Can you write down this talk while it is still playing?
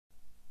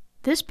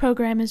This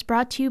program is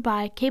brought to you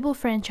by cable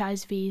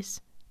franchise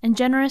fees and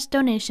generous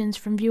donations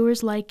from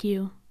viewers like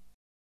you.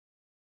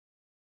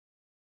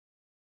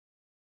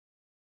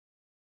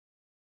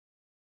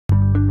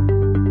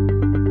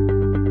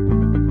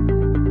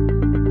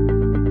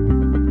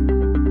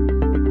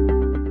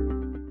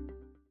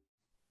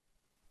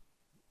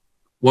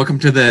 Welcome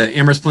to the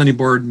Amherst Planning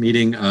Board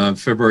meeting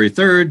of February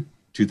 3rd,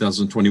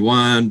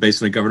 2021,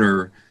 based on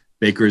Governor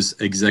Baker's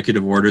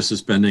executive order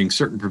suspending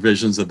certain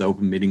provisions of the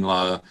open meeting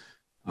law,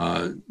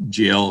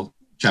 GL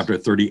Chapter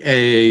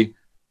 30A,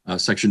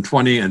 Section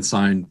 20, and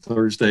signed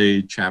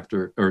Thursday,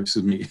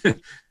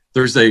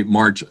 Thursday,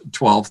 March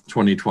 12th,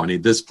 2020.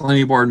 This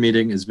planning board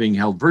meeting is being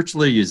held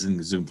virtually using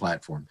the Zoom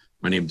platform.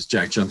 My name is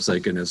Jack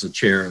Jumpsake, and as the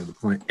chair of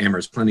the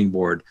Amherst Planning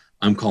Board,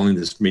 I'm calling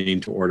this meeting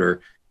to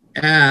order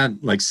at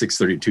like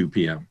 6:32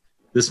 p.m.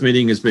 This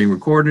meeting is being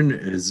recorded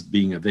and is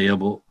being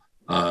available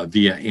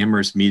via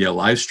Amherst Media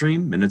live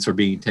stream. Minutes are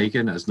being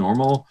taken as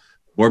normal.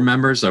 Board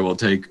members, I will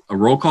take a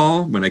roll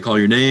call. When I call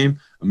your name,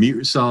 unmute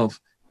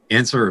yourself,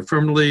 answer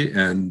affirmatively,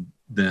 and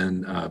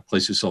then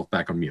place yourself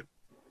back on mute.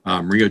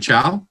 Maria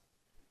Chow.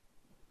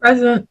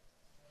 Present.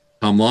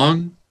 Tom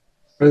Long.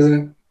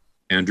 Present.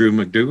 Andrew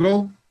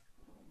McDougall.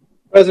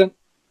 Present.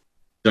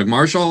 Doug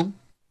Marshall.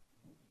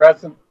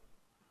 Present.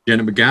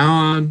 Janet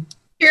McGowan.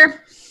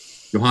 Here.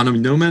 Johanna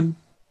Newman.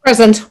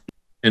 Present.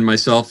 And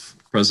myself,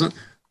 present.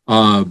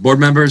 Board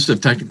members,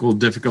 if technical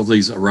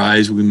difficulties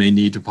arise, we may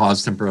need to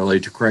pause temporarily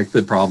to correct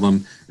the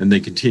problem and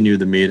then continue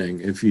the meeting.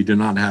 If you do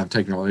not have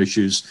technical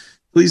issues,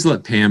 please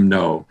let Pam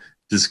know.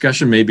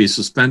 Discussion may be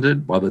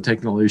suspended while the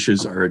technical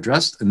issues are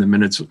addressed, and the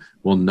minutes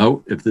will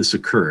note if this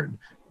occurred.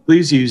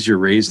 Please use your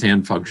raised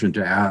hand function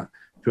to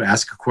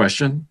ask a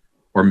question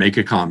or make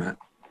a comment.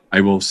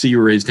 I will see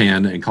your raised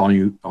hand and call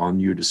on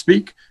you to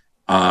speak.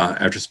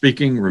 After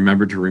speaking,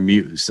 remember to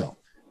remute yourself.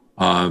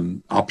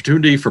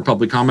 Opportunity for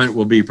public comment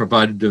will be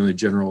provided during the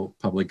general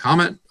public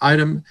comment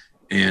item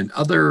and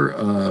other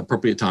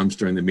appropriate times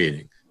during the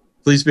meeting.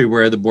 Please be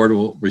aware the board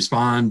will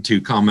respond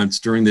to comments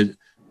during the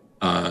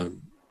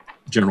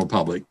general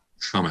public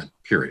comment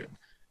period.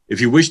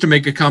 If you wish to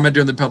make a comment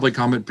during the public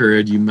comment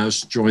period, you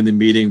must join the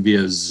meeting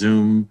via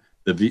Zoom,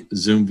 the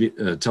Zoom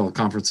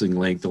teleconferencing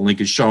link. The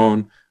link is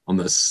shown on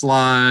the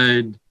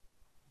slide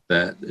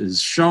that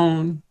is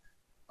shown.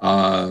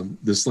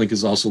 This link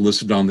is also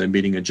listed on the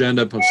meeting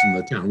agenda posted on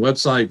the town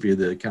website via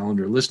the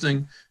calendar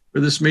listing for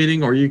this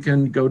meeting, or you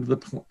can go to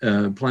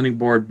the planning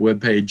board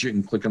webpage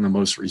and click on the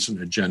most recent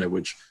agenda,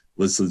 which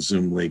lists the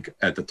Zoom link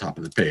at the top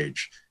of the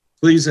page.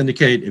 Please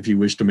indicate if you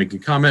wish to make a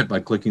comment by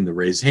clicking the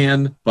raise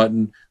hand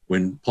button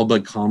when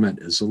public comment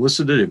is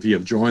solicited. If you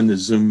have joined the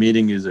Zoom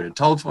meeting using a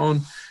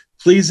telephone,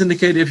 please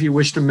indicate if you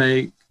wish to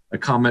make a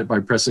comment by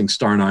pressing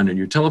 *9 on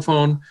your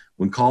telephone.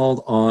 When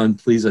called on,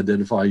 please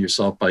identify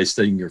yourself by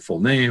stating your full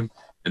name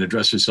and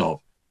address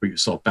yourself. Put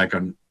yourself back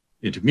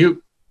into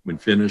mute. When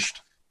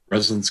finished,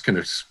 residents can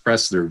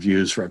express their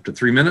views for up to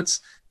 3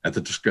 minutes at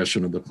the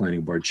discretion of the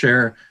planning board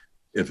chair.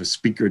 If a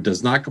speaker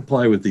does not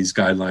comply with these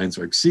guidelines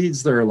or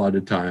exceeds their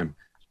allotted time,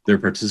 their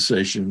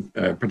participation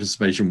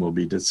will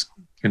be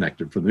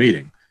disconnected from the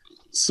meeting.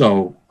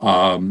 So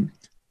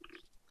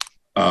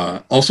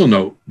also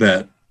note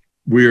that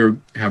we're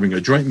having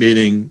a joint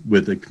meeting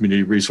with the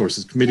Community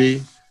Resources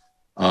Committee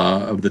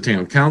of the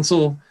Town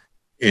Council,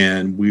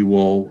 and we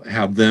will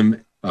have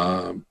them,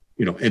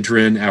 enter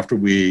in after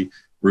we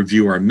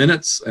review our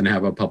minutes and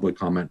have a public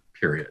comment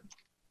period.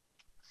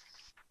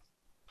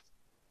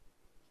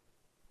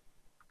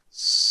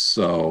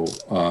 So,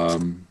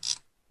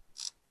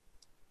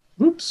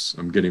 oops,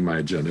 I'm getting my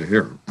agenda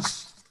here.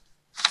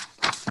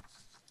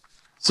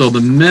 So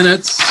the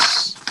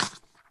minutes,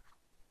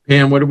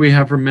 Pam, what do we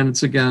have for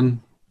minutes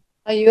again?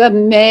 You have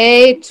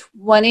May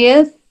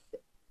 20th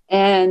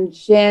and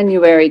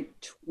January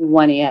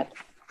 20th.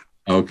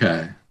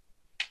 Okay.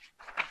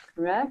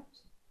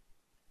 Correct?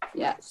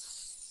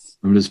 Yes.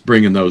 I'm just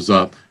bringing those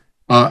up.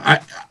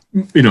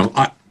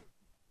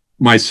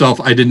 Myself,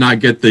 I did not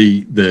get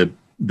the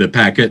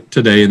packet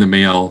today in the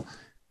mail,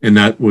 and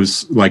that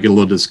was like a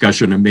little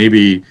discussion, and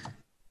maybe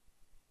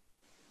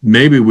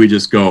we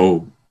just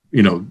go,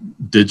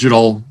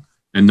 digital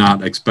and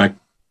not expect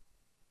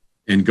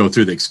and go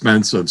through the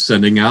expense of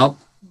sending out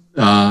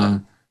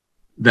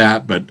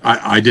that, but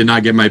I did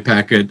not get my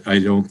packet. I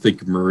don't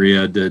think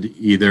Maria did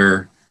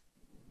either.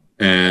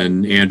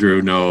 And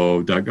Andrew,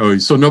 no, Doug. Oh,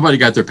 so nobody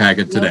got their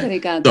packet today. Nobody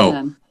got so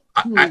them.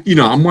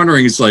 I'm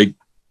wondering, it's like,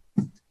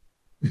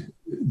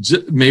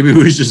 maybe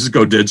we should just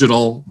go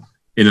digital,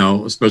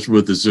 especially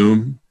with the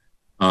Zoom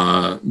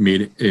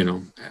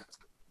meeting,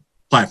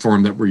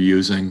 platform that we're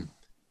using.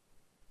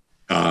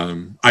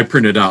 I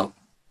printed out,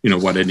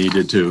 what I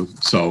needed to,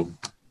 so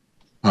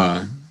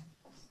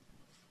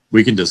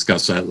we can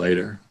discuss that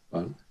later.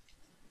 But,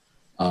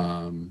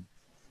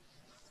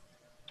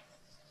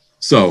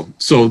 so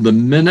the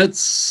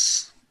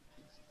minutes.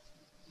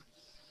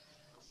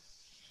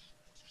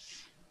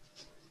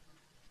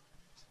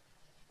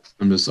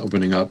 I'm just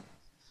opening up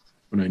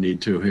when I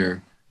need to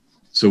here.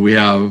 So we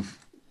have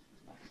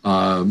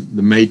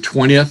the May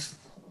 20th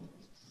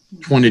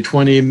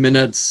 2020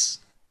 minutes.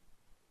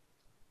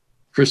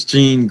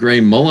 Christine Gray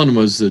Mullen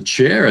was the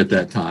chair at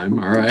that time.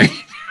 All right.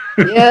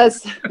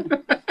 Yes,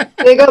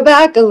 they go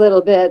back a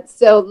little bit.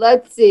 So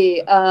let's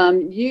see.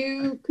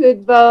 You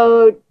could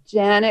vote,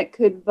 Janet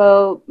could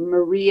vote,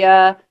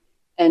 Maria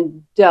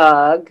and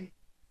Doug.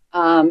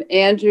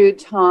 Andrew,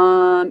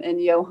 Tom, and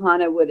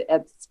Johanna would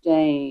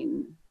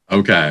abstain.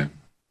 Okay.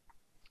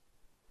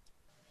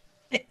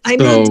 I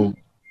So,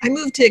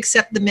 moved to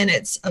accept the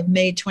minutes of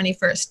May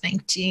 21st,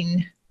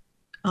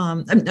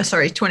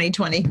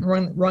 2020.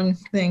 Wrong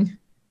thing.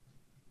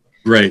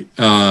 great.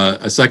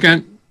 A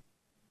second?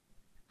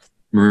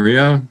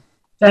 Maria?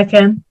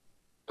 Second.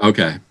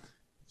 Okay.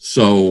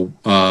 So,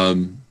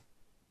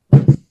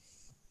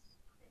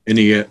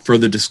 any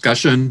further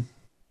discussion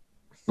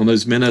on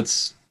those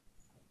minutes?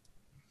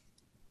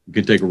 You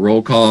can take a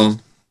roll call.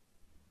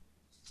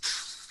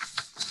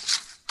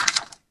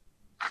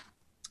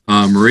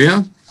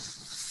 Maria,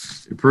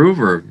 approve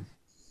or?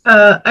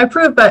 I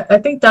approve, but I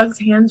think Doug's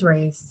hand's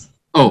raised.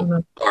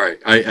 Oh, all right.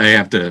 I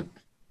have to,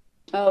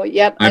 Oh,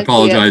 yep. I see it.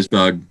 apologize,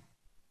 Doug.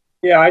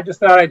 Yeah, I just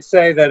thought I'd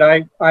say that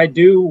I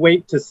do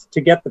wait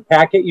to get the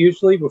packet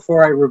usually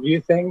before I review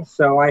things.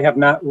 So I have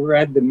not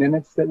read the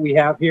minutes that we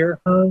have here,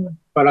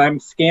 but I'm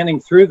scanning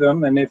through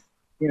them. And if,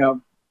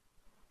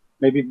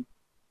 maybe,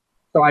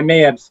 so I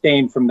may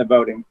abstain from the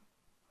voting.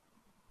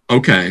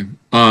 Okay.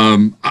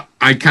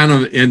 I kind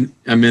of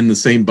I'm in the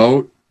same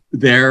boat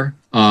there.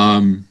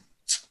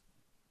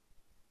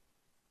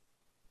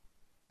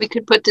 We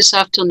could put this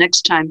off till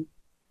next time.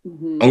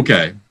 Mhm.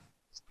 Okay.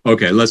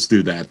 Okay, let's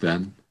do that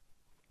then.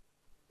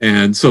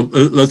 And so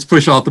let's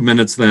push off the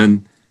minutes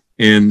then,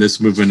 and let's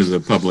move into the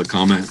public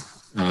comment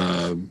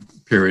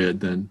period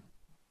then.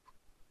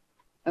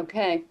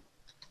 Okay.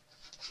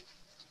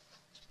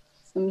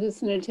 So I'm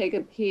just going to take a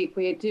peek.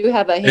 We do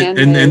have a hand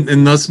And, raised.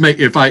 and let's make,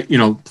 if I,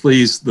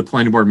 please, the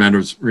planning board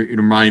members,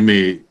 remind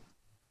me if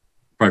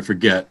I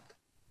forget,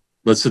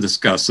 let's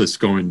discuss this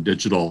going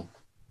digital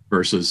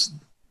versus,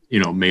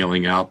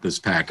 mailing out this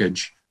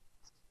package,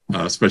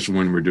 especially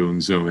when we're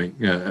doing Zooming.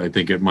 I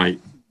think it might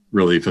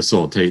really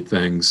facilitate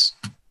things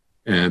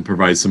and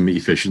provide some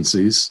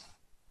efficiencies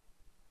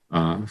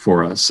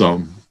for us.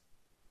 So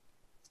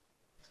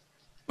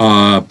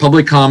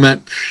public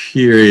comment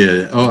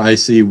period. Oh, I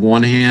see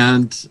one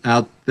hand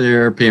out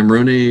there. Pam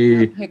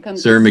Rooney, Here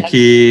comes Sarah the second.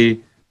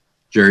 McKee,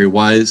 Jerry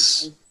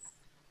Weiss.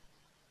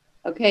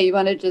 Okay, you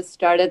want to just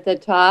start at the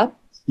top?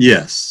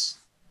 Yes.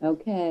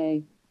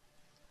 Okay.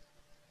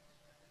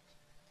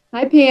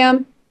 Hi,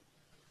 Pam.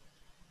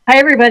 Hi,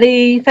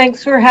 everybody.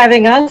 Thanks for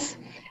having us.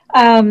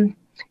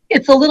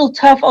 It's a little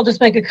tough. I'll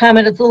just make a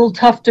comment. It's a little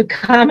tough to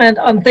comment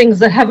on things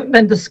that haven't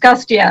been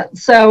discussed yet.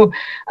 So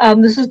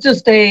this is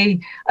just a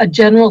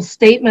general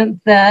statement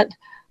that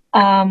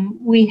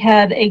we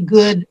had a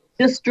good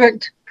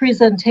district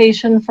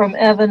presentation from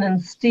Evan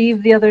and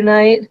Steve the other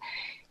night.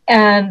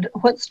 And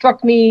what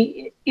struck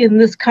me in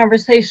this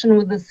conversation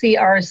with the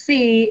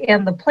CRC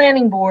and the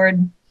planning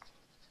board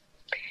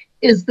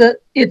is that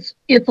it's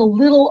a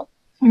little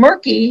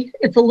murky.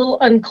 It's a little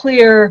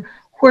unclear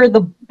where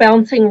the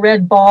bouncing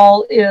red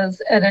ball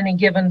is at any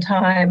given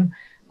time.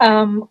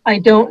 I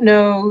don't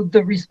know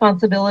the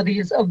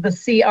responsibilities of the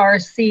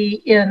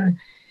CRC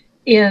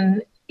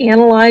in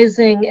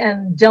analyzing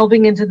and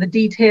delving into the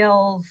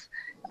details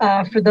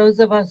for those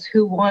of us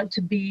who want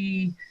to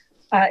be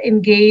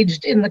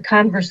engaged in the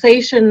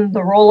conversation,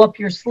 the roll up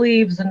your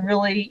sleeves and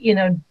really,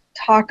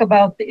 talk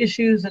about the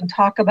issues and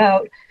talk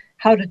about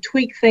how to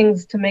tweak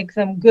things to make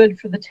them good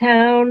for the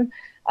town.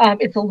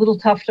 It's a little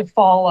tough to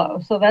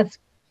follow. So that's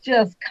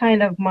just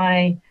kind of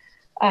my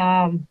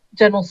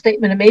general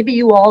statement. And maybe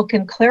you all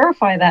can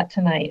clarify that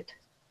tonight.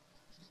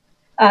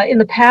 In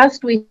the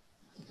past, we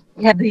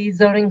had the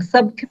zoning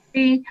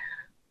subcommittee,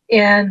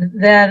 and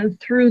then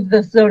through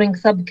the zoning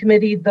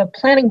subcommittee, the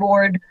planning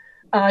board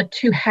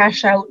to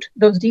hash out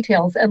those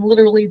details. And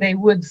literally they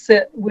would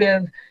sit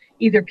with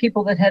either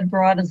people that had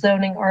brought a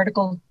zoning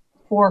article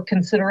for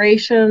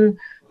consideration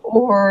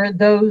or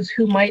those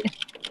who might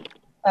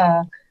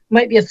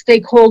be a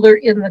stakeholder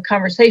in the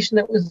conversation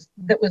that was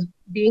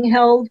being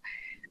held,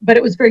 but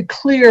it was very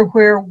clear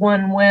where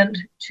one went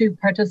to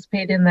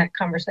participate in that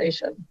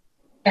conversation.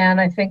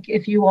 And I think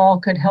if you all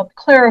could help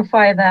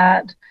clarify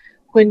that,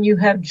 when you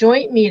have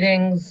joint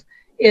meetings,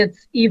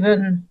 it's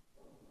even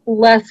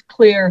less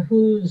clear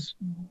whose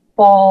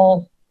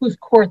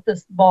court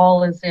this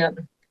ball is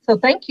in. So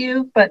thank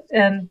you,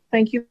 and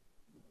thank you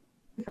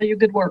for your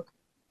good work.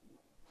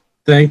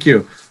 Thank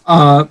you.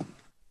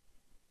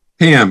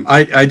 Pam,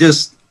 I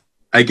guess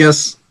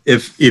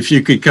if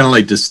you could kind of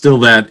like distill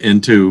that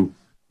into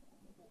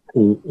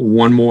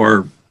one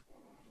more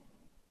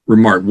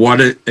remark,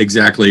 what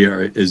exactly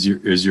is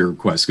your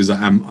request? Because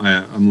I'm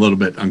a little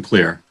bit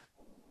unclear.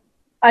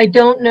 I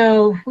don't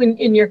know when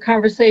in your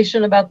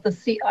conversation about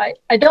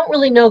I don't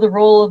really know the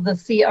role of the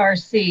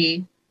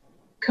CRC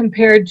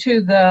compared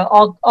to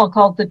I'll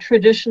call it the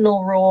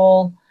traditional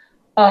role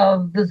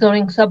of the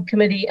zoning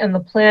subcommittee and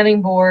the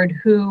planning board,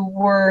 who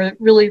were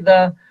really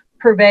the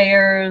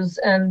purveyors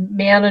and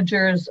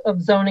managers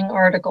of zoning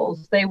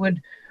articles. They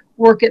would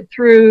work it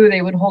through,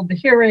 they would hold the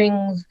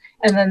hearings,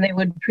 and then they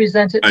would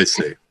present it I to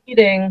see. the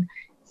meeting.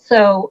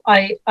 So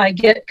I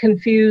get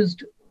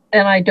confused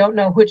and I don't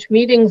know which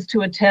meetings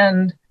to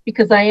attend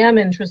because I am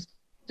interested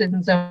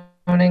in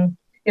zoning.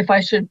 If I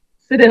should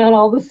sit in on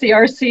all the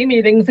CRC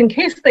meetings in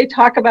case they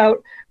talk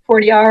about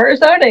 40-hour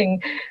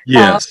zoning.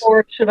 Yes.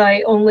 Or should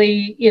I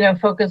only,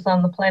 focus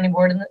on the planning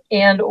board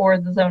and or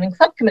the zoning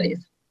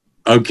subcommittees?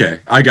 Okay,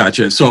 I got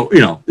you. So,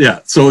 yeah,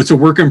 so it's a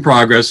work in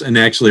progress, and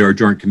actually our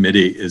joint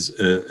committee is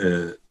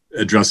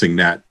addressing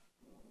that,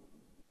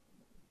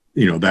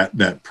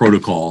 that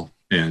protocol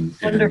and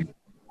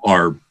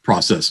our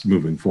process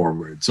moving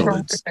forward. So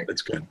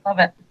that's good. Love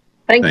it.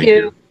 Thank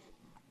you.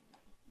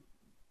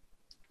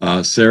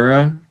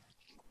 Sarah?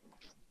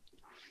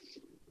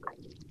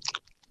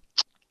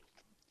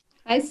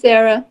 Hi,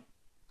 Sarah.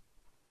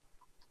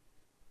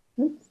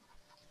 Oops.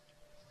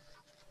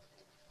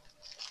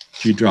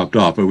 She dropped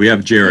off, but we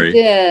have Jerry. I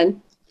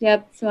did.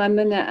 Yep. So I'm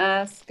going to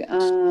ask.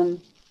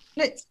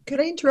 Could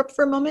I interrupt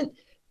for a moment?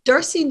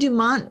 Darcy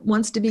Dumont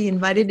wants to be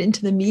invited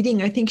into the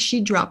meeting. I think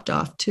she dropped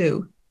off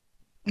too.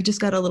 I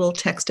just got a little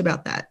text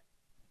about that.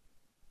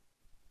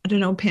 I don't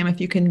know, Pam, if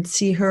you can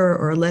see her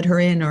or let her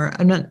in, or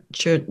I'm not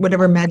sure,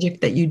 whatever magic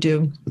that you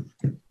do.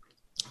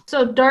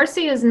 So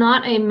Darcy is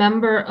not a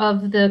member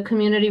of the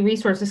Community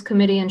Resources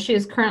Committee, and she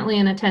is currently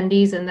in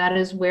attendees, and that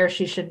is where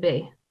she should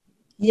be.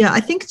 Yeah, I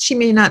think she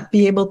may not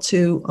be able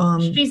to.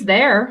 She's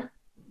there.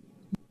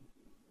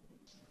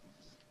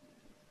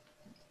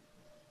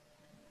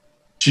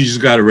 She's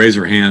got to raise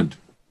her hand.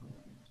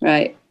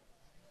 Right.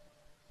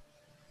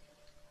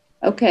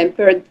 Okay.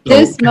 For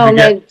this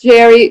moment,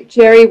 Jerry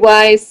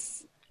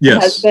Weiss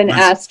has been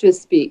asked to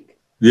speak.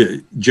 Yeah,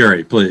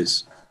 Jerry,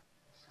 please.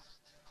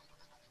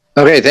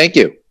 Okay, thank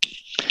you.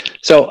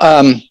 So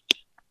I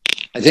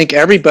think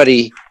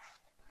everybody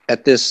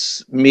at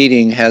this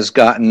meeting has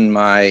gotten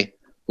my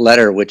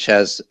letter, which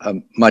has a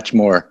much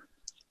more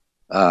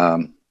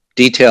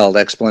detailed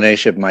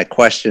explanation of my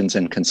questions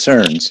and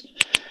concerns.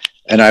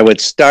 And I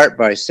would start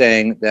by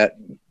saying that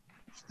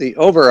the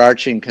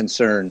overarching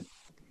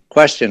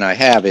question I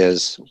have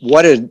is,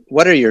 what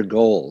are your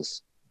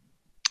goals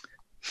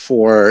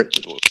for,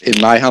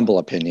 in my humble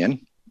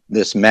opinion,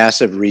 this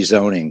massive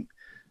rezoning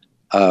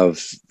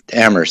of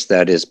Amherst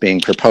that is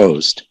being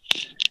proposed?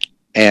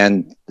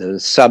 And the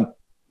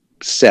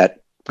subset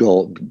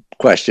goal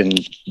question,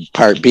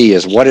 part B,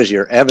 is what is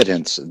your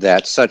evidence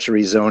that such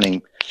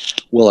rezoning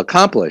will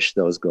accomplish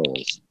those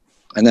goals?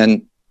 And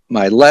then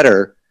my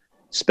letter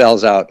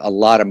spells out a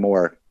lot of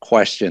more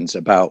questions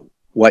about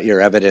what your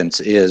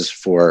evidence is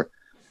for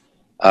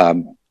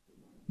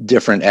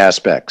different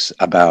aspects,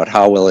 about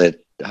how will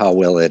it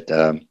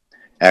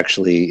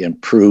actually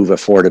improve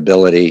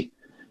affordability,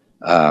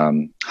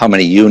 how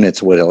many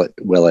units will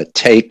it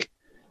take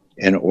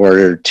in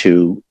order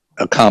to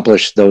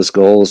accomplish those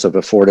goals of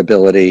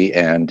affordability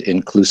and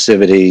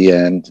inclusivity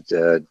and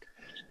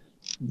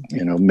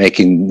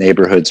making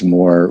neighborhoods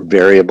more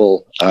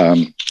variable.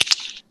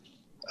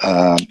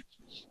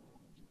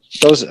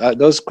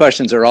 Those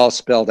questions are all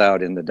spelled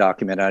out in the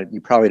document.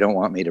 You probably don't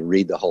want me to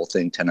read the whole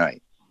thing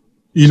tonight.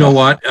 You know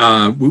what?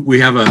 We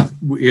have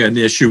an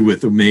issue with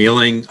the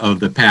mailing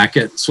of the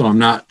packet, so I'm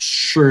not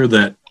sure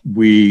that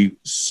we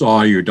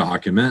saw your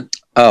document.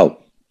 Oh.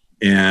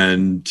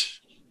 And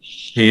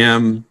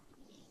Pam,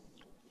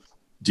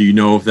 do you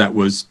know if that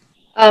was?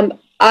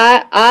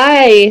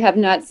 I have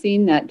not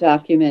seen that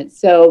document.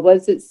 So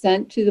was it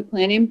sent to the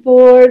planning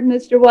board,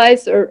 Mr.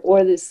 Weiss,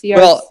 or the CRC?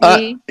 Well,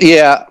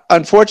 yeah.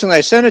 Unfortunately,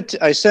 I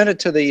sent it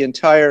to the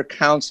entire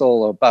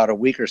council about a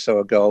week or so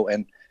ago,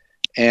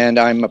 and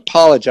I'm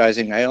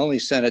apologizing. I only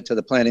sent it to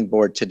the planning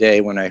board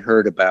today when I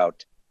heard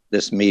about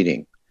this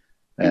meeting,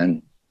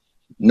 and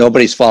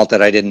nobody's fault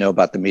that I didn't know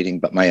about the meeting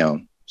but my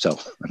own. So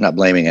I'm not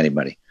blaming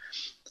anybody,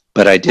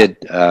 but I did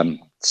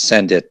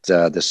send it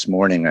this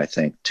morning, I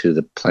think, to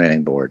the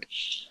planning board.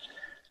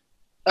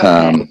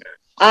 Okay.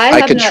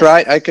 I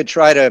could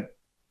try to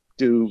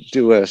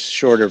do a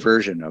shorter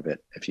version of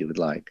it if you would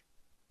like.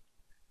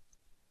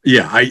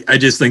 Yeah, I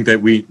just think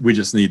that we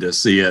just need to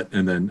see it,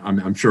 and then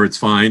I'm sure it's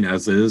fine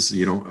as is.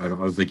 I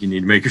don't think you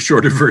need to make a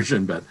shorter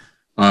version, but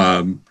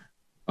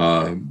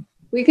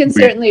we can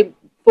certainly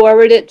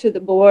forward it to the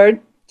board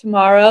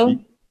tomorrow.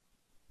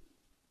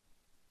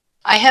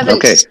 I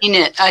haven't seen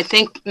it. I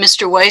think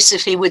Mr. Weiss,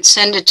 if he would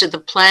send it to the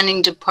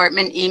planning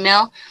department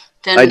email,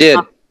 then I did.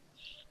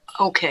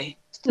 Okay.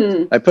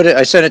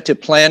 I sent it to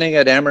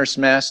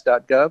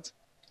planning@amherstmass.gov.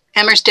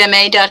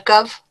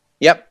 amherstma.gov.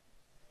 Yep.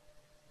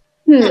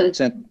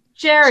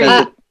 Jerry,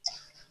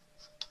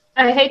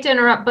 I hate to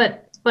interrupt,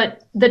 but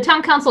the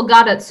town council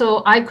got it,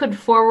 so I could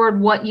forward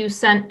what you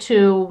sent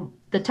to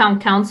the town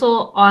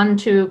council on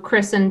to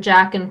Chris and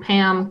Jack and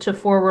Pam to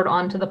forward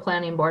on to the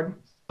planning board.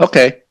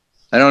 Okay.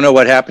 I don't know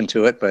what happened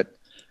to it, but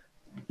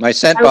my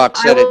sent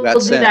box said it got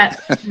sent. I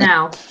will do that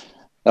now.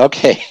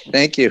 Okay.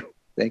 Thank you.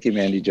 Thank you,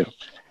 Mandy Jo.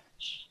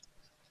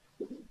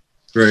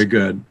 Very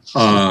good.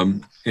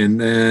 And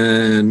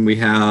then we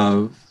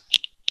have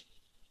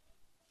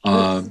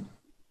I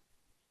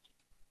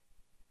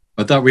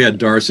thought we had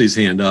Darcy's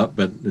hand up,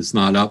 but it's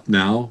not up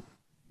now.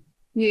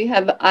 You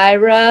have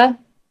Ira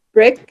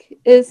Brick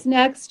is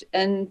next,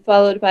 and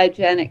followed by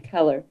Janet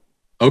Keller.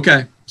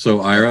 Okay,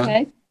 so Ira.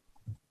 Okay.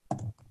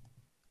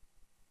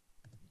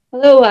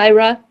 Hello,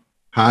 Ira.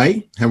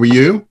 Hi, how are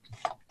you?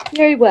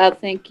 Very well,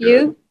 thank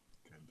you.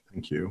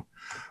 Thank you.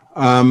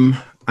 I'm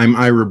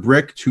Ira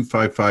Brick,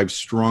 255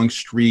 Strong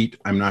Street.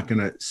 I'm not going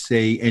to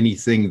say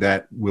anything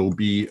that will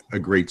be a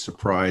great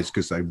surprise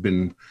because I've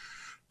been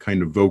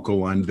kind of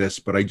vocal on this,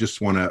 but I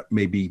just want to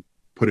maybe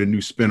put a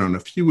new spin on a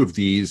few of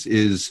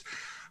these.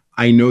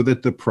 I know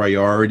that the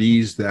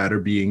priorities that are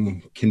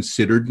being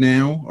considered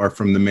now are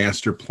from the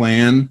master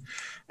plan,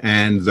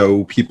 and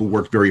though people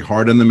worked very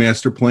hard on the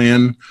master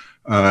plan,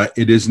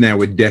 it is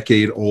now a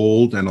decade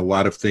old, and a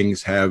lot of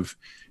things have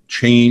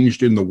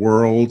changed in the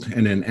world.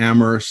 And in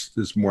Amherst,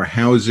 there's more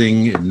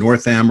housing. In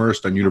North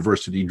Amherst on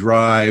University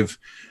Drive,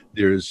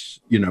 there's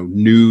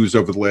news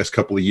over the last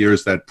couple of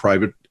years that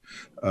private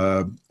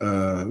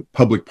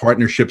public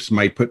partnerships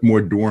might put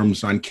more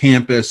dorms on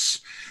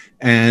campus,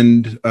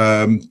 and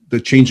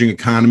the changing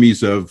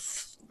economies of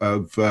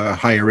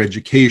higher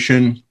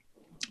education.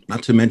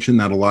 Not to mention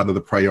that a lot of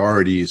the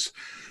priorities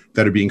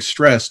that are being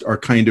stressed are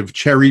kind of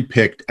cherry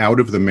picked out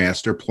of the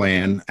master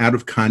plan, out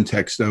of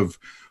context of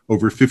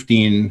over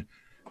 15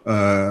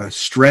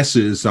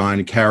 stresses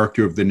on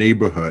character of the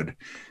neighborhood.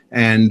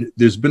 And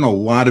there's been a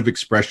lot of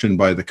expression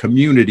by the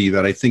community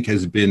that I think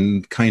has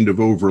been kind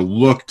of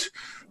overlooked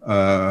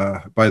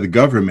by the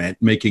government,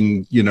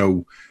 making,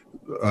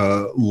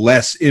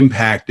 less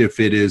impact if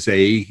it is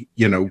a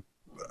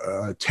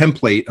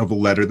template of a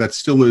letter that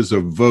still is a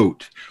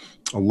vote.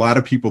 A lot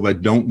of people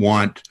that don't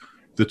want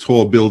the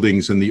tall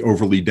buildings in the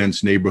overly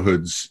dense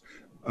neighborhoods,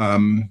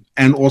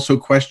 and also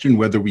question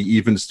whether we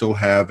even still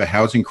have a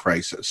housing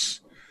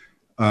crisis.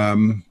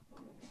 And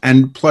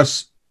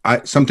plus,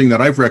 something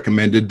that I've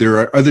recommended, there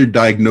are other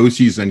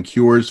diagnoses and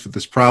cures for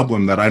this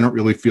problem that I don't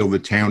really feel the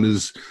town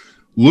is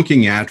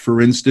looking at. For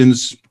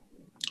instance,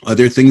 are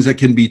there things that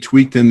can be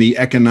tweaked in the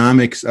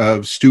economics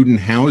of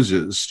student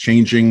houses,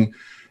 changing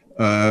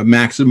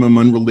maximum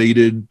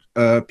unrelated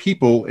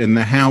people in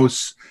the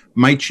house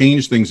might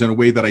change things in a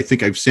way that I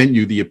think I've sent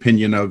you the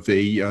opinion of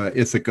a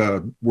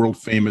Ithaca world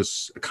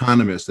famous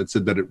economist that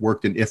said that it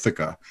worked in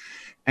Ithaca.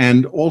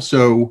 And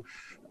also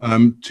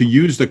to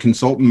use the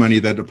consultant money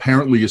that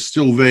apparently is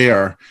still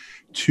there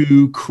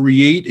to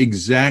create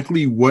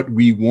exactly what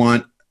we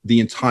want the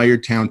entire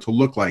town to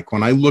look like.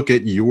 When I look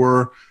at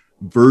your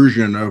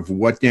version of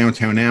what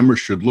downtown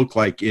Amherst should look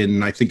like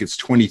in, I think it's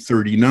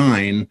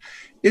 2039,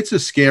 it's a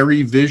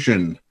scary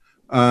vision.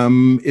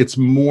 It's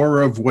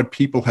more of what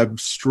people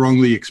have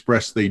strongly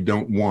expressed they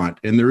don't want.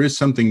 And there is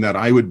something that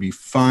I would be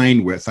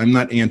fine with. I'm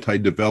not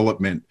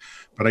anti-development,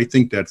 but I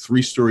think that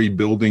 3-story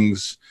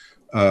buildings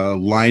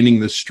lining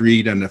the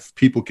street, and if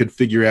people could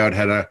figure out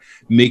how to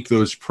make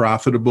those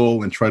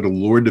profitable and try to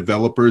lure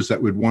developers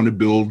that would want to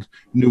build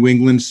New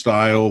England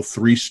style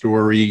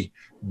 3-story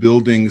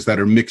buildings that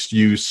are mixed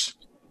use,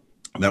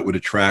 that would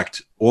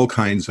attract all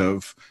kinds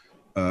of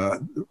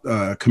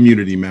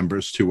community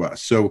members to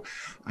us. So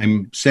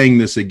I'm saying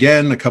this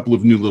again, a couple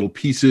of new little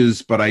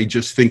pieces, but I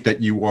just think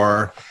that you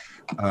are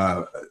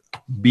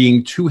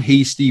being too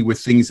hasty with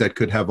things that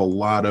could have a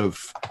lot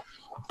of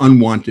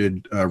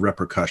unwanted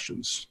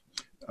repercussions.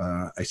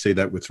 I say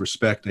that with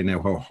respect. I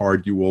know how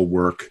hard you all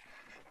work,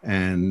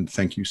 and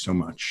thank you so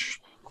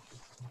much.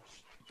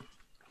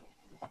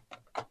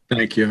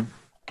 Thank you.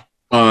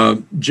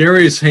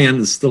 Jerry's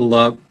hand is still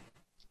up.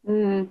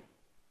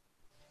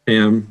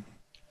 Pam.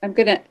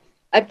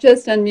 I've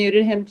just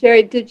unmuted him.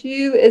 Jerry,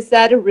 is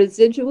that a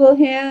residual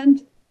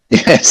hand?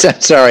 Yes, I'm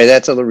sorry.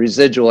 That's a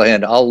residual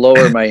hand. I'll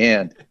lower my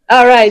hand.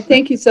 All right.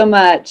 Thank you so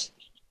much.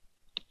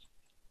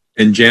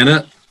 And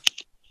Janet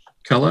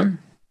Keller?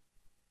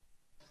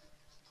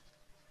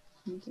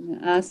 I'm going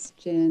to ask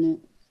Janet.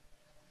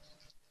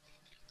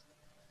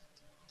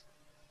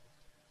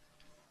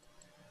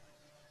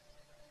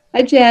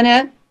 Hi,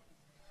 Janet.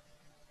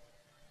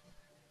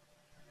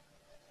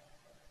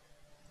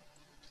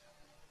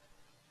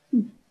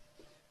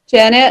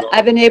 Janet,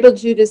 I've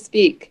enabled you to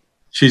speak.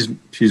 She's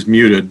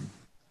muted.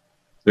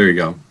 There you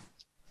go.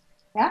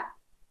 Yeah.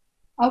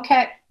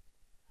 Okay.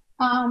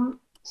 I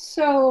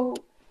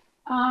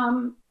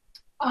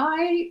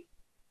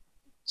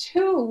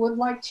too would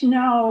like to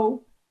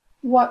know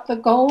what the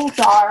goals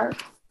are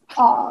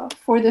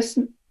for this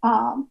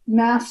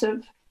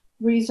massive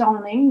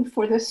rezoning,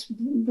 for this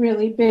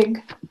really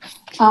big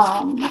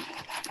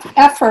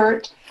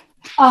effort,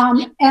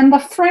 and the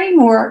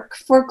framework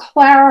for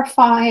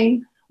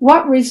clarifying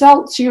what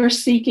results you're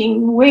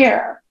seeking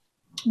where.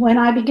 When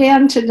I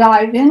began to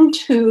dive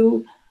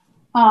into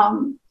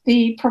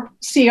the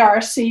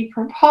CRC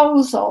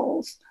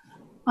proposals,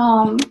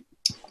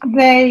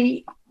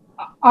 they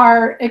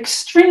are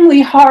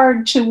extremely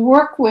hard to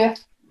work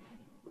with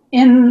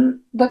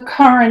in the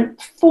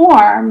current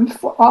form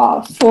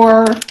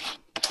for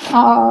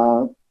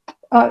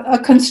a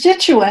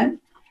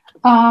constituent.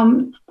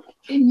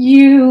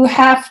 You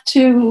have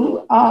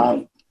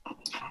to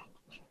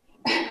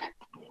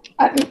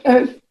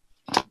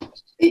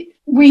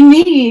we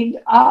need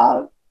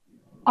a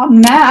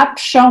map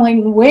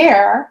showing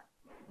where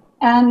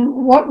and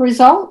what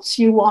results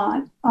you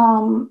want.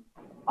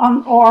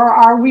 Or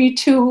are we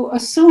to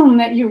assume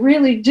that you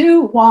really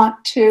do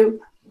want to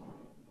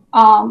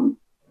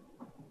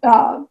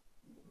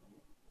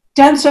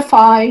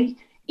densify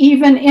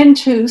even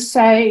into,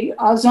 say,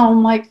 a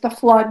zone like the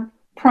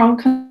flood-prone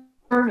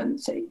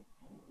conservancy?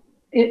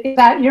 Is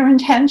that your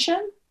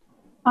intention?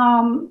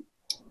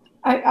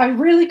 I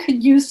really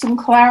could use some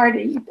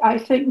clarity. I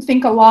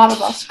think a lot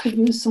of us could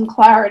use some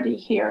clarity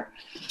here,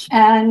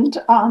 and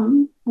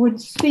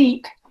would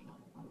seek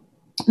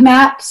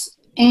maps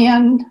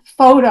and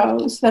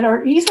photos that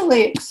are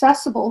easily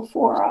accessible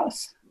for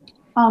us,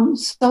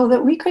 so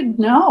that we could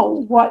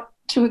know what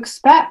to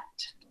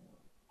expect.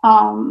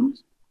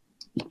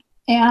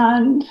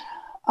 And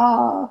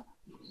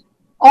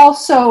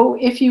also,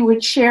 if you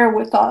would share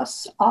with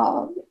us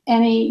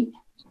any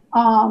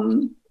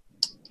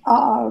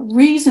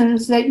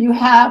reasons that you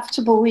have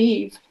to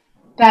believe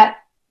that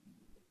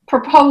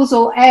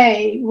proposal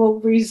A will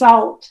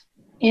result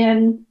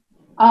in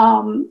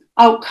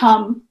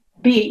outcome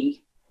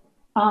B.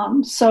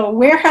 So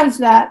where has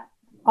that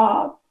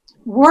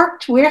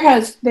worked? Where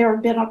has there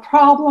been a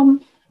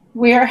problem?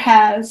 Where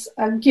has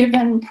a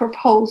given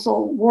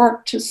proposal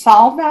worked to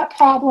solve that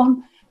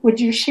problem? Would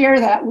you share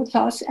that with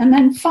us? And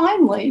then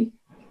finally,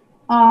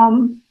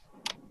 I'm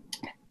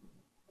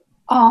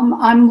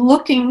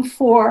looking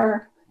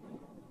for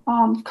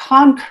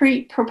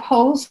concrete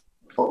proposals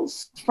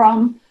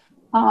from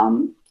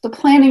the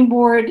planning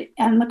board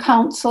and the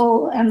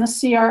council and the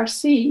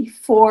CRC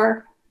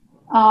for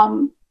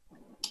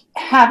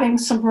having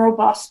some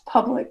robust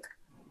public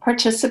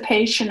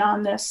participation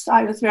on this.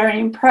 I was very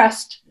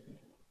impressed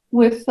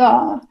with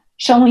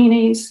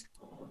Shalini's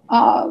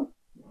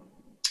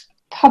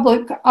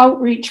public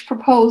outreach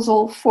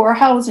proposal for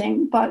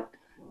housing, but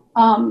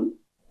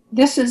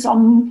this is a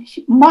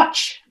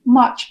much,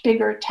 much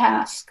bigger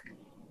task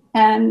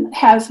and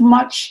has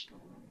much,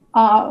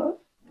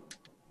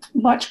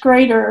 much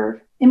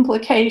greater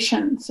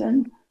implications.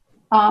 And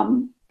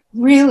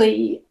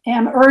really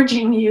am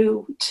urging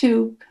you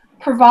to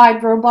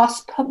provide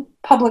robust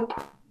public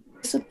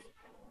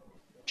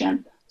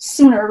participation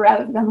sooner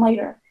rather than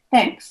later.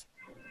 Thanks.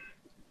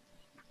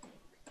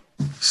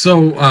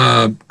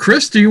 So,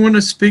 Chris, do you want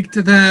to speak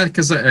to that?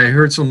 Because I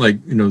heard some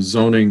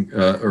zoning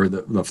or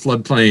the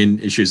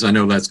floodplain issues. I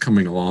know that's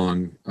coming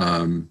along.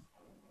 I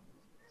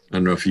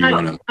don't know if you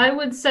want to. I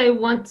would say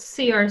once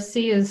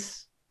CRC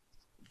is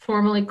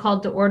formally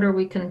called to order,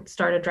 we can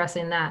start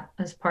addressing that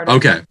as part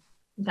of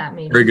that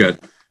meeting. Very good.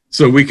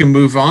 So we can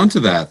move on to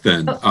that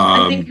then.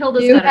 I think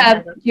Hilda's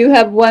you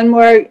have one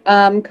more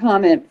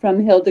comment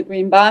from Hilda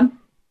Greenbaum.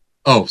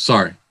 Oh,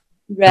 sorry.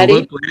 Ready?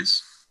 Hilda,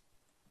 please.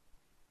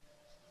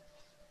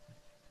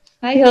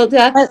 Hi,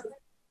 Hilda.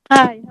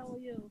 Hi, how are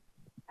you?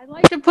 I'd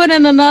like to put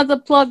in another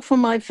plug for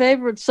my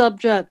favorite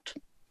subject,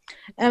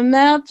 and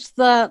that's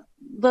that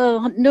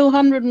the new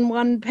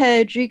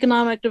 101-page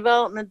economic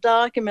development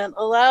document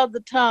allowed the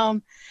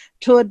town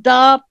to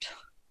adopt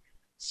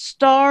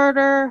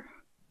starter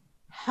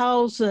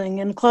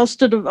housing and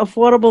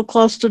affordable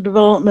cluster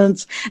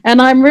developments. And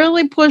I'm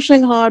really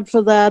pushing hard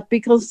for that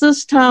because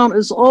this town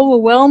is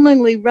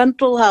overwhelmingly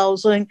rental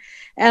housing.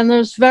 And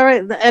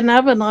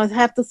Evan, I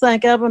have to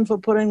thank Evan for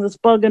putting this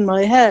bug in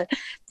my head.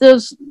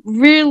 There's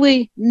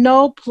really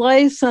no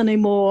place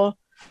anymore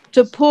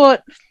to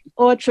put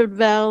Orchard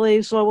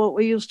Valley's, or what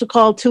we used to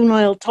call Two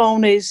Nail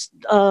Tony's,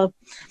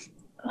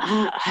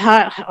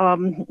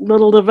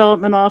 little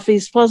development off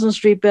East Pleasant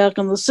Street back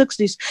in the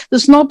 60s.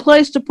 There's no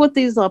place to put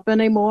these up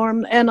anymore.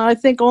 And I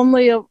think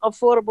only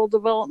affordable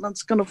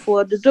developments can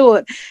afford to do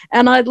it.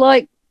 And I'd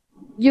like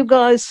you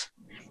guys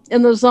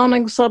in the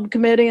zoning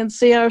subcommittee and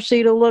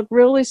CRC to look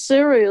really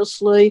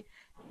seriously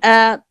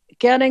at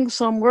getting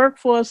some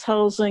workforce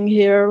housing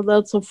here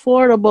that's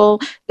affordable,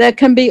 that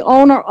can be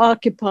owner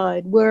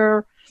occupied,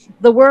 where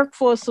the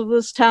workforce of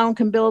this town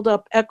can build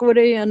up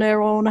equity in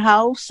their own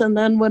house. And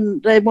then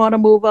when they want to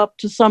move up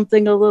to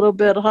something a little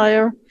bit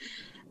higher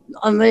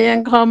on the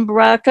income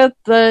bracket,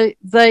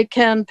 they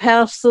can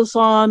pass this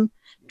on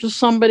to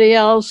somebody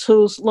else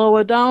who's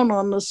lower down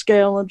on the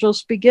scale and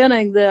just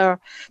beginning their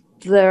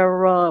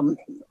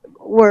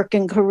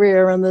working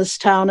career in this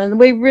town. And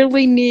we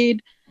really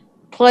need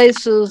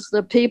places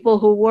that people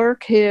who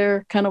work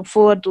here can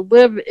afford to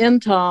live in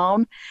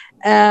town,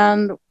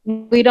 and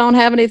we don't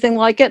have anything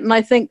like it. And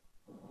I think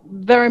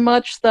very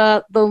much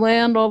that the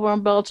land over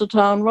on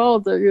Belchertown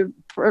Road that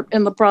you're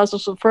in the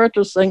process of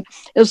purchasing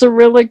is a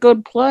really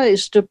good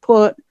place to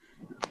put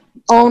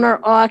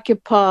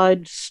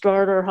owner-occupied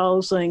starter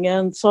housing.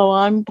 And so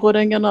I'm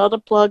putting another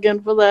plug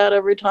in for that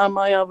every time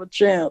I have a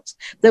chance,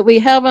 that we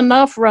have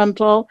enough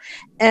rental,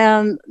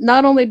 and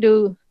not only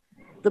do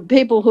the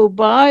people who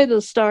buy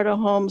the starter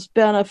homes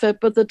benefit,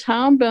 but the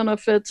town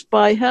benefits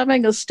by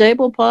having a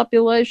stable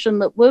population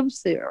that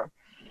lives here.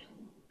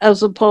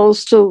 as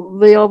opposed to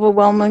the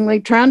overwhelmingly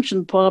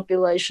transient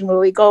population, where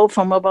we go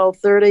from about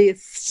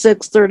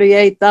 36,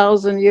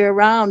 38,000 year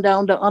round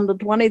down to under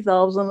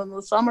 20,000 in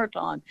the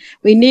summertime.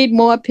 We need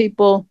more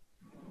people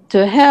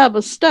to have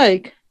a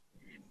stake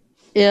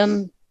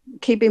in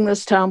keeping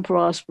this town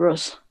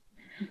prosperous.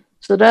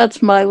 So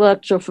that's my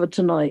lecture for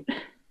tonight.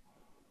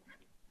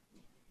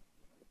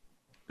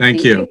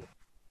 Thank you.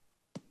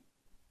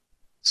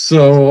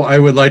 So I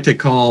would like to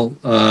call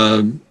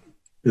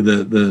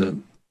the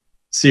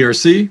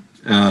CRC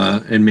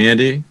and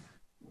Mandy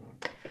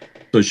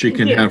so she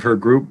can have her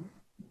group.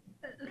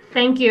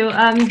 Thank you.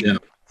 Yeah.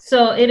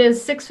 So it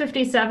is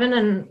 6:57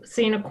 and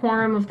seeing a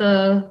quorum of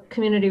the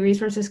Community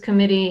Resources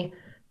Committee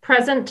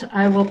present,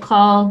 I will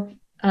call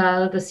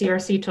the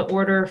CRC to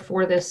order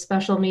for this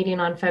special meeting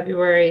on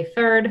February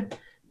 3rd,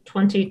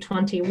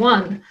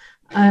 2021.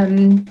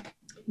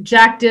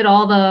 Jack did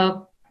all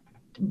the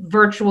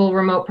virtual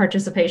remote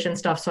participation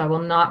stuff, so I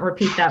will not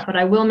repeat that, but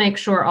I will make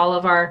sure all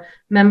of our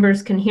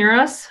members can hear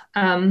us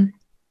and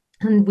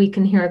we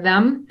can hear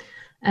them.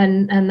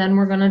 And then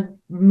we're going to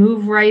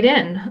move right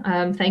in.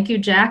 Thank you,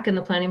 Jack, and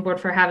the Planning Board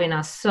for having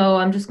us. So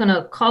I'm just going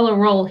to call a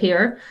roll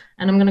here,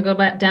 and I'm going to go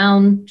back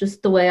down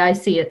just the way I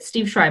see it.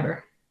 Steve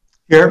Schreiber.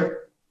 Here.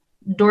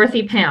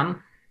 Dorothy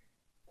Pam.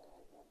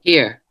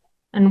 Here.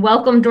 And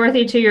welcome,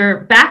 Dorothy,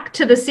 back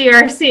to the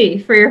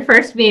CRC for your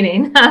first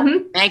meeting.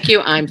 Thank you.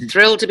 I'm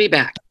thrilled to be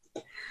back.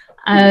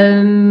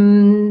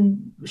 Shalini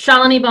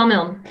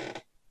Balmilne.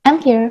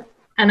 I'm here.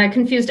 And I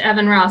confused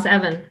Evan Ross.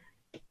 Evan.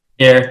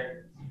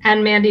 Here.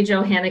 And Mandy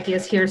Jo Haneke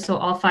is here, so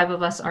all five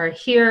of us are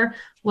here.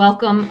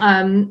 Welcome.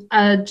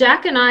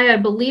 Jack and I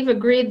believe,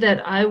 agreed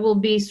that I will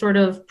be sort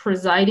of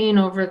presiding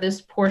over this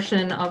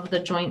portion of the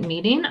joint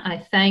meeting. I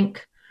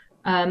thank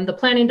the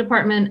Planning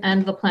Department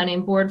and the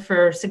Planning Board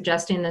for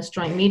suggesting this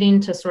joint meeting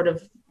to sort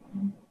of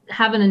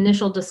have an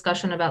initial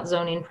discussion about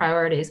zoning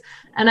priorities.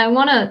 And I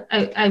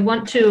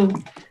want to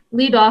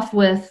lead off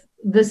with,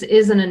 this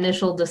is an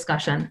initial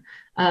discussion.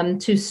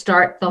 To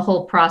start the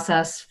whole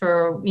process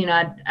for,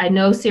 I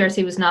know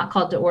CRC was not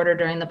called to order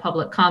during the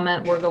public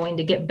comment. We're going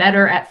to get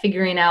better at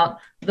figuring out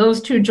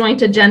those two joint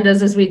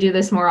agendas as we do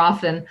this more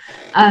often.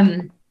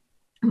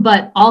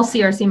 But all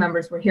CRC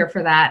members were here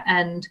for that.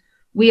 And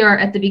we are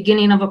at the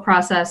beginning of a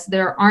process.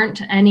 There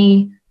aren't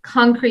any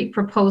concrete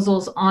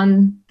proposals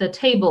on the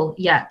table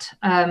yet.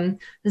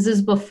 This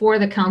is before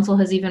the council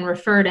has even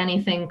referred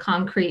anything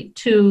concrete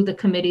to the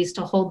committees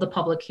to hold the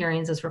public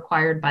hearings as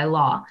required by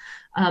law.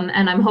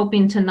 And I'm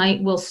hoping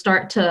tonight we'll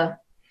start to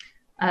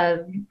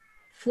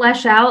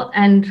flesh out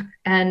and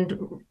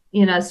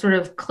sort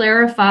of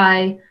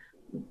clarify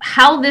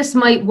how this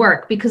might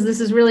work, because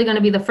this is really going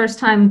to be the first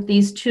time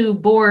these two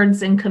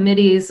boards and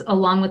committees,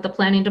 along with the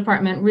Planning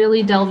Department,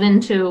 really delve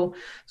into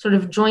sort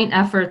of joint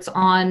efforts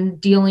on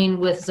dealing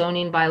with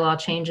zoning bylaw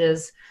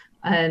changes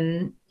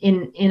in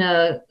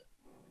a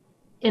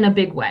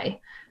big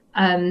way.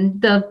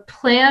 The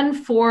plan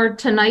for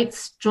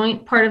tonight's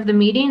joint part of the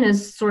meeting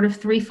is sort of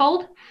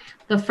threefold.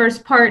 The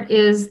first part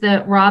is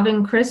that Rob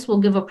and Chris will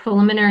give a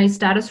preliminary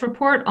status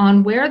report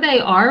on where they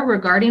are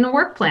regarding a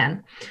work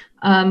plan.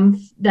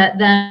 That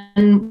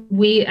then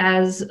we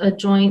as a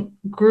joint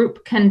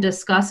group can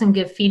discuss and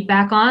give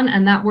feedback on,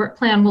 and that work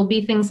plan will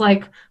be things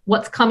like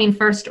what's coming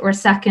first or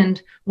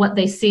second, what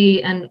they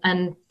see,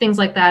 and things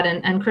like that.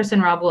 And Chris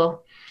and Rob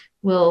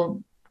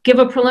will give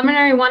a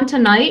preliminary one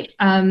tonight.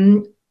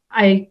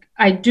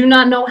 I do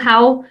not know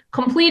how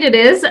complete it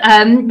is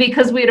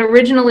because we had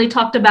originally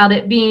talked about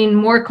it being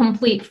more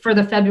complete for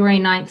the February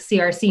 9th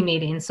CRC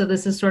meeting. So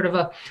this is sort of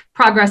a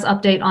progress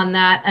update on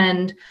that,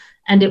 and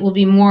it will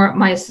be more,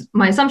 my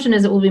assumption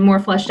is it will be more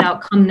fleshed out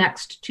come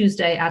next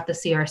Tuesday at the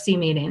CRC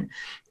meeting.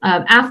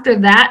 After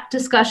that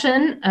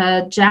discussion,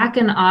 Jack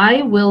and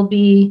I will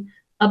be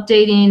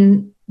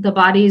updating the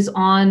bodies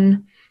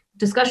on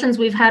discussions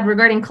we've had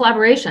regarding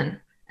collaboration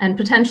and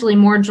potentially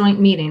more joint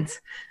meetings,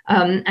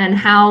 and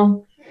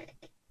how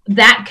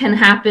that can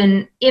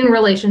happen in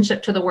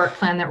relationship to the work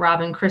plan that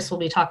Rob and Chris will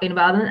be talking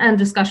about, and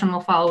discussion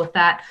will follow with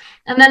that.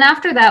 And then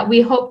after that,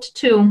 we hoped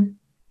to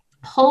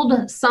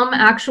hold some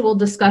actual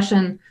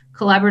discussion,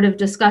 collaborative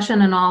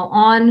discussion and all,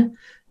 on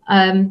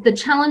the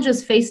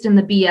challenges faced in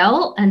the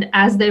BL and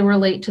as they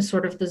relate to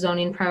sort of the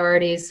zoning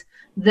priorities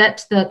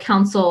that the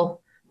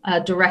council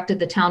directed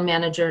the town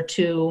manager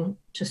to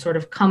sort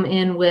of come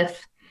in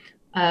with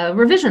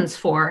revisions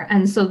for.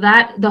 And so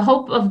that the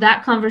hope of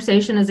that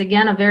conversation is,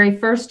 again, a very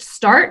first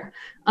start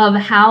of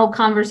how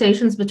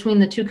conversations between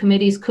the two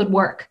committees could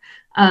work,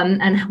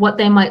 and what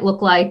they might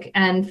look like.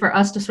 And for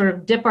us to sort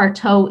of dip our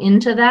toe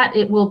into that,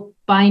 it will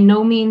by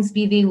no means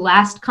be the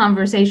last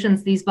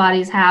conversations these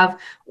bodies have,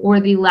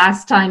 or the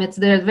last time. It's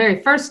the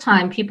very first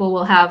time people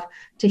will have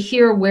to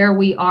hear where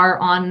we are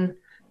on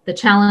the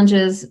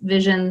challenges,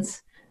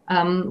 visions,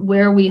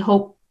 where we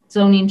hope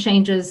zoning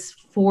changes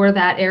for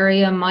that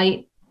area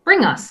might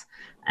bring us,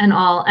 and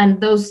all. And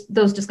those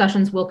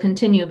discussions will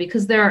continue,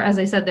 because as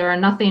I said, there are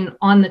nothing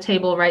on the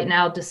table right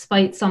now,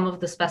 despite some of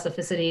the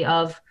specificity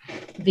of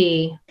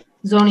the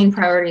zoning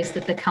priorities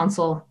that the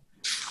council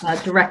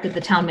directed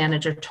the town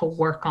manager to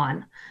work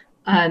on.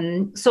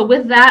 So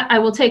with that, I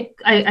will take,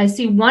 I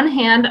see one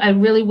hand. I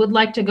really would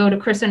like to go to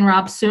Chris and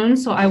Rob soon,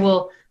 so I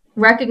will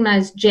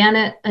recognize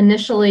Janet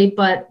initially,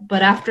 but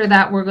after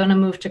that, we're going to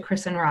move to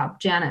Chris and Rob.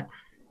 Janet.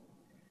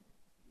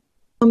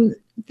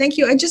 Thank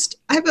you.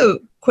 I have a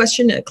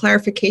question, a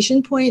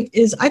clarification point.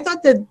 Is I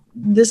thought that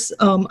this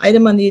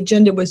item on the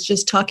agenda was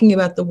just talking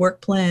about the work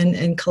plan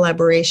and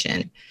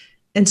collaboration.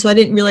 And so I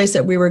didn't realize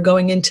that we were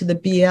going into the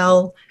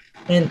BL,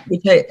 and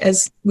which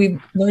as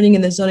we're learning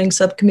in the zoning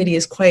subcommittee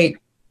is quite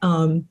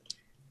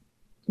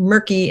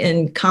murky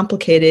and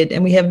complicated.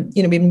 And we have,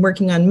 we've been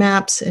working on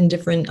maps and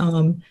different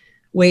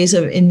ways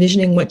of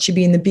envisioning what should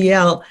be in the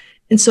BL.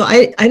 And so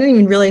I didn't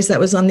even realize that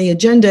was on the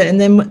agenda. And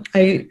then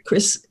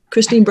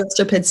Christine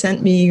Brestrup had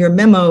sent me your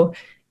memo,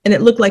 and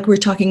it looked like we're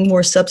talking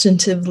more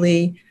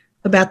substantively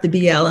about the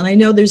BL. And I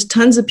know there's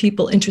tons of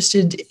people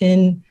interested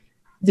in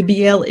the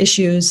BL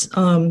issues.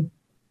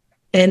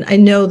 And I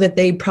know that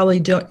they probably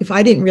don't, if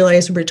I didn't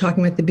realize we were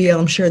talking about the BL,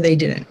 I'm sure they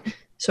didn't.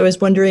 So I was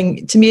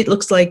wondering, to me, it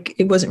looks like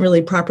it wasn't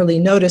really properly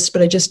noticed,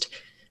 but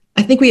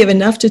I think we have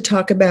enough to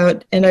talk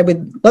about, and I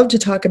would love to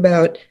talk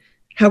about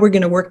how we're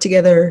going to work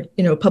together,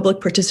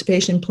 public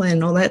participation plan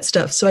and all that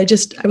stuff. So I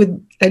just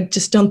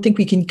don't think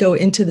we can go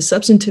into the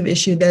substantive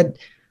issue that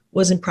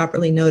wasn't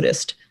properly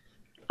noticed.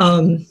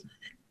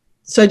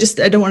 So I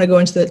don't want to go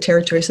into that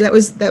territory. So that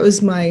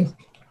was my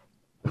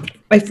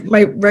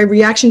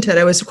reaction to it.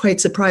 I was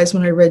quite surprised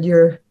when I read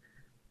your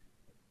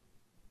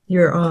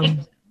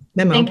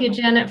memo. Thank you,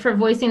 Janet, for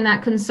voicing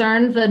that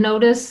concern. The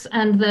notice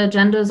and the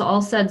agendas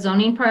all said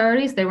zoning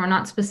priorities. They were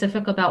not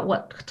specific about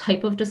what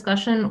type of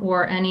discussion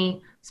or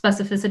any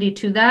specificity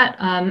to that.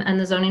 And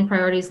the zoning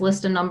priorities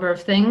list a number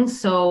of things.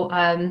 So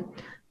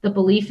the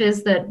belief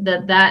is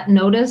that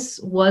notice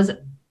was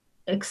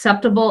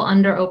acceptable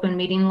under open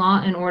meeting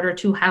law in order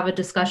to have a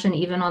discussion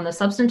even on the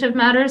substantive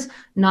matters,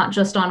 not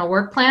just on a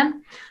work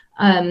plan.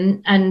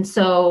 And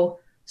so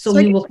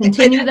we will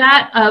continue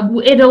that.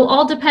 It'll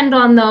all depend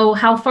on, though,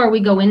 how far we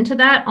go into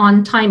that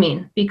on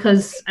timing,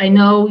 because I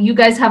know you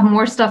guys have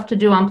more stuff to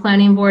do on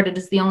planning board. It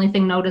is the only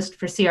thing noticed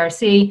for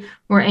CRC.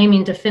 We're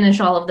aiming to finish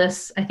all of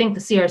this, I think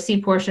the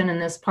CRC portion in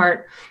this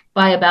part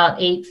by about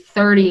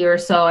 8:30 or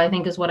so, I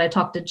think is what I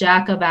talked to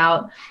Jack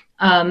about.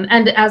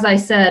 And as I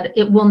said,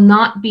 it will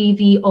not be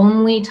the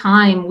only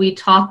time we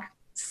talk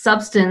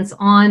substance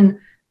on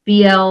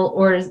BL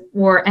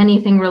or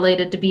anything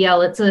related to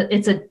BL.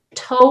 It's a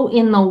toe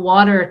in the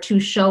water to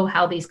show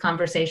how these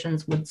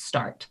conversations would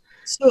start.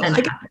 So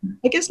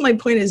I guess my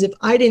point is, if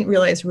I didn't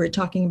realize we were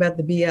talking about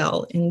the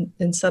BL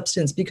in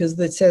substance because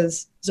it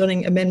says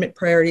zoning amendment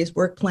priorities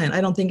work plan,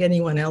 I don't think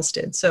anyone else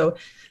did. So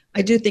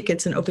I do think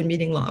it's an open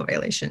meeting law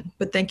violation,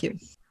 but thank you.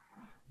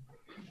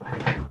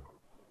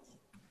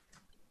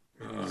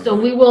 So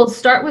we will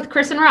start with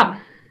Chris and Rob.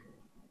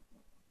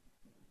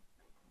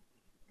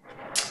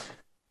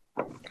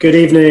 Good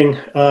evening.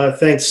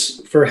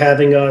 Thanks for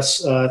having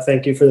us.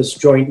 Thank you for this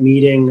joint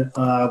meeting.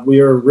 We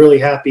are really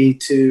happy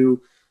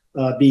to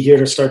be here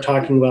to start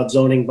talking about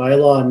zoning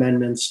bylaw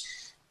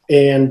amendments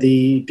and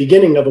the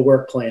beginning of a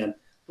work plan.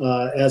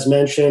 As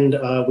mentioned,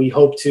 we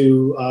hope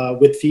to,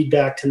 with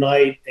feedback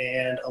tonight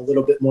and a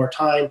little bit more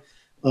time,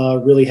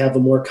 really have a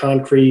more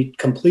concrete,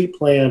 complete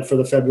plan for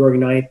the February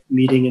 9th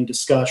meeting and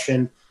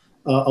discussion,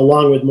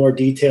 along with more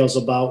details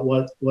about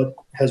what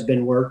has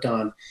been worked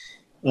on.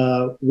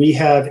 We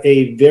have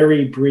a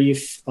very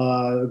brief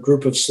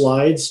group of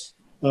slides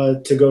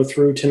to go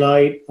through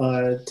tonight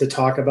to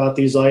talk about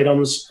these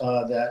items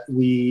that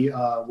we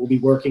will be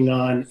working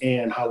on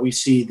and how we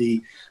see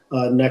the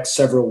next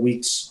several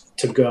weeks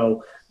to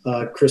go.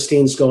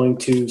 Christine's going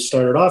to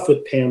start it off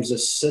with Pam's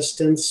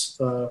assistance.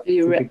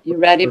 You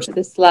ready for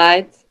the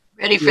slides?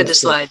 Ready for the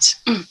slides.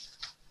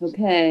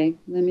 Okay,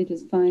 let me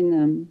just find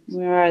them.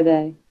 Where are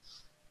they?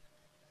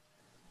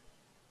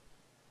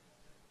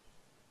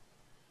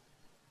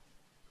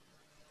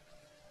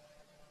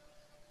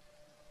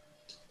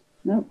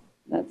 Nope,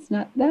 that's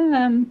not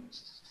them.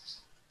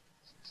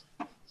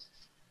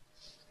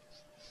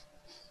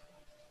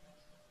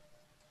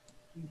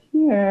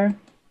 Here.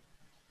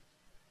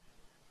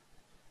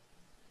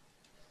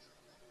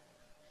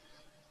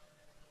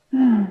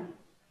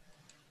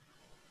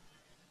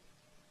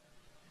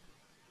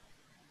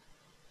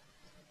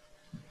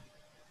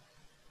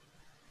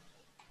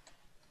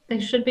 They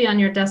should be on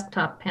your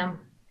desktop, Pam.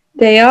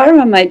 They are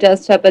on my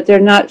desktop, but they're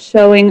not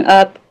showing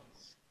up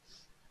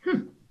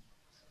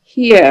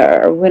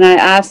here when I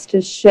ask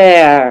to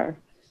share.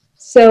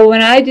 So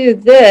when I do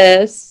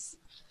this,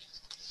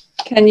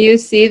 can you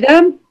see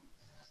them?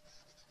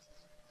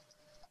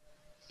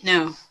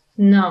 No.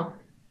 No.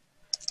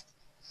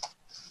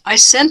 I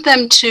sent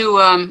them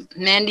to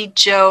Mandy,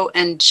 Joe,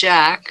 and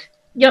Jack.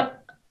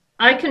 Yep.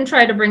 I can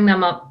try to bring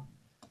them up.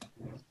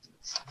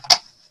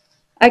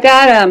 I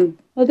got them.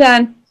 Hold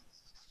on.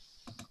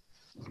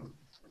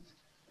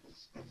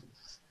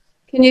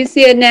 Can you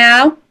see it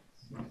now?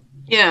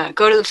 Yeah,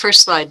 go to the first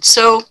slide.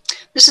 So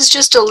this is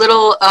just a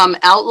little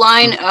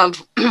outline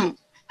of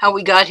how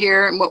we got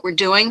here and what we're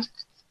doing.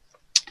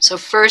 So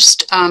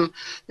first,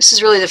 this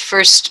is really the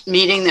first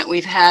meeting that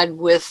we've had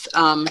with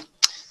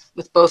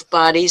both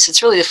bodies.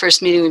 It's really the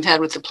first meeting we've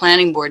had with the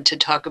planning board to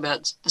talk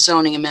about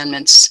zoning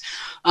amendments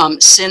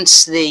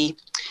since the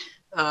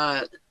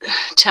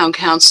town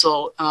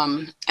council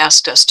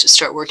asked us to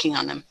start working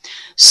on them.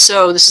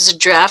 So this is a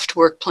draft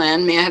work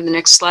plan. May I have the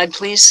next slide,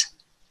 please?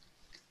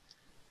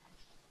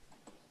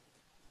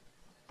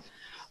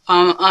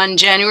 On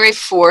January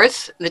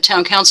 4th, the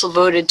town council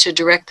voted to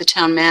direct the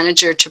town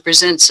manager to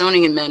present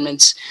zoning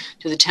amendments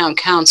to the town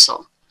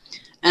council.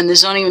 And the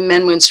zoning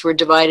amendments were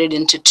divided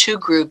into two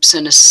groups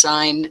and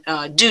assigned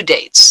due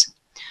dates.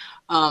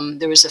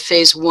 There was a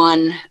phase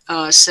 1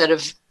 set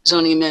of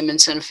zoning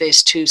amendments and a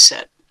phase 2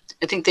 set.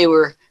 I think they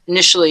were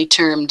initially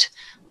termed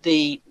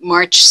the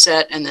March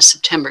set and the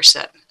September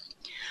set.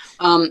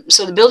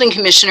 So the building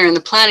commissioner and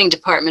the planning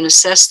department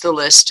assessed the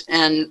list,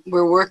 and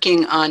we're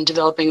working on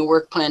developing a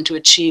work plan to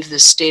achieve the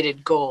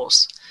stated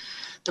goals.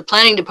 The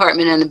planning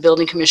department and the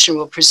building commissioner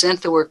will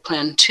present the work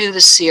plan to the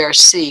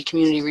CRC,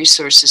 Community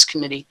Resources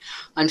Committee,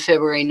 on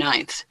February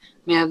 9th.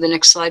 May I have the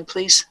next slide,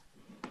 please?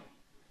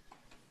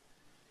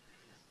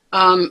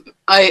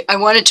 I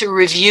wanted to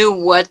review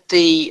what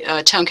the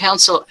town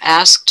council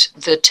asked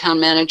the town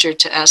manager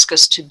to ask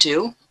us to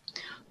do.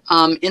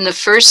 In the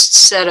first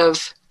set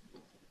of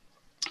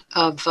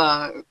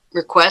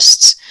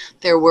requests,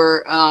 there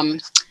were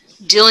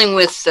dealing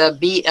with the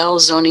BL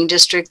zoning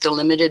district, the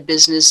limited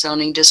business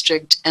zoning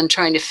district, and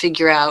trying to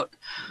figure out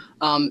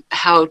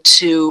how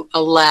to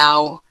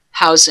allow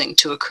housing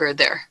to occur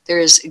there. There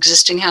is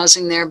existing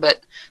housing there,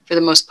 but for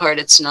the most part,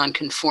 it's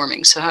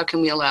non-conforming. So how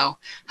can we allow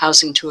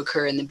housing to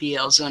occur in the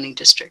BL zoning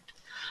district?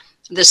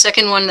 The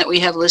second one that we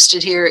have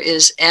listed here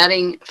is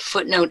adding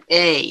footnote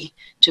A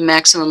to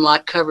maximum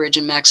lot coverage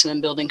and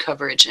maximum building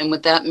coverage. And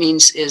what that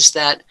means is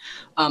that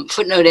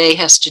footnote A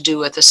has to do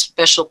with a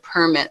special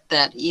permit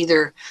that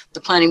either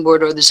the planning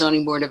board or the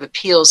zoning board of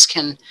appeals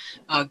can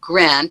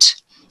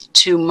grant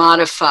to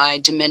modify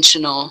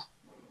dimensional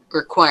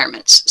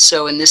requirements.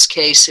 So in this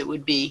case, it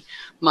would be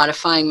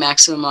modifying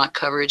maximum lot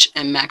coverage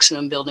and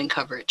maximum building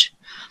coverage.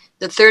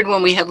 The third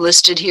one we have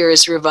listed here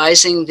is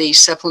revising the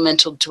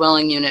supplemental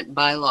dwelling unit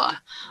bylaw.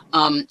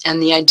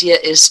 And the idea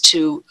is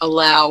to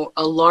allow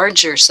a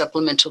larger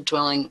supplemental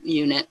dwelling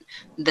unit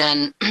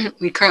than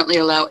we currently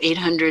allow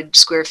 800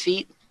 square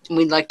feet. And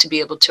we'd like to be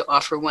able to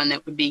offer one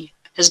that would be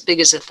as big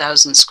as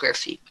 1,000 square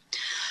feet.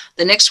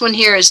 The next one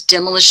here is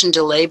demolition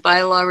delay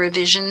bylaw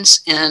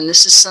revisions. And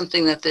this is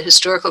something that the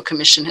Historical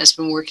Commission has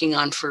been working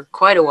on for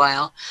quite a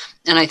while.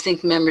 And I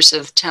think members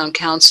of town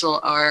council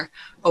are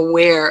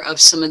aware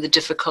of some of the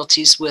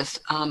difficulties with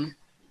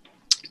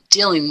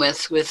dealing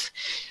with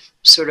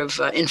sort of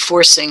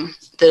enforcing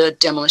the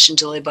demolition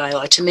delay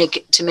bylaw to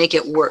make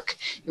it work.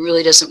 It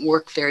really doesn't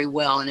work very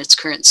well in its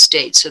current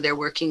state. So they're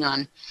working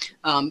on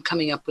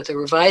coming up with a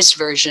revised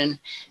version,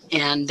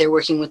 and they're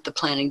working with the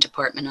planning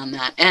department on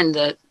that, and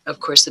of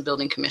course the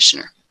building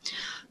commissioner.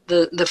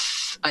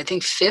 I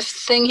think fifth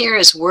thing here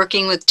is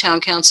working with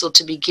town council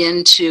to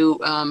begin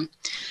to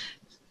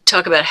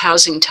talk about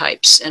housing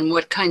types and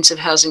what kinds of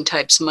housing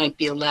types might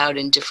be allowed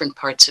in different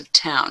parts of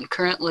town.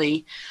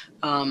 Currently,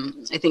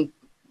 I think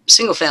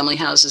single family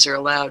houses are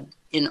allowed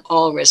in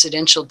all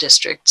residential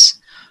districts.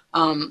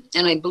 And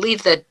I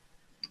believe that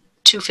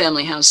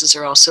two-family houses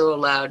are also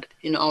allowed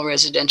in all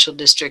residential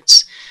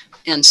districts,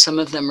 and some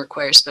of them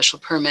require special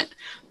permit.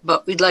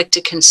 But we'd like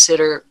to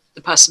consider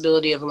the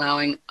possibility of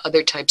allowing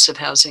other types of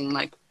housing,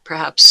 like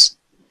perhaps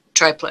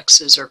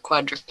triplexes or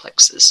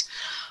quadruplexes.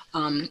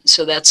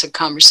 So that's a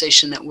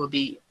conversation that we'll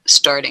be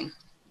starting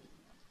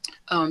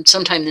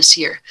sometime this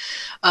year.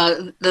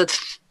 The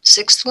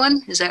sixth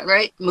one, is that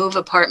right? Move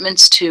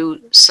apartments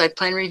to site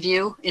plan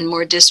review in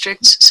more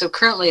districts. So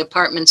currently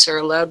apartments are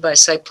allowed by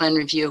site plan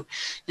review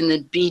in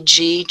the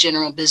BG,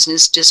 General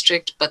Business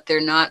District, but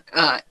they're not,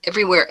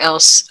 everywhere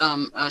else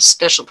a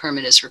special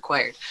permit is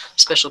required,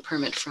 special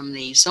permit from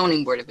the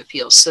Zoning Board of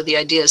Appeals. So the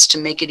idea is to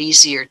make it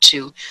easier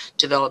to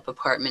develop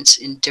apartments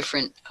in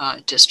different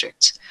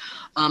districts.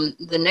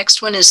 The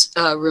next one is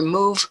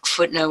remove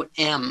footnote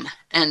M.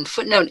 And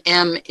footnote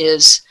M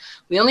is,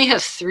 we only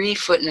have 3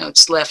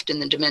 footnotes left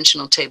in the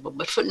dimensional table,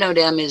 but footnote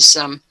M is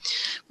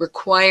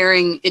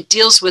requiring, it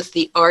deals with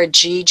the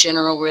RG,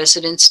 General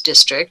Residence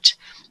District,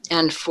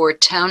 and for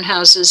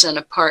townhouses and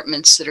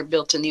apartments that are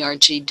built in the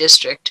RG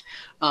district,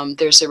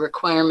 there's a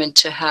requirement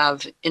to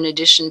have, in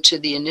addition to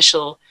the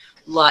initial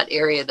lot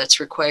area that's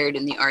required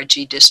in the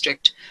RG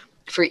district,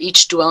 for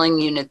each dwelling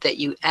unit that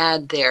you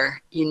add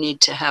there, you need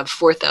to have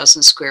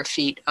 4,000 square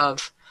feet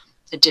of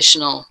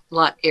additional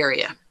lot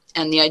area.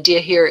 And the idea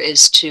here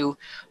is to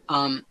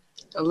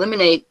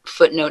eliminate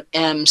footnote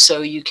M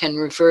so you can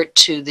revert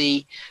to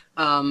the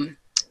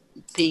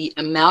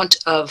amount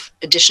of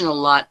additional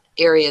lot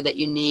area that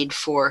you need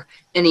for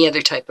any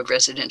other type of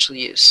residential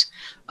use.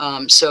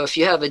 So if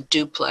you have a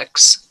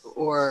duplex,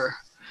 or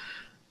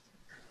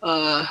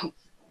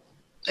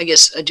I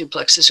guess a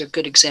duplex is a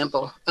good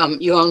example,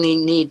 you only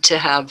need to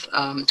have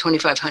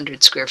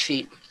 2,500 square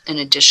feet in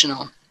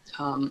additional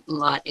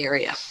lot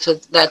area. So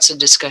that's a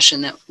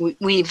discussion that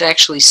we've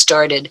actually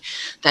started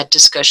that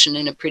discussion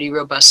in a pretty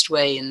robust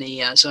way in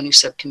the zoning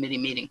subcommittee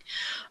meeting.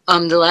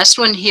 The last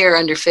one here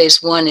under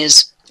phase 1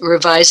 is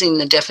revising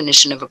the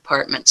definition of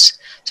apartments.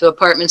 So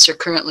apartments are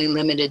currently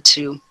limited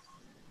to,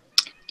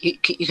 you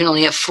can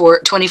only have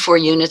 24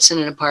 units in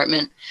an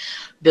apartment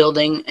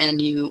building,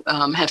 and you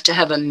have to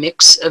have a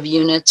mix of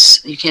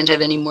units. You can't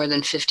have any more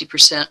than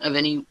 50% of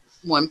any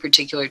one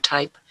particular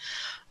type.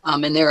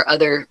 And there are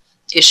other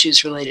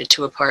issues related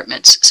to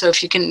apartments. So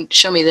if you can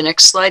show me the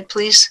next slide,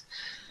 please.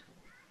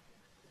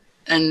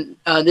 And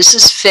this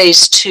is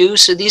phase 2.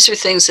 So these are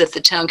things that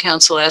the town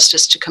council asked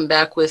us to come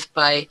back with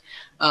by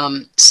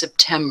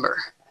September.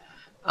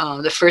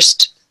 The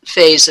first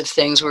phase of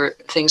things were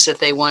things that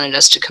they wanted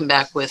us to come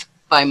back with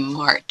by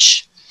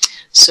March.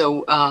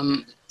 So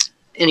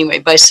anyway,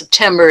 by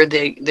September,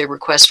 the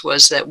request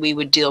was that we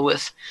would deal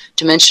with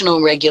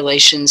dimensional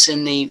regulations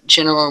in the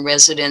general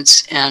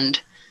residence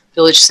and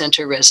village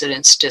center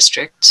residence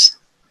districts.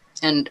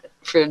 And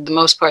for the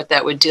most part,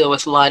 that would deal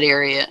with lot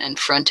area and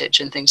frontage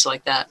and things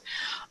like that.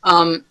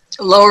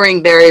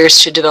 Lowering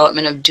barriers to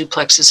development of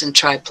duplexes and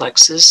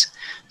triplexes.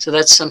 So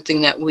that's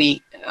something that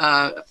we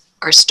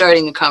are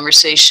starting the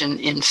conversation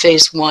in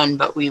phase 1,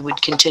 but we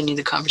would continue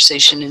the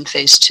conversation in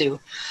phase 2.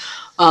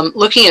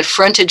 Looking at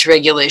frontage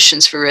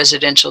regulations for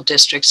residential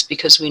districts,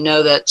 because we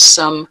know that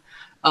some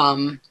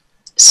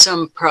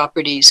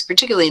properties,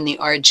 particularly in the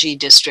RG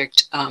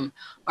district,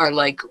 are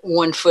like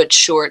 1 foot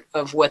short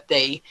of what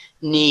they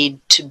need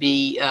to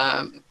be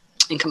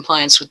in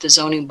compliance with the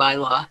zoning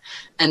bylaw,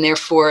 and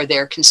therefore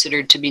they're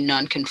considered to be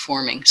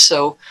non-conforming.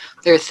 So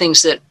there are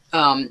things that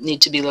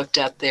need to be looked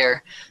at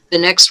there. The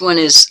next one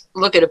is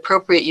look at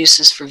appropriate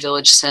uses for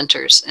village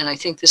centers, and I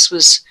think this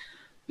was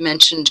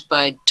mentioned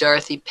by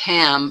Dorothy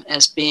Pam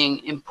as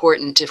being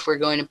important. If we're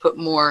going to put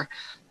more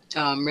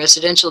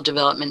residential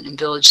development in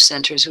village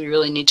centers, we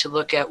really need to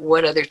look at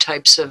what other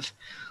types of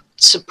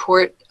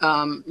support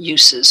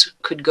uses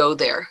could go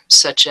there,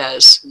 such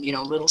as, you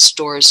know, little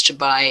stores to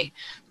buy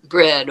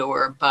bread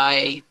or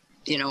buy,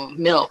 you know,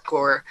 milk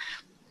or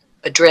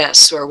a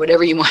dress or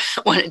whatever you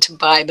wanted to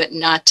buy, but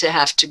not to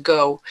have to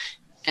go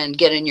and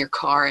get in your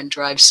car and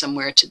drive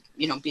somewhere to,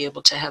 you know, be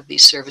able to have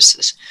these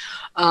services.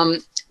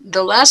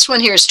 The last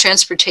one here is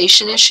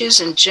transportation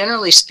issues, and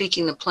generally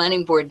speaking, the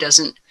planning board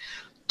doesn't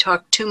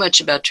talk too much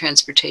about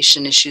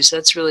transportation issues.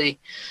 That's really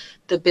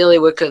the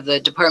bailiwick of the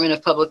Department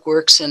of Public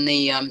Works and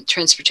the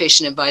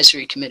Transportation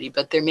Advisory Committee,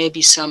 but there may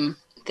be some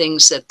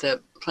things that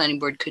the planning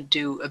board could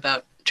do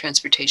about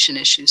transportation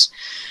issues.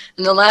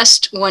 And the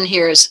last one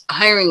here is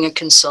hiring a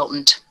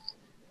consultant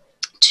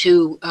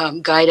to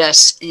guide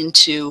us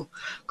into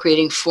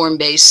creating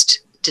form-based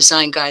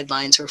design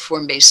guidelines or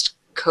form-based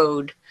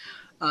code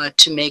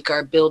to make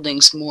our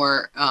buildings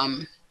more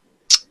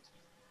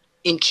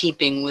in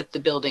keeping with the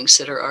buildings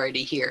that are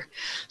already here.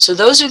 So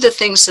those are the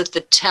things that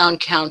the town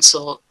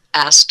council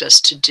asked us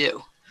to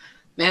do.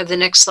 May I have the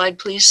next slide,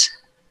 please?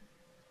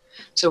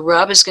 So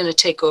Rob is going to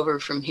take over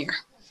from here.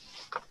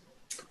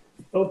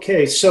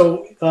 Okay,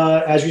 so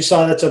as you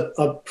saw, that's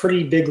a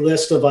pretty big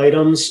list of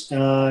items,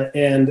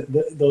 and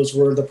those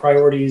were the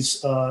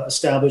priorities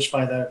established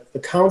by the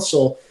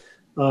council.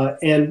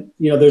 And,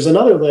 you know, there's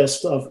another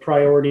list of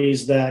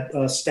priorities that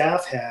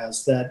staff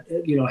has that,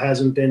 you know,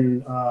 hasn't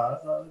been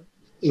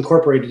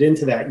incorporated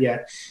into that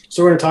yet.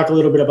 So we're going to talk a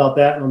little bit about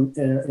that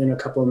in a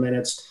couple of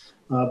minutes.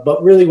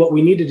 But really what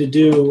we needed to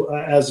do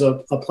as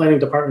a planning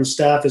department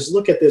staff is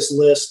look at this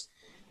list,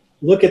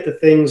 look at the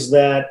things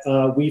that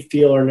we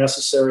feel are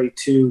necessary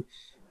to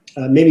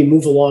maybe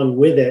move along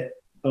with it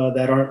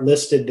that aren't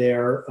listed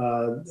there,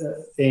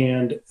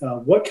 and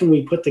what can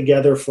we put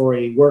together for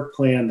a work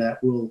plan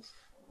that will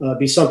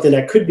be something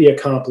that could be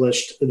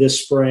accomplished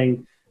this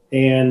spring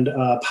and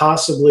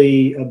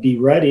possibly be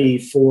ready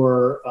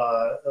for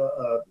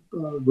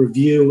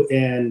review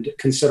and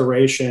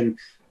consideration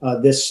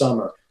this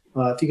summer.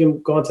 If you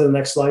can go on to the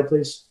next slide,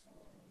 please.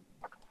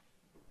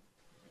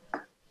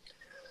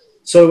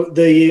 So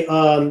the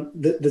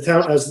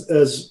town,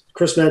 as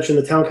Chris mentioned,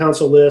 the town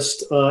council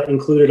list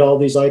included all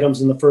these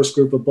items in the first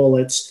group of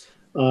bullets.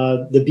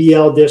 The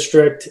BL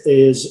district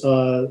is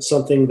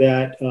something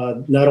that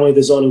not only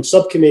the zoning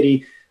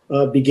subcommittee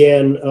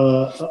began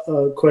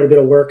quite a bit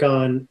of work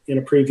on in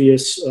a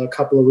previous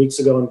couple of weeks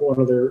ago in one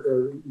of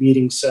their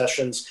meeting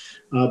sessions,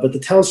 but the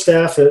town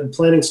staff and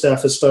planning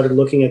staff has started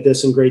looking at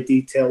this in great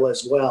detail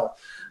as well.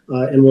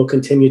 And we'll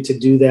continue to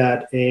do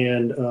that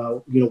and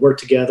you know, work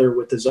together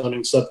with the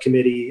zoning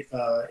subcommittee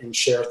and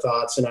share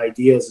thoughts and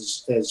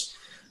ideas as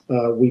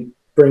we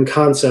bring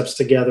concepts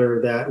together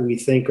that we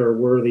think are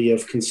worthy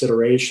of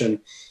consideration.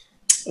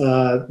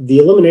 The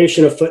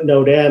elimination of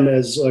footnote M,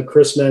 as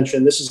Chris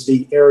mentioned, this is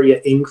the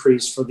area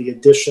increase for the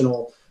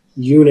additional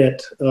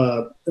unit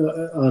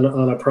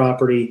on a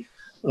property,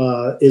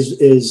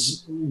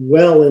 is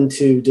well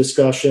into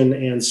discussion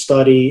and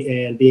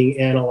study and being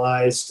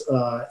analyzed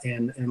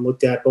and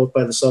looked at both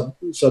by the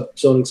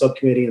zoning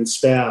subcommittee and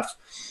staff.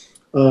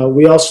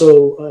 We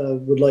also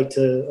would like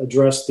to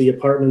address the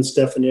apartments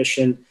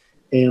definition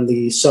and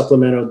the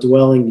supplemental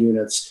dwelling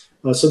units.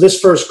 So this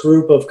first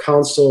group of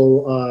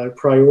council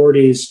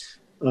priorities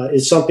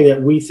is something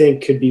that we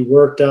think could be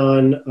worked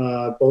on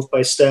both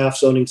by staff,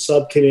 zoning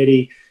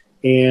subcommittee,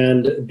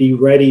 and be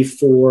ready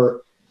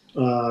for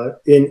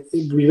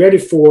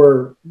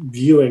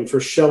viewing, for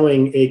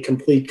showing a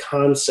complete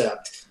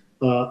concept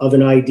of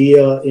an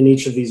idea in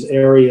each of these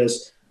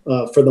areas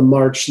for the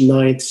March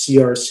 9th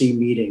CRC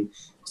meeting.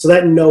 So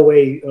that in no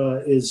way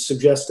is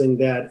suggesting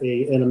that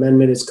an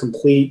amendment is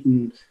complete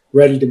and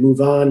ready to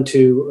move on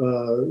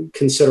to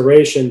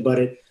consideration, but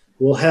it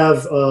will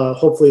have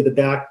hopefully the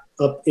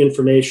backup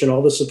information,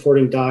 all the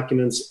supporting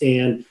documents,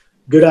 and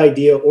good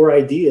idea or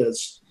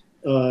ideas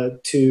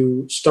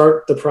to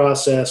start the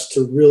process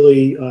to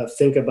really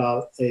think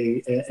about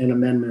an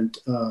amendment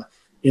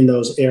in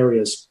those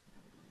areas.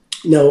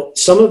 Now,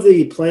 some of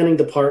the planning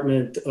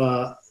department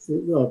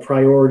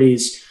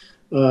priorities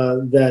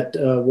that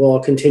we'll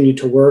continue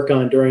to work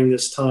on during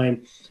this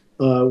time,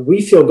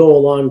 we feel go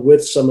along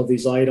with some of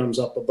these items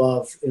up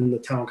above in the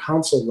town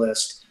council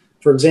list.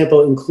 For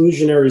example,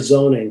 inclusionary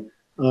zoning.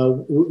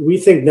 We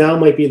think now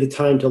might be the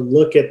time to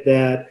look at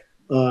that,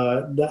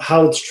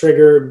 how it's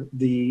triggered,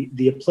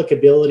 the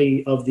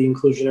applicability of the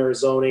inclusionary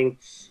zoning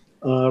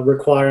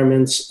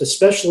requirements,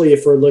 especially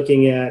if we're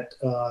looking at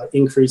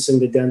increasing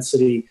the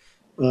density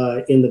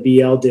in the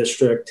BL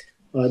district.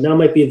 Now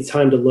might be the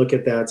time to look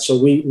at that. So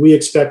we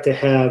expect to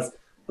have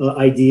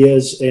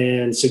ideas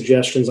and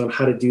suggestions on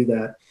how to do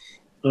that.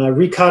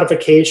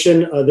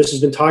 Recodification, this has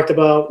been talked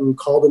about and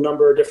called a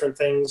number of different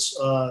things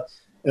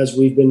as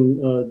we've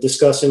been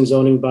discussing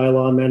zoning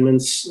bylaw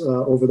amendments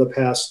over the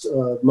past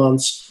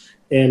months.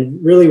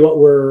 And really what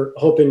we're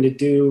hoping to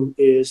do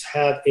is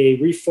have a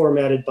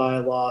reformatted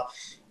bylaw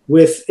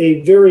with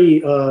a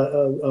very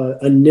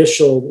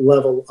initial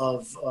level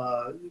of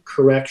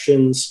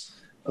corrections,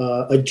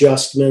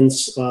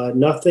 adjustments,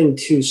 nothing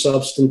too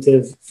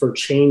substantive for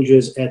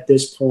changes at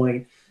this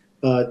point,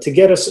 to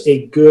get us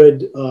a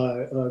good,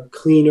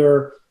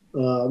 cleaner,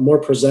 more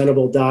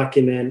presentable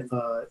document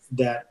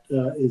that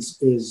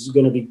is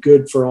going to be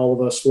good for all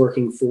of us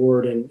working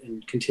forward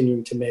and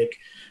continuing to make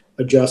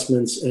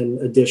adjustments and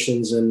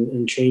additions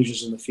and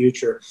changes in the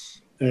future.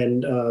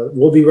 And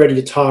we'll be ready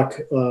to talk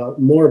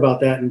more about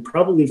that and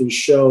probably even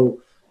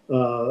show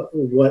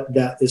what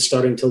that is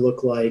starting to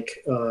look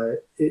like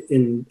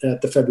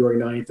at the February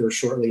 9th or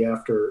shortly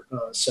after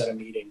set of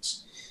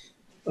meetings.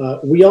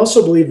 We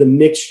also believe the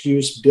mixed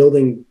use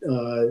building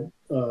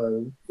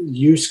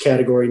use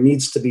category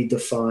needs to be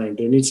defined.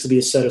 There needs to be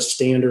a set of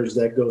standards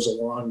that goes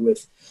along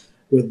with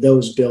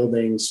those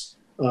buildings,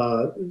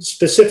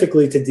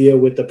 specifically to deal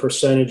with the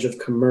percentage of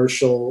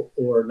commercial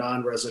or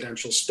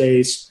non-residential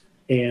space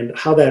and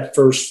how that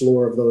first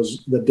floor of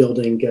the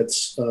building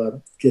gets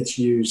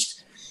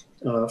used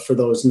for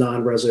those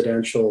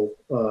non-residential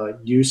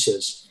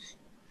uses.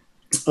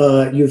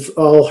 You've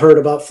all heard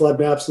about flood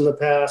maps in the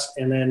past,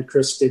 and then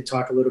Chris did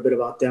talk a little bit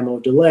about demo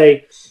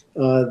delay.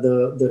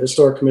 The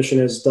Historic Commission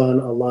has done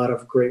a lot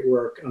of great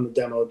work on the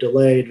demo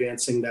delay,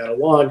 advancing that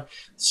along.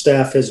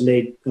 Staff has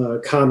made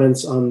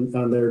comments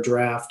on their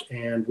draft,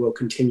 and will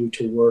continue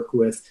to work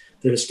with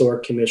the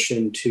Historic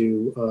Commission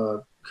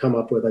to come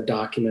up with a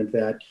document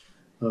that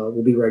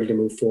will be ready to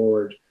move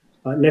forward.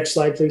 Next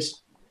slide,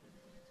 please.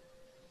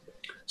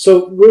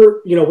 So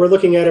we're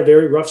looking at a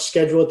very rough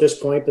schedule at this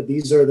point, but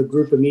these are the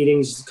group of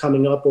meetings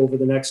coming up over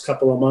the next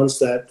couple of months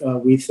that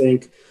we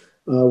think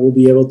we'll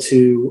be able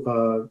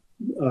to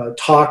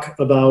talk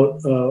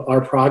about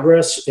our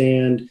progress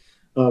and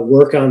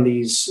work on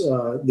these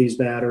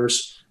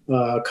matters.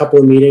 A couple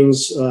of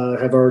meetings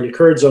have already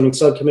occurred. Zoning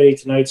subcommittee,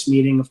 tonight's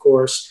meeting, of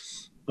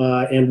course,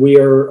 and we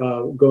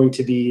are going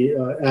to be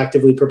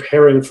actively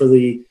preparing for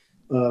the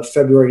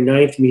February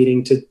 9th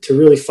meeting to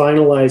really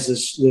finalize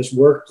this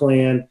work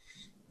plan.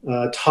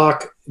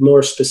 Talk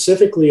more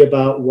specifically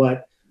about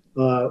what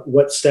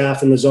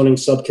staff in the zoning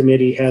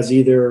subcommittee has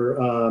either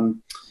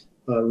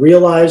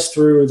realized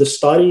through the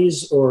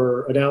studies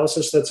or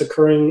analysis that's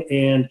occurring,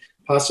 and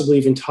possibly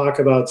even talk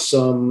about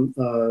some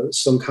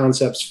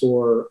concepts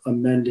for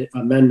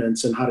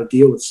amendments and how to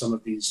deal with some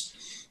of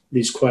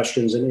these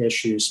questions and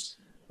issues.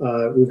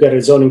 We've got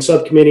a zoning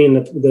subcommittee in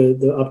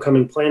the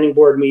upcoming planning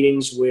board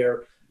meetings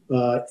where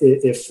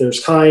if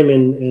there's time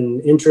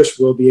and interest,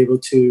 we'll be able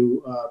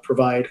to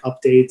provide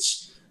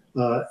updates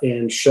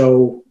and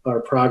show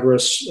our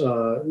progress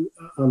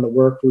on the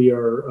work we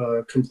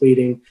are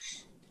completing.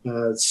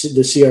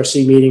 The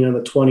CRC meeting on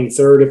the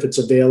 23rd, if it's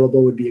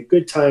available, would be a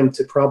good time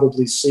to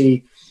probably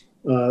see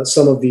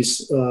some of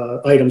these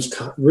items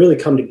really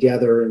come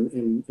together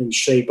and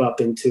shape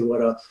up into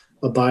what a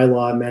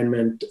bylaw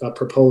amendment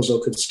proposal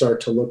could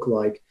start to look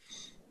like.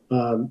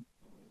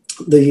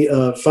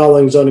 The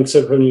following zoning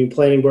subcommittee and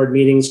planning board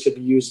meetings could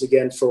be used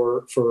again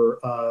for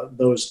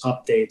those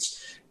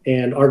updates.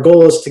 And our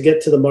goal is to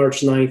get to the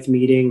March 9th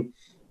meeting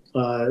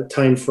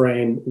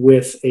timeframe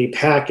with a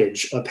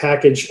package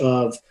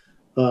of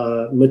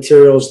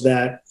materials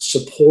that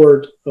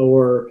support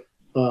or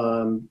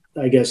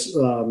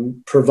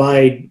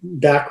provide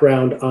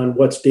background on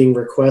what's being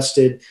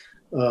requested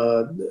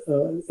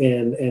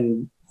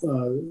and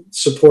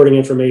supporting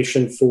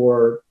information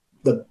for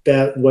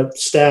what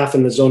staff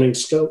and the zoning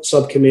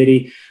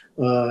subcommittee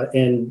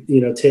and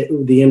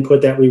the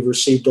input that we've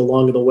received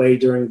along the way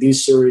during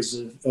these series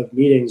of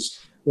meetings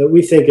that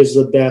we think is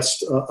the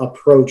best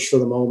approach for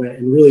the moment,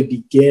 and really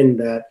begin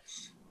that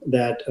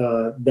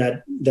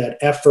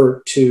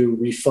effort to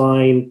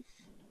refine,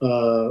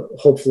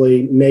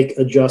 hopefully make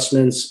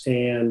adjustments,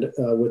 and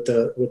with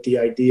the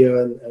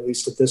idea, and at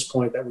least at this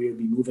point, that we would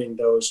be moving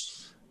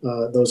those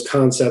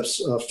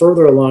concepts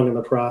further along in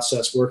the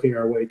process, working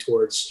our way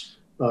towards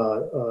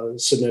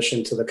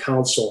submission to the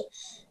council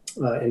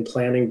and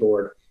planning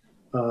board.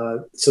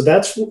 So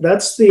that's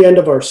the end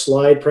of our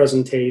slide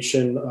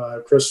presentation.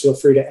 Chris, feel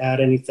free to add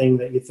anything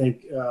that you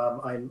think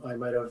I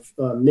might have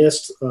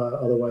missed.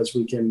 Otherwise,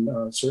 we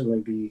can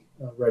certainly be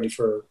ready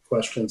for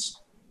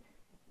questions.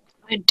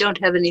 I don't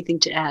have anything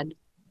to add.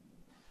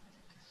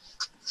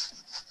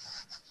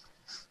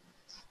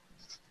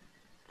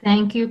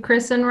 Thank you,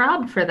 Chris and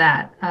Rob, for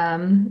that.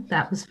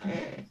 That was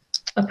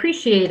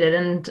appreciated,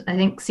 and I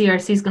think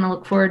CRC is going to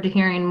look forward to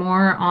hearing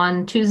more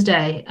on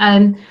Tuesday.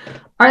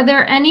 Are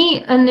there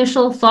any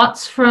initial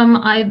thoughts from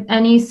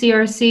any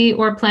CRC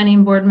or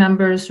planning board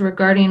members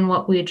regarding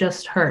what we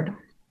just heard?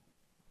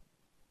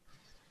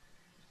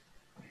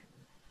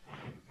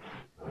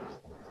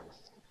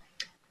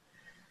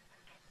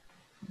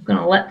 I'm going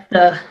to let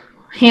the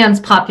hands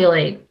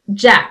populate.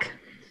 Jack.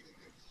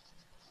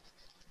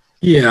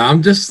 Yeah,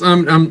 I'm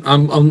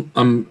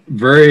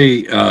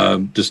very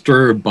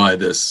disturbed by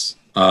this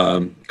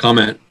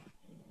comment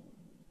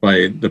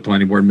by the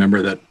planning board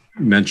member that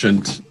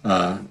mentioned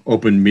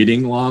open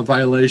meeting law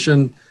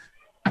violation.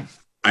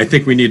 I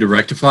think we need to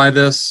rectify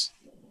this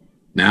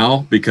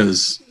now,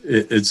 because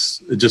it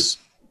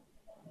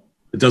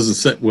doesn't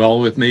sit well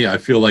with me. I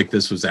feel like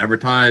this was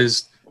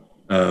advertised,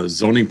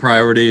 zoning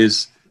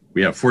priorities.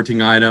 We have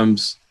 14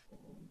 items.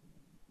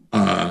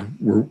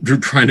 We're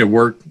trying to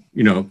work,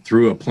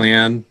 through a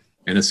plan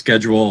and a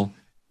schedule.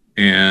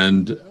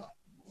 And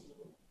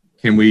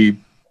can we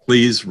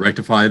please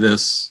rectify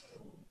this?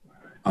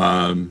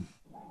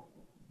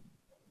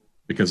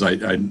 Because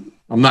I'm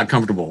not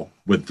comfortable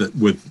with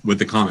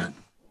the comment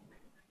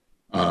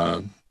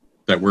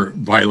that we're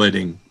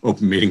violating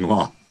open meeting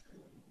law.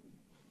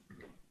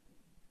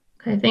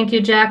 Okay, thank you,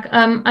 Jack.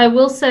 I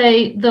will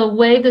say the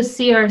way the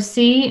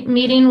CRC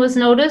meeting was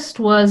noticed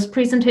was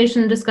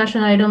presentation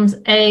discussion items,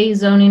 A,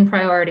 zoning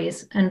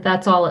priorities, and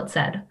that's all it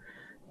said.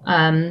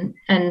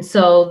 And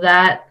so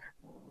that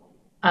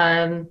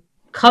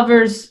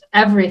covers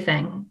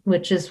everything,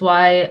 which is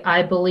why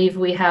I believe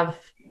we have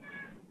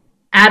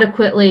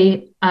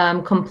adequately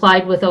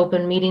complied with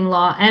open meeting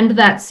law, and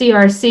that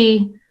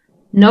CRC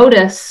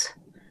notice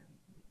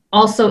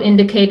also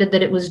indicated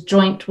that it was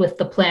joint with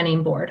the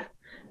planning board.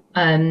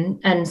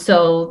 And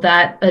so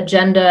that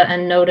agenda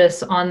and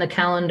notice on the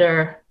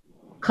calendar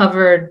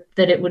covered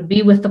that it would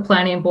be with the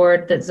planning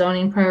board, that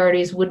zoning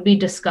priorities would be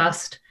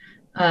discussed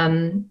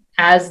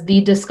as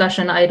the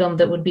discussion item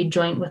that would be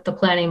joint with the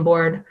planning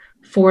board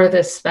for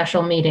this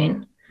special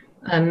meeting.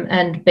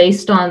 And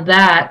based on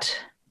that,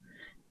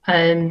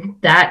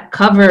 that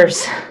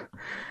covers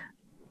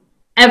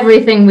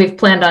everything we've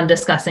planned on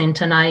discussing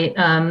tonight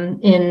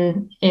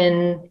in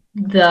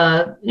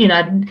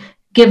the,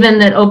 given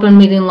that open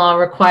meeting law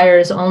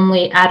requires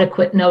only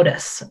adequate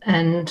notice.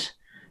 And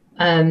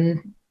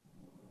that,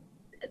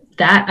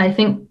 I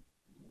think,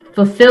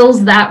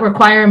 fulfills that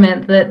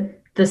requirement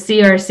that the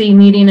CRC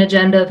meeting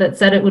agenda that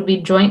said it would be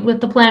joint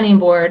with the planning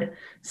board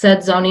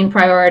said zoning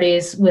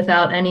priorities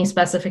without any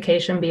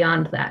specification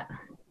beyond that.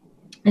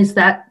 Is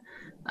that,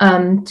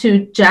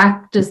 to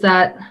Jack, does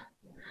that,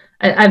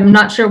 I'm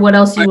not sure what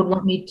else you would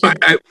want me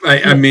to.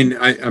 I mean,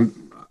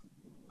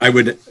 I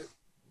would,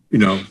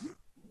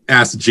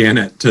 ask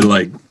Janet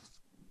to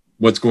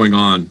what's going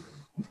on.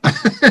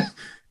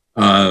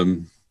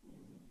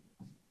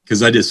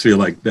 Because I just feel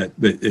like that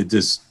it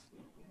just,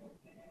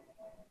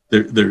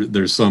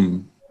 there's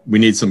we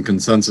need some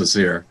consensus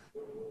here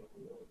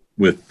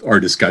with our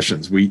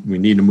discussions. We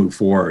need to move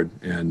forward,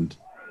 and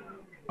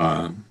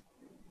okay.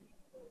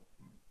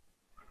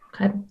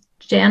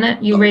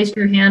 Janet, you raised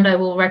your hand. I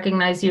will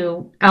recognize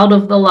you out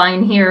of the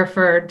line here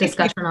for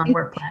discussion on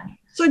work plan.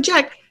 So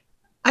Jack,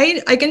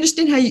 I can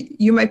understand how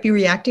you might be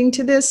reacting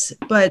to this,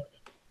 but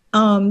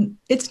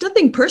it's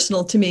nothing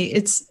personal to me.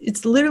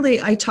 It's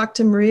literally, I talked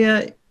to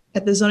Maria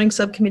at the zoning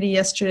subcommittee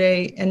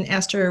yesterday and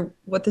asked her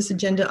what this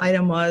agenda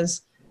item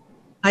was.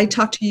 I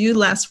talked to you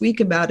last week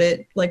about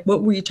it. Like,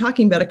 what were you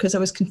talking about? Because I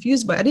was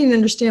confused by it. I didn't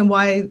understand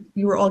why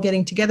you were all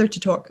getting together to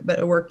talk about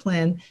a work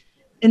plan.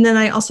 And then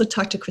I also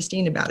talked to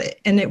Christine about it.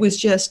 And it was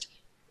just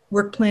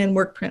work plan,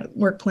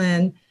 work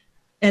plan.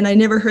 And I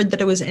never heard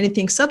that it was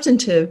anything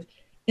substantive.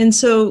 And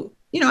so,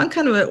 I'm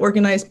kind of an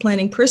organized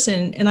planning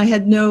person, and I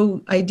had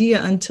no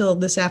idea until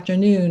this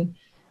afternoon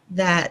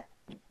that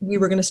we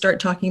were going to start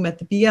talking about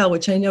the BL,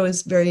 which I know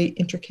is very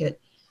intricate.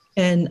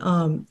 And,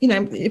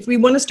 if we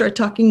want to start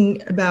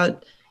talking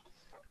about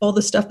all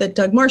the stuff that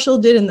Doug Marshall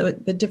did and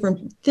the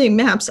different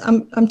maps,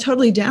 I'm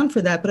totally down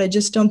for that, but I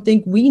just don't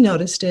think we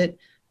noticed it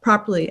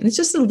properly. And it's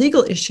just a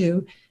legal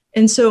issue.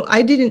 And so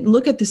I didn't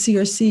look at the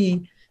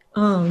CRC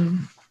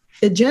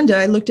agenda,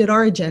 I looked at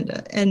our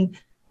agenda. And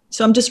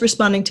so I'm just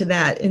responding to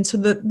that. And so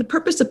the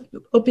purpose of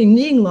open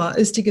meeting law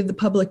is to give the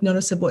public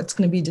notice of what's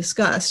going to be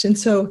discussed. And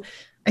so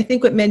I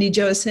think what Mandy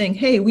Jo is saying,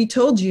 hey, we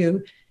told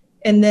you,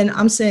 and then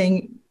I'm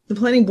saying the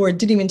planning board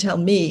didn't even tell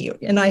me,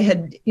 and I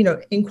had,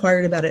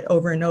 inquired about it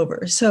over and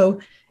over. So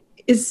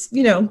it's,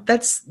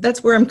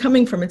 that's where I'm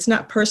coming from. It's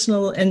not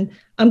personal. And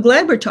I'm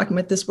glad we're talking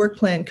about this work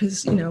plan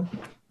because,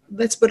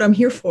 that's what I'm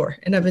here for.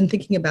 And I've been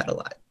thinking about a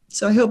lot.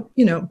 So I hope,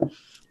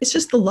 it's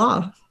just the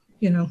law,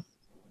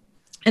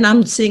 and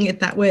I'm seeing it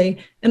that way.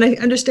 And I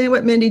understand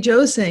what Mandy Jo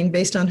is saying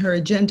based on her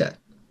agenda,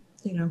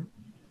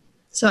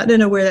 So I don't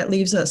know where that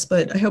leaves us,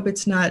 but I hope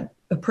it's not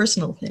a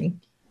personal thing.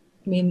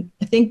 I mean,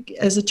 I think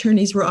as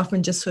attorneys, we're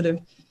often just sort of,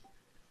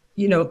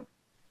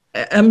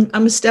 I'm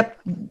a step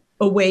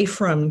away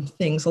from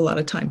things a lot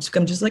of times.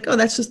 I'm just like, oh,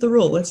 that's just the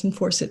rule. Let's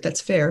enforce it.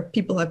 That's fair.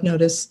 People have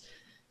noticed.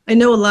 I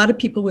know a lot of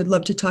people would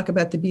love to talk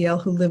about the BL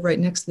who live right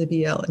next to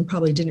the BL and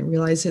probably didn't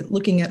realize it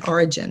looking at our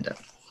agenda.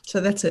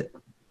 So that's it.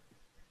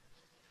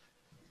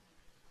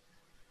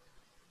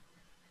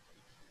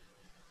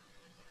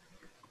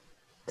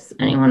 Does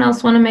anyone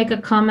else want to make a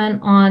comment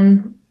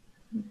on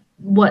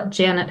what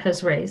Janet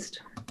has raised?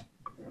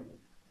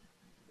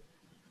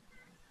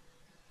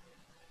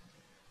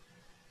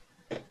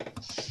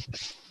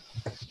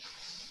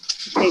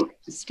 I think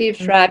Steve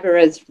Schreiber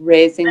is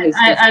raising his.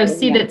 I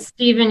see that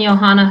Steve and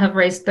Johanna have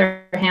raised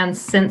their hands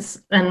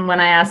since, and when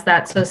I asked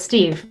that, so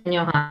Steve and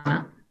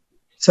Johanna.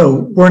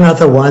 So we're not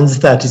the ones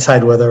that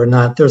decide whether or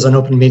not there's an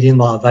open meeting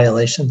law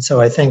violation.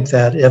 So I think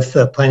that if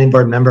the planning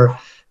board member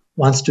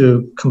wants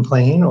to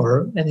complain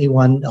or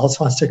anyone else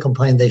wants to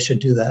complain, they should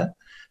do that.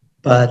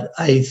 But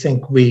I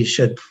think we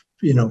should,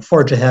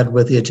 forge ahead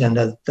with the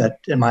agenda that,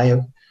 in my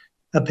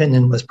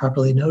opinion, was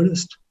properly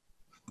noticed.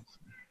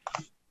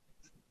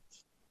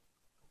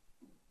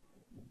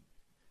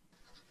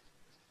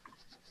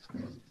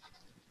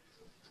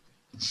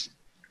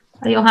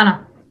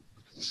 Johanna.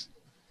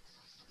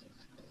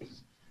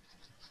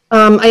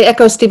 I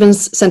echo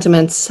Stephen's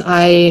sentiments.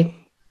 To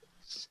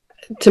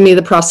me,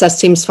 the process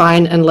seems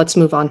fine, and let's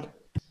move on.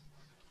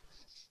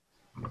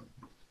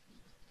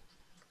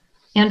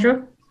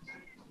 Andrew?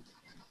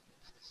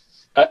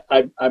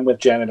 I'm with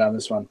Janet on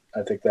this one.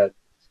 I think that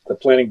the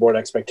planning board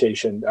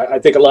expectation, I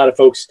think a lot of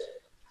folks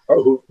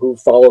who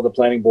follow the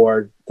planning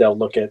board, they'll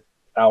look at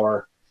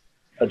our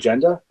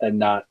agenda and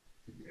not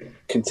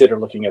consider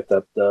looking at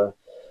the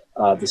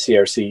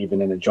CRC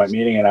even in a joint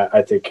meeting. And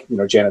I think,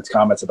 Janet's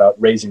comments about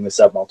raising this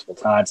up multiple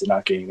times and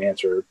not getting an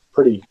answer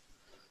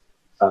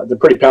they're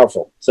pretty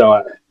powerful.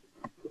 So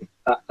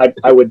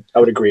I would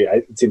agree.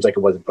 It seems like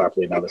it wasn't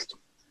properly noticed.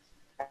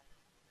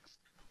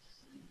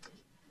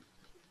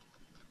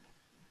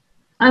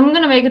 I'm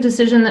going to make a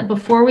decision that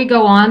before we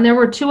go on, there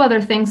were two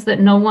other things that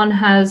no one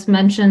has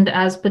mentioned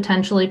as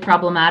potentially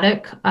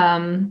problematic.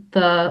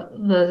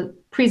 The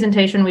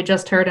presentation we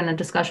just heard and a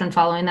discussion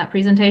following that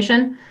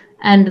presentation,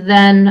 and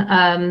then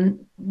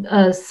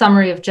a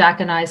summary of Jack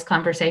and I's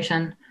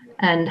conversation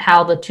and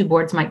how the two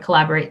boards might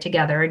collaborate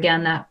together.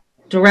 Again, that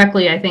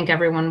directly, I think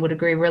everyone would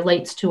agree,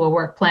 relates to a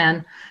work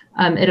plan.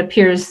 It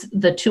appears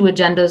the two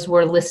agendas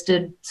were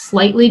listed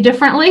slightly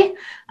differently.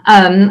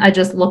 I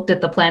just looked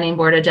at the planning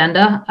board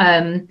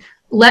agenda.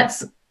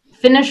 Let's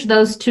finish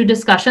those two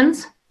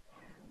discussions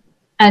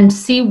and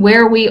see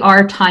where we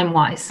are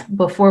time-wise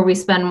before we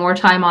spend more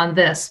time on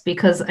this,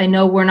 because I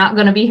know we're not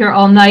going to be here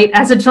all night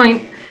as a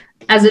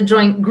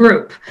joint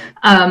group.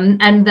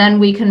 And then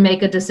we can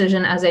make a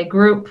decision as a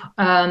group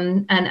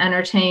and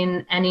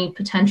entertain any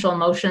potential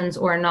motions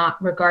or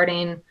not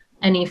regarding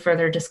any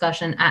further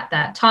discussion at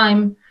that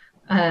time.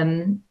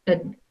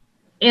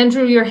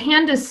 Andrew, your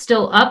hand is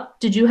still up.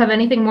 Did you have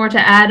anything more to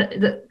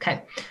add?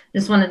 Okay,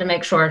 just wanted to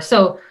make sure.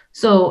 So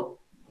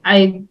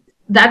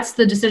that's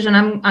the decision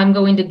I'm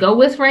going to go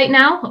with right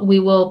now. We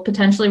will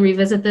potentially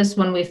revisit this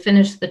when we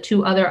finish the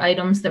two other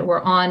items that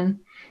were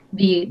on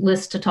the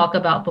list to talk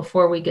about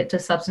before we get to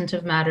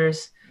substantive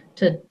matters,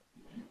 to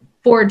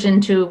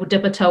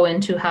dip a toe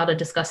into how to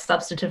discuss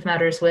substantive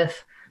matters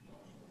with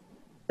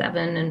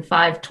 7 and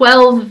 5,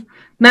 12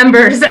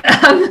 members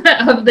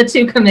of the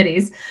two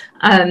committees.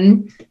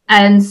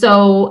 And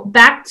so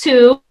back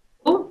to,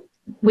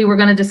 we were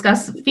going to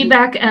discuss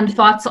feedback and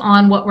thoughts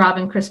on what Rob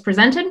and Chris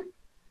presented.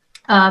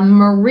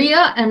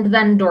 Maria and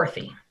then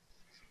Dorothy.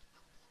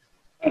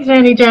 Thanks,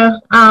 Andy Jo.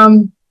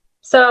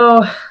 So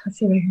let's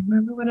see if I can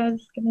remember what I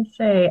was going to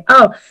say.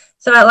 Oh,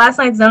 so at last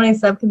night's zoning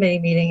subcommittee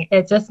meeting,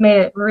 it just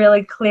made it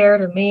really clear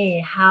to me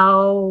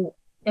how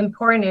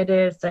important it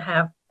is to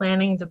have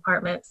planning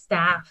department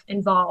staff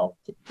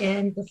involved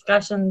in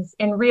discussions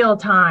in real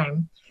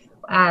time.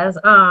 As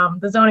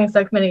the zoning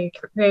subcommittee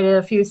created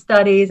a few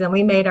studies and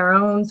we made our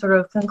own sort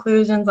of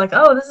conclusions like,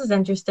 oh, this is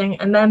interesting.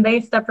 And then they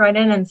stepped right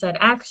in and said,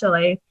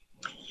 actually,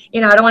 I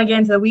don't want to get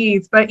into the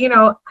weeds, but,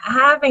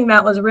 having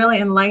that was really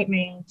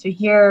enlightening to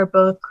hear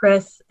both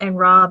Chris and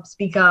Rob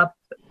speak up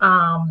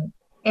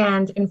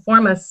and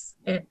inform us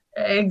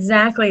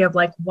exactly of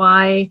like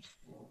why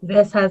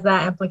this has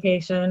that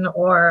implication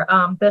or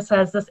this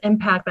has this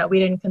impact that we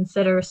didn't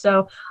consider.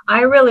 So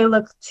I really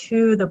look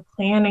to the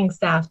planning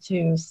staff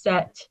to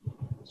set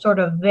sort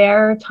of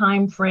their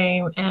time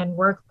frame and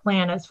work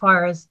plan as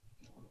far as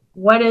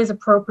what is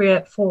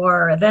appropriate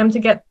for them to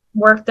get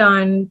work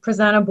done,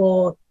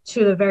 presentable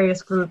to the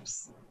various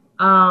groups.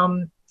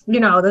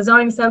 The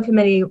zoning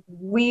subcommittee,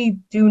 we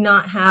do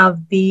not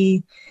have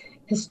the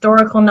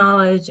historical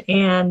knowledge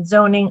and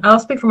zoning, I'll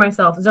speak for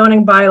myself,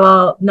 zoning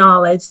bylaw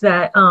knowledge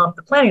that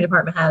the planning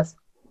department has.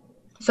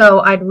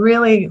 So I'd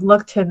really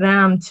look to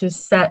them to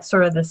set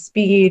sort of the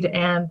speed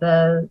and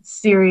the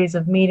series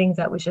of meetings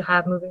that we should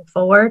have moving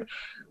forward.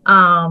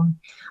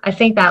 I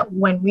think that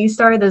when we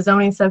started the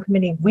zoning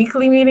subcommittee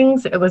weekly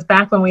meetings, it was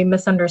back when we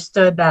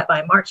misunderstood that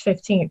by March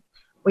 15th,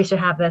 we should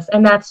have this,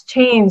 and that's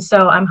changed.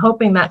 So I'm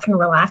hoping that can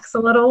relax a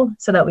little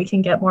so that we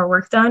can get more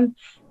work done.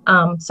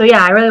 So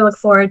yeah, I really look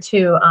forward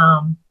to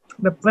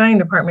the planning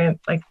department.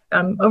 Like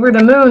I'm over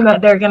the moon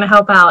that they're going to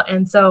help out.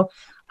 And so,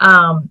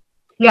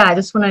 yeah, I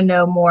just want to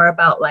know more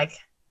about like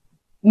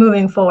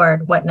moving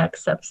forward, what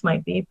next steps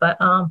might be. But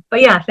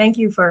yeah, thank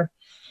you for,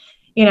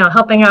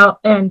 helping out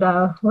and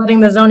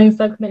letting the zoning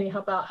subcommittee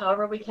help out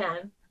however we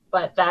can,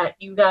 but that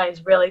you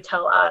guys really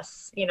tell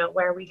us,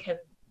 where we can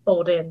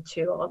fold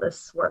into all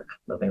this work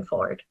moving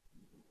forward.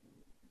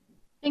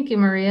 Thank you,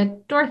 Maria.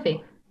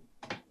 Dorothy.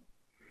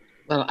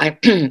 Well, I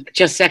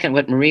just second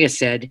what Maria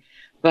said,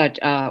 but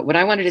what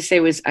I wanted to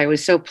say was I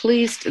was so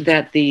pleased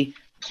that the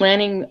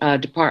planning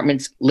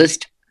department's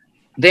list,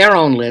 their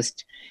own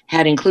list,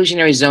 had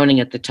inclusionary zoning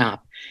at the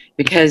top,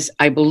 because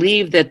I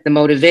believe that the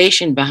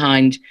motivation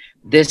behind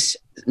this,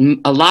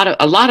 a lot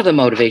of the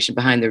motivation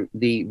behind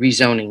the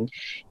rezoning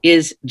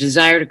is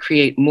desire to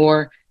create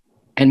more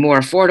and more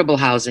affordable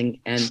housing,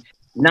 and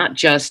not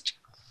just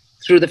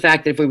through the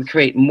fact that if we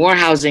create more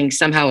housing,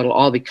 somehow it'll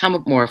all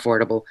become more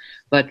affordable,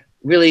 but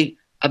really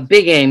a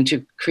big aim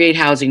to create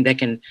housing that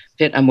can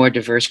fit a more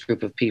diverse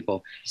group of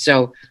people.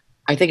 So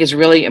I think it's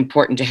really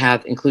important to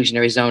have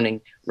inclusionary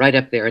zoning right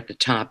up there at the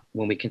top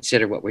when we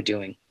consider what we're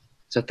doing.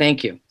 So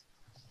thank you.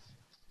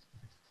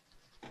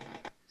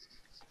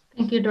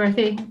 Thank you,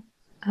 Dorothy.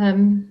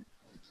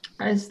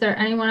 Is there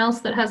anyone else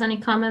that has any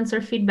comments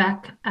or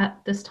feedback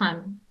at this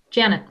time?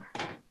 Janet.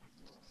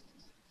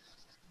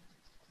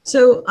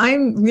 So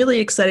I'm really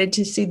excited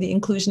to see the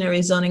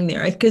inclusionary zoning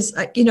there, because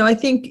I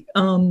think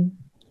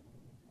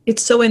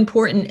it's so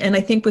important, and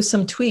I think with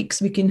some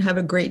tweaks we can have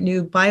a great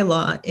new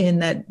bylaw in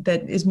that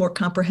is more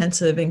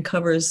comprehensive and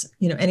covers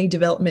any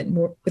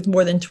development with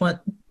more than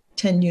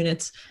 10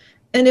 units,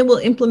 and it will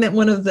implement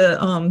one of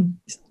the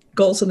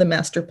goals of the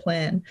master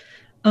plan.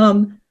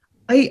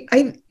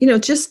 I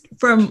just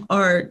from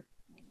our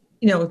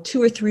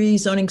 2 or 3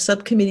 zoning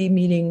subcommittee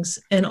meetings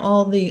and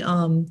all the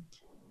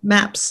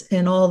maps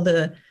and all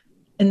the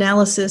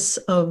analysis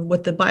of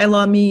what the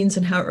bylaw means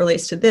and how it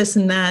relates to this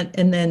and that,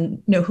 and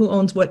then who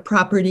owns what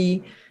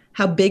property,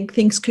 how big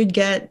things could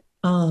get,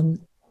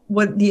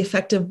 what the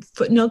effective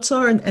footnotes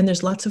are, and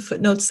there's lots of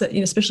footnotes that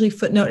especially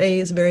footnote A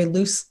is a very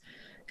loose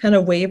kind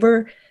of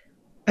waiver.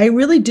 I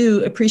really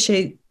do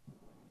appreciate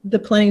the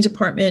planning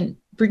department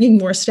bringing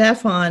more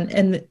staff on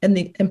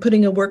and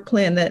putting a work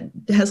plan that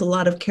has a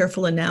lot of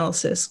careful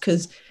analysis,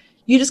 because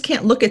you just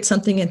can't look at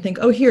something and think,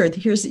 oh, here's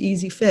the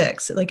easy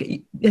fix. Like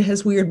it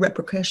has weird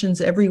repercussions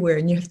everywhere,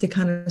 and you have to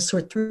kind of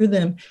sort through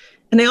them.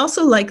 And I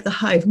also like the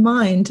hive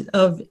mind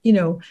of,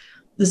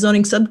 the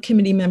zoning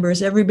subcommittee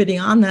members. Everybody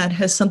on that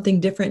has something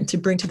different to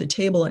bring to the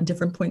table and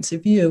different points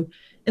of view.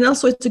 And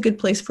also it's a good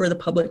place for the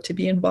public to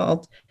be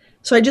involved.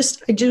 So I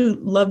do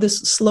love this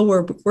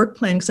slower work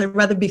plan, because I'd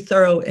rather be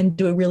thorough and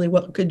do a really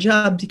good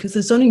job, because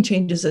the zoning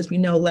changes, as we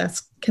know,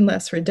 can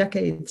last for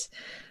decades.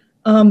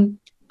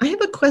 I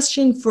have a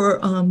question for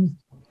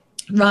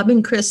Rob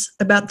and Chris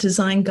about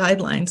design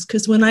guidelines,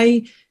 because when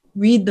I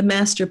read the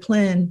master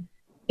plan,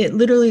 it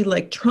literally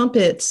like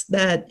trumpets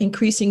that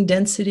increasing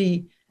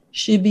density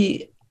should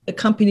be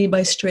accompanied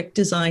by strict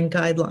design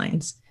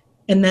guidelines,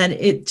 and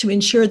that to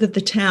ensure that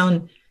the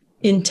town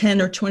in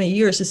 10 or 20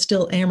 years is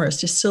still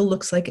Amherst. It still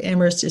looks like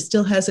Amherst. It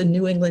still has a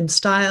New England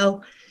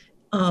style,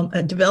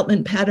 a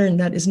development pattern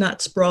that is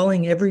not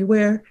sprawling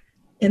everywhere.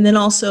 And then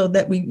also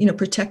that we,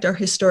 protect our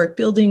historic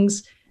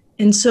buildings.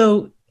 And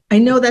so I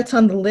know that's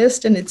on the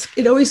list, and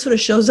it always sort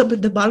of shows up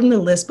at the bottom of the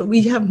list, but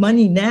we have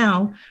money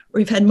now, or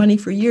we've had money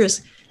for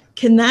years.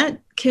 Can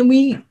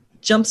we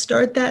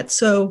jumpstart that?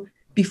 So,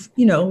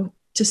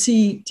 to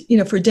see,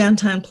 for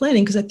downtown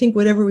planning, because I think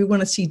whatever we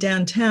want to see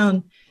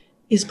downtown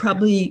is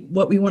probably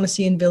what we want to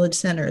see in village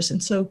centers.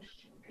 And so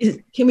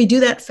can we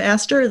do that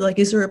faster? Like,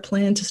 is there a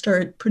plan to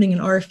start putting an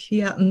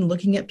RFP out and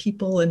looking at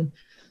people? And,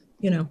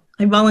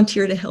 I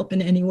volunteer to help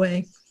in any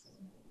way.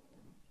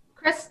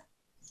 Chris?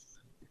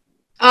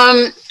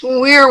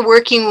 We're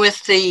working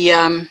with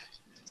the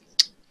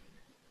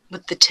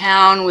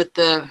town, with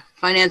the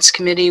finance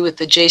committee, with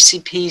the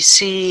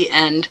JCPC,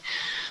 and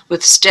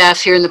with staff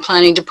here in the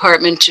planning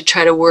department to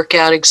try to work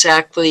out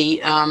exactly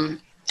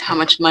how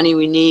much money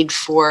we need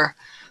for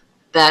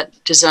that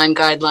design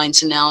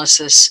guidelines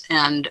analysis.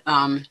 And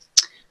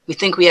we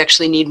think we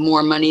actually need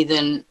more money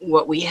than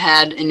what we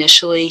had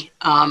initially.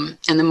 And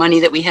the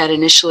money that we had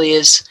initially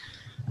is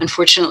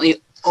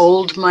unfortunately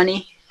old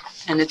money.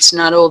 And it's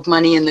not old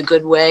money in the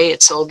good way,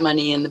 it's old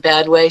money in the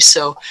bad way.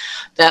 So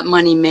that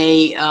money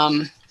may,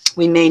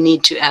 we may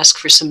need to ask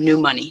for some new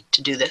money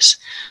to do this.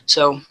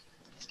 So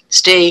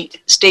stay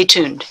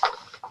tuned,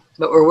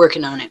 but we're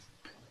working on it.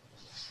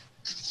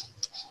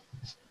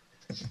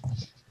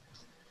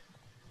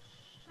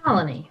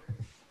 Shalini.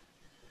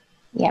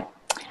 Yep.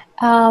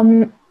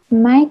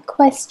 My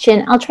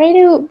question, I'll try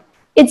to,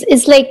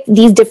 it's like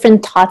these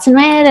different thoughts in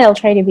my head. I'll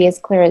try to be as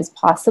clear as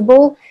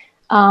possible.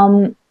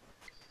 I'm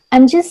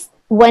just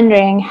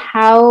wondering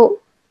how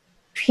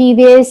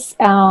previous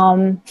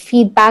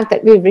feedback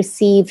that we've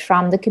received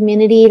from the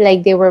community,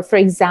 like there were, for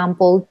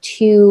example,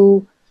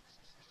 2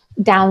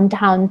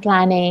 downtown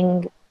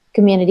planning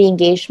community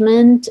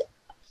engagement,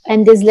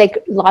 and there's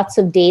like lots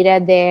of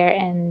data there,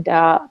 and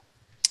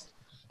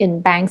in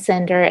Bank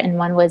Center, and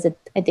one was at,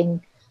 I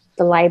think,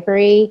 the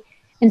library.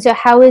 And so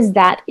how is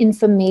that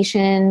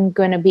information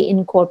going to be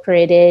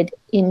incorporated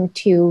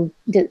into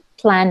the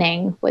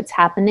planning, what's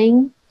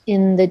happening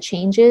in the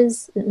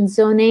changes in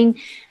zoning?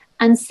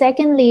 And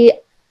secondly,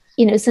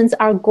 you know, since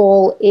our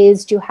goal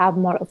is to have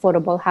more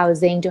affordable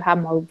housing, to have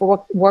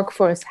more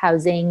workforce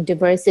housing,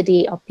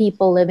 diversity of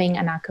people living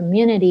in our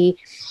community,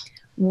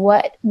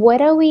 what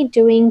are we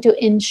doing to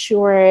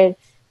ensure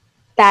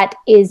that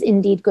is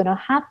indeed going to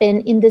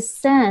happen, in the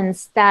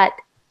sense that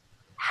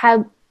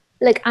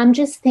I'm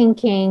just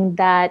thinking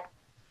that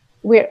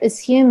we're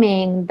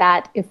assuming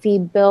that if we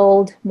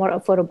build more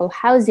affordable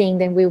housing,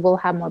 then we will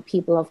have more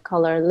people of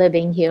color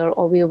living here,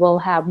 or we will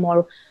have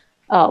more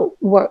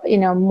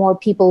more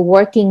people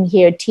working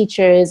here,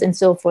 teachers and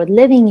so forth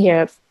living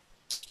here.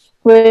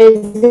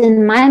 Whereas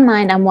in my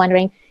mind, I'm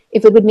wondering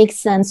if it would make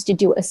sense to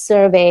do a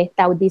survey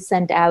that would be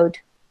sent out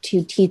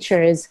to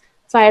teachers,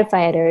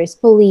 firefighters,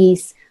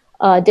 police,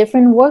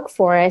 different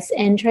workforce,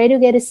 and try to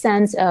get a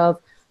sense of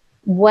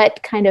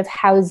what kind of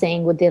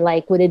housing would they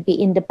like. Would it be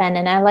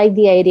independent? I like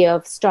the idea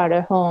of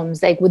starter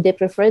homes. Like, would they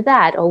prefer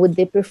that? Or would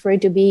they prefer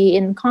to be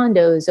in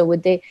condos? Or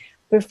would they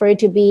prefer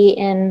to be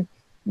in,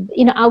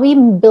 are we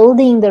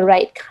building the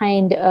right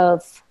kind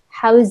of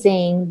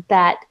housing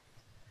that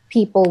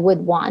people would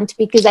want?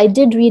 Because I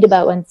did read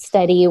about one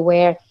study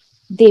where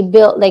they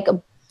built, like,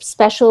 a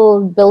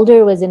special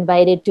builder was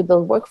invited to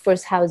build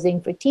workforce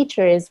housing for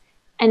teachers,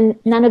 and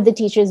none of the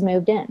teachers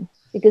moved in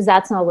because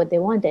that's not what they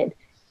wanted.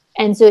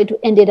 And so it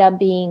ended up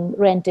being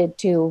rented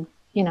to,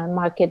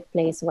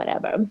 marketplace,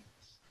 whatever.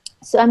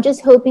 So I'm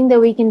just hoping that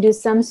we can do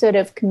some sort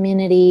of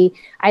community,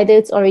 either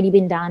it's already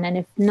been done, and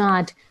if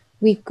not,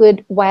 we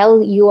could,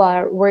 while you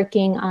are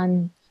working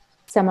on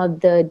some of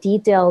the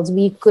details,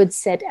 we could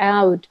set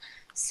out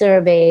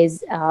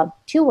surveys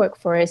to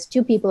workforce,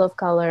 to people of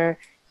color,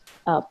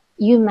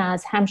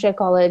 UMass, Hampshire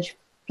College,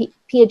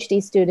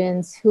 PhD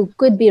students who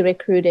could be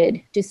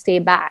recruited to stay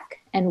back,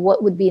 and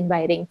what would be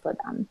inviting for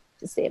them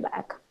to stay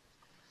back.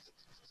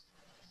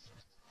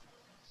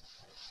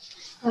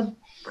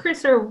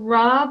 Chris or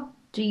Rob,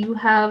 do you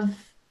have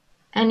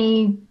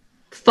any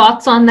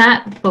thoughts on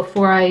that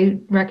before I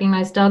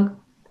recognize Doug?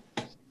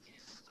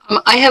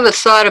 I have a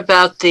thought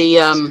about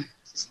the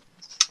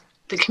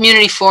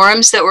community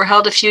forums that were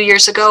held a few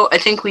years ago. I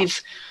think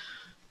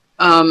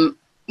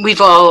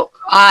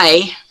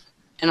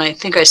and I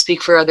think I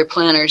speak for other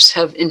planners,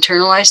 have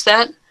internalized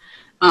that.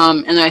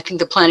 And I think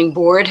the planning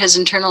board has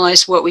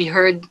internalized what we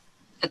heard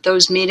at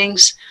those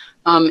meetings.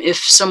 If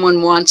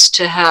someone wants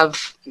to have,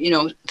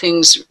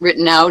 things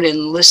written out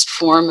in list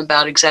form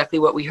about exactly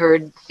what we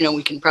heard,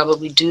 we can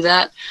probably do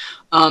that.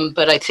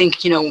 But I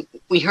think,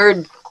 we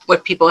heard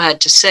what people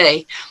had to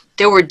say.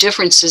 There were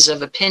differences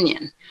of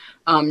opinion.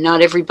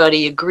 Not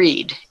everybody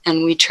agreed.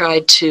 And we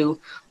tried to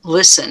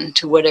listen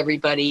to what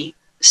everybody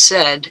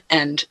said.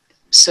 And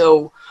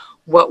so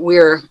what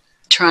we're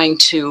trying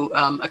to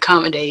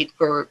accommodate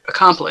or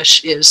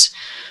accomplish is,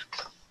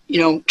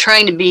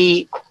 trying to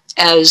be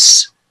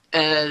as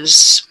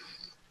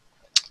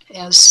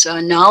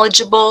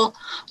knowledgeable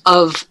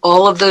of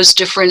all of those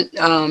different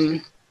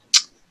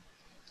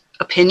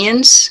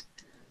opinions,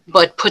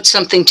 but put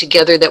something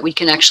together that we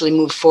can actually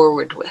move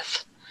forward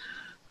with.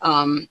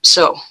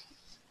 So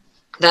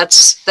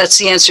that's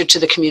the answer to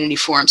the community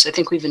forums. I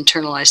think we've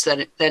internalized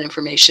that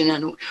information,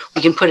 and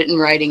we can put it in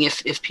writing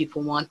if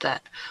people want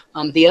that.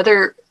 The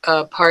other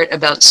part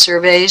about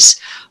surveys,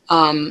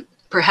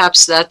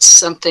 perhaps that's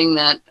something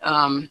that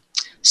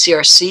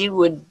CRC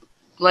would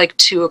like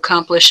to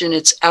accomplish in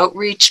its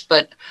outreach,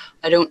 but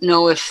I don't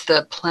know if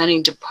the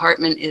planning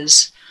department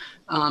is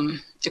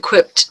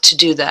equipped to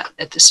do that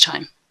at this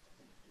time.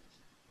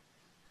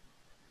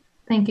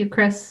 Thank you,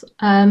 Chris.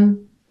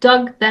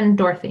 Doug, then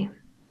Dorothy.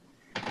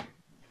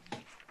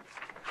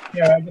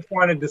 Yeah, I just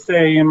wanted to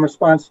say in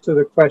response to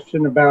the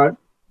question about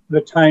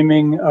the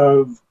timing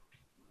of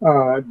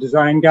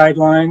design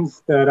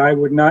guidelines that I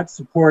would not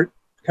support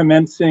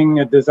commencing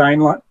a design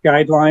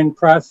guideline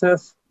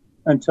process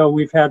until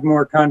we've had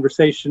more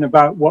conversation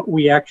about what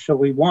we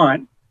actually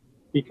want,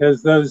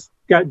 because those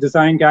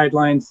design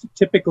guidelines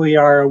typically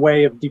are a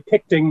way of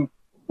depicting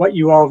what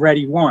you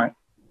already want.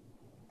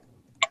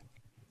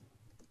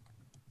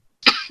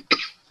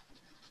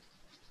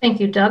 Thank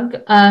you,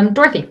 Doug.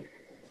 Dorothy.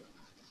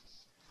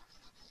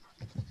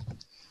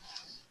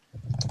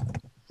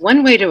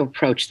 One way to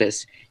approach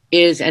this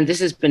is, and this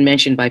has been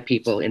mentioned by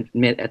people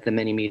at the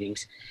many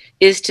meetings,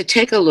 is to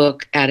take a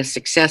look at a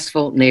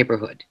successful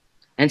neighborhood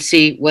and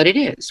see what it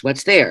is,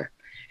 what's there.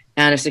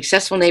 And a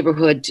successful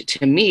neighborhood,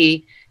 to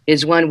me,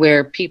 is one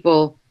where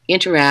people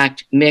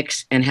interact,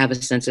 mix, and have a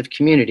sense of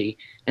community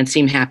and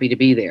seem happy to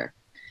be there.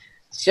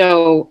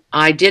 So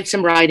I did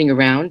some riding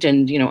around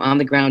and, on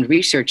the ground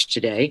research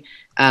today.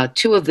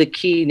 Two of the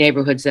key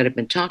neighborhoods that have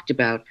been talked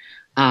about,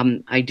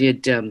 I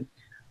did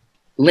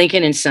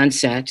Lincoln and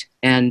Sunset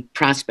and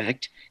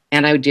Prospect,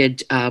 and I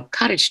did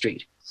Cottage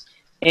Street.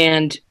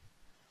 And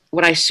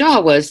what I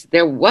saw was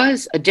there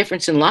was a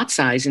difference in lot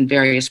size in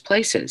various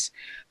places,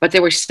 but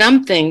there were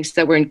some things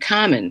that were in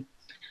common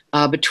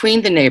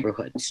between the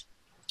neighborhoods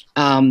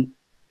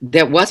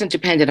that wasn't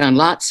dependent on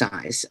lot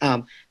size,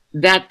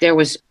 that there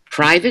was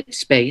private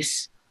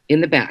space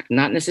in the back,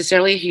 not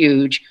necessarily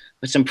huge,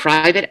 but some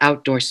private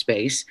outdoor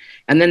space.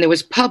 And then there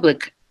was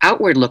public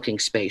outward looking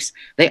space.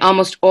 They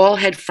almost all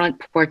had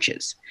front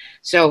porches.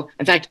 So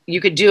in fact,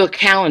 you could do a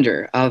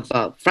calendar of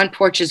front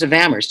porches of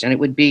Amherst, and it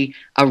would be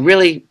a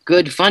really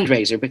good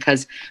fundraiser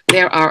because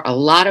there are a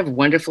lot of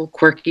wonderful,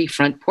 quirky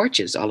front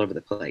porches all over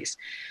the place.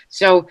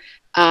 So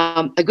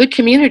a good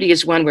community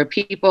is one where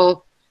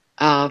people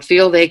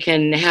feel they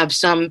can have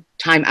some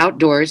time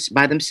outdoors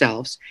by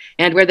themselves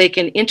and where they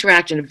can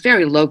interact in a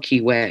very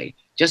low-key way,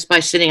 just by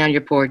sitting on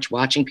your porch,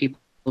 watching people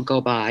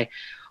go by,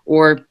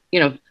 or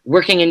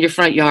working in your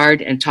front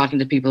yard and talking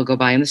to people who go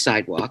by on the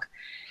sidewalk.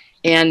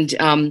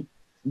 And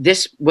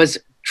this was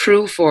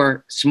true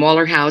for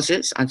smaller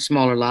houses on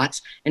smaller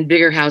lots and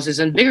bigger houses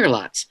on bigger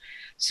lots.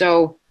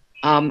 So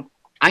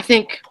I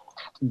think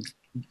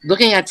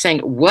looking at saying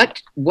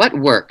what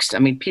works. I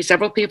mean,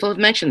 several people have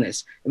mentioned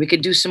this. We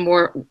could do some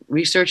more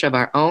research of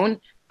our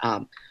own.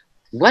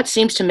 What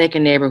seems to make a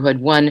neighborhood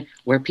one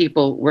where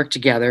people work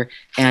together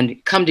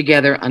and come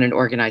together on an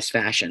organized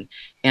fashion,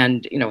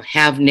 and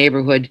have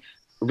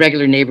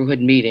regular neighborhood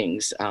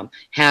meetings,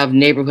 have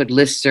neighborhood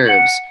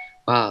listservs,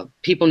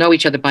 people know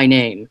each other by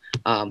name,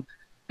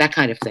 that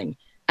kind of thing.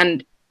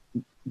 And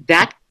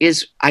that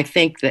is, I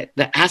think, that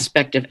the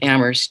aspect of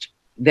Amherst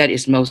that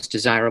is most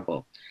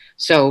desirable.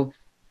 So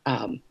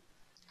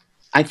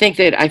I think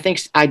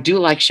I do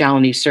like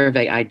Shalini's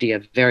survey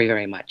idea very,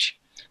 very much.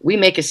 We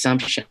make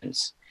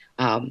assumptions,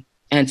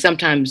 and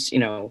sometimes,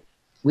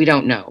 we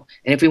don't know.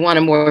 And if we want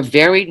a more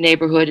varied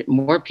neighborhood,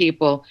 more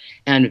people,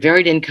 and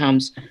varied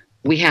incomes,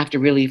 we have to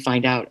really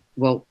find out,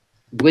 well,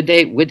 would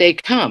they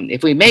come?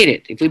 If we made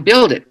it, if we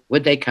build it,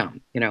 would they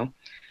come?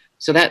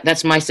 So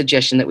that's my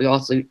suggestion, that we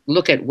also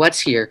look at what's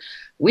here.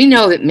 We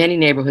know that many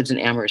neighborhoods in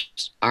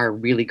Amherst are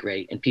really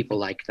great and people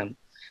like them.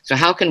 So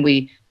how can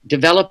we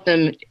develop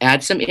them,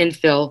 add some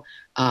infill,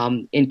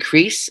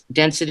 increase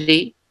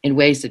density in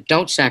ways that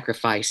don't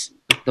sacrifice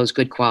those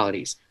good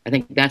qualities? I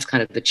think that's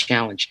kind of the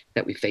challenge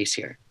that we face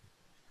here.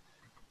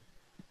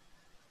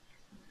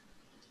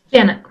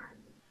 Janet.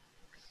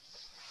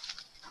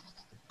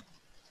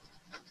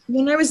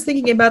 When I was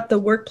thinking about the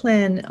work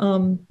plan,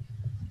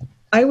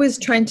 I was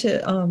trying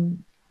to,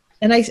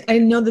 and I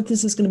know that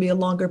this is going to be a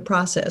longer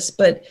process,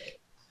 but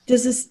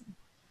this is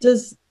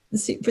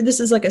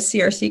like a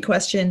CRC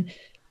question.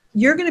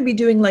 You're going to be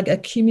doing like a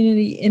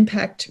community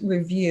impact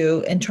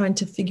review and trying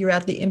to figure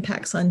out the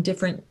impacts on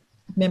different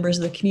members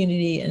of the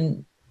community.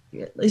 And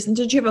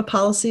did you have a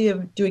policy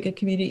of doing a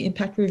community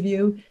impact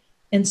review?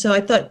 And so I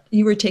thought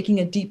you were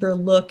taking a deeper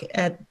look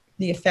at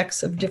the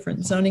effects of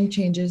different zoning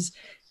changes.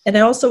 And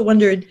I also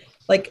wondered,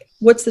 like,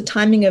 what's the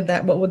timing of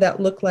that? What would that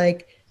look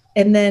like?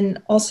 And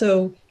then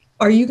also,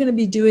 are you going to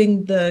be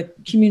doing the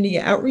community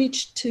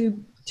outreach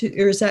to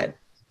or is that,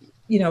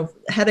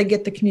 how to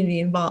get the community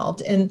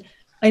involved? And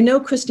I know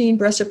Christine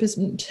Brestrup is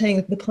saying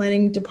that the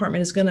planning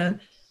department is going to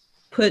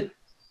put,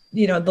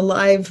 the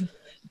live,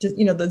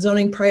 the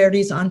zoning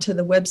priorities onto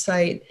the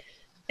website.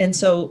 And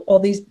so all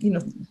these,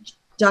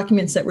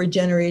 documents that we're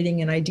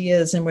generating and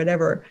ideas and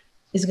whatever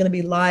is going to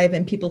be live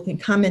and people can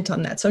comment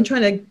on that. So I'm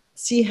trying to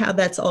see how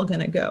that's all going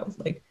to go.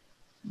 Like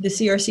the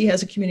CRC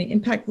has a community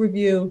impact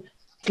review.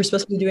 We're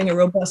supposed to be doing a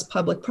robust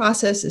public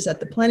process. Is that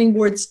the planning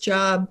board's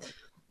job?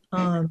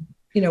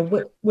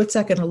 What's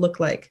that going to look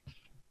like?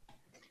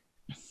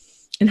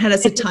 And how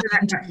does it tie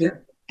into,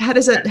 how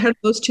do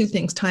those two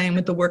things tie in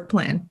with the work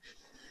plan?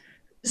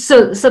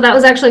 So that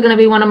was actually going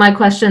to be one of my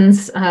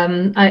questions.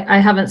 I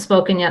haven't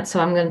spoken yet,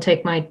 so I'm going to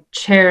take my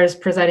chair's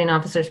presiding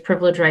officer's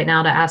privilege right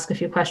now to ask a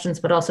few questions,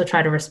 but also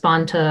try to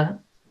respond to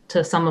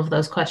some of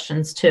those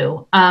questions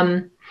too.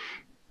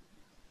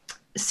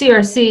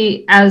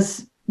 CRC,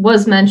 as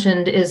was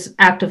mentioned, is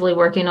actively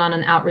working on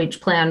an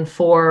outreach plan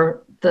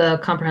for the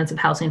comprehensive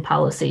housing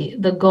policy.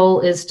 The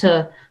goal is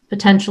to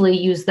potentially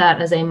use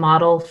that as a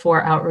model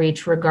for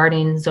outreach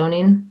regarding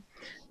zoning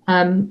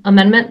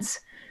amendments.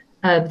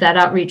 That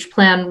outreach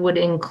plan would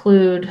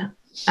include,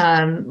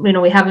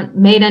 we haven't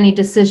made any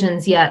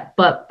decisions yet,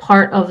 but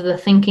part of the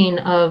thinking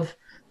of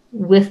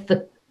with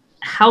the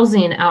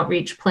housing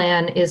outreach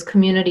plan is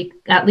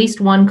at least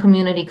one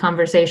community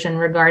conversation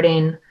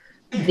regarding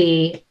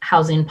the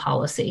housing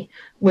policy,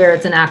 where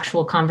it's an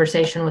actual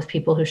conversation with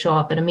people who show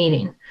up at a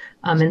meeting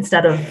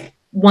instead of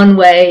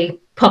one-way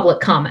public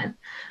comment.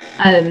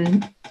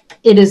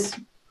 It is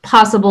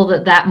possible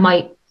that that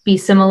might be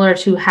similar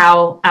to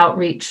how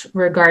outreach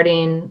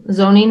regarding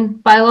zoning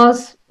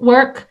bylaws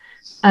work.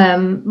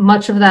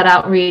 Much of that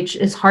outreach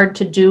is hard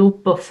to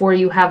do before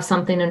you have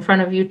something in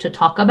front of you to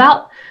talk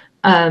about.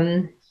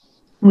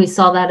 We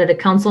saw that at a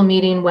council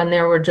meeting when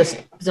there were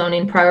just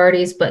zoning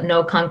priorities, but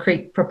no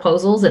concrete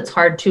proposals. It's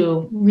hard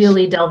to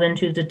really delve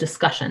into the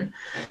discussion.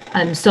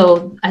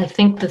 So I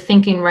think the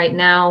thinking right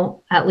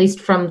now, at least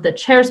from the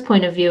chair's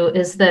point of view,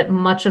 is that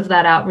much of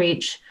that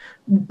outreach,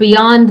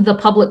 beyond the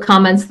public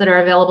comments that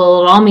are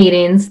available at all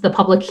meetings, the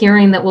public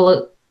hearing that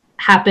will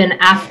happen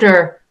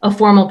after a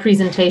formal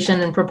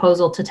presentation and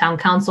proposal to town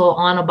council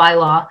on a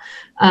bylaw,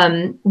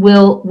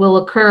 will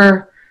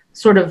occur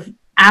sort of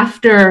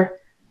after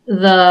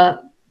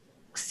the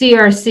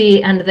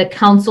CRC and the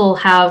council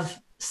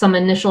have some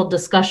initial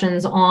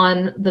discussions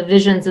on the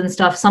visions and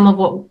stuff. Some of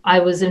what I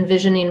was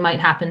envisioning might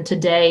happen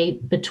today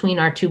between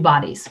our two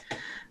bodies.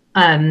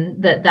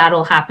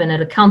 That'll happen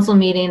at a council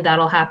meeting.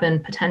 That'll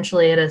happen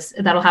potentially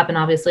that'll happen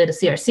obviously at a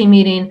CRC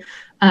meeting.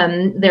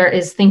 There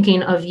is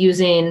thinking of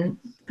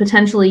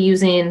potentially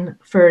using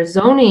for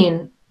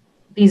zoning,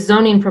 these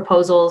zoning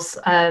proposals,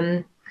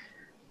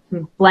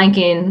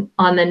 blanking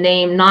on the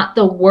name, not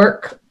the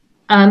work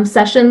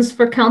sessions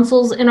for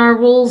councils in our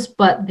rules,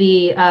 but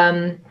the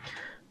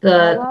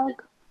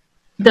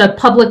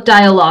public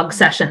dialogue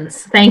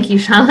sessions. Thank you,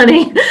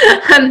 Shalini.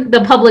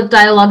 The public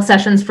dialogue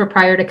sessions for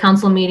prior to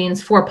council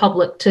meetings for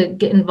public to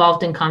get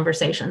involved in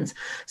conversations.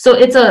 So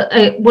it's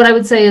what I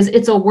would say is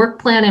it's a work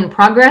plan in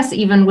progress,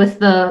 even with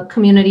the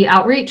community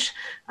outreach,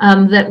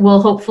 that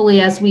will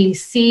hopefully, as we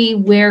see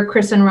where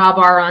Chris and Rob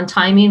are on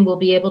timing, will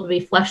be able to be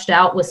fleshed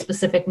out with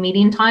specific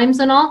meeting times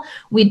and all.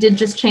 We did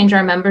just change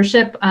our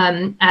membership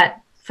at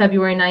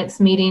February 9th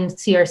meeting.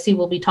 CRC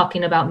will be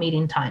talking about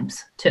meeting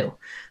times too.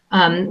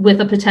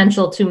 With a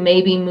potential to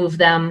maybe move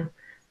them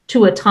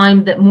to a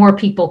time that more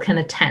people can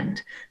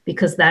attend,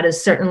 because that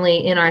is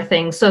certainly in our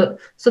thing. So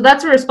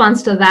that's a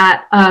response to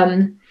that.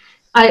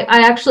 I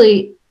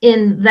actually,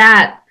 in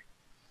that,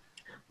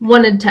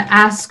 wanted to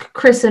ask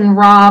Chris and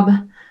Rob,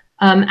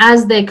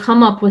 as they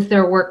come up with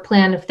their work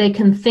plan, if they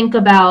can think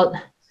about,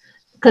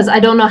 because I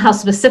don't know how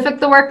specific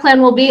the work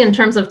plan will be in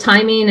terms of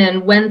timing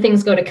and when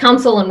things go to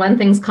council and when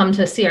things come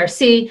to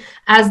CRC,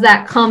 as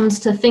that comes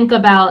to think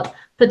about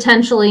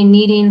potentially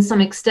needing some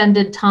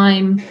extended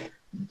time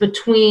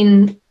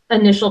between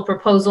initial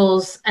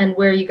proposals and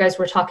where you guys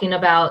were talking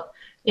about,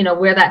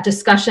 where that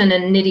discussion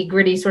and nitty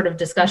gritty sort of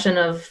discussion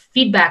of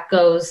feedback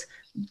goes,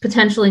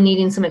 potentially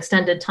needing some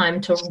extended time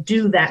to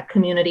do that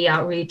community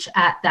outreach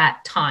at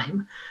that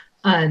time.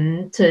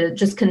 To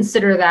just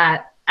consider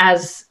that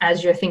as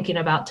you're thinking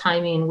about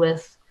timing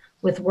with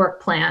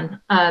work plan.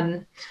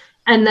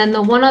 And then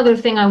the one other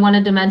thing I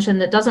wanted to mention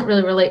that doesn't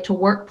really relate to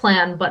work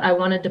plan, but I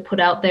wanted to put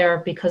out there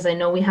because I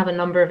know we have a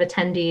number of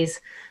attendees,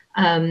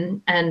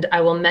 and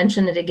I will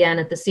mention it again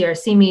at the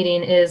CRC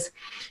meeting, is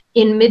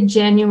in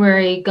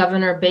mid-January,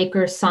 Governor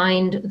Baker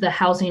signed the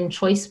Housing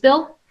Choice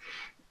Bill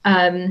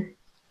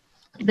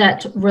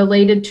that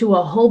related to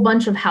a whole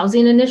bunch of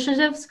housing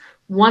initiatives,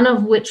 one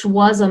of which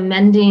was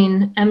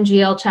amending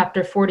MGL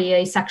Chapter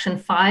 40A, Section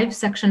 5.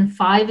 Section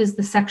 5 is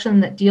the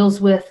section that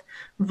deals with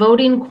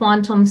voting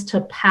quantums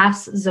to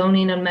pass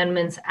zoning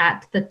amendments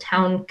at the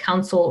town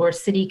council or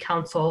city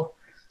council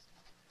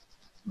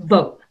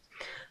vote.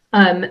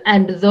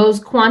 And those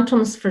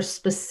quantums for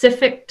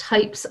specific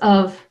types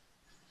of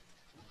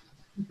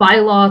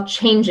bylaw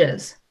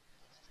changes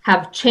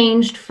have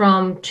changed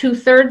from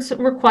 2/3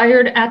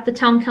 required at the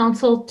town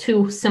council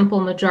to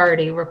simple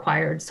majority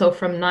required. So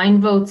from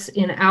 9 votes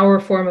in our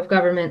form of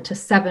government to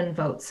 7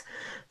 votes.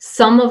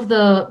 Some of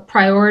the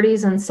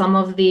priorities and some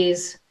of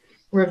these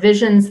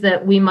revisions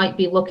that we might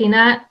be looking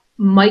at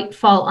might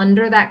fall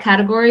under that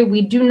category.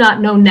 We do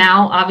not know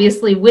now,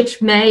 obviously,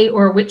 which may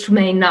or which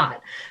may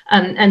not.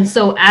 And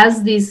so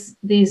as these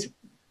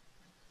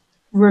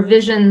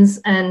revisions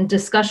and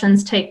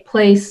discussions take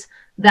place,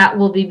 that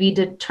will be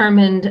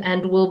determined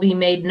and will be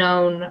made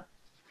known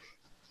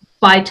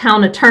by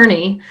town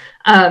attorney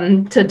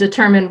to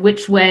determine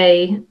which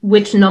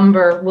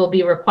number will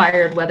be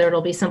required, whether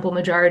it'll be simple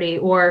majority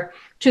or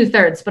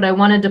 2/3. But I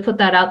wanted to put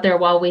that out there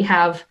while we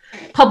have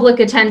public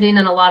attending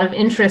and a lot of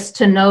interest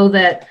to know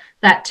that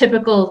that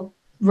typical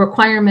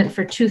requirement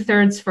for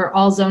 2/3 for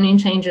all zoning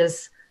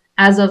changes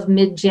as of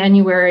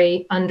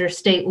mid-January under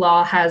state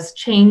law has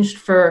changed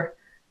for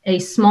a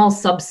small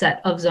subset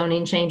of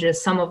zoning changes,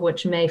 some of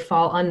which may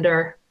fall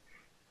under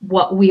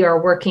what we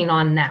are working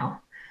on now.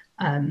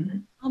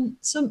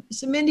 So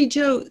Mindy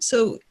Jo,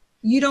 so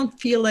you don't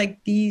feel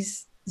like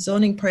these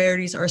zoning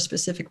priorities are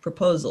specific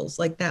proposals,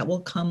 like that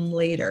will come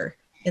later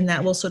and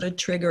that will sort of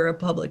trigger a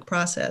public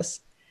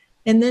process.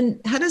 And then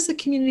how does the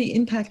community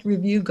impact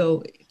review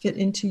fit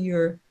into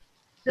your?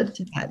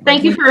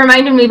 Thank you for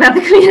reminding me about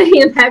the community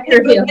impact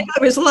review.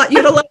 There's a lot, you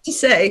had a lot to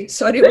say,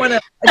 so I didn't want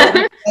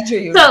to badger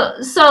you.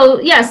 So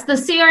yes, the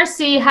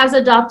CRC has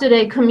adopted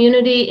a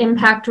community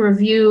impact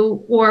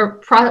review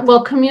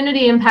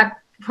community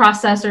impact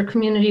process or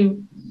community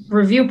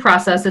review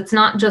process. It's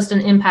not just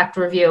an impact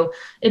review.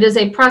 It is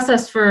a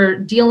process for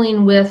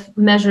dealing with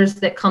measures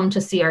that come to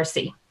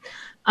CRC.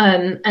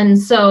 And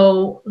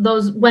so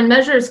when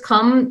measures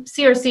come,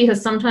 CRC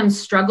has sometimes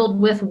struggled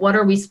with what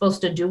are we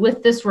supposed to do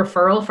with this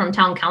referral from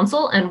town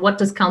council and what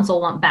does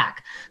council want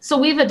back? So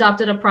we've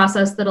adopted a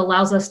process that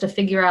allows us to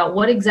figure out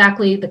what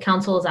exactly the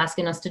council is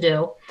asking us to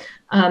do,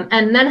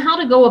 and then how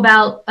to go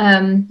about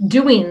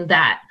doing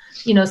that.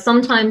 You know,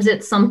 sometimes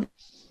it's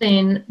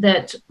something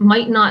that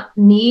might not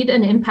need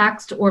an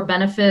impact or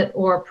benefit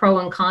or pro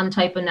and con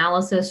type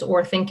analysis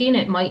or thinking.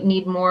 It might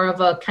need more of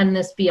a, can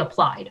this be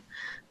applied?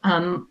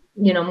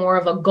 You know, more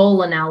of a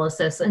goal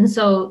analysis. And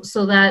so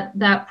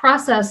that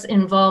process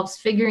involves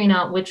figuring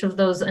out which of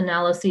those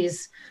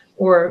analyses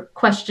or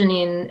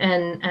questioning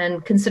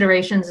and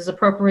considerations is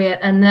appropriate.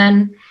 And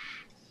then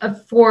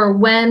for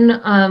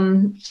when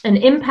an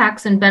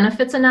impacts and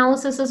benefits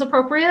analysis is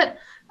appropriate,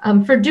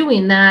 for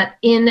doing that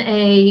in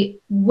a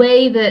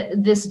way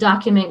that this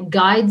document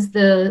guides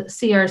the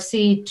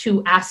CRC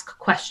to ask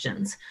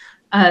questions.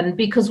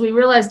 Because we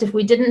realized if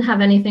we didn't have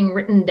anything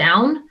written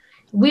down,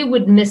 we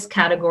would miss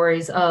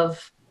categories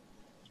of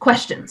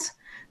questions.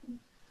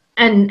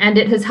 And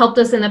it has helped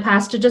us in the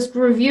past to just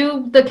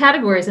review the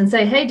categories and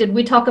say, hey, did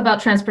we talk about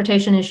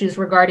transportation issues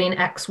regarding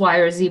X, Y,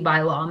 or Z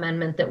bylaw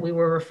amendment that we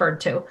were referred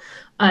to?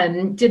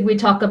 Did we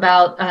talk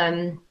about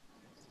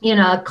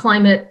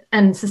climate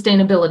and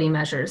sustainability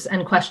measures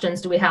and questions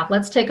do we have?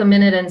 Let's take a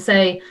minute and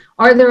say,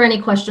 are there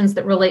any questions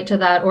that relate to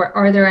that, or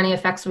are there any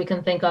effects we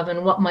can think of,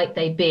 and what might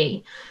they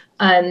be?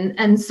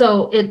 And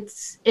so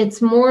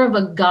it's more of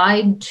a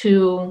guide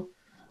to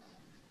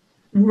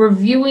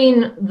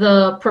reviewing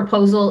the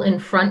proposal in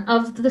front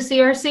of the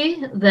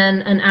CRC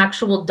than an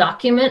actual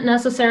document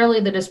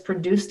necessarily that is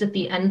produced at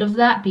the end of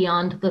that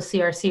beyond the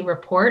CRC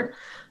report.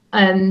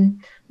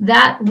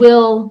 That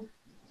will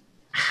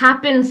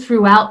happen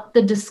throughout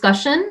the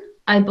discussion,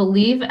 I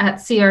believe, at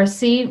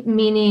CRC,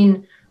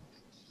 meaning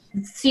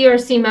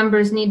CRC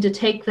members need to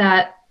take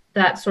that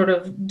sort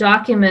of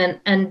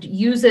document and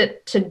use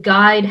it to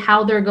guide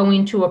how they're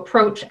going to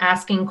approach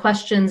asking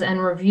questions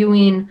and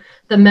reviewing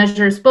the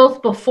measures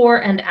both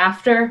before and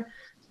after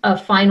a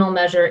final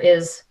measure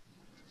is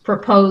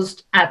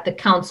proposed at the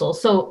council.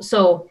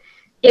 So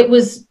it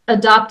was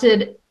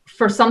adopted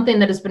for something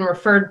that has been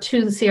referred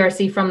to the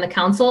CRC from the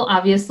council.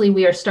 Obviously,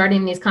 we are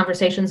starting these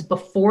conversations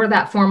before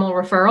that formal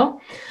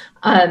referral.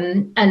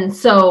 And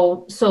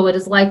so it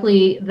is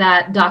likely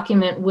that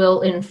document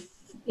will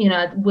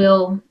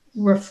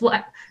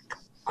reflect,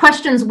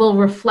 questions will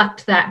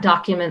reflect that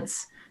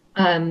document's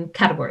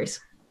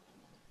categories.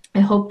 I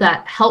hope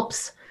that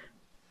helps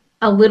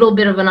a little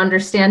bit of an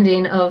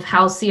understanding of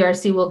how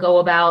CRC will go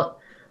about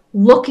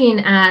looking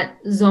at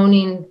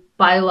zoning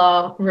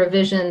bylaw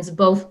revisions,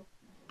 both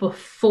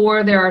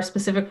before there are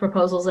specific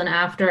proposals and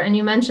after. And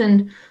you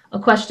mentioned a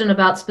question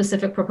about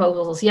specific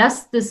proposals.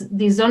 Yes,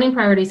 these zoning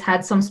priorities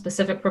had some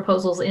specific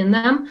proposals in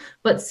them,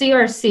 but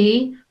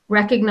CRC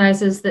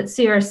recognizes that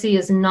CRC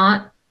is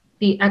not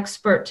the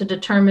expert to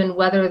determine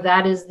whether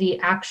that is the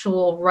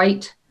actual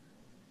right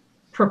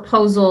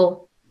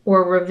proposal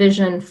or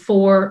revision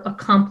for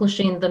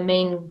accomplishing the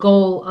main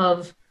goal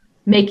of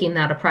making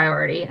that a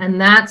priority. And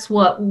that's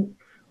what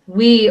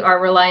we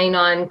are relying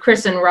on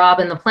Chris and Rob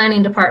in the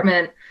planning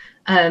department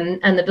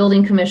and the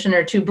building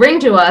commissioner to bring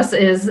to us.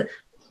 Is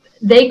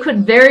they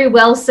could very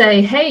well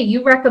say, hey,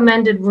 you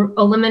recommended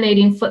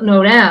eliminating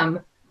footnote M.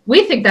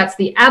 We think that's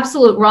the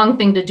absolute wrong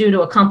thing to do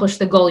to accomplish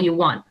the goal you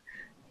want.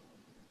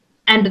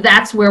 And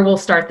that's where we'll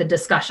start the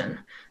discussion.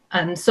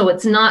 So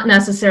it's not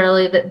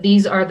necessarily that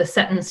these are the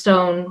set in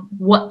stone,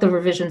 what the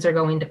revisions are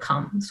going to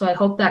come. So I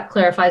hope that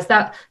clarifies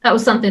that. That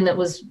was something that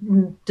was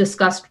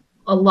discussed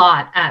a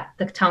lot at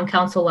the town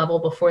council level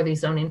before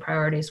these zoning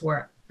priorities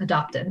were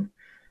adopted.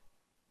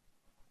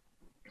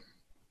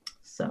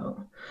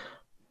 So,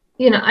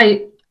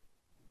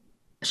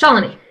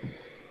 Shalini.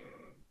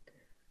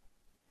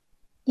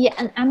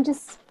 Yeah, and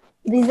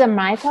these are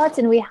my thoughts,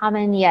 and we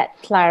haven't yet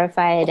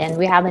clarified and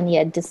we haven't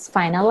yet just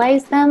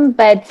finalized them,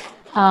 but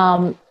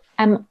I'm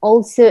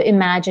also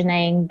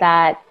imagining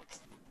that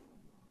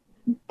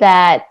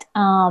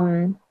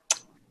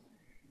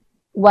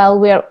while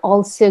we're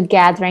also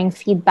gathering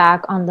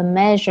feedback on the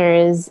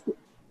measures,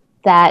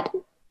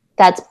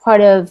 that's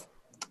part of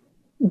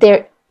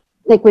their,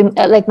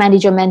 like Mandy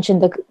Jo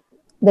mentioned,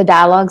 the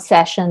dialogue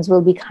sessions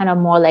will be kind of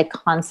more like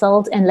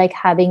consult and like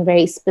having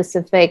very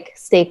specific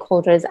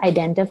stakeholders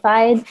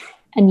identified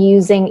and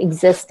using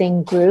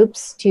existing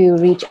groups to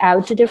reach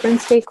out to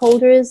different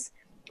stakeholders,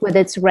 whether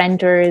it's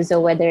renters or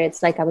whether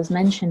it's, like I was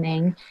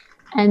mentioning,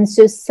 And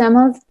so some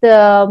of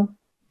the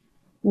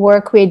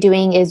work we're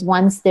doing is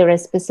once there are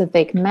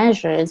specific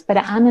measures, but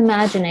I'm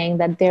imagining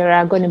that there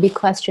are going to be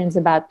questions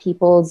about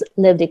people's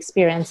lived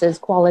experiences,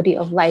 quality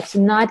of life. So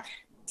not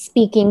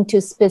speaking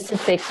to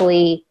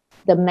specifically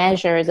the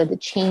measures or the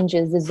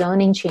changes, the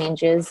zoning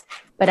changes,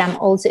 but I'm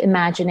also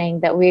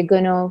imagining that we're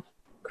going to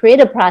create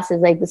a process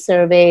like the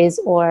surveys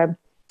or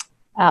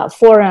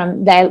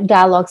forum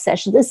dialogue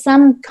sessions. There's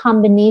some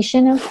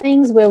combination of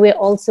things where we're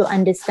also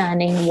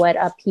understanding what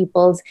are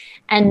people's,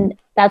 and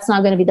that's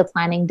not going to be the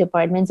planning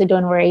department, so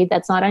don't worry,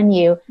 that's not on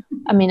you.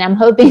 I mean, I'm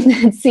hoping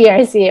that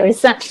CRC or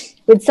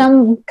with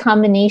some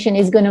combination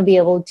is going to be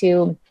able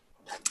to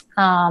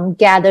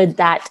gather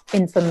that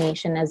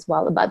information as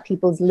well about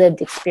people's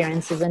lived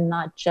experiences and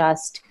not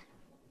just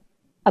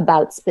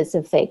about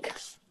specific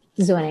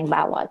zoning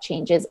bylaw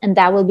changes. And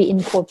that will be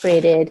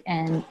incorporated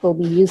and will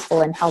be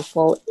useful and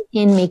helpful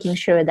in making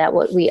sure that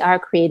what we are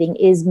creating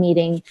is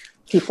meeting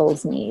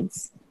people's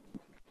needs.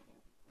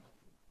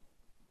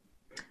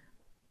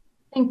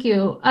 Thank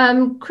you.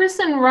 Chris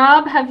and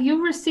Rob, have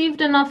you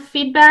received enough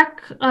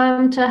feedback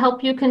to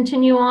help you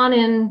continue on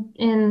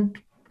in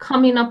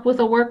coming up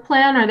with a work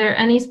plan? Are there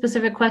any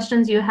specific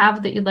questions you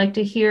have that you'd like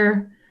to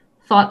hear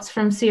thoughts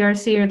from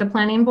CRC or the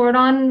planning board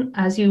on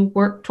as you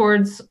work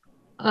towards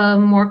a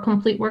more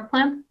complete work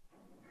plan?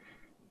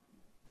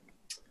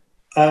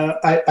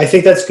 I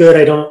think that's good.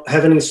 I don't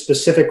have any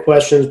specific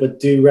questions, but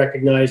do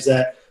recognize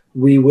that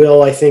we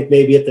will, I think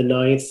maybe at the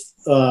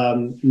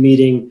 9th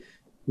meeting,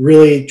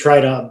 really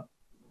try to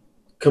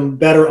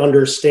better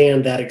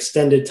understand that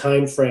extended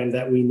time frame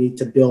that we need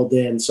to build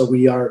in. So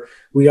we are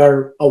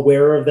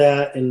aware of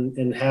that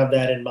and have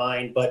that in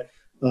mind, but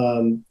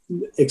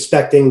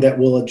expecting that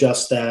we'll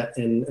adjust that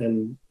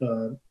and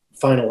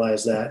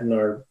finalize that in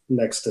our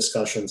next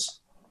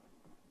discussions.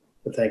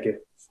 But thank you.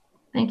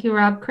 Thank you,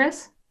 Rob.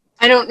 Chris?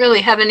 I don't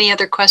really have any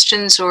other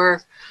questions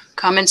or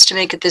comments to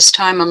make at this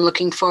time. I'm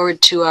looking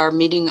forward to our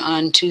meeting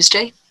on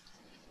Tuesday.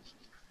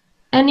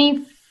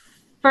 Any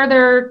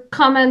further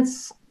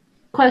comments,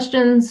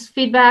 questions,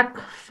 feedback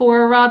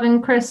for Rob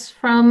and Chris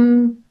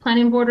from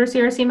planning board or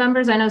CRC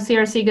members? I know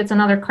CRC gets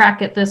another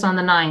crack at this on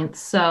the 9th.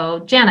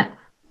 So Janet.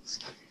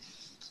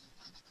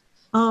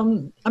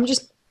 I'm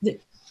just,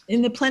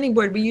 in the planning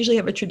board, we usually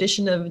have a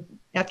tradition of,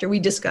 after we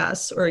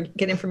discuss or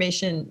get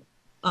information,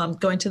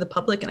 going to the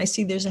public, and I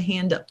see there's a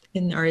hand up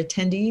in our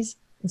attendees.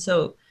 And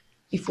so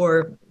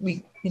before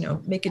we,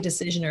 make a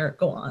decision or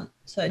go on.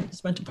 So I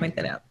just want to point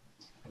that out.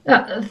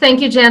 Thank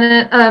you,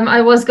 Janet.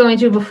 I was going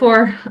to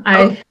before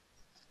I,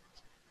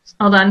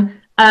 hold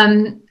on.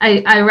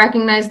 I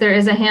recognize there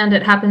is a hand.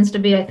 It happens to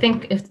be, I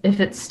think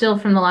if it's still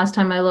from the last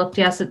time I looked,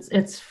 yes,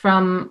 it's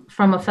from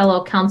a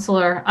fellow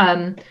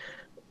counselor.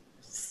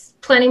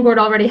 Planning board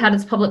already had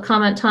its public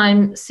comment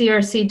time.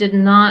 CRC did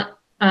not,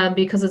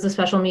 because it's a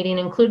special meeting,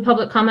 include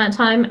public comment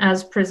time.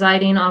 As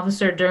presiding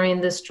officer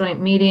during this joint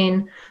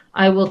meeting,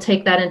 I will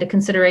take that into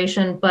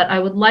consideration, but I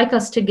would like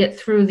us to get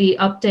through the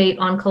update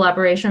on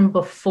collaboration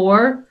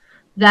before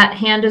that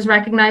hand is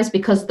recognized,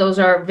 because those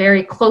are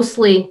very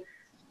closely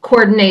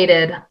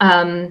coordinated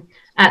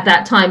at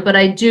that time. But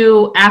I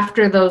do,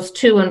 after those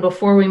two and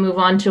before we move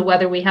on to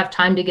whether we have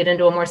time to get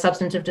into a more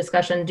substantive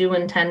discussion, do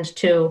intend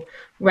to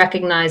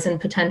recognize and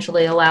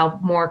potentially allow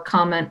more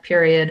comment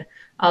period.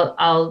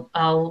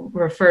 I'll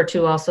refer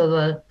to also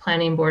the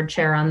planning board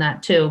chair on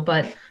that too,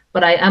 but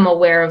I am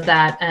aware of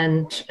that,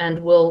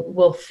 and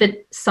we'll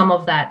fit some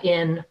of that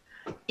in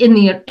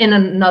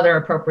another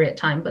appropriate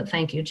time. But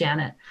thank you,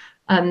 Janet.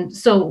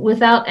 So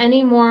without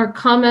any more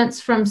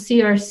comments from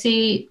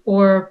CRC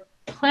or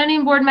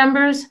planning board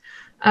members,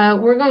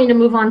 we're going to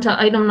move on to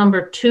item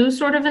number 2,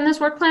 sort of in this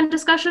work plan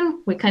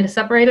discussion. We kind of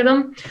separated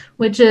them,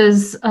 which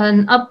is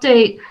an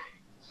update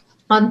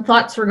on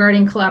thoughts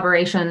regarding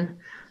collaboration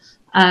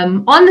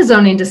on the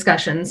zoning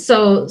discussion.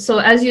 So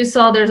as you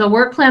saw, there's a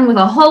work plan with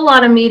a whole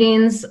lot of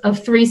meetings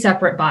of 3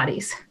 separate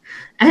bodies.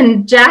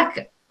 And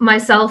Jack,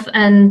 myself,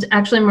 and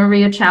actually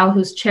Maria Chow,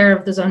 who's chair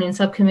of the zoning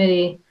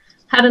subcommittee,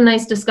 had a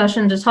nice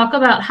discussion to talk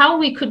about how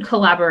we could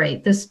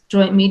collaborate. This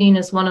joint meeting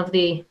is one of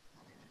the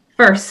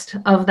first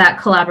of that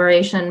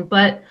collaboration,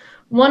 but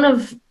one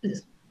of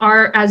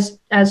our,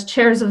 as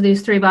chairs of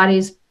these 3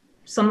 bodies,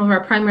 some of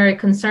our primary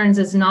concerns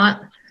is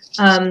not,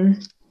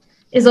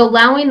 is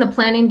allowing the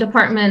planning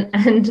department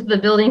and the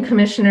building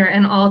commissioner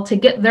and all to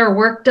get their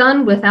work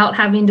done without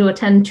having to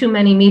attend too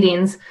many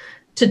meetings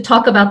to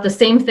talk about the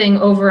same thing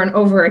over and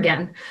over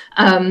again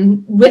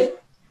with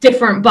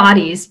different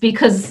bodies,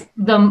 because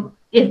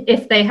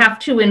if they have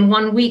to in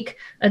 1 week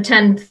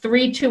attend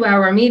 3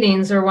 2-hour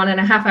meetings or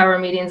 1.5-hour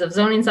meetings of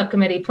zoning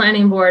subcommittee,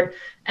 planning board,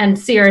 and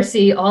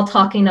CRC all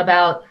talking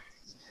about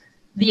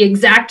the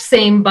exact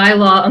same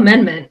bylaw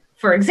amendment,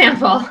 for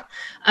example,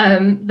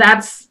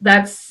 that's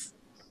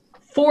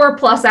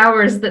 4+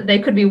 hours that they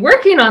could be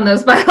working on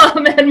those bylaw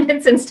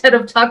amendments instead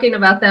of talking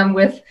about them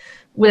with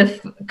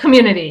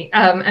community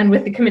and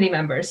with the committee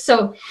members.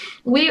 So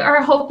we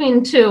are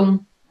hoping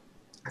to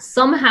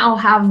somehow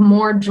have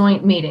more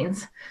joint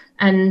meetings.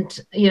 And,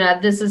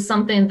 this is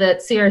something that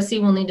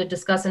CRC will need to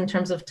discuss in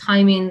terms of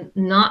timing,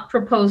 not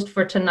proposed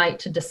for tonight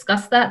to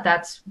discuss that.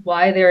 That's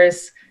why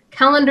there's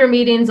calendar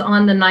meetings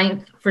on the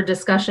 9th for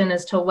discussion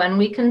as to when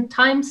we can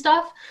time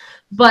stuff.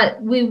 But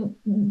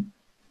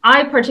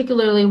I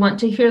particularly want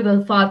to hear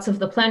the thoughts of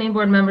the planning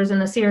board members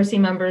and the CRC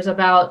members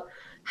about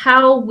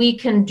how we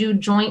can do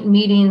joint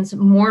meetings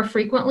more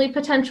frequently,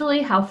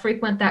 potentially, how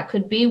frequent that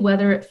could be,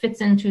 whether it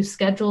fits into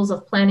schedules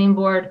of planning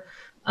board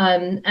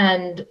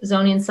and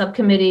zoning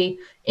subcommittee,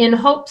 in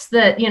hopes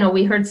that,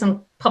 we heard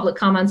some public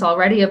comments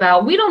already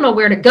about, we don't know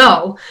where to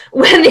go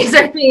when these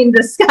are being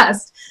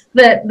discussed,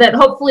 that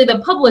hopefully the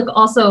public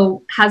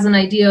also has an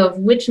idea of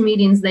which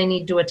meetings they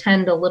need to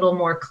attend a little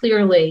more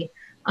clearly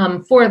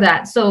for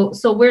that. So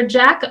where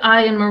Jack,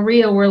 I, and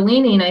Maria were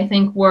leaning, I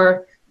think,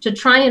 were to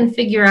try and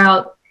figure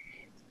out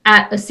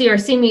at a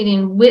CRC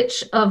meeting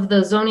which of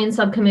the zoning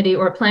subcommittee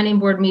or planning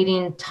board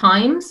meeting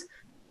times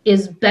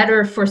is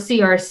better for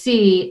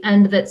CRC,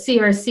 and that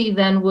CRC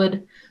then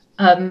would,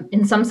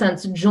 in some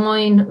sense,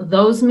 join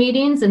those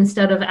meetings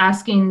instead of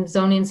asking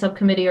zoning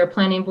subcommittee or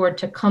planning board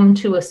to come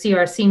to a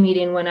CRC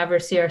meeting whenever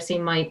CRC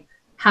might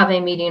have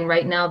a meeting.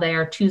 Right now, they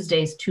are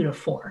Tuesdays 2 to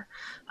 4,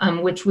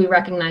 which we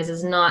recognize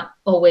is not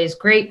always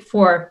great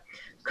for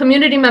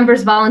community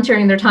members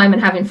volunteering their time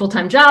and having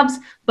full-time jobs,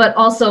 but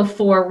also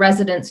for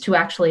residents to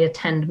actually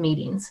attend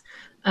meetings.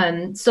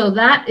 So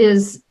that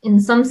is, in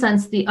some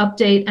sense, the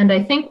update. And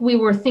I think we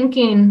were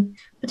thinking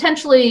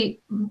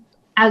potentially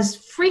as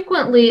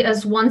frequently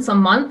as once a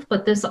month,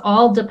 but this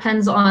all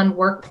depends on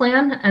work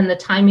plan and the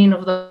timing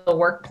of the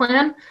work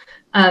plan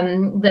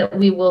that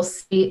we will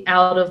see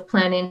out of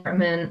planning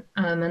department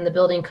and the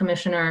building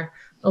commissioner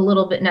a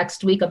little bit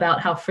next week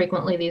about how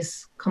frequently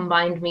these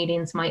combined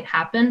meetings might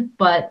happen.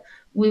 But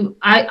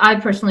I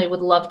personally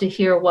would love to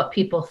hear what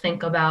people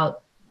think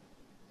about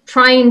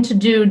trying to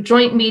do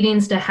joint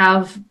meetings to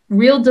have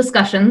real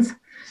discussions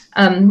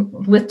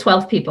with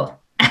 12 people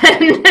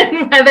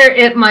and whether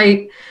it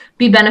might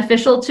be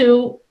beneficial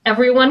to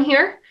everyone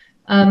here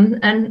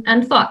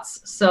and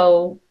thoughts.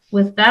 So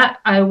with that,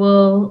 I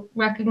will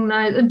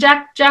recognize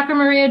Jack or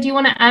Maria. Do you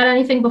want to add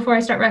anything before I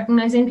start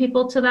recognizing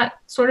people to that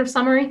sort of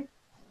summary?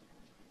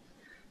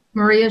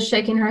 Maria's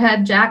shaking her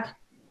head. Jack?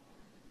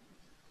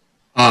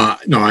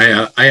 No,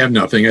 I have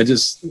nothing. I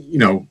just,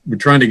 we're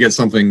trying to get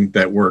something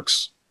that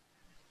works,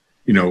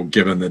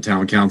 given the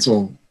town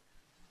council,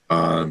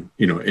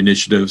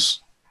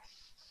 initiatives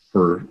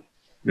for,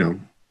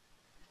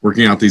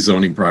 working out these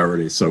zoning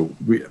priorities. So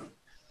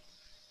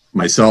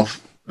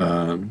myself,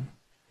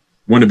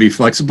 want to be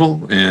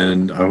flexible,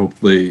 and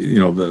hopefully,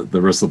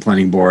 the rest of the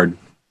planning board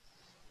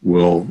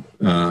will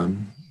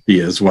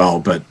be as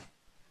well.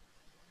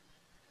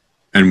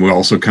 And we're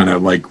also kind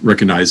of like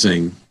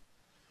recognizing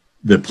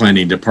the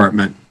planning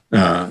department,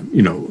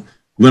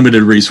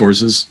 limited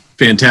resources,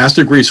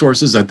 fantastic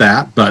resources at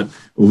that, but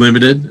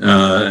limited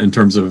in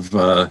terms of,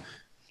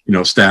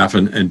 staff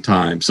and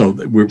time. So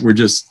we're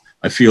just,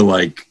 I feel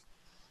like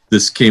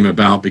this came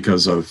about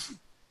because of,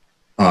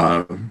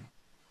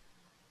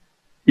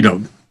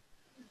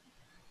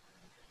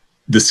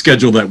 the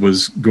schedule that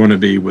was going to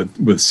be with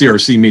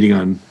CRC meeting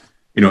on,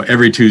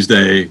 every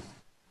Tuesday,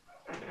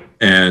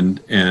 and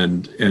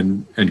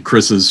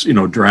Chris's,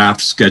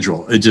 draft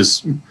schedule. It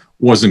just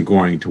wasn't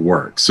going to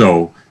work.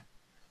 So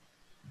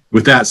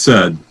with that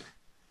said,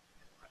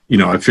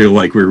 I feel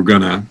like we were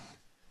going to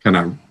kind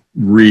of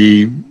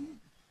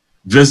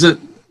revisit,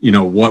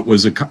 what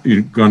was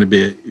going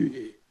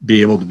to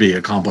be able to be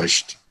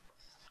accomplished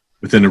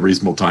within a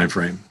reasonable time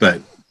frame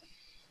that,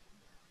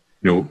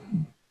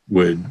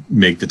 would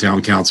make the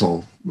town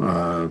council,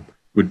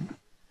 would,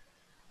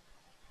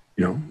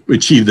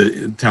 achieve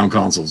the town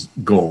council's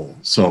goal.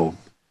 So,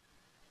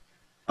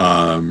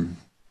 so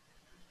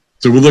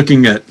we're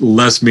looking at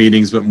less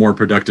meetings, but more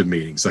productive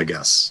meetings, I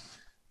guess,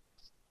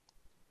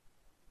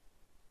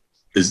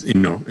 is,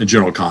 a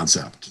general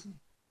concept.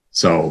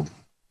 So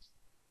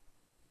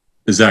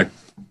is that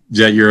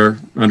your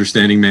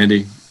understanding,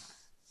 Mandy?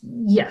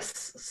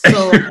 Yes.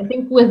 So I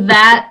think with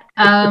that,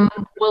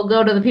 we'll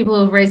go to the people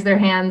who have raised their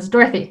hands.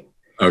 Dorothy.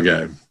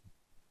 Okay.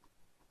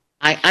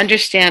 I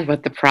understand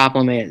what the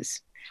problem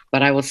is,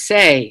 but I will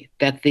say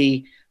that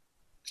the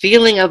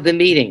feeling of the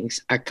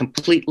meetings are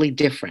completely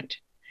different.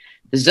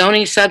 The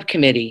zoning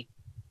subcommittee,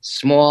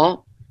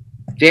 small,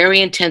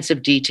 very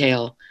intensive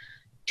detail,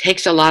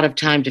 takes a lot of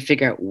time to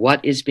figure out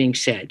what is being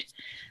said.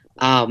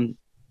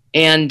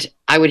 And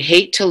I would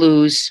hate to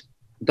lose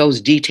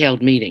those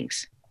detailed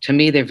meetings. To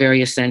me, they're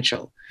very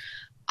essential.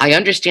 I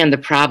understand the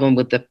problem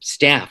with the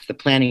staff, the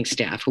planning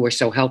staff, who are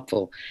so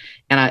helpful.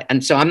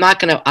 And so I'm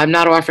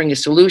not offering a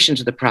solution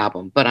to the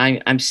problem, but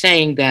I'm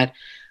saying that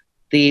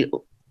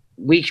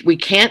we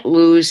can't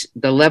lose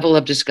the level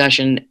of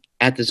discussion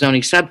at the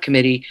zoning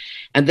subcommittee,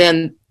 and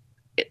then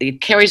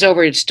it carries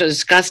over. It's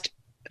discussed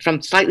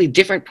from slightly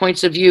different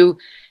points of view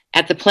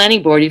at the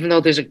planning board, even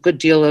though there's a good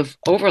deal of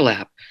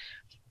overlap.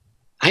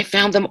 I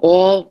found them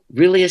all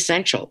really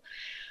essential.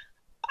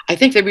 I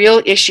think the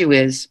real issue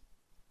is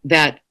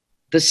that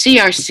the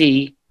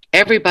CRC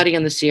everybody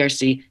on the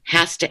CRC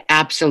has to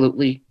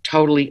absolutely,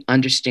 totally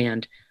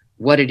understand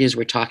what it is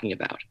we're talking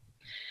about.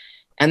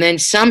 And then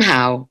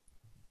somehow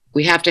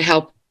we have to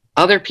help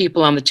other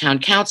people on the town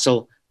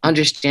council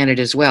understand it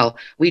as well.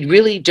 We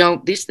really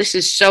don't, this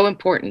is so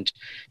important,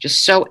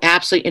 just so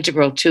absolutely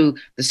integral to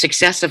the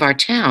success of our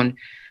town,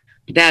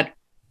 that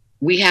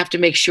we have to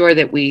make sure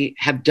that we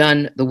have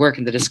done the work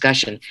in the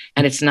discussion,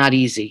 and it's not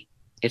easy.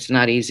 It's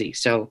not easy.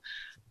 So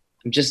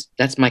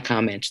that's my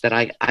comment, that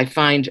I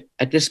find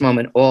at this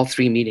moment all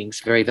 3 meetings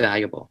very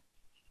valuable.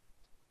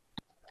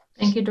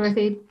 Thank you,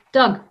 Dorothy.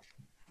 Doug.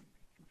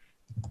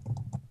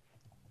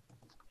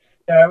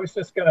 Yeah, I was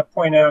just going to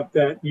point out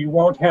that you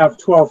won't have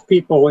 12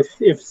 people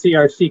if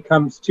CRC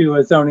comes to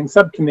a zoning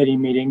subcommittee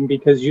meeting,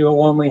 because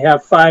you'll only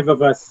have 5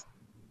 of us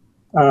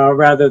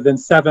rather than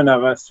 7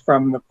 of us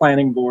from the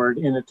planning board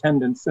in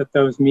attendance at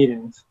those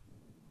meetings.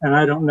 And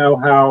I don't know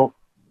how,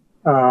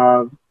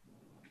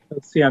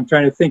 let's see, I'm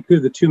trying to think who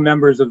the 2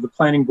 members of the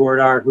planning board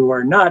are who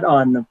are not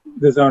on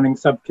the zoning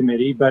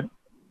subcommittee, but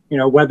you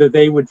know, whether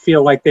they would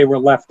feel like they were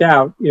left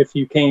out if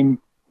you came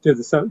to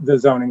the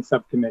zoning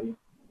subcommittee.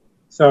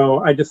 So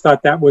I just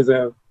thought that was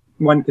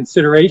one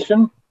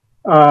consideration.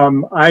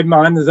 I'm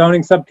on the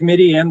zoning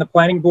subcommittee and the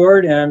planning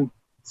board, and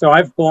so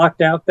I've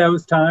blocked out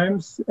those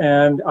times,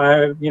 and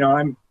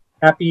I'm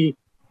happy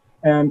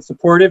and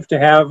supportive to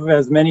have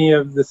as many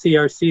of the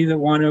CRC that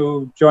want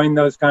to join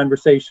those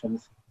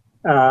conversations.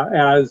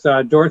 As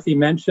Dorothy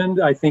mentioned,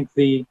 I think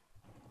the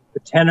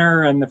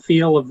tenor and the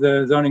feel of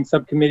the zoning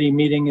subcommittee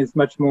meeting is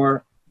much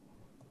more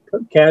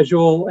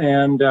casual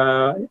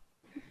and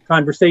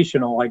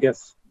conversational, I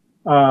guess.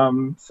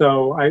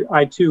 So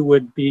I too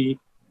would be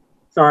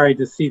sorry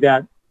to see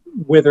that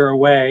wither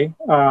away.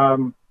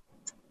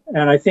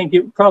 And I think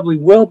it probably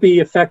will be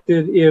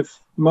affected if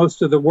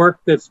most of the work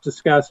that's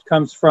discussed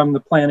comes from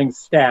the planning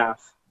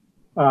staff.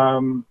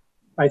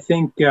 I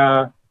think,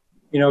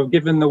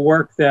 given the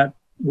work that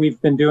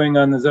we've been doing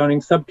on the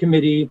zoning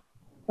subcommittee,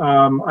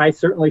 I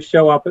certainly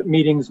show up at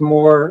meetings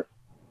more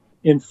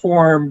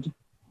informed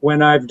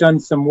when I've done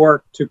some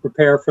work to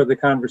prepare for the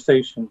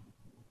conversation.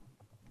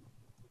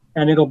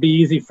 And it'll be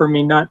easy for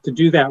me not to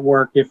do that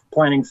work if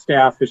planning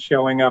staff is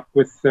showing up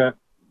with the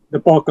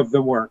bulk of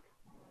the work.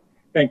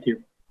 Thank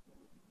you.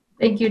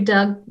 Thank you,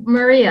 Doug.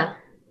 Maria.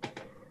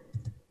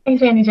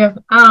 Thanks, Andy, Jeff.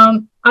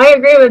 I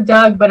agree with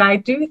Doug, but I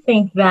do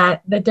think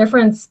that the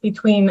difference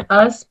between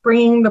us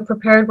bringing the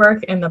prepared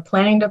work and the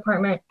planning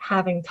department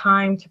having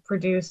time to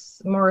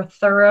produce more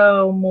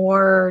thorough,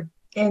 more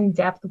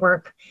in-depth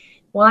work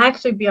will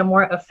actually be a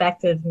more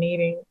effective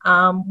meeting.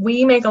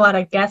 We make a lot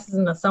of guesses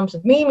and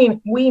assumptions. We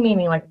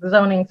meaning like the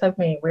zoning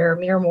subcommittee, we're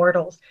mere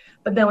mortals.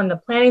 But then when the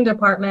planning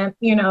department,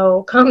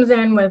 comes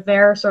in with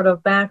their sort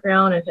of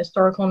background and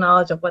historical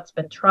knowledge of what's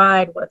been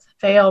tried, what's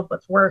failed,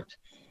 what's worked,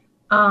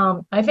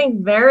 I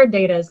think their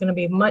data is going to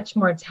be much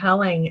more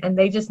telling, and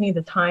they just need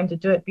the time to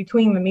do it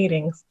between the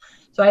meetings.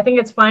 So I think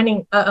it's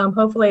finding,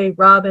 hopefully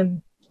Rob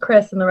and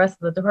Chris and the rest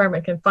of the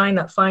department can find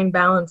that fine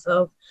balance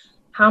of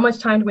how much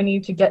time do we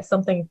need to get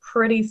something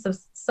pretty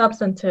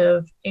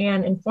substantive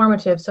and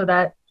informative so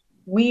that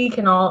we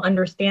can all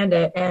understand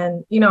it.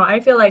 And,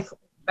 I feel like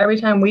every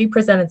time we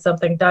presented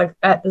something, Doug,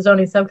 at the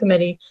zoning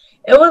subcommittee,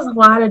 it was a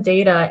lot of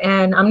data,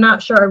 and I'm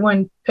not sure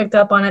everyone picked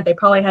up on it. They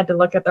probably had to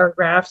look at their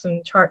graphs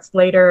and charts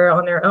later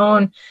on their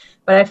own.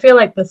 But I feel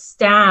like the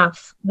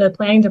staff, the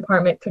planning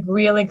department, could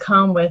really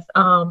come with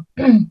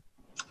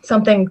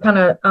something kind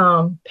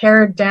of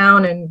pared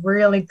down and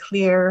really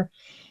clear,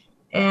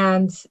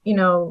 and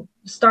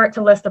start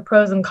to list the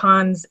pros and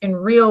cons in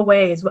real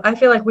ways. I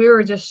feel like we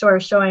were just sort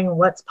of showing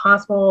what's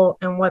possible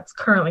and what's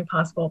currently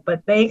possible,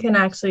 but they can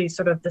actually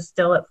sort of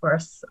distill it for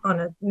us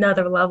on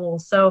another level.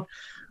 So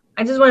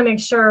I just want to make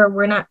sure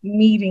we're not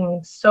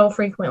meeting so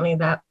frequently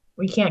that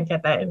we can't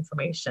get that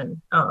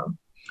information.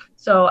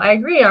 So I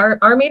agree.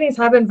 Our meetings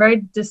have been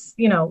very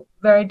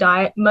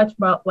much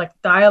about like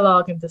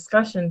dialogue and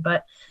discussion,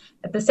 but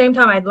at the same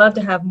time, I'd love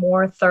to have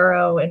more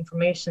thorough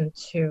information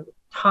to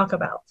talk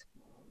about.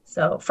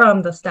 So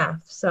from the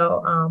staff.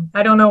 So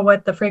I don't know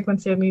what the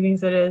frequency of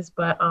meetings it is,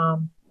 but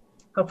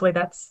hopefully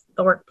that's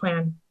the work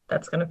plan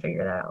that's going to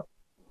figure that out.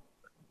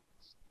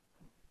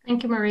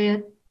 Thank you,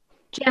 Maria.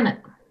 Janet.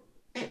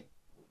 I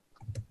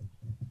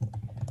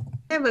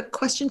have a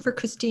question for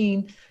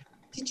Christine.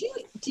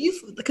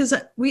 Because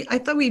I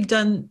thought we've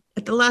done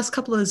at the last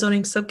couple of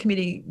zoning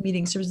subcommittee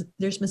meetings,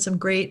 there's been some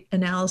great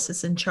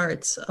analysis and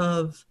charts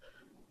of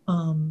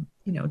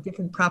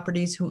different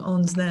properties, who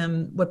owns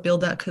them, what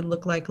build out could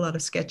look like, a lot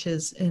of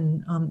sketches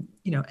and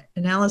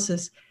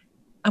analysis.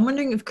 I'm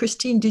wondering if,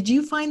 Christine, did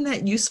you find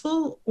that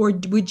useful, or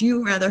would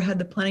you rather have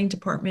the planning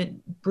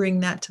department bring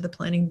that to the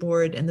planning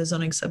board and the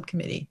zoning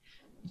subcommittee?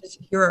 Just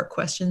hear our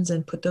questions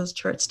and put those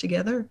charts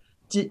together?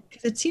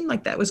 It seemed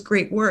like that was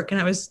great work,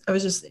 and I was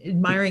just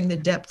admiring the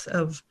depth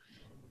of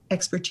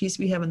expertise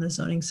we have in the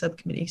zoning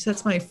subcommittee. So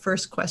that's my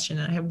first question,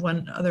 and I have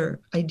one other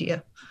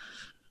idea.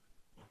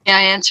 May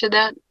I answer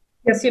that?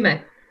 Yes, you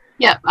may.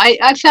 Yeah,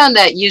 I found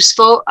that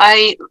useful.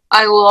 I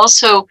will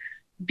also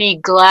be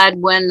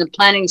glad when the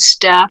planning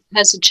staff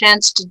has a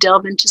chance to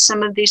delve into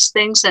some of these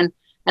things. And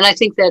I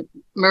think that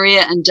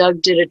Maria and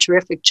Doug did a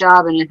terrific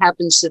job, and it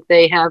happens that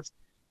they have,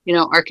 you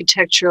know,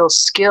 architectural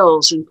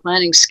skills and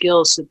planning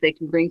skills that they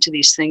can bring to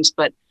these things.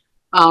 But,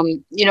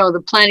 you know,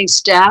 the planning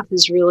staff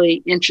is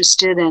really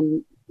interested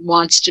and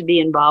wants to be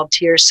involved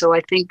here. So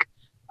I think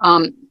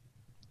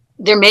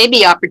there may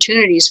be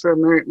opportunities for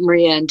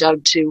Maria and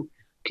Doug to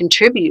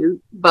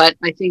contribute, but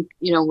I think,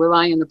 you know,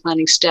 relying on the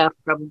planning staff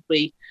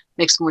probably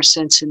makes more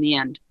sense in the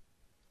end.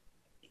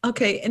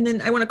 Okay, and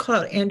then I want to call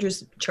out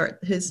Andrew's chart,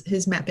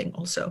 his mapping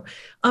also.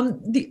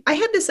 I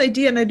had this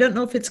idea, and I don't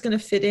know if it's going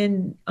to fit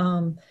in.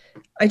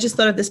 I just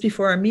thought of this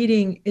before our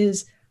meeting.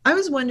 I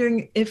was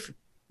wondering if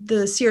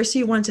the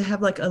CRC wanted to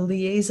have like a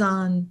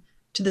liaison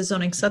to the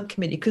zoning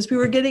subcommittee, because we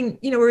were getting,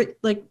 you know, we're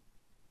like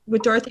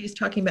what Dorothy is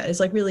talking about is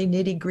like really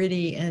nitty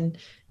gritty, and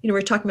you know,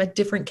 we're talking about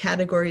different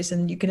categories,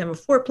 and you can have a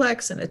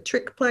fourplex and a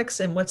triplex,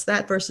 and what's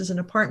that versus an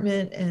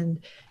apartment,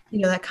 and you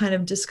know, that kind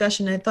of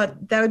discussion. I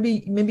thought that would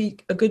be maybe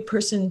a good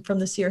person from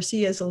the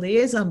CRC as a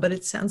liaison, but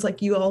it sounds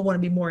like you all want to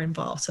be more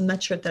involved. So I'm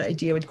not sure if that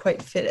idea would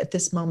quite fit at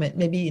this moment,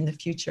 maybe in the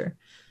future.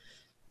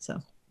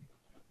 So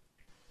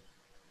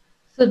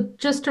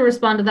just to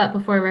respond to that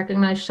before I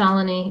recognize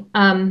Shalini,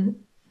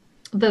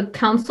 the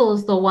council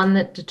is the one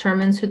that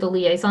determines who the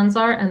liaisons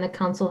are, and the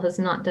council has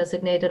not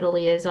designated a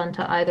liaison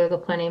to either the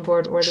planning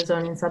board or the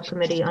zoning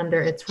subcommittee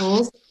under its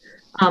rules.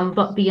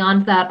 But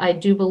beyond that, I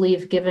do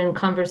believe, given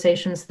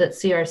conversations that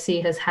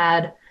CRC has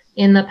had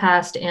in the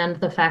past and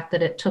the fact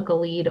that it took a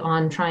lead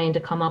on trying to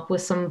come up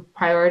with some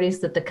priorities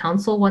that the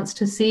council wants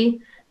to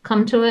see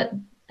come to it,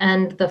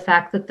 and the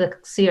fact that the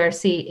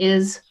CRC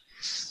is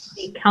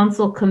the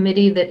council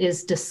committee that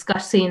is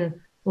discussing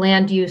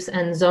land use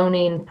and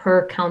zoning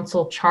per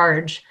council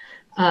charge,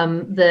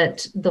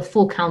 that the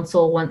full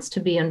council wants to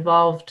be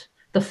involved,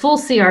 the full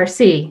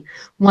CRC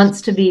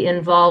wants to be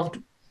involved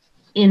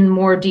in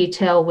more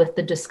detail with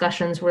the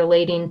discussions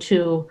relating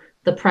to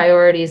the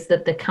priorities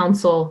that the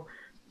council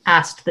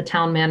asked the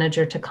town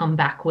manager to come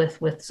back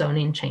with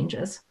zoning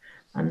changes.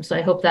 So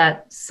I hope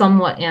that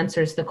somewhat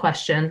answers the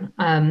question.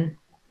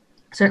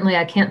 Certainly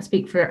I can't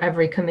speak for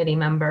every committee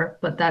member,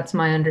 but that's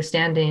my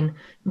understanding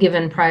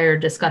given prior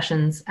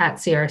discussions at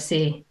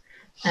CRC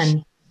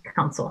and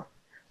council.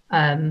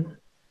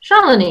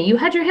 Shalini, you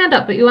had your hand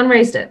up, but you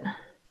unraised it.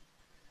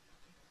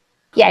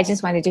 Yeah, I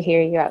just wanted to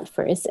hear you out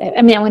first.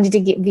 I mean, I wanted to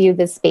give you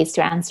the space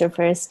to answer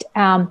first.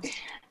 Yeah,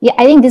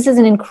 I think this is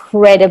an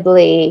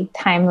incredibly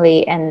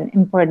timely and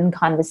important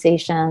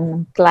conversation.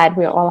 I'm glad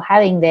we're all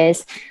having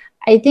this.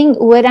 I think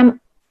what I'm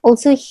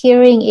also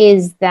hearing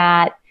is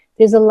that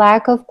there's a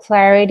lack of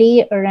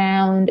clarity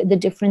around the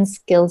different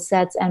skill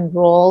sets and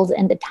roles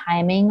and the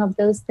timing of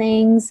those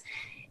things,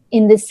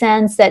 in the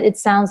sense that it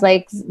sounds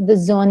like the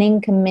zoning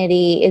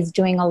committee is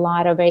doing a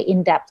lot of very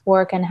in-depth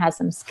work and has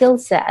some skill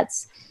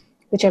sets,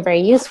 which are very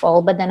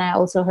useful. But then I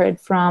also heard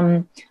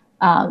from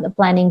the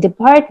planning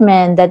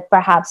department that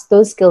perhaps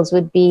those skills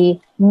would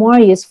be more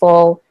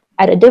useful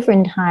at a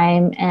different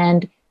time.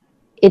 And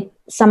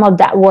some of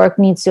that work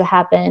needs to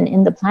happen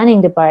in the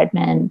planning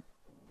department.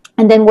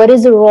 And then what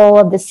is the role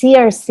of the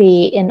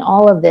CRC in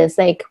all of this?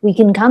 Like, we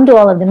can come to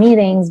all of the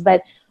meetings,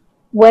 but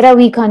what are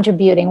we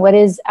contributing? What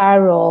is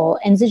our role?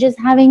 And so just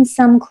having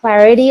some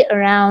clarity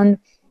around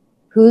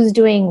who's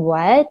doing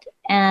what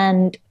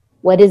and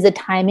what is the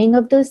timing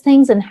of those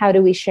things and how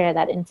do we share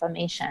that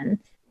information?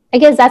 I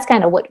guess that's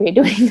kind of what we're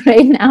doing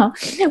right now.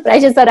 But I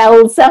just thought I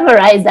will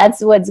summarize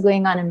that's what's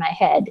going on in my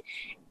head.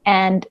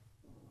 And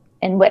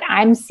what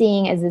I'm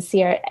seeing as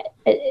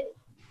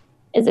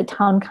a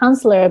town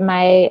councilor,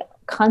 my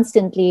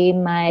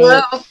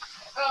Hello?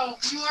 Oh,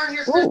 you are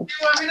here. Do you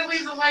want me to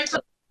leave the lights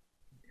up?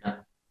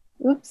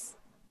 Oops.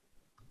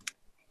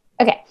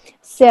 Okay.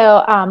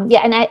 So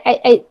yeah,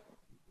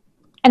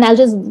 and I'll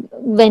just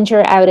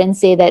venture out and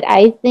say that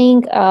I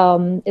think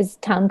as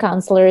town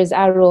councilors,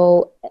 our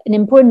role, an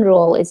important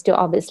role, is to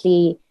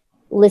obviously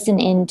listen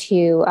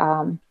into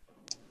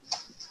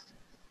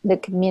the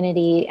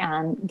community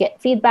and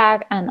get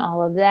feedback and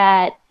all of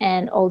that,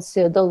 and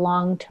also the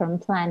long-term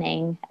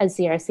planning as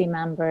CRC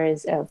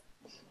members of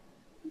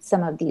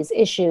some of these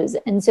issues.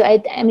 And so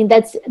I mean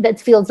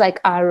that feels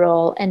like our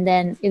role, and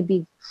then it'd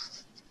be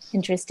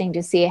interesting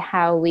to see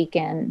how we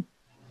can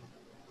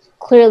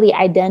clearly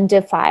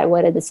identify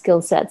what are the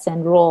skill sets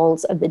and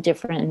roles of the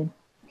different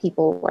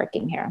people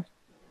working here.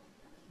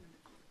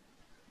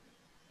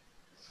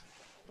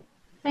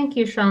 Thank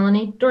you,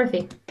 Shalini.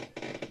 Dorothy.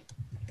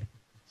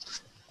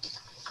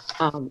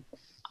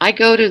 I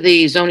go to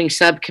the zoning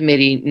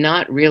subcommittee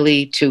not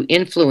really to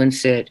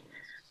influence it.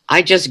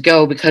 I just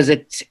go because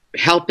it's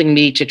helping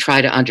me to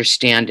try to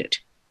understand it.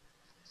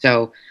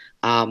 So,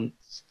 you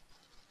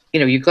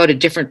know, you go to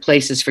different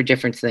places for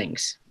different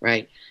things,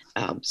 right?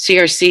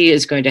 CRC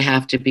is going to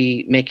have to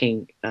be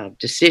making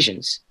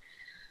decisions.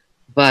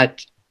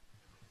 But,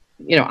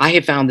 you know, I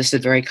have found this a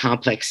very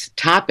complex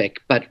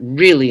topic, but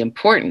really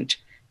important.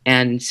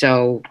 And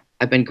so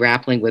I've been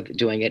grappling with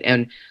doing it.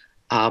 And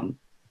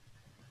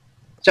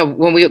So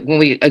when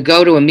we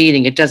go to a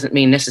meeting, it doesn't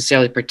mean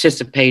necessarily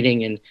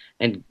participating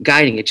and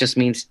guiding. It just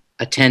means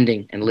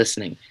attending and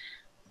listening.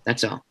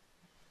 That's all.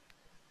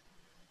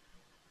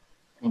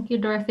 Thank you,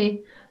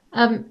 Dorothy.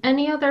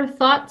 Any other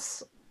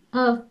thoughts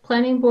of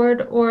planning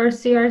board or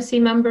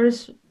CRC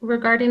members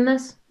regarding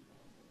this?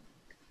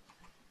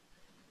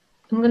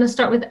 I'm going to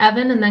start with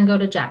Evan and then go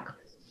to Jack.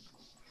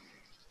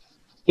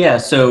 Yeah,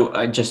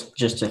 so just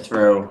to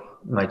throw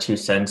my 2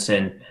 cents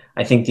in,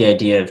 I think the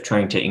idea of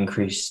trying to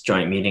increase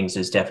joint meetings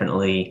is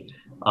definitely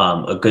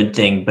a good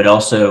thing, but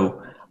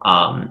also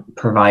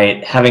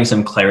having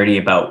some clarity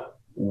about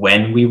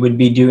when we would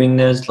be doing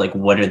this, like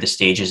what are the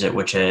stages at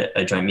which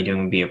a joint meeting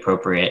would be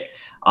appropriate.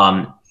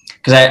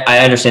 Because I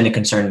understand the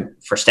concern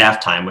for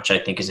staff time, which I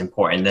think is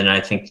important. Then I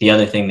think the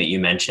other thing that you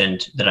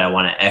mentioned that I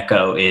want to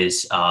echo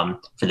is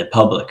for the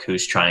public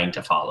who's trying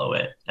to follow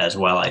it as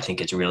well. I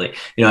think it's really,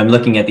 I'm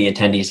looking at the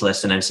attendees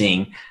list and I'm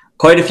seeing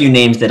quite a few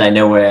names that I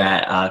know were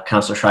at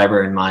Councilor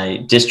Schreiber in my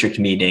district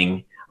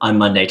meeting on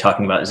Monday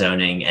talking about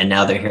zoning, and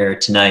now they're here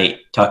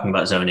tonight talking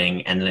about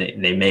zoning, and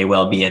they may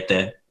well be at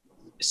the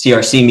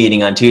CRC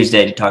meeting on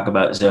Tuesday to talk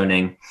about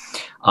zoning.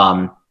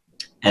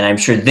 And I'm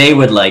sure they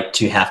would like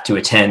to have to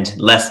attend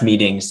less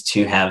meetings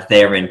to have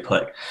their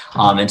input.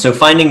 And so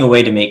finding a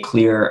way to make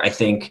clear, I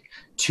think,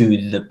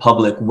 to the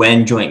public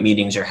when joint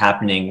meetings are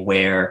happening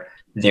where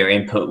their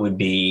input would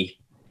be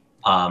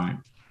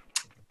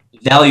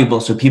valuable,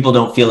 so people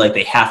don't feel like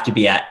they have to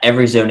be at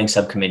every zoning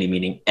subcommittee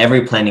meeting,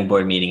 every planning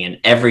board meeting, and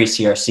every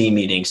CRC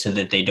meeting so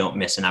that they don't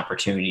miss an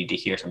opportunity to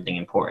hear something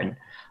important.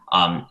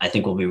 I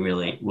think will be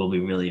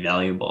really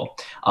valuable.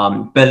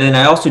 But then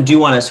I also do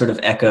want to sort of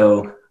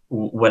echo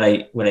what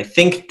I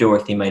think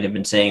Dorothy might have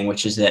been saying,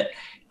 which is that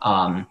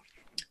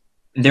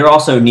there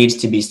also needs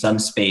to be some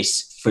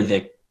space for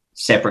the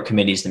separate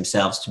committees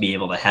themselves to be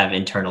able to have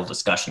internal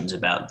discussions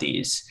about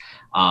these.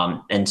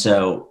 And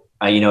so,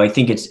 I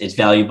think it's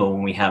valuable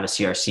when we have a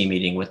CRC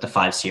meeting with the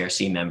 5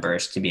 CRC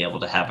members to be able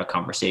to have a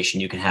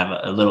conversation. You can have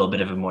a little bit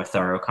of a more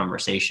thorough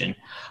conversation.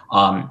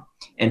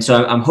 And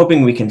so I'm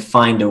hoping we can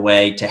find a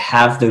way to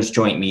have those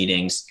joint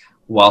meetings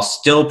while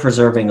still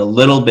preserving a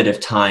little bit of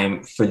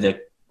time for the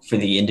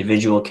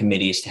individual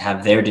committees to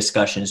have their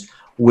discussions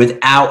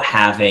without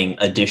having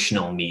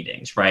additional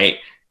meetings, right?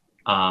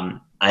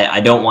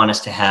 I don't want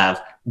us to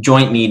have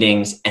joint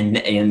meetings and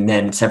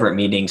then separate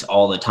meetings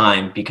all the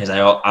time, because I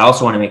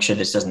also want to make sure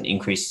this doesn't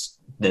increase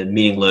the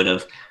meeting load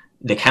of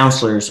the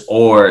counselors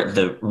or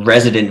the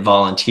resident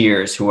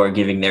volunteers who are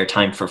giving their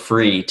time for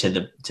free to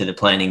the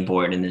planning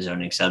board and the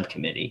zoning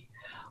subcommittee.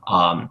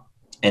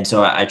 And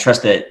so I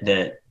trust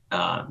that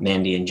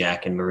Mandy and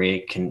Jack and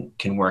Maria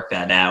can work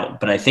that out.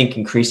 But I think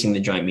increasing the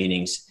joint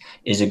meetings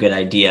is a good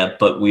idea.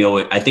 But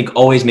I think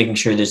always making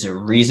sure there's a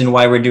reason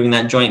why we're doing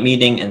that joint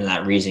meeting, and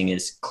that reason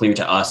is clear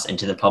to us and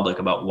to the public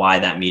about why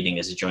that meeting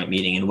is a joint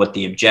meeting and what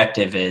the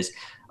objective is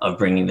of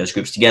bringing those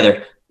groups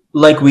together.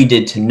 Like we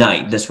did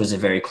tonight, this was a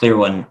very clear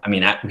one. I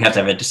mean, we have to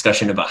have a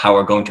discussion about how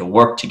we're going to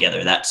work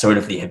together. That's sort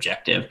of the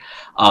objective,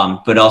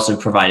 but also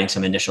providing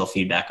some initial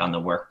feedback on the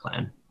work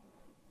plan.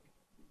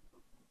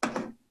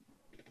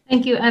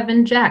 Thank you,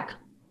 Evan. Jack.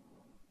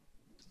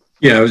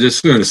 Yeah, I was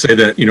just going to say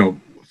that,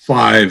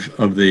 5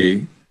 of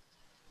the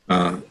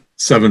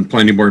 7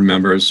 planning board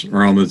members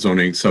are on the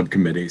zoning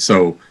subcommittee.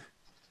 So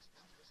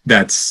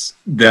that's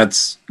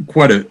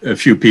quite a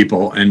few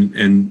people.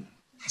 And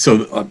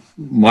so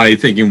my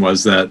thinking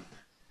was that,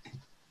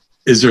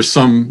 is there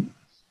some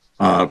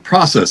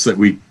process that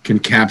we can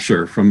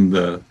capture from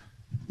the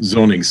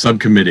zoning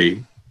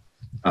subcommittee,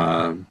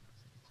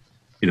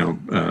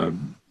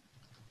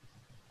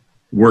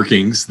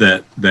 workings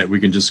that we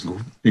can just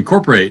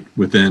incorporate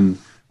within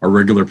our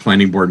regular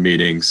planning board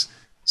meetings,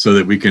 so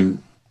that we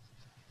can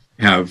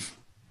have,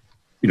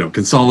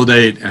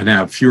 consolidate and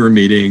have fewer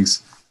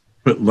meetings,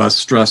 put less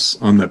stress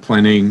on the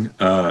planning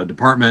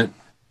department,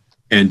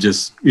 and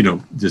just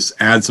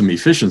add some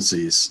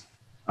efficiencies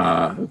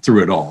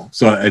through it all.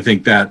 So I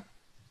think that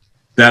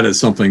is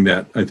something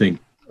that I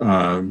think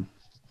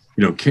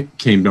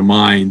came to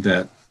mind,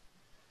 that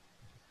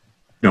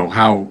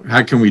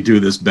how can we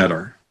do this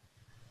better?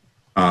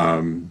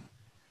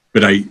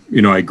 But I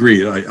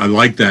agree. I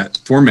like that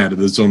format of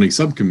the zoning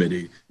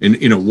subcommittee,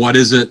 and what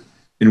is it,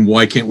 and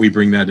why can't we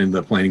bring that into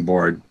the planning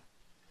board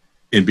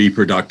and be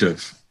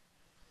productive?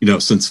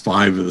 Since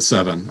 5 of the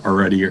 7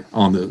 already are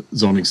on the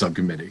zoning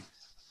subcommittee.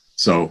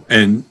 So,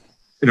 and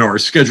our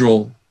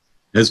schedule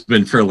has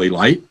been fairly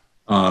light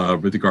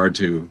with regard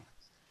to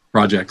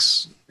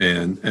projects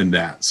and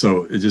that.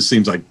 So it just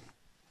seems like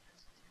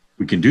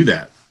we can do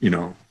that,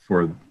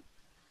 for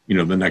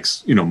the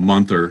next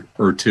month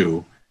or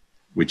 2.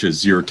 Which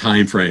is your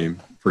time frame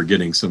for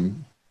getting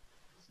some,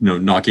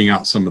 knocking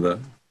out some of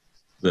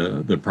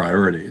the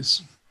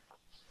priorities.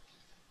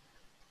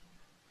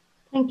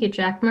 Thank you,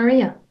 Jack.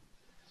 Maria.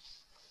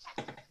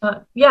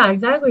 Yeah,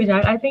 exactly,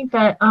 Jack. I think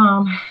that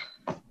I'm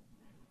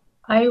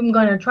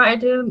going to try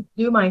to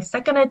do my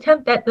second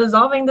attempt at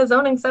dissolving the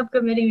zoning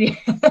subcommittee.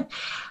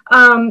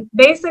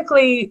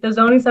 Basically, the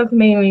zoning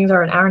subcommittee meetings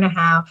are an hour and a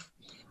half.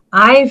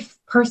 I've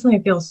personally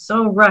feel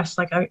so rushed.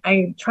 Like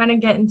I try to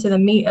get into the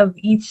meat of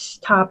each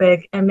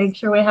topic and make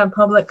sure we have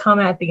public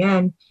comment at the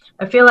end.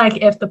 I feel like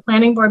if the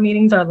planning board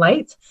meetings are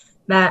light,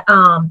 that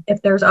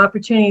if there's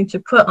opportunity to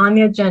put on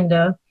the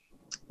agenda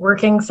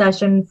working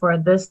session for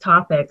this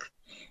topic,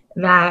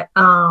 that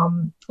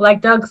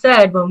like Doug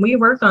said, when we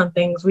work on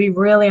things, we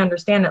really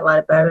understand it a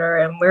lot better,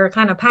 and we're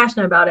kind of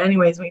passionate about it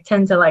anyways. We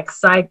tend to like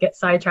get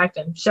sidetracked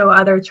and show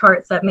other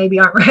charts that maybe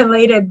aren't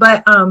related,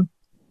 but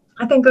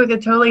I think we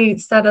could totally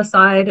set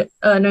aside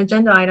an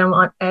agenda item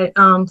at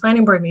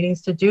planning board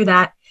meetings to do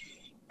that.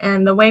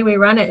 And the way we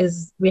run it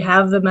is we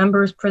have the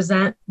members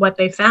present what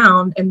they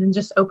found and then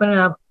just open it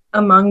up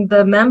among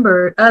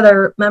the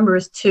other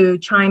members to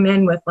chime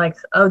in with like,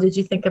 oh, did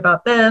you think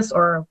about this?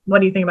 Or what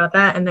do you think about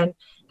that? And then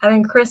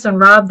having Chris and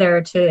Rob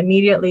there to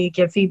immediately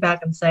give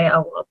feedback and say,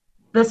 oh, well,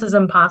 this is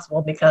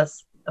impossible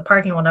because the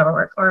parking will never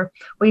work. Or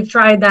we've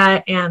tried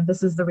that and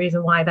this is the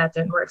reason why that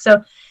didn't work.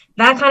 So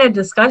that kind of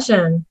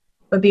discussion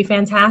would be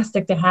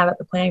fantastic to have at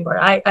the planning board,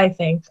 I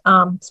think,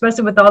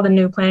 especially with all the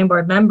new planning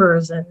board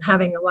members and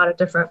having a lot of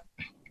different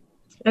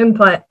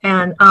input.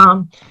 And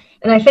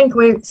I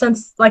think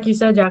since, like you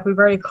said, Jack, we've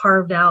already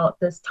carved out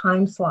this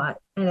time slot,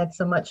 and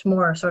it's a much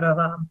more sort of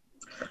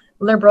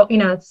liberal,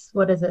 it's,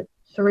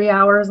 3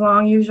 hours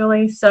long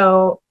usually.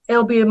 So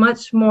it'll be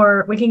much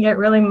more, we can get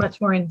really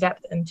much more in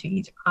depth into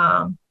each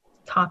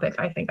topic,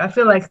 I think. I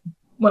feel like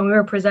when we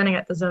were presenting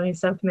at the zoning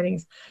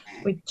subcommittees,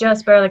 we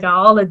just barely got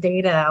all the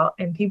data out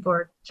and people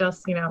were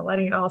just,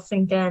 letting it all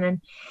sink in.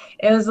 And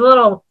it was a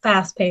little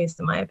fast paced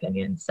in my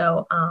opinion.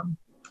 So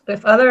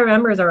if other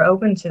members are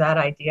open to that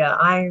idea,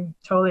 I'm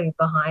totally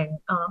behind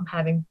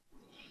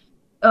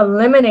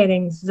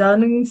eliminating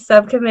zoning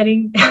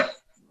subcommittee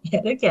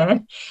yet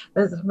again.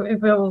 This is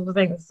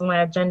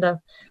my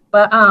agenda.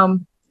 But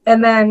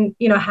and then,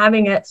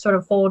 having it sort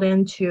of fold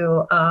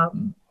into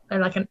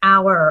like an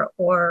hour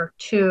or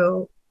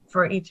two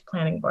for each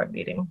planning board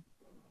meeting.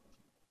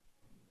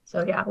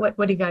 So yeah, what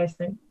do you guys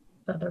think,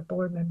 other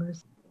board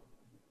members?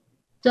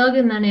 Doug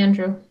and then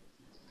Andrew.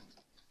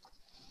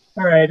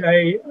 All right,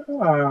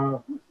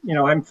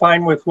 I'm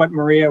fine with what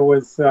Maria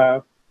was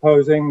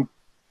posing,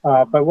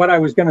 but what I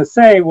was going to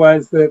say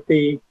was that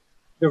the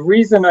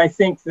reason I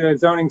think the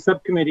zoning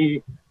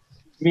subcommittee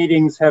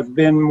meetings have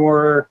been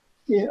more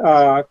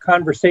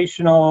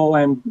conversational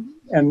and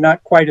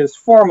not quite as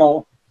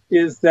formal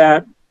is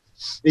that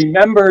the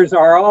members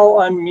are all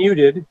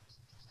unmuted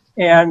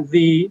and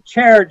the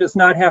chair does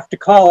not have to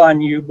call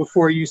on you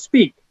before you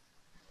speak.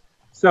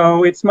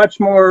 So it's much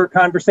more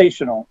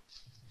conversational.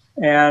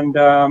 And,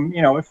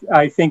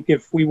 I think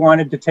if we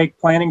wanted to take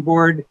planning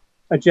board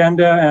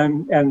agenda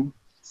and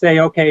say,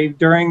 okay,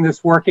 during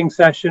this working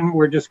session,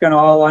 we're just going to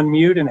all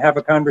unmute and have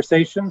a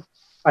conversation,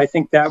 I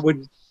think that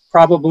would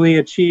probably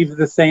achieve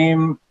the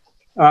same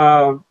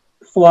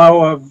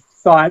flow of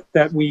thought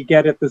that we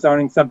get at the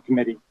zoning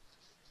subcommittee.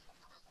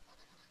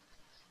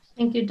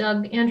 Thank you,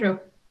 Doug. Andrew.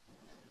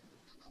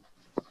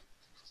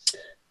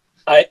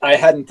 I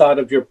hadn't thought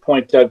of your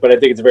point, Doug, but I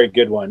think it's a very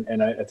good one.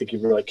 And I think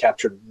you've really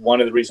captured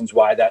one of the reasons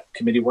why that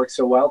committee works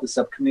so well, the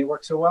subcommittee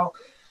works so well.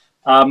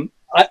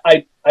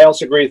 I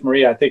also agree with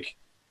Maria. I think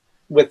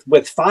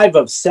with 5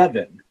 of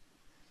 7,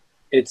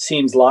 it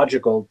seems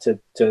logical to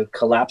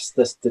collapse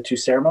the two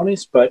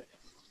ceremonies, but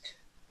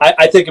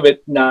I think of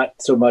it not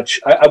so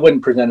much, I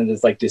wouldn't present it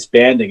as like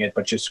disbanding it,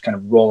 but just kind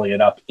of rolling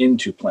it up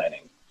into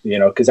planning,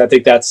 because I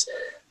think that's,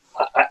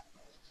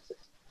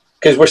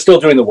 because we're still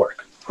doing the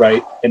work,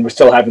 right? And we're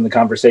still having the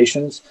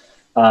conversations.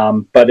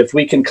 But if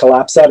we can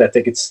collapse that, I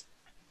think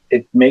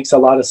it makes a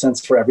lot of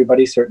sense for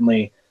everybody.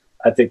 Certainly,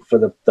 I think for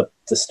the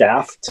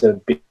staff to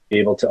be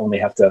able to only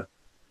have to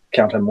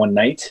count on one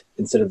night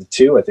instead of the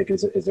 2, I think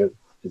is a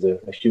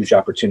huge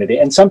opportunity.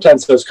 And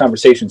sometimes those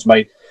conversations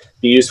might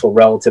be useful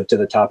relative to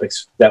the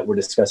topics that we're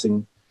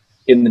discussing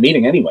in the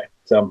meeting anyway.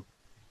 So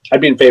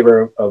I'd be in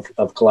favor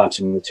of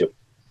collapsing the 2.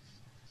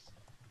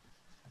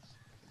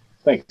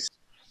 Thanks.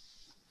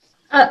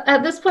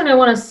 At this point, I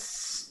want to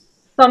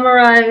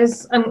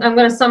summarize. I'm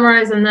going to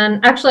summarize, and then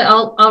actually,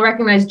 I'll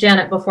recognize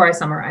Janet before I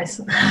summarize.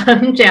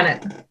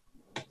 Janet.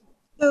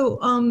 So,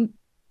 I'm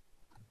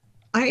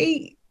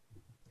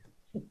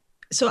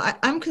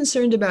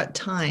concerned about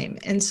time,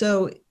 and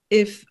so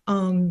if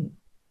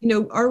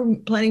our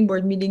planning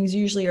board meetings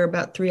usually are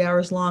about 3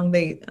 hours long.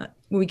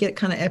 We get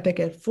kind of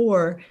epic at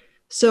 4.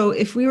 So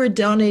if we were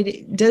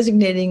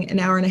designating an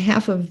hour and a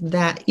half of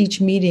that each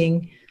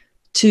meeting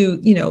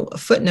to, a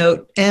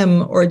footnote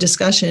M or a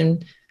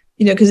discussion,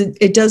 because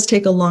it does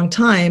take a long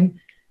time.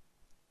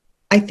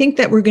 I think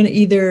that we're going to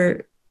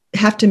either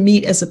have to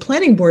meet as a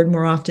planning board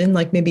more often,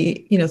 like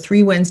maybe,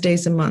 3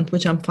 Wednesdays a month,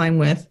 which I'm fine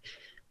with.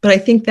 But I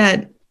think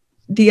that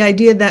the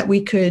idea that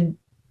we could,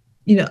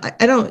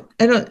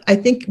 I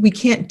think we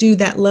can't do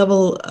that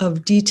level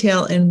of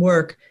detail and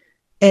work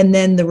and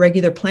then the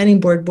regular planning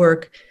board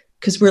work,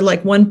 because we're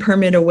like one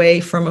permit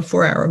away from a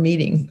 4-hour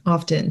meeting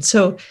often.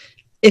 So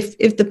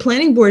if the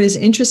planning board is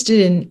interested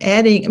in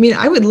adding,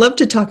 I would love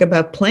to talk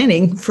about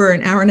planning for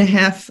an hour and a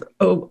half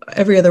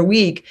every other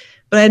week,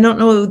 but I don't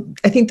know,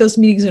 I think those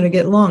meetings are going to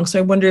get long. So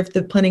I wonder if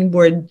the planning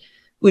board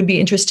would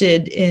be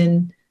interested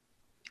in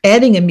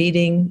adding a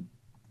meeting,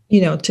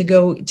 to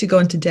go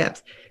into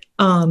depth,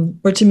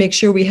 or to make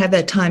sure we have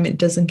that time, it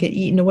doesn't get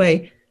eaten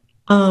away.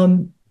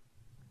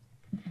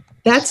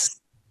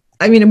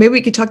 Maybe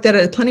we could talk that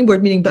at a planning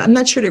board meeting, but I'm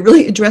not sure it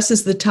really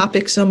addresses the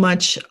topic so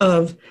much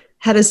of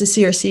how does the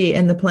CRC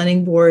and the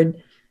planning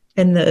board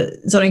and the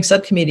zoning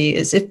subcommittee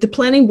is. If the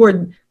planning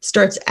board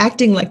starts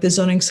acting like the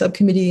zoning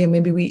subcommittee and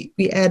maybe we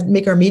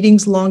make our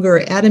meetings longer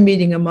or add a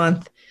meeting a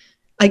month,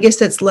 I guess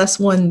that's less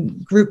one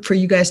group for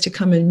you guys to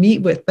come and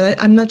meet with.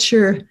 But I'm not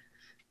sure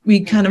we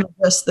kind of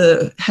address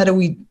the how do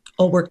we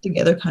all work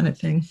together kind of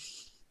thing.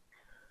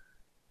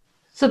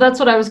 So that's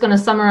what I was going to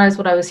summarize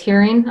what I was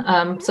hearing.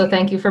 So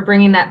thank you for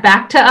bringing that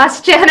back to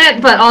us,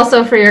 Janet, but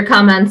also for your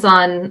comments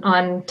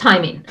on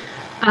timing.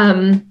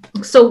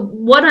 So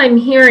what I'm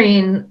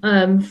hearing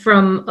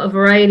from a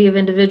variety of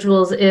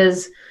individuals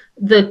is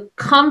the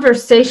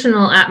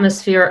conversational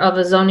atmosphere of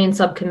a zoning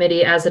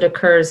subcommittee as it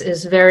occurs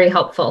is very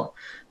helpful.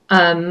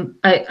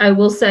 I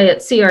will say at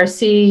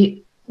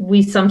CRC,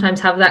 we sometimes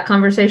have that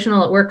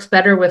conversational. It works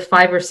better with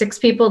 5 or 6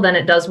 people than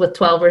it does with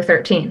 12 or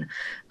 13.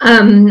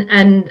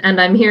 And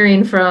I'm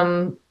hearing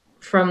from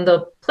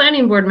the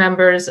planning board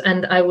members,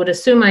 and I would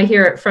assume I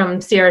hear it from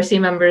CRC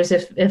members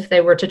if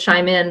they were to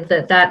chime in,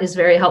 that is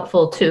very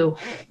helpful to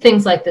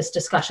things like this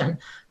discussion.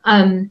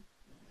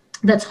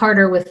 That's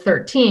harder with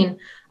 13.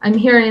 I'm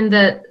hearing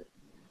that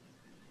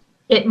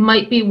it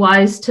might be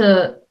wise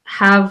to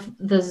have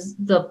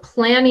the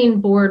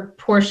planning board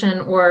portion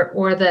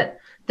or that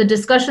the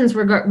discussions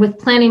with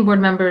planning board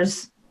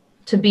members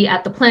to be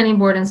at the planning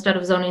board instead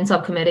of zoning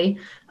subcommittee,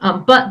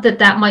 but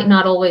that might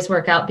not always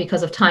work out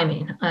because of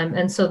timing.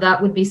 And so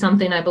that would be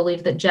something I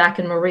believe that Jack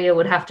and Maria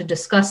would have to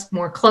discuss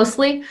more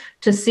closely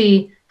to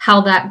see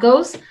how that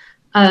goes.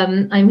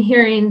 I'm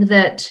hearing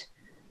that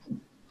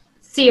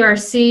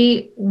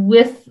CRC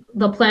with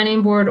the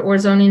planning board or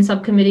zoning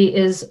subcommittee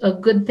is a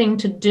good thing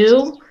to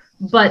do,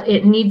 but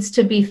it needs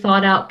to be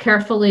thought out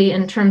carefully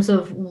in terms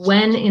of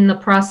when in the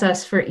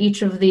process for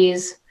each of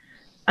these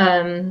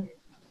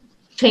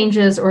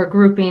changes or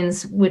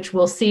groupings, which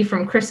we'll see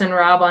from Chris and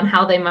Rob on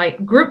how they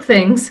might group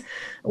things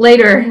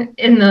later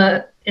in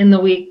the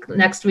week,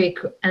 next week,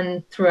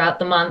 and throughout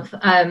the month,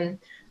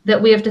 that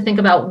we have to think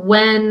about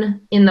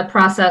when in the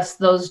process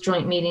those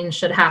joint meetings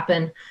should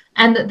happen,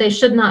 and that they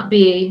should not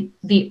be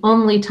the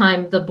only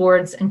time the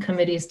boards and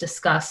committees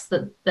discuss,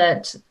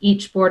 that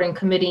each board and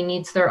committee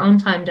needs their own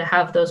time to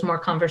have those more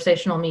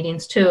conversational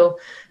meetings too,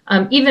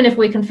 even if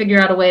we can figure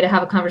out a way to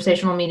have a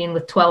conversational meeting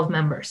with 12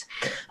 members.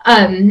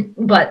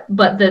 But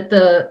that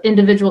the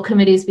individual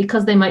committees,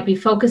 because they might be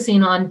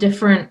focusing on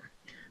different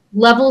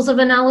levels of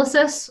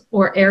analysis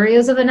or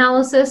areas of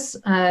analysis,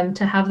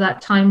 to have that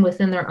time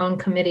within their own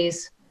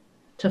committees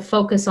to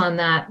focus on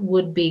that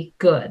would be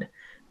good.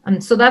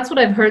 So that's what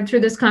I've heard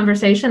through this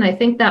conversation. I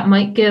think that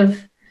might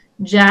give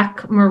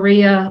Jack,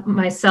 Maria,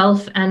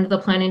 myself, and the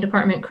planning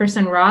department, Chris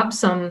and Rob,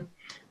 some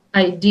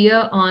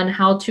idea on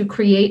how to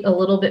create a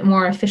little bit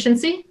more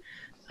efficiency,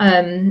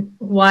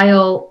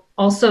 while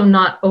also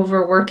not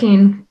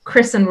overworking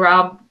Chris and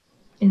Rob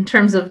in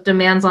terms of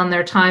demands on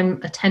their time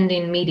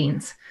attending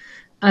meetings.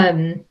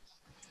 To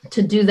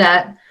do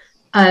that,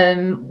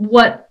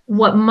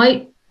 what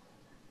might,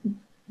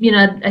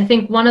 I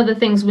think one of the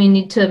things we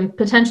need to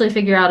potentially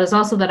figure out is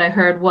also that I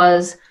heard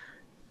was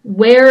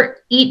where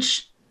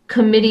each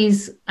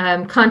committee's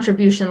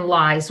contribution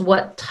lies,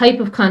 what type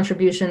of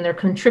contribution they're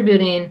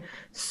contributing,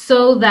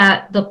 so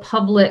that the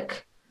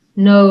public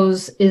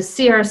knows, is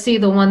CRC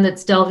the one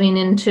that's delving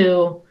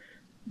into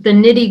the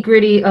nitty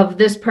gritty of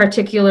this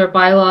particular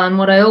bylaw? And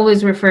what I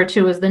always refer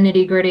to as the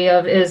nitty gritty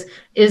of is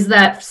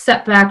that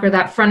setback or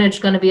that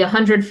frontage going to be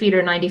 100 feet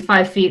or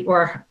 95 feet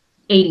or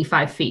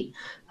 85 feet?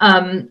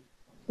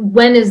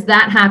 When is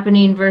that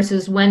happening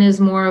versus when is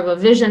more of a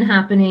vision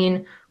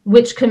happening?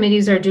 Which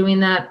committees are doing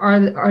that?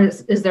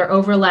 Is there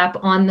overlap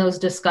on those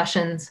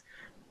discussions,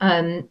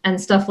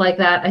 and stuff like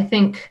that? I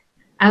think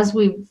as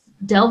we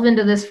delve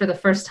into this for the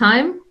first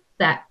time,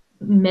 that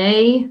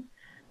may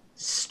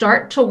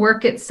start to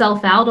work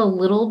itself out a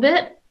little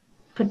bit,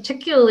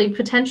 particularly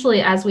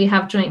potentially as we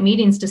have joint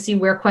meetings to see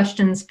where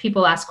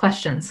people ask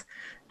questions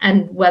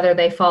and whether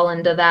they fall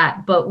into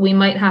that. But we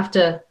might have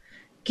to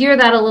gear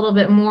that a little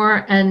bit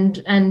more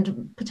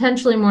and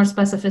potentially more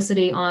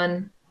specificity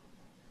on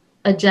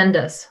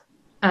agendas,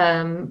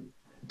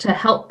 to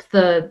help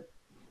the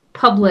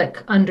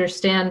public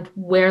understand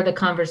where the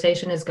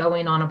conversation is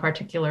going on a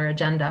particular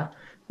agenda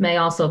may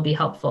also be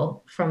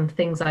helpful from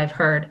things I've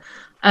heard.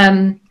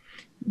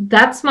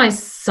 That's my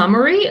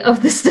summary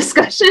of this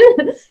discussion.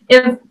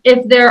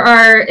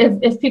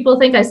 If people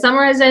think I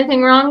summarized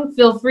anything wrong,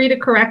 feel free to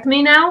correct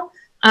me now.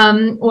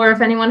 Or if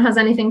anyone has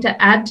anything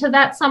to add to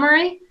that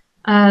summary,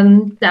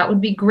 that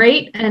would be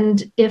great.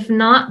 And if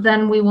not,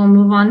 then we will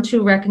move on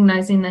to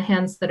recognizing the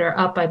hands that are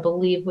up, I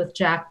believe, with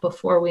Jack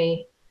before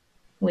we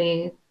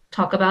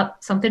talk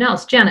about something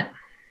else. Janet.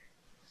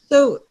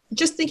 So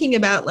just thinking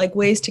about like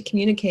ways to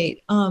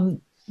communicate,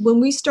 when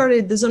we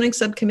started, the zoning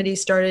subcommittee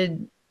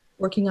started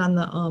working on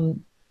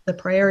the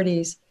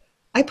priorities,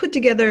 I put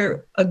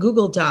together a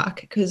Google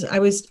Doc because I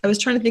was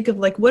trying to think of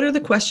like, what are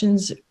the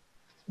questions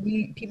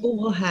people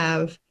will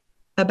have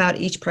about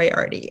each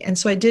priority. And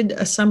so I did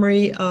a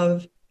summary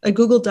of a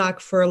Google Doc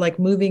for like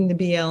moving the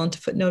BL into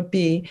footnote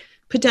B,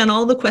 put down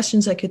all the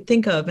questions I could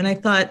think of. And I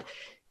thought,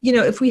 you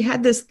know, if we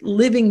had this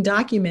living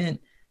document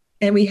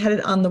and we had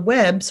it on the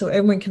web so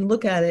everyone can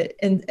look at it,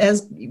 and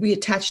as we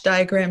attach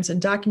diagrams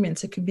and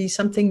documents, it could be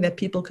something that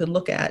people could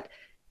look at.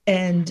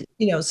 And,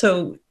 you know,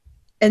 so,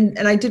 and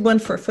I did one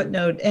for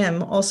footnote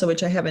M also,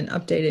 which I haven't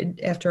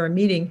updated after our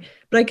meeting,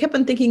 but I kept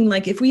on thinking,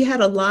 like, if we had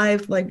a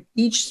live, like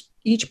each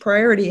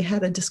priority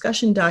had a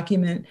discussion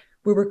document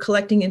where we're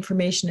collecting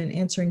information and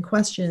answering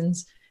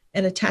questions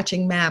and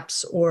attaching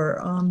maps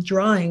or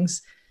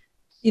drawings,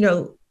 you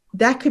know,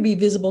 that could be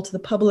visible to the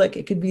public.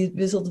 It could be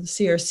visible to the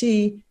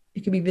CRC.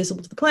 It could be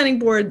visible to the planning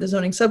board, the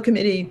zoning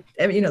subcommittee,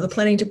 you know, the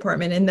planning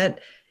department, and that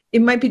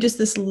it might be just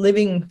this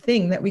living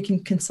thing that we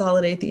can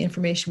consolidate the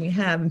information we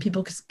have, and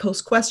people could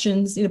post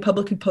questions, you know,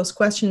 public could post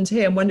questions.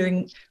 Hey, I'm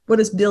wondering, what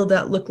does build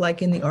out look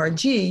like in the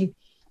RG?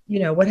 You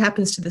know, what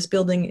happens to this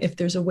building if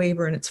there's a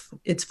waiver and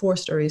it's 4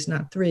 stories,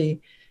 not 3,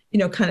 you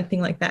know, kind of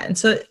thing like that. And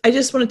so I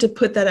just wanted to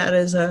put that out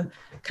as a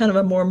kind of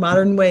a more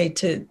modern way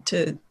to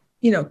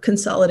you know,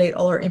 consolidate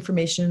all our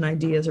information and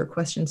ideas or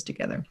questions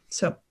together.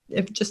 So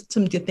if just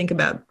something to think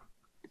about.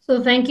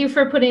 So thank you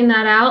for putting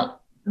that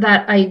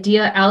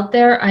idea out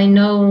there. I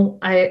know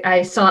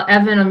I saw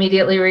Evan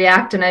immediately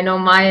react, and I know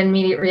my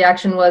immediate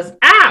reaction was,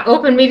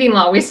 open meeting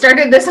law. We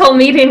started this whole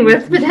meeting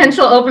with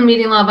potential open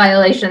meeting law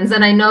violations.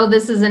 And I know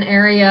this is an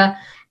area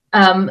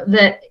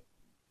that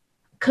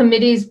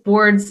committees,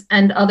 boards,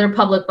 and other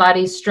public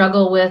bodies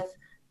struggle with,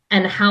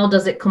 and how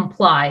does it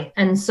comply?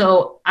 And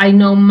so I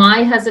know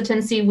my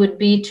hesitancy would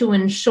be to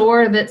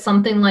ensure that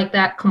something like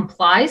that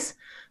complies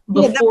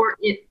before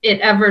it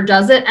ever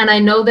does it. And I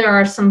know there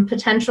are some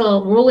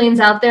potential rulings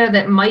out there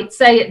that might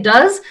say it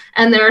does,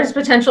 and there's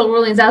potential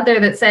rulings out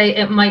there that say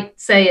it might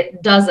say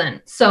it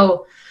doesn't.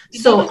 So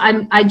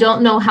I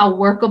don't know how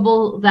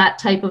workable that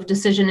type of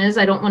decision is.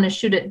 I don't want to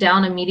shoot it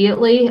down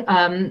immediately,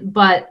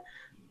 but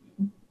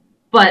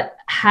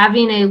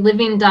having a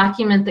living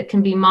document that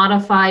can be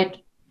modified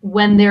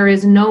when there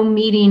is no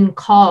meeting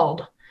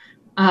called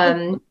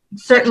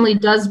certainly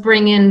does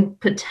bring in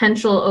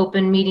potential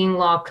open meeting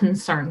law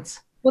concerns.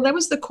 Well, that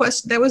was the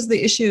question. That was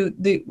the issue.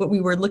 What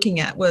we were looking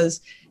at was,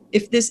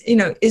 if this, you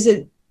know, is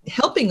it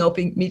helping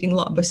open meeting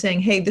law by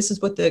saying, hey, this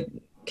is what the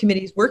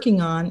committee is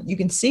working on. You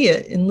can see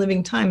it in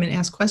living time and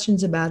ask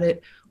questions about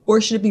it,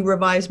 or should it be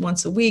revised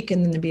once a week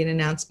and then there be an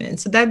announcement?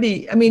 So that'd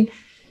be, I mean,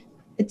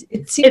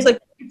 it seems like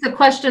it's a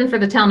question for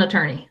the town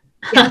attorney.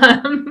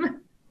 Yeah.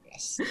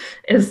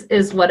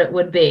 is what it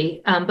would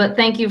be. But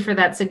thank you for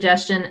that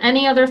suggestion.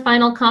 Any other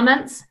final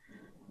comments?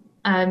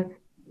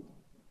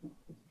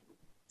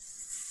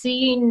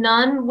 Seeing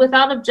none,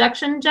 without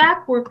objection,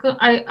 Jack,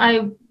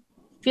 I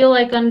feel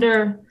like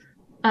under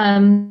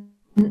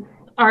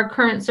our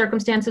current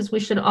circumstances, we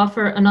should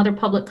offer another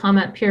public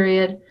comment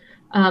period,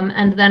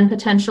 and then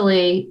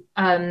potentially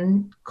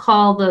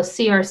call the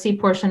CRC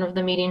portion of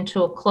the meeting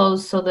to a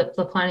close so that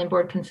the planning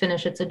board can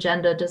finish its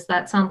agenda. Does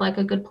that sound like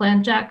a good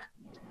plan, Jack?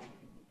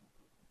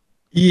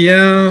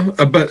 Yeah,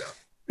 but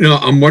you know,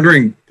 I'm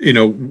wondering, you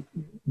know,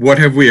 what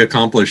have we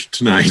accomplished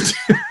tonight?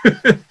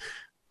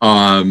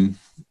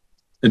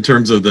 In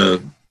terms of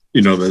the,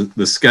 you know,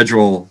 the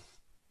schedule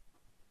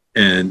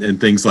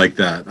and things like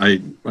that.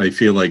 I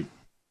feel like,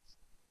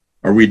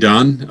 are we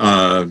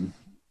done?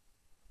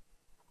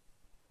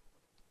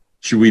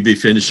 Should we be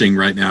finishing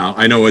right now?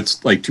 I know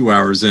it's like 2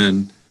 hours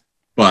in,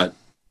 but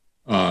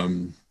where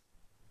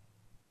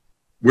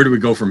do we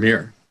go from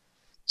here?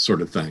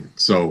 Sort of thing.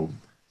 So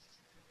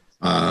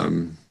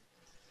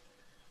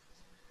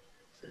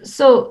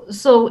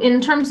So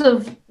in terms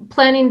of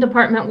planning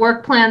department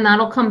work plan,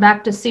 that'll come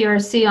back to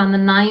CRC on the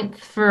 9th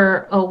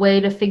for a way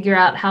to figure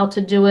out how to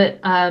do it.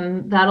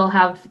 That'll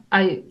have,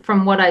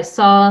 from what I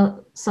saw,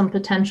 some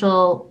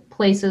potential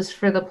places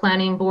for the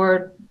planning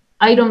board,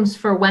 items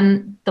for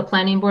when the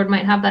planning board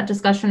might have that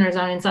discussion, or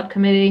zoning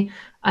subcommittee.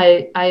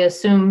 I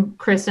assume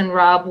Chris and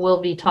Rob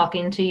will be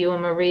talking to you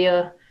and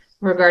Maria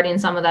regarding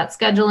some of that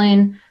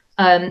scheduling.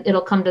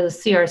 It'll come to the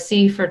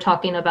CRC for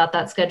talking about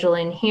that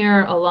scheduling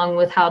here, along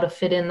with how to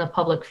fit in the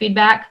public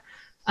feedback.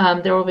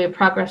 There will be a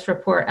progress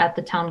report at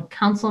the town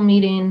council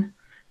meeting.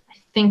 I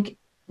think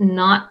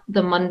not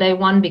the Monday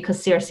one,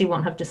 because CRC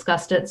won't have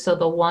discussed it. So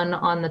the one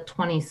on the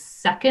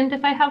 22nd,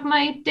 if I have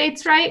my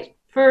dates right,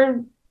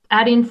 for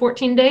adding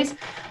 14 days.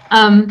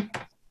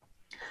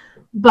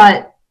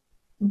 But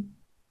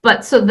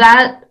so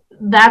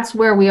that's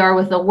where we are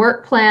with the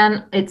work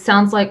plan. It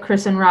sounds like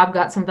Chris and Rob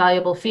got some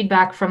valuable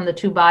feedback from the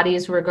 2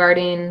 bodies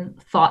regarding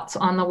thoughts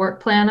on the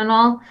work plan and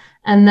all.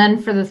 And then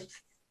for the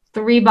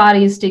 3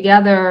 bodies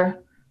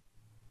together,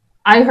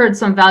 I heard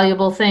some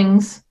valuable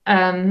things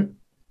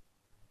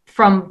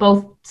from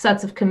both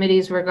sets of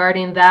committees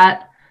regarding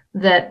that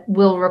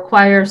will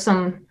require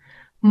some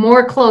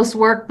more close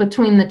work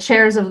between the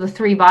chairs of the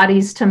three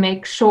bodies to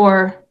make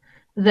sure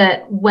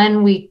that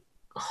when we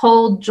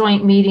hold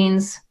joint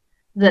meetings,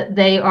 that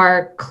they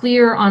are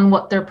clear on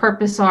what their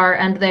purpose are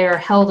and they are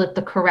held at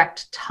the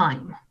correct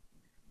time.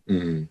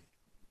 Mm-hmm.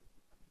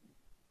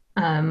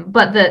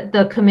 But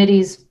the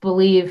committees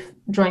believe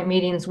joint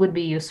meetings would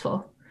be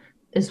useful,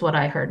 is what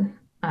I heard.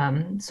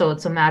 So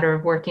it's a matter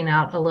of working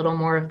out a little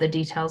more of the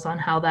details on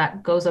how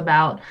that goes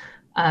about.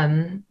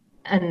 And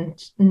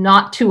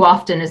not too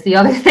often is the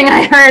other thing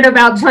I heard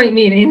about joint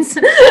meetings.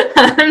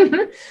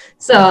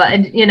 So,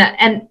 you know,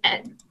 and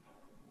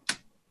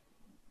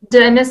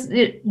did I miss,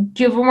 do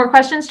you have more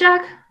questions,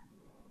 Jack?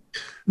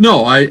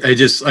 No, I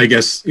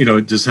guess, you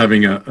know, just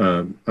having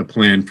a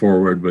plan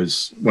forward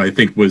was what I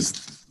think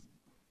was,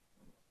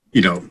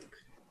 you know,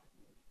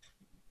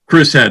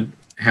 Chris had,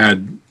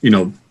 you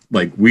know,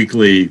 like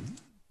weekly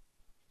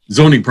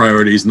zoning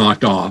priorities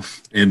knocked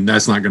off, and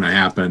that's not going to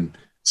happen.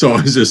 So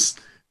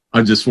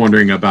I'm just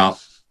wondering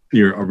about,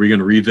 you know, are we going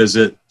to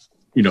revisit,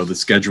 you know, the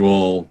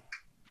schedule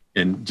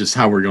and just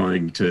how we're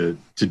going to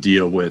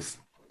deal with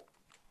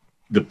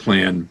the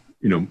plan,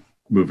 you know,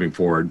 moving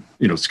forward,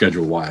 you know,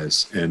 schedule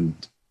wise. And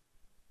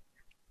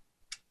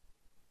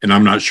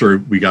I'm not sure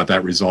we got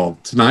that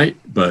resolved tonight,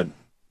 but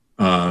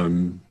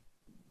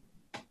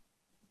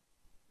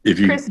if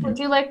you, Chris, would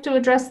you like to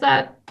address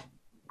that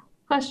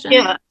question?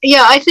 Yeah,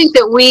 I think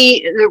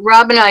that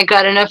Rob and I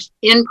got enough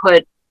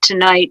input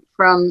tonight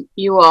from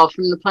you all,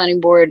 from the planning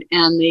board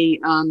and the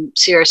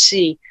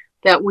CRC,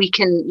 that we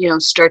can, you know,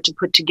 start to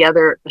put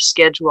together a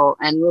schedule,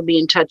 and we'll be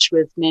in touch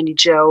with Mandy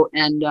Jo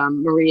and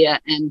Maria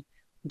and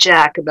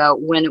Jack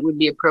about when it would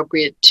be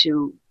appropriate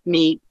to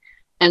meet.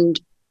 And,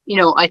 you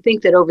know, I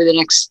think that over the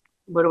next,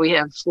 what do we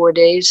have, 4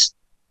 days,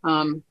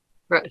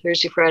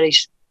 Thursday, Friday,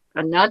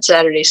 not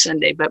Saturday,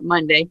 Sunday, but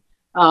Monday,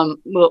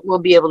 we'll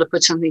be able to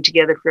put something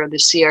together for the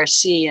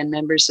CRC, and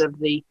members of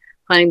the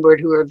planning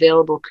board who are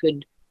available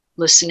could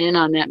listen in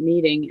on that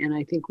meeting. And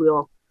I think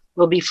we'll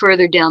be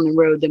further down the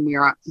road than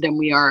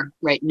we are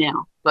right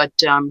now. But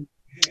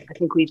I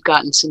think we've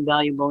gotten some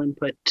valuable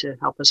input to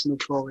help us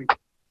move forward.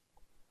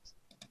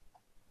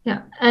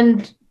 Yeah,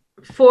 and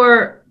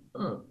for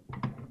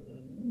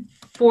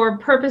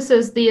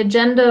purposes, the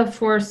agenda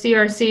for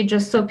CRC,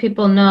 just so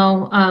people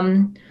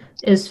know,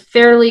 is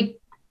fairly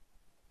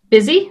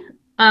busy,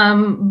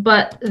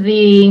 but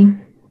the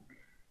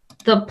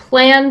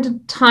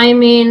planned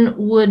timing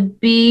would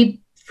be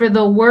for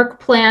the work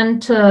plan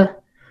to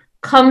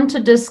come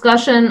to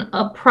discussion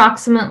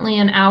approximately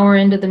an hour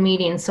into the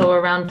meeting, so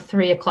around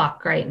 3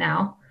 o'clock right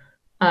now.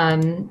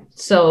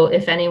 So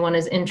if anyone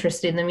is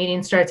interested, the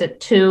meeting starts at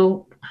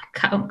 2.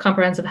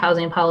 Comprehensive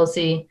housing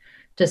policy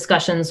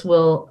discussions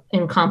will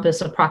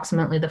encompass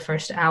approximately the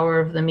first hour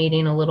of the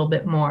meeting, a little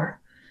bit more.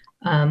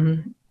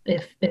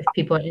 If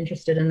people are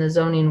interested in the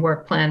zoning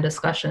work plan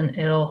discussion,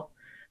 it'll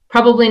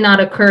probably not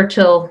occur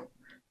till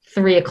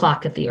 3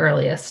 o'clock at the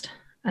earliest,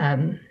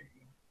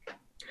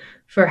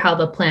 for how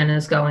the plan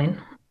is going.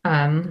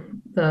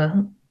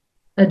 The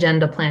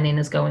agenda planning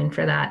is going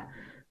for that,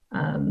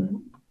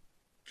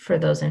 for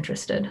those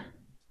interested.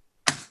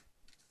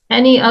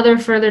 Any other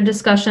further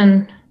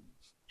discussion?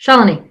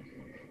 Shalini.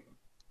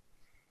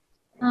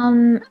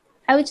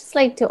 I would just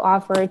like to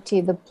offer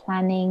to the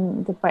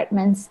planning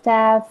department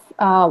staff,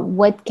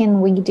 what can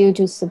we do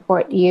to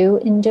support you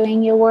in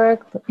doing your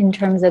work in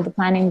terms of the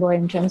planning board,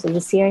 in terms of the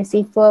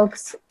CRC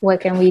folks? What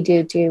can we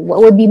do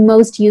what would be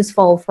most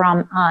useful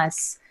from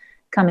us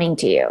coming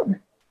to you?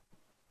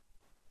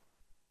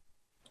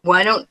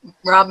 Why don't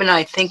Rob and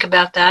I think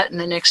about that in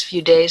the next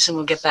few days, and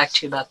we'll get back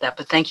to you about that.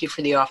 But thank you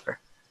for the offer.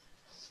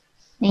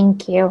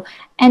 Thank you.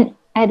 And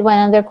I had one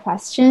other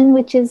question,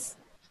 which is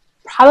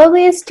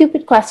probably a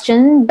stupid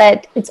question,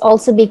 but it's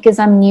also because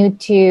I'm new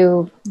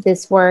to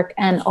this work,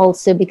 and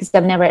also because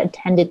I've never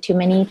attended too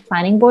many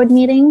planning board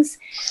meetings.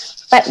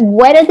 But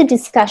what are the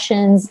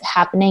discussions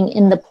happening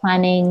in the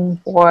planning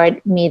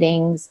board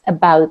meetings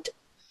about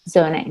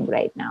zoning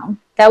right now?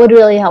 That would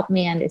really help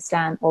me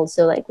understand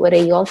also, like, what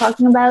are you all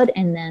talking about?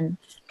 And then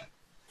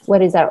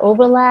what is our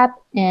overlap,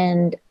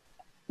 and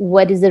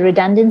what is the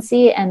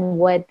redundancy, and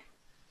what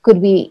could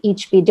we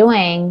each be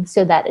doing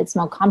so that it's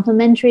more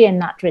complementary and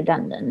not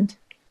redundant?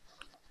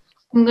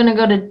 I'm going to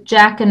go to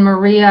Jack and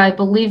Maria. I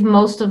believe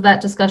most of that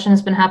discussion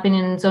has been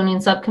happening in zoning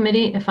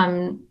subcommittee, if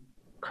I'm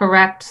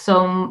correct.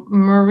 So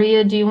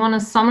Maria, do you want to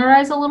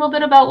summarize a little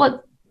bit about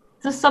what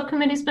the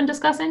subcommittee's been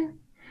discussing?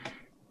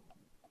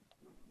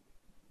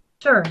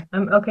 Sure,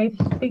 I'm okay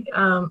to speak.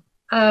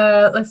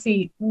 Let's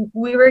see,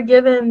 we were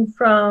given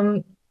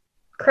from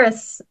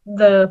Chris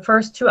the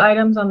first 2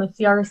 items on the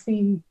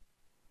CRC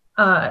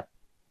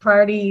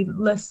priority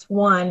list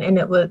 1,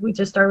 and we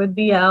just started with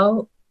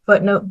BL,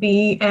 footnote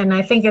B, and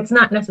I think it's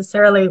not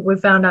necessarily, we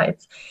found out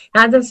it's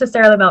not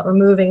necessarily about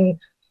removing,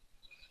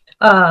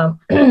 I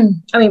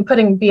mean,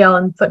 putting BL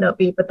in footnote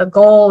B, but the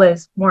goal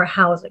is more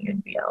housing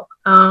in BL.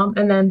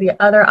 And then the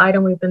other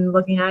item we've been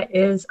looking at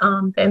is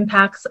the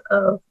impacts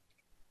of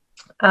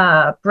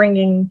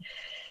bringing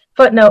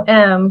footnote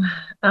M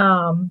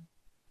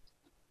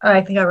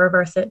I think I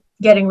reversed it,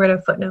 getting rid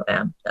of footnote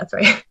M. That's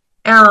right.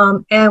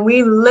 And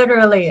we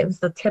literally, it was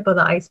the tip of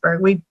the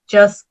iceberg. We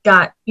just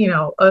got,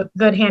 a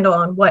good handle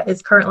on what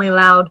is currently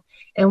allowed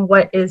and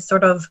what is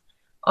sort of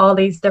all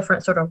these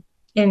different sort of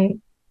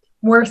in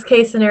worst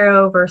case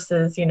scenario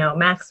versus,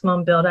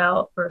 maximum build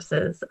out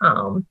versus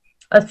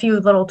a few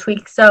little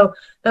tweaks. So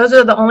those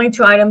are the only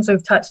 2 items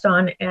we've touched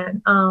on.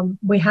 And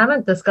we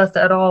haven't discussed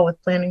at all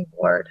with planning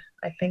board,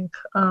 I think.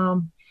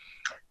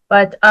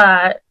 But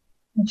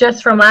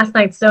just from last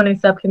night's zoning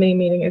subcommittee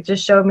meeting, it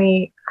just showed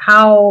me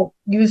how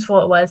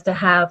useful it was to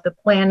have the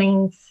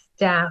planning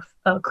staff,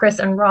 Chris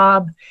and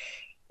Rob,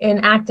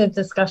 in active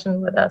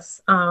discussion with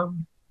us.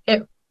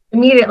 It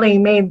immediately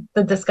made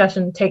the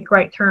discussion take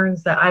right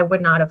turns that I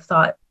would not have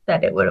thought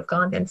that it would have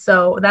gone in.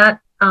 So that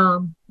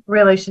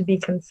really should be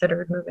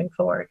considered moving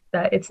forward,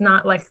 that it's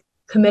not like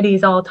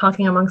committees all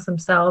talking amongst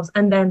themselves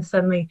and then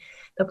suddenly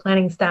the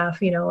planning staff,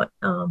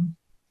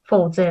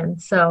 folds in.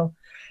 So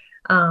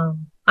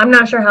I'm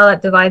not sure how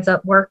that divides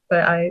up work,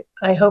 but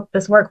I hope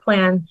this work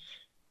plan,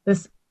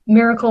 this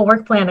miracle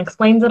work plan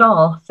explains it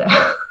all. So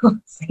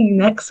see you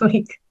next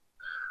week.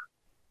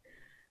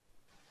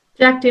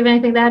 Jack, do you have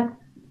anything to add?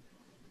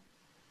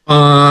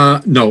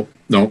 No,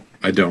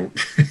 I don't.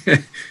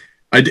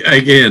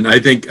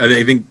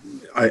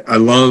 I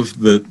love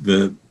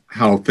the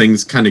how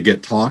things kind of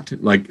get talked,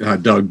 like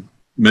Doug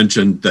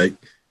mentioned, that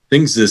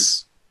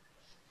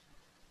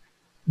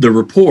the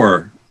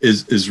rapport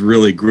is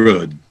really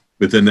good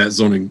within that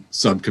zoning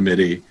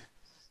subcommittee.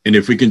 And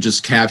if we can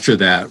just capture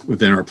that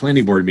within our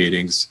planning board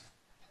meetings,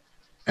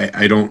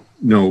 I don't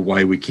know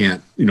why we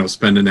can't,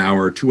 spend an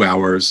hour or 2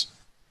 hours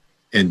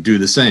and do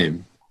the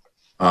same,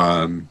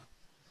 from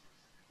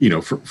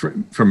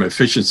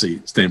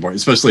efficiency standpoint,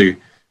 especially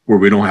where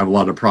we don't have a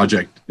lot of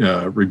project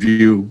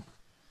review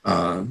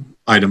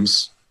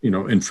items,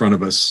 in front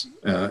of us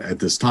at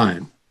this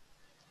time.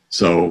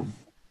 So,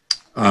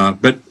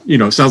 but,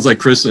 it sounds like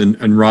Chris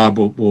and Rob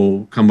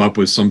will come up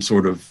with some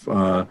sort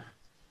of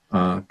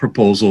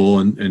proposal,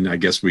 and I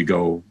guess we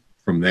go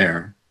from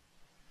there.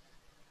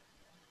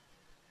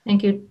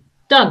 Thank you.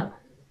 Doug?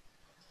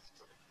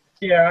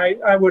 Yeah,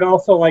 I would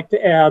also like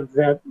to add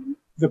that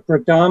the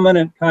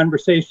predominant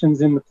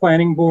conversations in the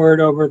planning board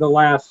over the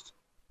last,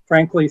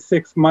 frankly,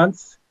 6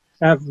 months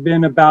have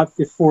been about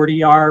the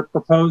 40R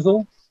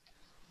proposal.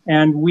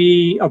 And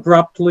we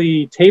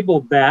abruptly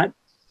tabled that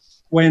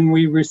when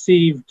we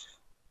received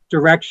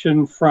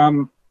direction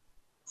from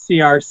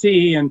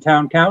CRC and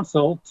town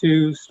council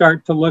to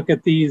start to look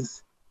at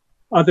these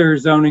other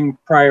zoning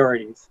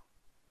priorities.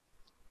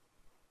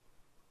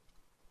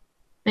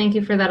 Thank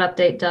you for that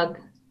update, Doug.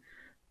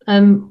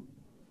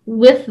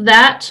 With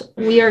that,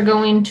 we are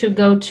going to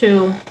go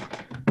to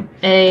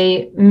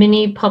a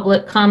mini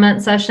public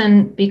comment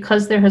session.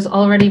 Because there has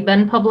already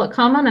been public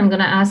comment, I'm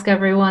going to ask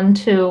everyone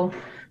to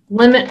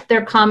limit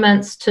their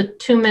comments to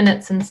 2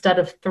 minutes instead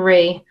of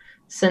 3,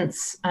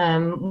 since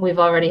we've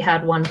already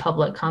had 1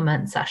 public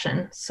comment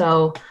session.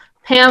 So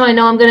Pam, I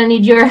know I'm going to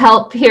need your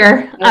help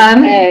here.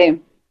 Okay.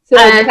 So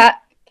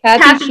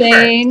Kathy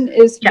Shane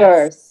is yes.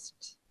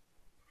 first.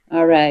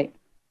 All right.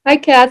 Hi,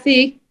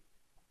 Kathy.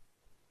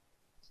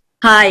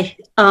 Hi,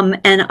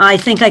 and I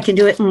think I can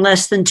do it in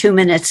less than 2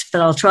 minutes,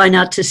 but I'll try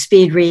not to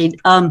speed read.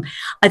 I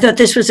thought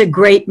this was a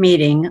great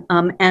meeting,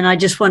 and I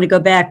just want to go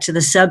back to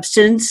the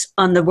substance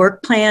on the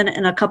work plan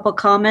and a couple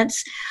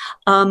comments.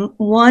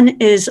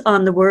 One is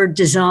on the word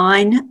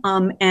design,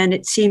 and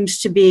it seems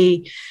to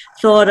be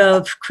thought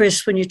of,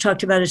 Chris, when you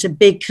talked about it as a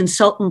big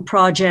consultant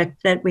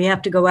project that we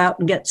have to go out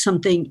and get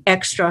something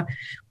extra,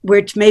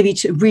 which maybe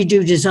to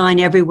redo design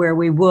everywhere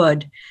we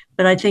would.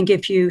 But I think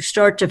if you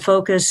start to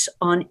focus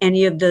on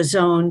any of the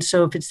zones,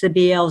 so if it's the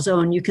BL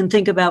zone, you can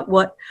think about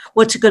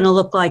what's it going to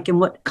look like and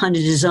what kind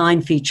of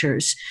design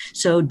features.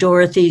 So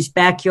Dorothy's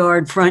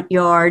backyard, front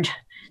yard,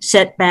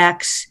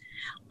 setbacks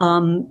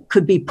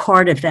could be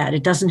part of that.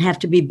 It doesn't have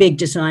to be big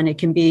design. It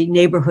can be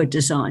neighborhood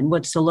design.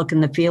 What's the look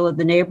and the feel of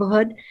the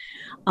neighborhood?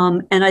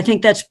 And I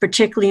think that's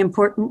particularly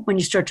important when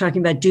you start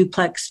talking about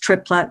duplex,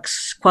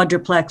 triplex,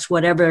 quadruplex,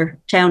 whatever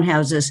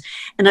townhouses.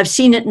 And I've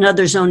seen it in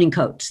other zoning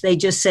codes. They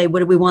just say, what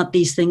do we want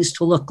these things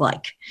to look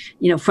like?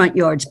 Front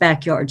yards,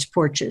 backyards,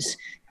 porches.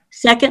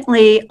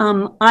 Secondly,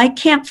 I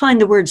can't find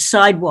the word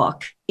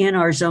sidewalk in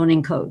our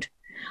zoning code.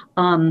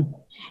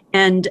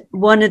 And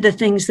one of the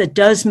things that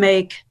does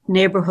make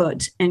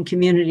neighborhoods and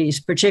communities,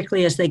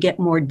 particularly as they get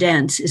more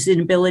dense, is the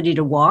ability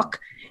to walk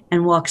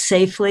and walk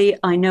safely.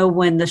 I know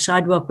when the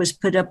sidewalk was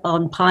put up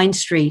on Pine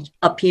Street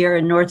up here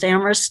in North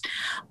Amherst,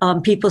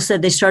 people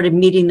said they started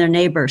meeting their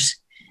neighbors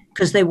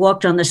because they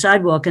walked on the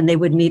sidewalk and they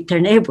would meet their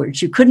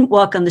neighbors. You couldn't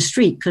walk on the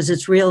street because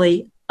it's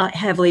really a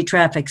heavily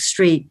trafficked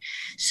street.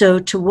 So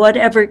to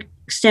whatever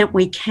extent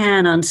we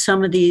can on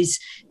some of these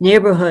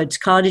neighborhoods,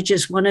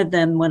 Cottage, one of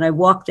them, when I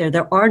walk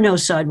there are no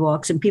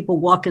sidewalks and people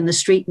walk in the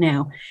street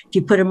now. If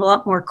you put a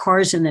lot more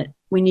cars in it,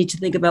 we need to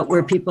think about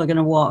where people are going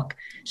to walk.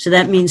 So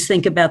that means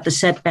think about the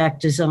setback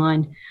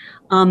design.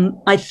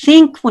 I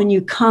think when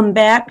you come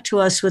back to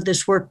us with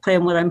this work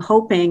plan, what I'm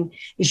hoping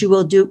is you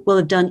will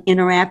have done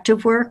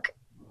interactive work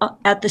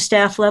at the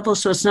staff level.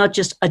 So it's not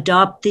just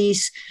adopt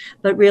these,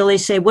 but really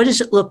say, what does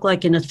it look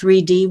like in a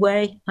 3D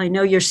way? I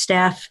know your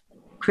staff,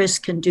 Chris,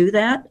 can do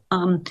that.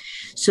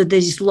 So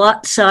these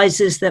lot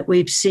sizes that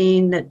we've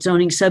seen that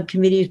zoning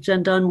subcommittee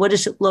has done, what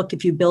does it look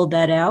if you build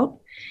that out?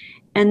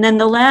 And then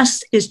the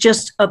last is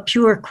just a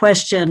pure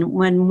question.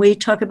 When we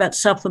talk about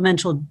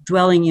supplemental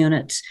dwelling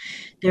units,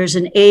 there's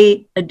an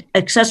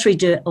accessory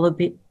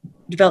dwelling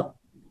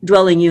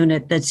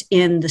unit that's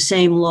in the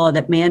same law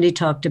that Mandy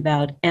talked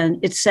about, and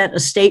it's set a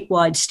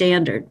statewide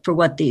standard for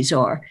what these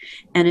are.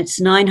 And it's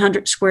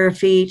 900 square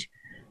feet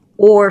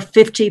or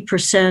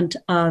 50%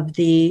 of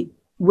the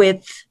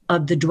width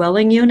of the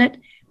dwelling unit,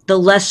 the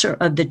lesser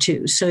of the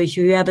two. So if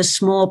you have a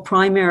small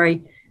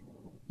primary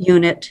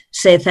unit,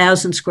 say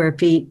 1,000 square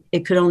feet,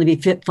 it could only be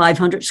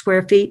 500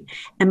 square feet.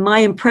 And my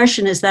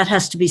impression is that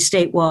has to be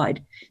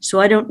statewide. So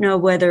I don't know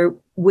whether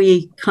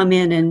we come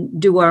in and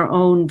do our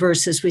own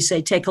versus we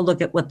say, take a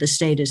look at what the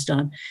state has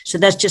done. So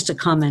that's just a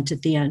comment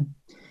at the end.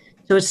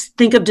 So it's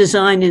think of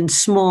design in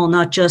small,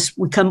 not just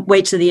we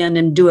wait to the end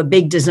and do a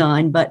big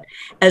design, but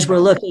as we're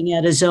looking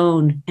at a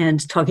zone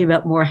and talking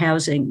about more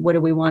housing, what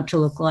do we want to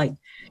look like?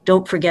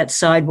 Don't forget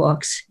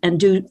sidewalks,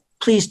 and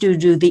please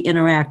do the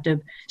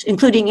interactive,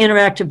 including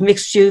interactive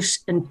mixed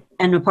use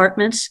and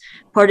apartments.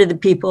 Part of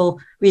the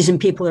reason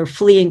people are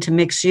fleeing to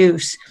mixed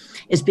use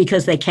is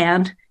because they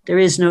can. There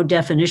is no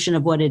definition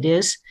of what it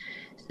is.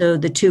 So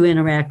the two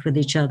interact with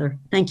each other.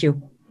 Thank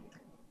you.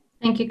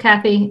 Thank you,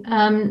 Kathy.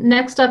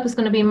 Next up is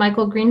going to be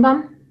Michael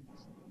Greenbaum.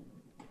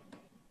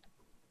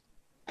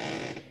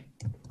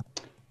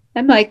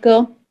 Hi,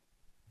 Michael.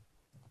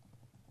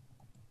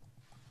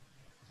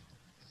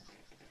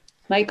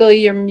 Michael,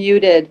 you're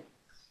muted.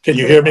 Can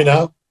you hear me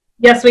now?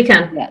 Yes, we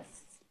can. Yes.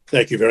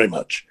 Thank you very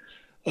much.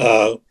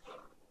 I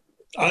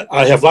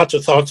have lots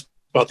of thoughts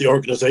about the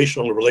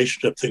organizational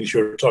relationship things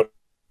you're talking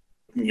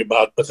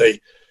about, but they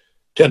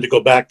tend to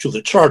go back to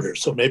the charter.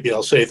 So maybe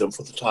I'll save them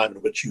for the time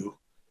in which you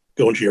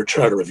go into your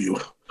charter review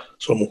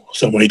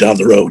some way down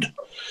the road.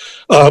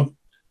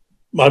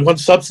 My one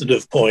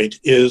substantive point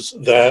is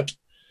that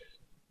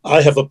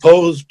I have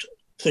opposed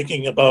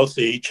thinking about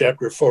the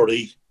Chapter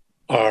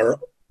 40R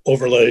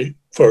overlay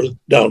for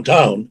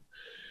downtown,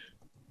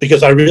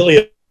 because I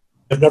really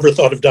have never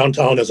thought of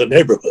downtown as a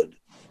neighborhood.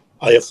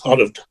 I have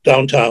thought of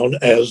downtown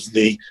as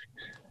the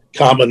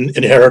common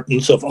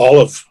inheritance of all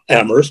of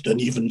Amherst and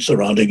even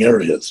surrounding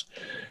areas.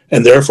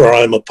 And therefore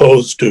I'm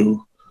opposed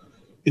to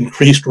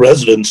increased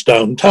residence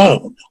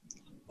downtown,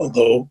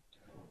 although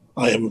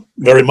I am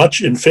very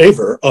much in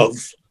favor of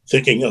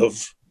thinking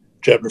of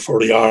Chapter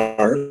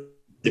 40R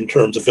in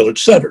terms of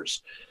village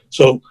centers.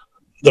 So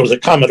there was a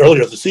comment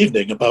earlier this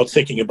evening about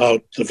thinking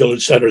about the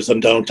village centers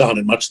and downtown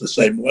in much the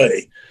same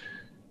way.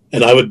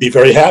 And I would be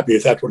very happy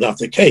if that were not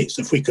the case,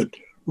 if we could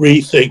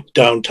rethink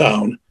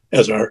downtown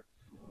as our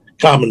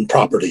common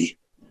property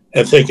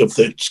and think of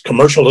its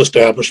commercial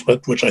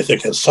establishment, which I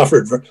think has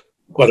suffered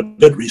quite a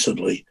bit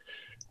recently,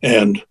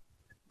 and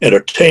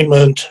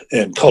entertainment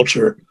and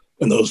culture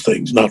and those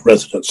things, not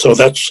residents. So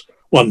that's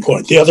one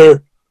point. The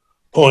other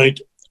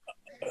point,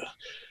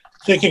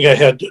 thinking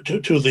ahead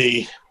to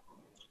the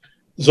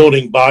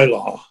zoning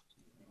bylaw,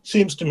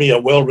 seems to me a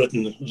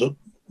well-written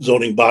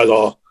zoning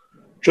bylaw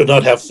should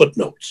not have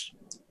footnotes.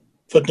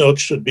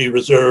 Footnotes should be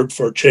reserved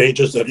for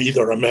changes that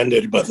either are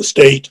mandated by the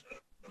state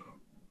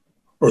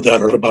or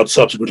that are about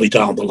subsequently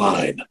down the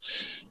line.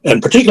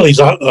 And particularly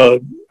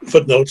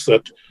footnotes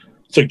that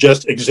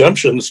suggest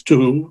exemptions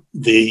to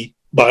the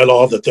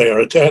bylaw that they are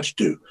attached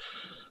to.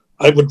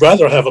 I would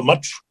rather have a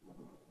bylaw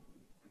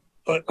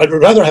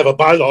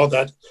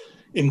that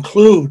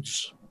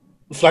includes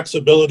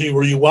flexibility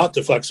where you want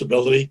the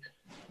flexibility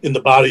in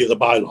the body of the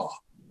bylaw.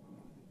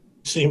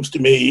 Seems to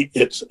me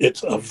it's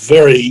a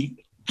very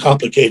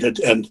complicated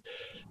and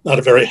not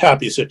a very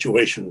happy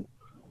situation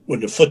when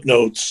the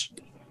footnotes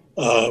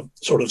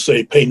sort of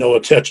say, pay no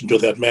attention to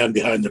that man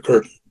behind the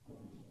curtain.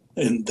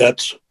 And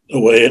that's the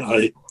way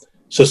I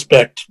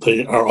suspect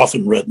they are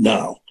often read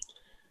now.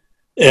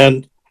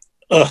 And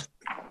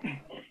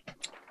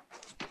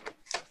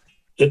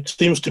it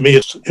seems to me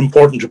it's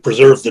important to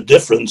preserve the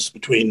difference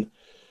between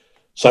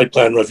site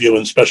plan review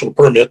and special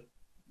permit,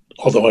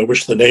 although I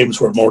wish the names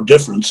were more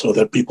different so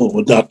that people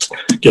would not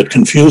get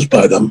confused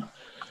by them,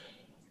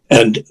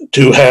 and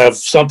to have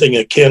something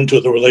akin to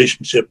the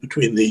relationship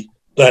between the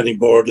planning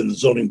board and the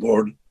zoning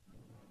board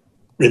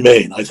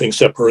remain. I think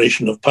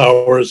separation of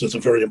powers is a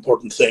very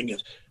important thing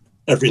at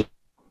every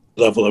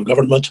level of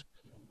government.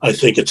 I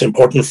think it's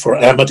important for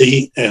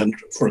amity and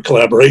for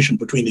collaboration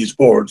between these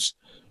boards,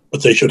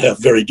 but they should have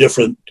very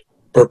different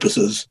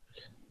purposes.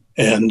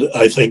 And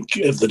I think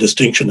the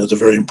distinction is a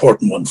very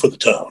important one for the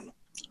town.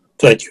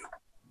 Thank you.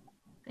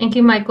 Thank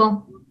you,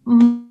 Michael.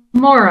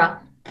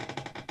 Maura.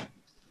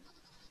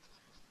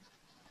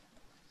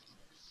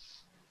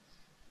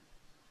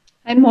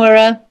 Hi,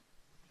 Maura.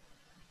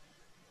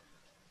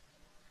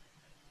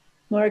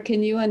 Maura,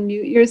 can you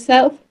unmute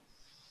yourself?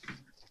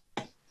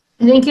 I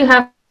think you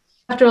have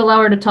to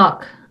allow her to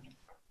talk.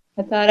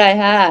 I thought I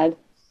had.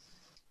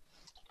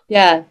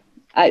 Yeah,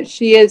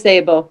 she is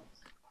able.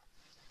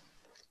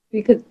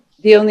 because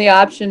the only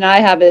option I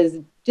have is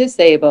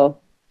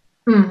disable.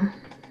 Hmm.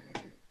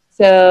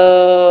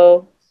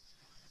 So.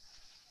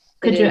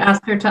 Could you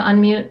ask her to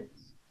unmute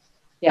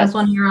as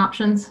one of your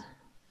options?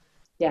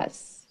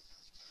 Yes.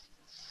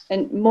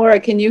 And Maura,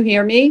 can you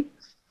hear me?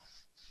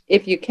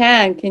 If you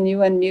can you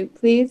unmute,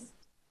 please?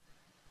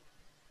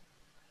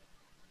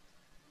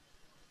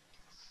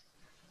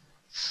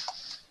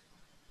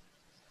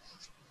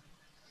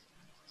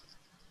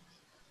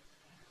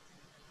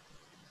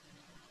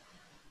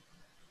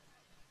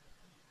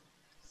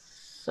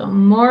 So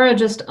Maura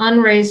just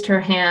unraised her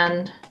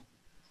hand.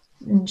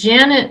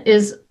 Janet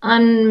is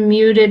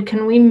unmuted.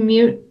 Can we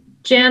mute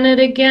Janet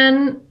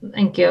again?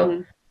 Thank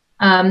you.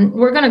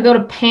 We're going to go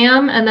to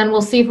Pam, and then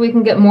we'll see if we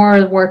can get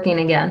Maura working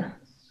again.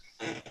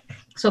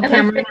 So And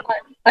Pam,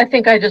 I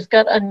think I just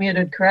got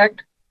unmuted,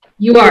 correct?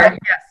 You are.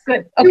 Yes.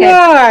 Good. Okay. You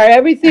are.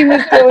 Everything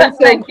was going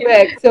so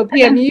quick. So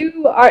Pam,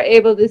 you are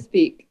able to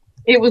speak.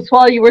 It was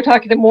while you were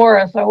talking to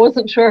Maura, so I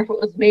wasn't sure if it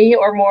was me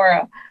or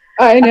Maura.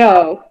 I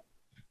know.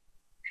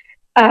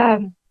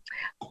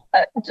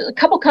 Just a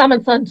couple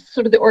comments on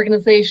sort of the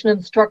organization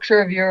and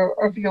structure of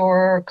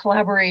your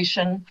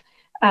collaboration.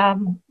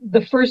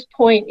 The first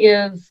point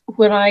is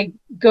when I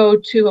go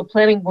to a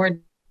planning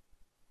board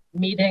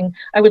meeting,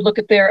 I would look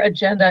at their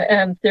agenda,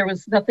 and there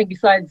was nothing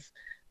besides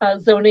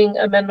zoning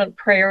amendment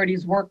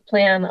priorities work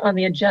plan on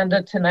the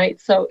agenda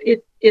tonight. So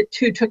it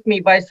too took me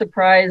by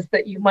surprise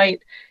that you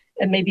might,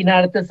 and maybe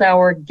not at this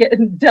hour,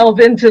 delve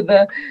into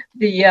the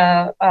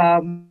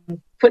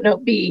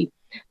footnote B.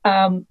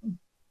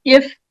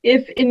 If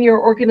in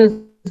your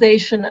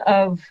organization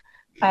of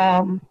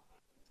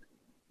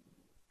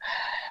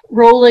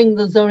rolling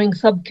the zoning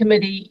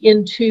subcommittee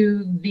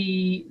into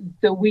the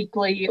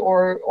weekly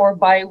or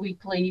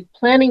bi-weekly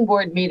planning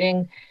board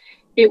meeting,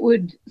 it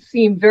would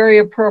seem very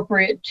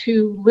appropriate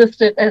to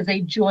list it as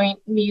a joint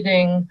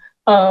meeting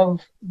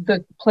of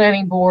the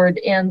planning board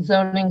and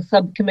zoning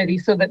subcommittee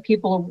so that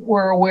people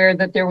were aware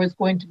that there was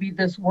going to be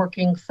this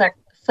working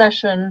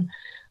session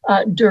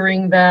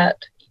during that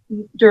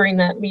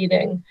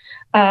meeting.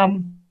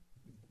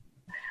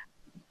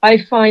 I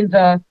find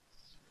and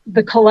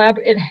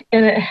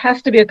it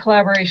has to be a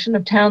collaboration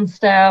of town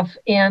staff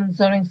and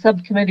zoning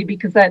subcommittee,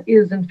 because that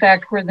is in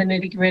fact where the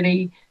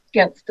nitty-gritty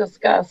gets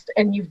discussed,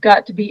 and you've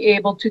got to be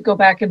able to go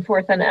back and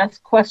forth and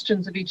ask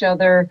questions of each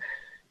other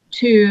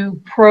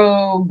to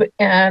probe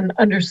and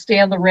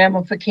understand the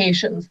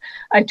ramifications.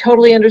 I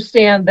totally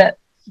understand that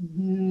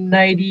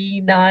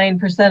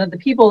 99% of the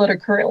people that are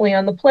currently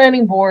on the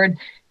planning board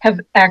have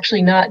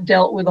actually not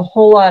dealt with a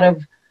whole lot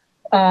of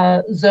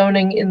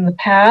zoning in the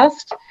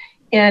past,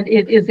 and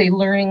it is a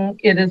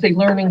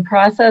learning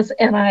process,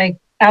 and I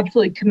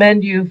absolutely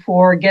commend you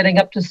for getting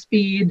up to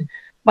speed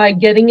by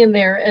getting in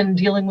there and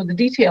dealing with the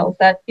details.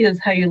 That is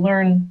how you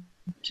learn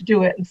to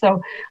do it. And so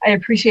I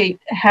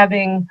appreciate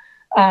having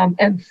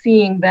and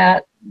seeing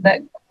that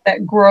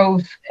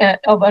growth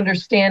of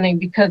understanding,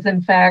 because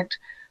in fact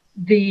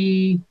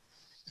the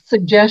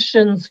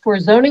suggestions for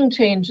zoning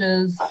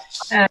changes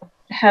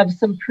have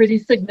some pretty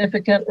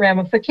significant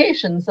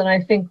ramifications, and I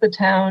think the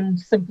town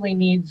simply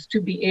needs to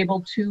be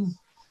able to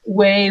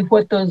weigh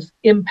what those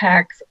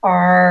impacts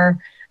are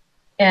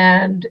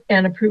and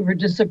approve or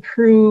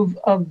disapprove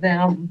of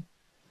them.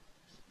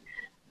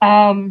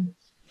 I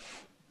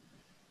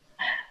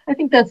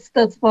think that's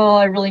all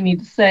I really need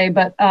to say,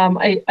 but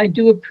I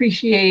do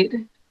appreciate,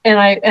 and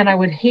I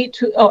would hate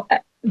to,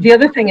 the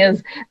other thing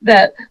is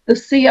that the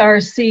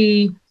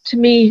CRC, to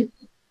me,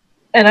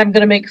 and I'm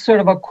going to make sort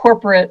of a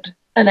corporate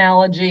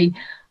analogy,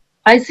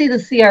 I see the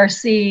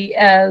CRC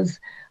as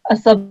a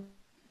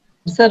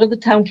subset of the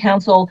town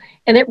council,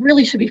 and it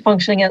really should be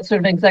functioning at sort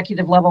of an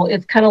executive level.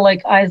 It's kind of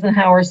like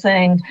Eisenhower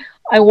saying,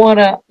 I want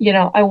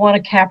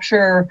to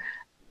capture,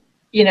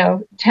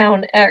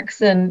 town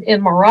X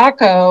in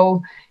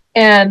Morocco,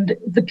 and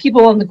the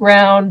people on the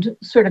ground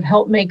sort of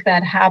help make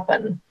that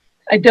happen.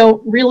 I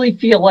don't really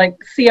feel like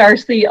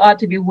CRC ought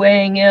to be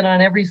weighing in on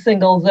every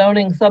single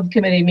zoning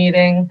subcommittee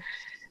meeting,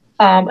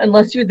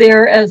 unless you're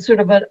there as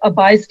sort of a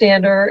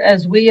bystander,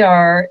 as we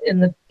are in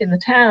the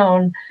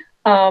town.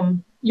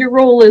 Your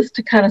role is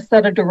to kind of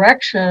set a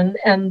direction,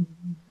 and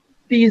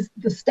the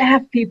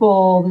staff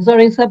people, the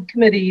zoning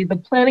subcommittee, the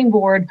planning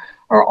board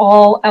are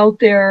all out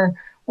there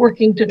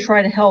working to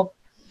try to help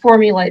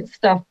formulate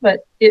stuff.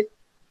 But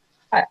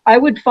I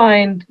would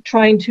find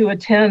trying to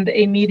attend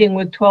a meeting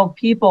with 12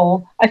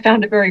 people, I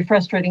found it very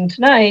frustrating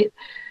tonight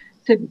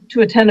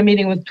to attend a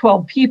meeting with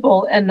 12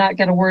 people and not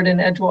get a word in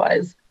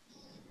edgewise.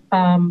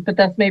 But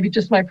that's maybe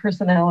just my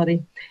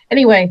personality.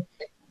 Anyway,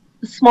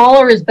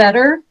 smaller is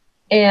better.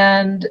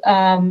 And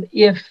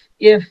if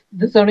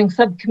the zoning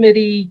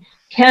subcommittee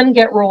can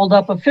get rolled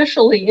up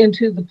officially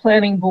into the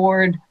planning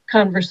board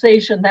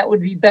conversation, that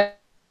would be better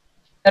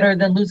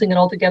than losing it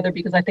altogether,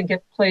 because I think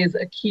it plays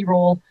a key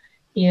role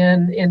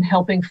in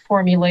helping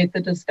formulate the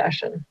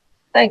discussion.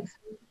 Thanks.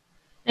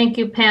 Thank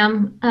you,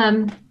 Pam.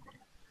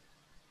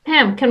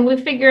 Pam, can we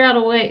figure out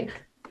a way,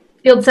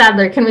 Field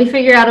Sadler, can we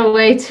figure out a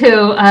way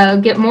to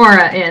get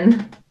Maura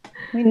in?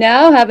 We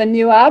now have a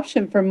new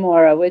option for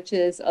Maura, which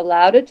is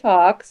allow to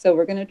talk. So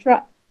we're going to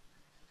try.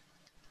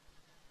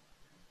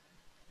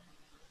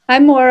 Hi,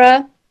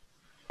 Maura.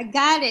 I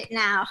got it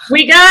now.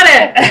 We got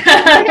it.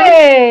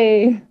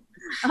 Hey.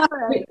 All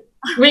right.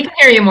 We can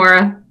hear you,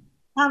 Maura.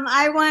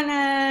 I want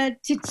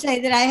to say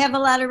that I have a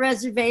lot of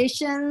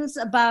reservations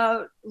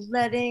about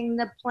letting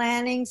the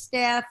planning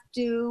staff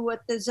do what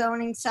the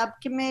zoning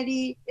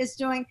subcommittee is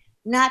doing.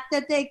 Not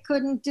that they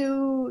couldn't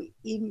do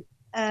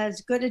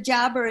as good a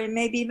job or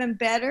maybe even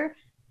better,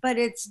 but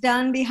it's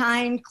done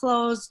behind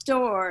closed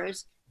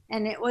doors.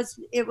 And it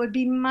would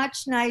be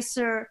much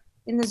nicer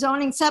in the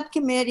zoning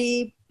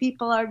subcommittee.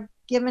 People are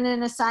given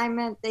an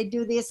assignment, they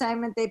do the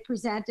assignment, they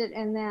present it,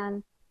 and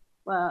then,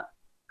 well,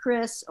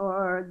 Chris,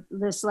 or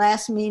this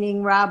last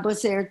meeting, Rob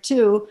was there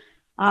too,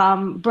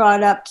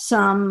 brought up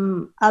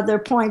some other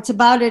points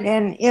about it.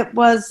 And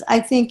I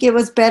think it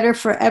was better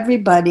for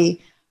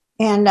everybody.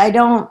 And I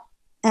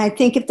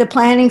think if the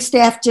planning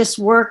staff just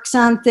works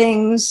on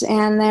things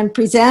and then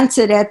presents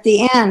it at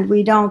the end,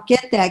 we don't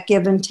get that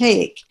give and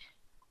take.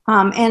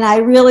 And I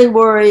really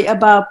worry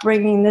about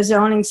bringing the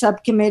zoning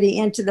subcommittee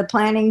into the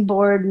planning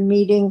board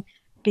meeting,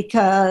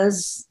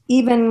 because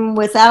even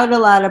without a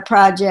lot of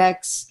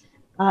projects,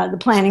 the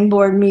planning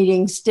board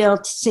meeting still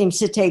seems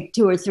to take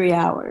 2 or 3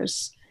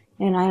 hours.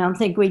 And I don't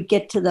think we'd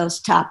get to those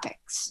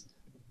topics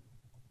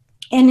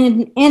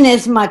in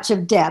as much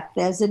of depth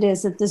as it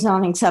is at the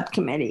zoning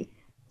subcommittee.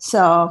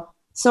 So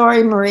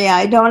sorry, Maria,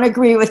 I don't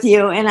agree with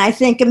you. And I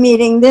think a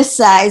meeting this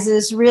size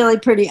is really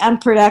pretty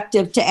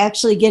unproductive to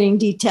actually getting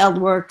detailed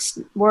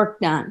work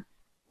done.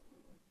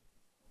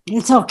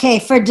 It's okay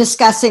for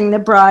discussing the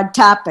broad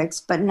topics,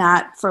 but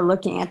not for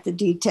looking at the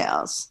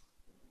details.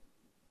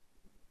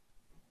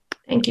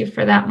 Thank you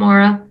for that,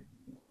 Maura.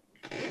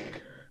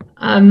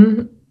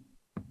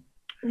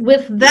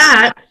 With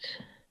that,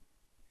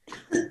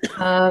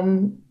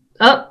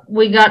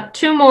 we got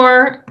 2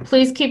 more.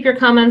 Please keep your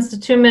comments to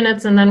 2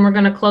 minutes, and then we're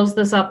going to close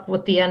this up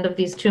with the end of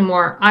these 2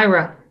 more.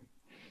 Ira.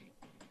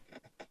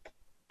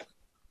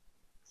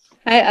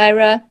 Hi,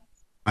 Ira.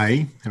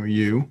 Hi, how are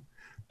you?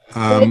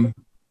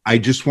 I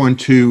just want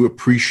to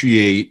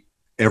appreciate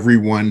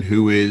everyone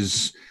who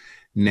is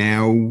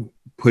now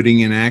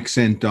putting an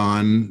accent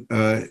on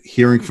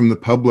hearing from the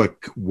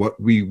public what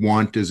we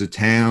want as a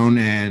town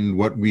and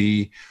what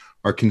we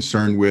are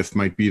concerned with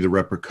might be the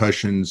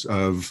repercussions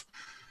of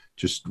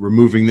just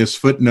removing this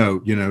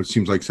footnote. You know, it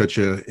seems like such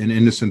an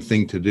innocent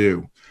thing to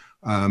do,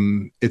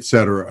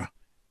 etc.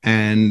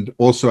 And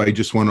also, I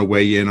just want to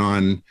weigh in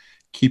on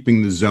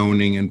keeping the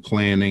zoning and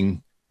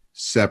planning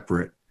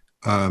separate.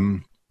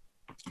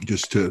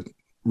 Just to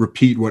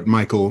repeat what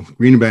Michael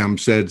Greenbaum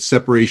said,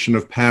 separation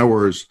of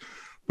powers,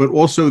 but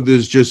also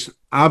there's just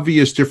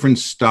obvious different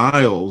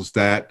styles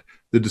that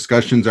the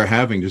discussions are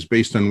having just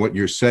based on what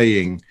you're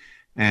saying.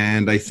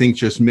 And I think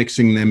just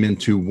mixing them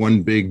into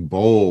one big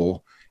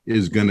bowl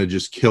is going to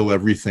just kill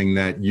everything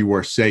that you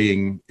are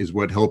saying is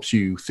what helps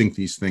you think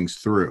these things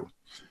through.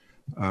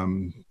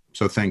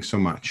 So thanks so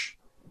much.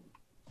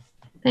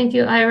 Thank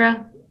you,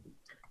 Ira.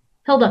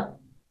 Hilda.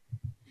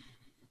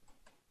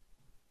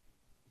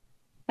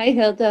 Hi,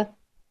 Hilda.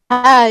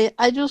 Hi,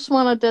 I just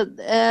wanted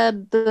to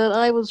add that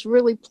I was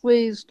really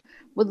pleased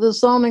with the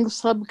zoning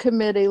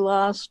subcommittee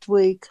last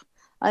week.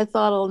 I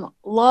thought a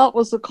lot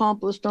was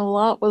accomplished and a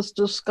lot was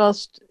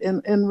discussed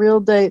in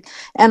real date.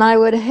 And I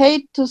would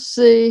hate to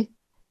see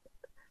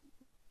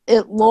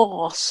it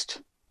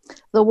lost.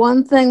 The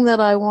one thing that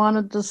I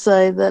wanted to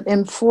say that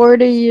in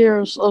 40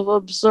 years of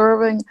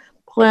observing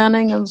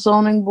planning and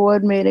zoning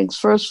board meetings,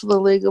 first for the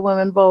League of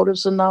Women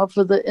Voters and now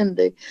for the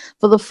Indy,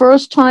 for the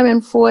first time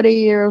in 40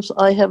 years,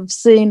 I have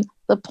seen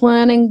the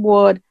planning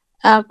board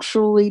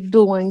actually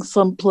doing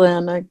some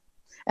planning.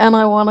 And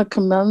I want to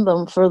commend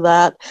them for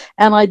that.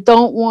 And I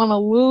don't want to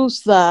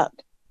lose that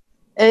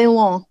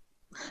elan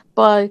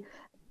by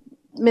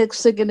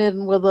mixing it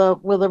in with a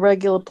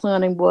regular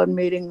planning board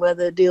meeting where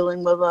they're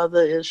dealing with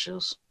other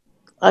issues.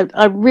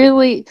 I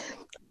really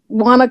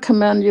want to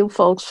commend you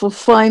folks for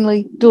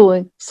finally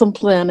doing some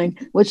planning,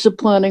 which the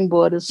planning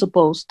board is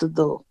supposed to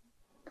do.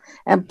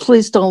 And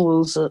please don't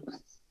lose it.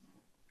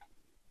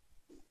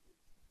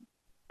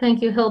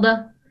 Thank you,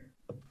 Hilda.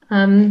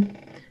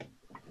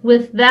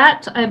 With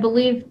that, I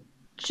believe,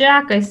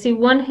 Jack, I see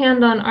one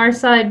hand on our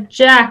side.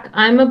 Jack,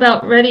 I'm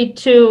about ready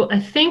to, I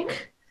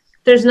think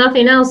there's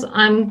nothing else.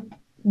 I'm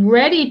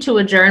ready to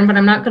adjourn, but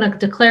I'm not going to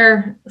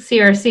declare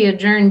CRC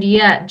adjourned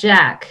yet.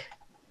 Jack.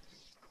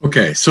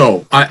 Okay,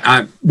 so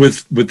I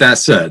with that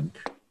said,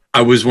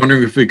 I was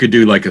wondering if we could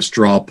do like a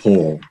straw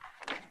poll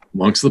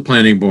amongst the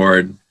planning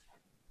board,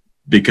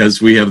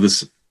 because we have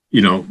this,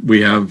 you know,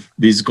 we have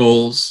these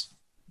goals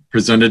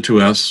presented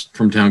to us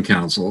from town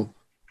council.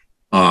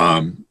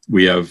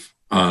 We have,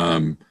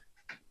 you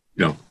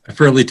know, a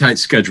fairly tight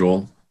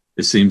schedule,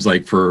 it seems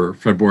like, for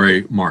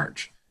February,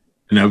 March.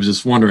 And I was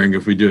just wondering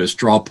if we do a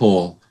straw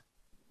poll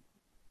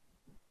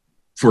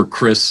for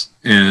Chris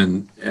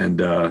and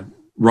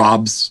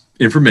Rob's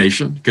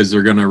information, because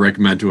they're going to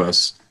recommend to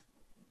us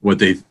what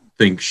they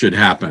think should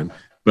happen.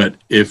 But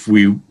if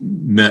we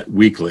met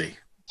weekly,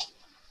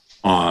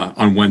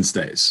 on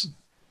Wednesdays,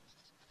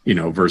 you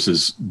know,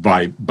 versus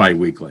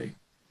bi-weekly.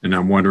 And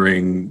I'm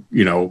wondering,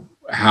 you know,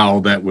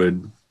 how that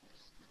would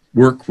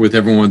work with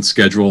everyone's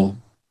schedule.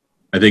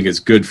 I think it's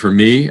good for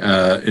me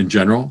in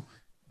general,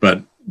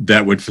 but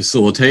that would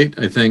facilitate,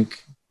 I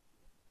think,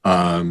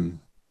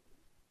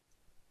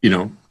 you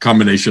know,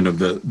 combination of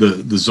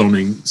the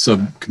zoning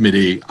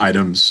subcommittee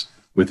items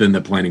within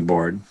the planning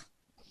board.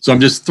 So I'm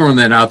just throwing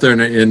that out there,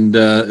 and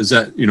is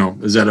that, you know,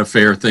 is that a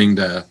fair thing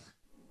to?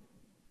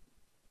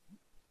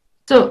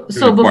 So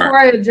before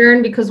I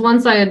adjourn, because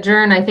once I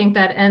adjourn, I think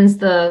that ends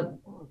the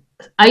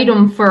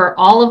item for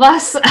all of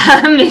us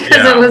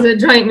because it was a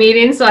joint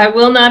meeting. So I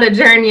will not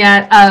adjourn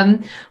yet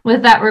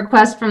with that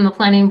request from the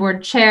planning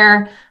board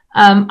chair.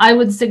 I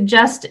would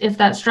suggest, if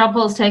that straw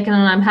poll is taken,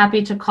 and I'm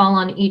happy to call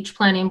on each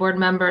planning board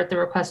member at the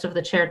request of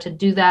the chair to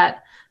do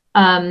that,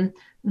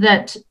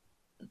 that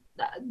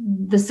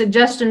the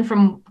suggestion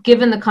from,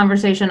 given the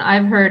conversation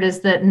I've heard,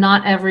 is that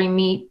not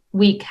every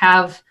week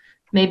have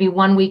maybe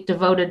 1 week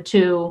devoted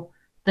to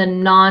the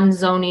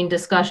non-zoning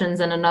discussions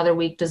and another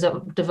week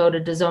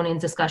devoted to zoning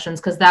discussions,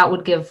 because that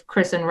would give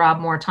Chris and Rob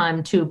more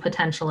time too,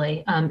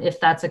 potentially, if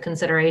that's a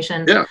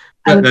consideration. Yeah,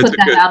 I would put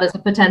that out as a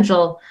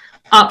potential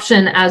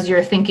option as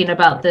you're thinking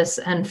about this,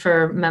 and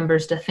for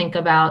members to think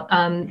about.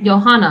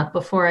 Johanna,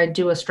 before I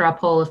do a straw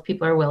poll, if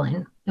people are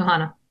willing.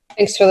 Johanna.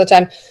 Thanks for the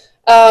time.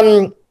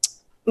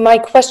 My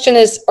question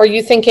is, are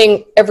you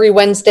thinking every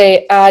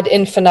Wednesday ad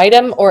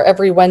infinitum, or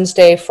every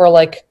Wednesday for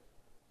like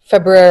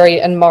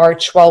February and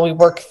March while we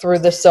work through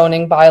the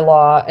zoning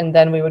bylaw, and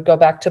then we would go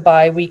back to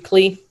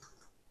bi-weekly?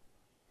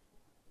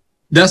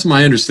 That's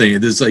my understanding.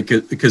 It is like,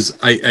 because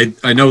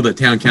I know that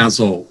town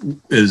council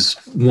is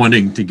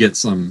wanting to get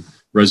some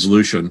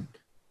resolution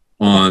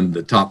on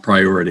the top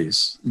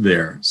priorities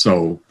there.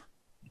 So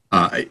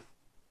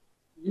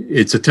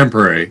it's a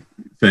temporary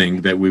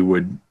thing that we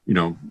would, you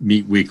know,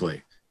 meet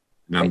weekly.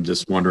 And I'm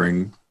just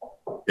wondering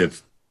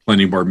if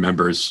planning board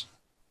members,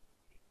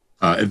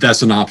 if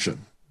that's an option.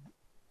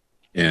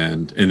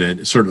 And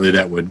then certainly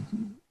that would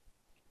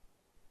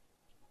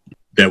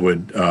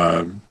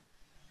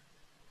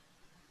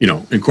you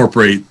know,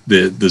 incorporate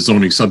the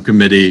zoning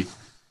subcommittee,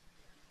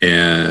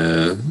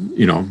 and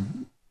you know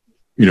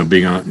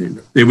being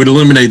on, it would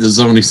eliminate the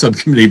zoning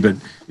subcommittee but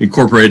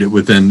incorporate it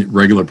within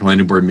regular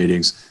planning board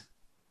meetings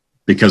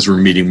because we're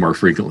meeting more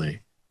frequently.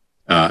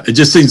 It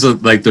just seems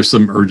like there's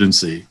some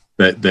urgency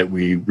that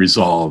we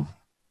resolve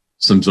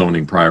some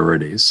zoning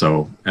priorities.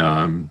 So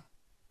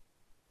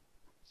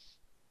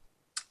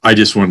I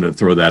just wanted to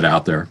throw that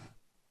out there.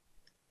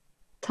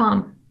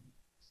 Tom.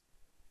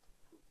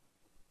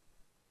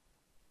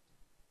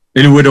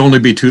 And it would only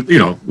be two, you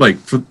know, like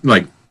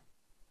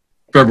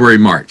February,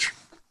 March,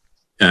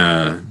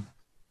 and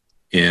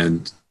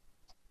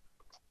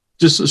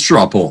just a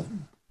straw poll.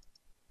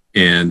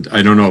 And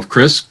I don't know if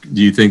Chris,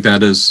 do you think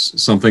that is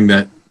something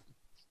that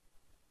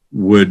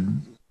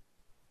you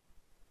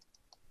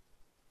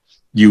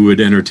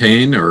would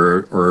entertain,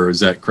 or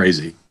is that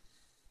crazy?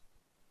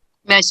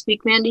 May I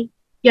speak, Mandy?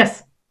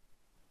 Yes.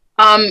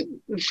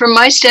 From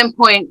my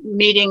standpoint,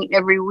 meeting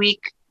every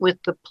week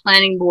with the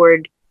planning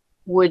board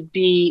would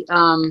be,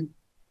 I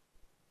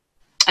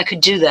could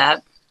do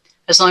that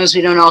as long as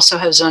we don't also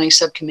have zoning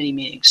subcommittee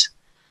meetings.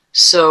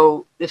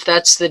 So if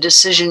that's the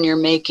decision you're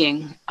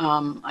making,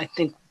 I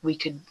think we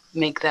could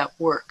make that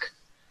work.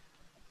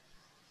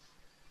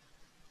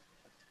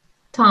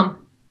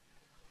 Tom.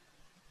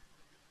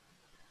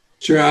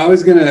 Sure, I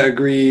was going to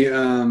agree.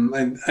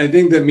 I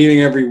think that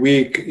meeting every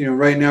week, you know,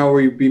 right now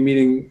we'd be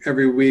meeting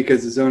every week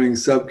as a zoning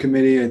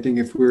subcommittee. I think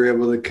if we were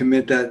able to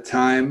commit that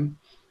time,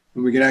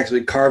 and we could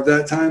actually carve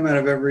that time out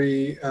of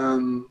every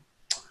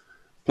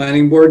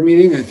planning board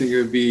meeting, I think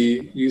it would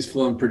be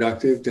useful and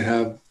productive to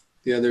have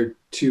the other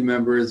two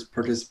members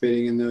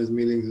participating in those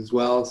meetings as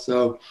well.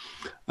 So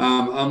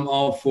I'm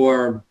all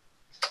for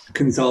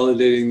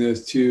consolidating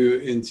those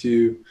two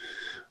into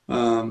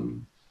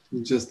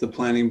just the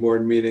planning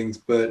board meetings,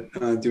 but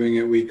doing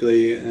it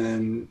weekly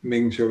and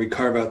making sure we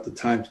carve out the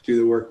time to do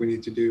the work we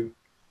need to do.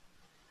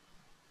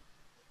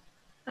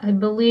 I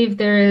believe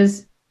there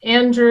is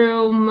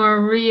Andrew,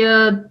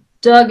 Maria,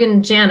 Doug,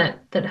 and Janet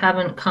that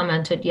haven't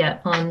commented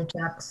yet on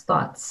Jack's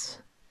thoughts.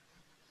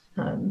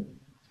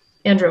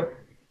 Andrew.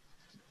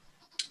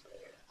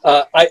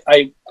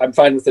 I'm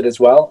fine with it as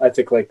well. I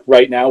think like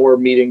right now we're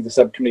meeting, the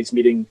subcommittee's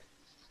meeting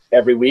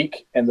every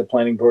week and the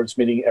planning board's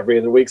meeting every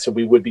other week. So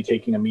we would be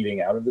taking a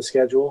meeting out of the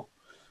schedule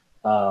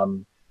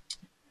in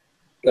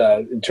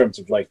terms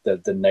of like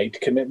the night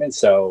commitment.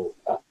 So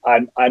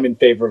I'm in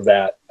favor of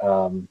that.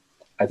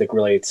 I think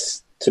really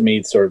it's, to me,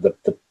 it's sort of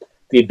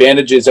the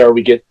advantages are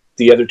we get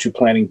the other two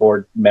planning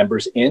board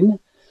members in.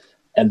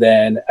 And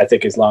then I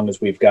think as long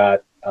as we've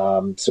got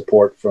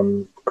support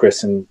from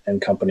Chris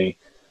and company,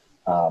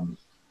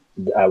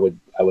 I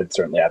would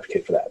certainly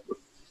advocate for that.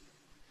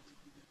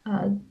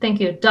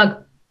 Thank you.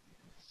 Doug.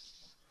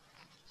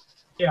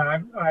 Yeah,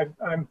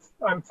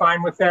 I'm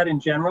fine with that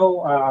in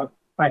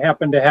I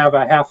happen to have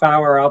a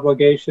half-hour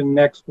obligation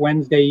next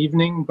Wednesday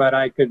evening, but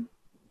I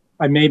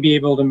I may be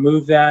able to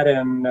move that,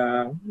 and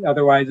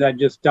otherwise I'd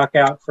just duck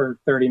out for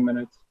 30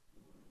 minutes.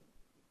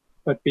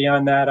 But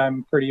beyond that,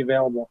 I'm pretty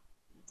available.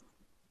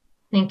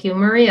 Thank you.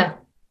 Maria?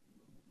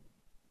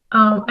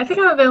 I think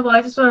I'm available.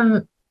 I just want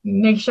to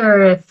make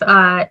sure if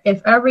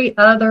every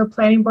other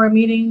planning board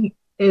meeting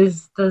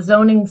is the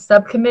zoning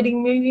subcommittee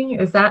meeting,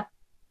 is that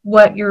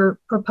what you're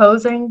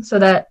proposing? So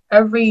that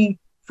every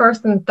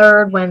first and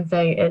third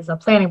Wednesday is a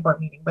planning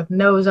board meeting with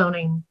no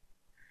zoning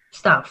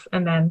stuff,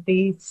 and then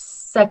the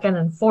second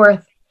and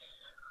fourth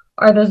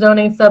are the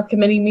zoning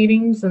subcommittee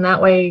meetings, and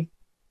that way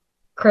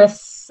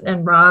Chris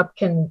and Rob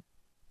can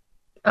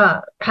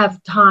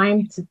have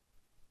time to,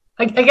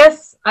 I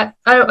guess I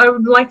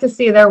would like to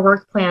see their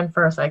work plan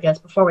first, I guess,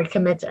 before we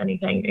commit to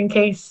anything, in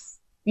case,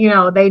 you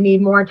know, they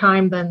need more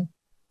time than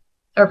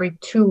every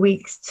 2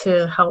 weeks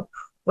to help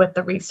with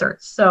the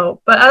research.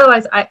 So, but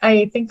otherwise,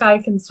 I think I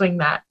can swing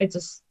that. I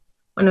just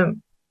want to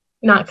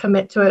not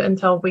commit to it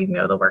until we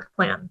know the work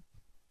plan.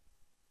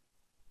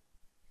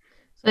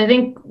 So I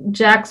think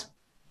Jack's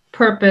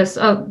purpose,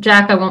 oh,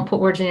 Jack, I won't put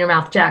words in your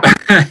mouth, Jack.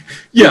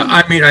 Yeah,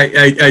 I mean,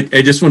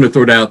 I just want to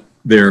throw it out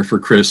there for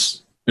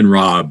Chris and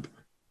Rob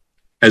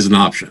as an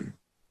option.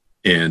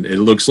 And it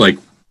looks like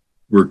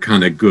we're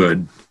kind of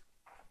good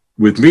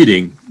with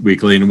meeting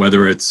weekly, and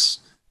whether it's,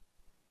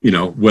 you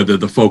know, whether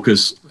the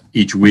focus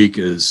each week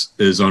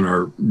is on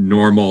our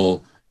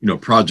normal, you know,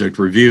 project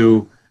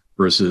review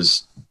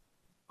versus,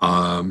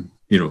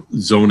 you know,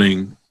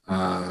 zoning,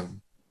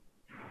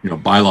 you know,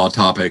 bylaw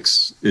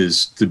topics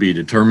is to be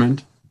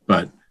determined.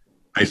 But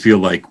I feel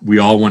like we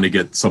all want to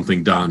get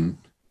something done,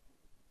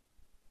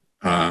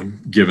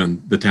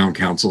 given the town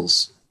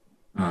council's,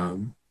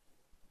 you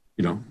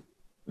know,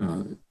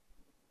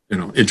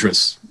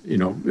 interests, you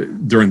know,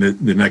 during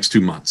the next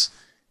 2 months.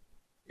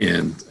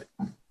 And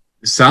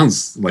it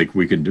sounds like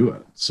we can do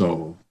it.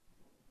 So,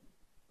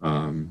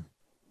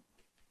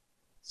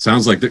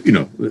 sounds like, you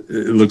know,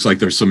 it looks like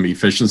there's some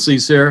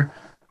efficiencies there.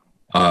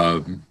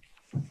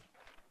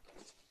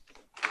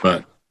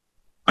 But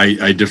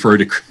I defer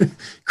to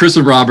Chris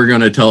and Rob are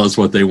going to tell us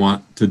what they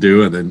want to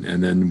do, and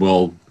then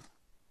we'll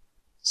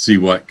see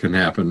what can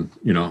happen,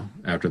 you know,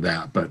 after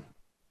that. But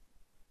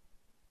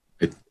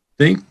I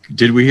think,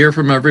 did we hear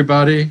from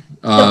everybody?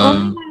 The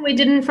only one we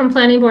didn't from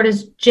planning board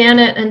is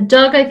Janet, and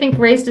Doug, I think,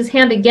 raised his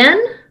hand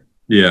again.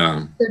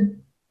 Yeah. So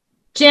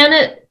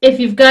Janet, if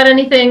you've got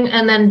anything,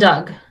 and then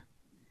Doug.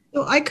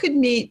 So I could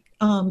meet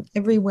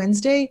every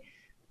Wednesday,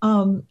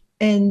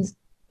 and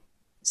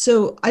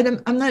so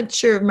I'm not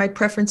sure. My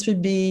preference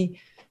would be,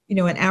 you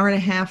know, an hour and a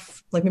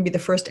half, like maybe the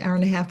first hour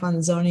and a half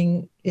on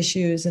zoning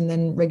issues, and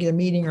then regular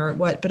meeting or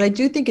what. But I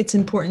do think it's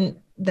important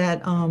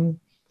that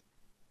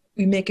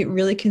we make it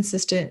really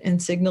consistent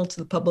and signal to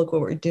the public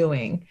what we're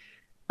doing.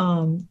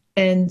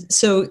 And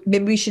so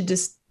maybe we should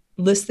just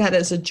list that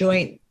as a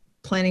joint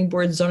planning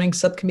board zoning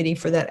subcommittee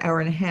for that hour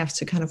and a half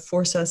to kind of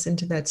force us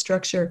into that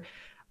structure.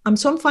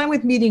 So I'm fine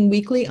with meeting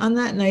weekly on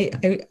that. And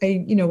I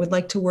you know, would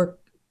like to work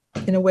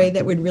in a way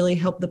that would really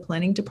help the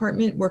planning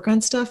department work on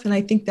stuff. And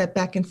I think that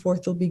back and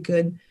forth will be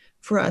good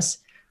for us.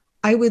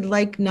 I would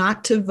like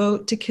not to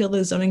vote to kill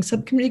the zoning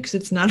subcommittee because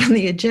it's not on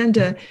the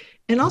agenda.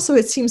 And also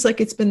it seems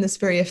like it's been this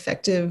very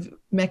effective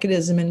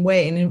mechanism and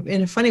way. And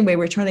in a funny way,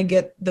 we're trying to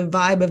get the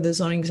vibe of the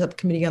zoning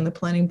subcommittee on the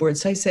planning board.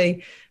 So I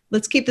say,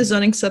 let's keep the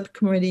zoning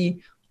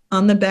subcommittee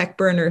on the back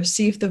burner,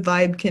 see if the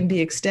vibe can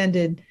be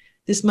extended.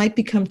 This might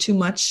become too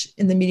much,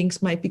 and the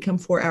meetings might become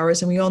 4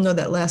 hours. And we all know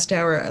that last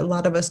hour, a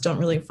lot of us don't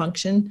really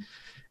function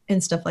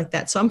and stuff like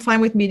that. So I'm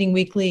fine with meeting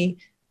weekly.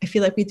 I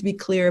feel like we have to be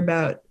clear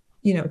about,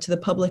 you know, to the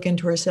public and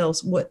to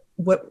ourselves, what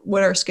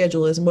our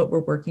schedule is and what we're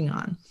working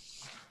on.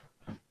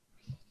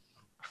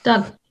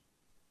 Doug.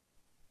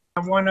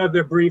 One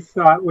other brief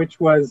thought, which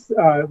was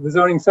the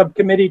zoning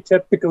subcommittee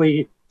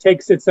typically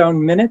takes its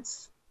own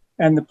minutes,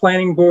 and the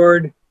planning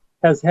board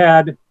has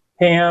had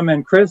Pam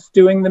and Chris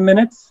doing the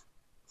minutes.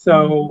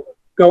 So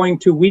going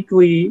to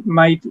weekly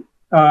might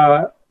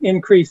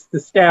increase the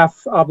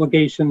staff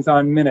obligations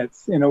on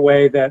minutes in a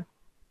way that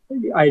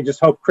I just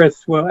hope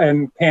Chris will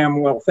and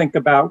Pam will think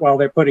about while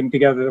they're putting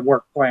together the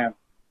work plan.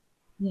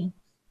 Yeah.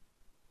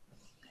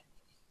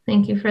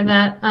 Thank you for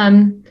that.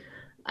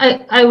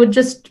 I would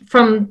just,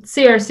 from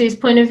CRC's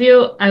point of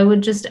view, I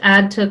would just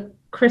add to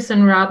Chris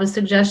and Rob a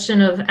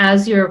suggestion of,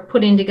 as you're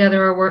putting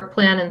together a work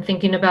plan and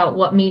thinking about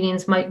what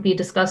meetings might be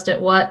discussed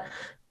at what,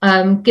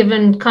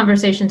 given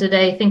conversation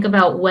today, think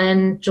about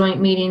when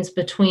joint meetings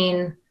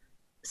between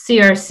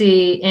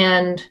CRC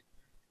and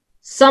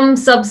some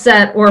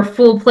subset or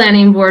full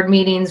planning board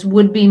meetings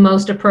would be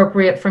most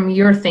appropriate from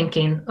your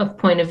thinking of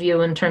point of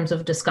view in terms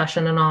of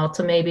discussion and all,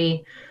 to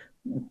maybe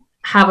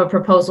have a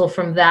proposal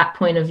from that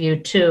point of view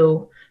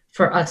too,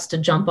 for us to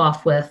jump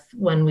off with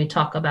when we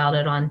talk about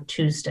it on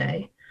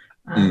Tuesday.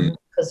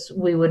 Because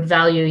we would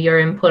value your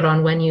input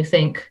on when you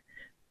think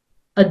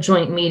a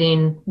joint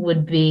meeting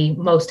would be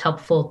most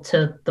helpful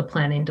to the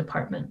planning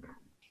department.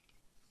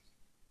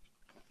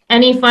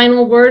 Any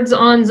final words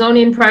on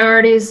zoning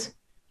priorities?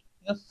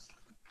 Yes.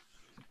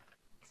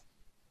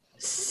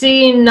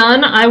 Seeing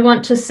none, I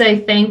want to say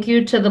thank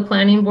you to the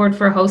planning board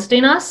for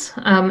hosting us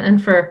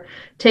and for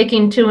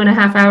taking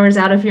 2.5 hours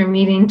out of your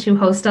meeting to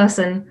host us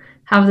and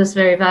have this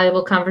very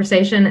valuable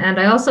conversation. And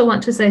I also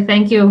want to say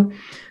thank you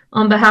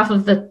on behalf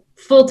of the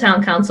full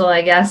town council,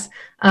 I guess,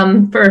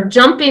 for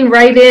jumping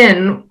right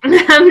in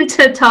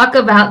to talk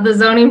about the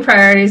zoning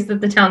priorities that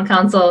the town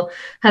council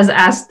has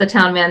asked the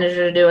town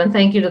manager to do. And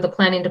thank you to the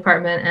planning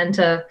department and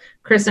to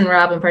Chris and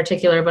Rob in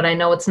particular, but I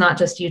know it's not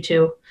just you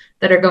two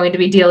that are going to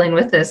be dealing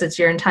with this. It's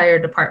your entire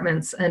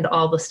departments and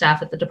all the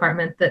staff at the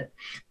department that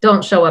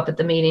don't show up at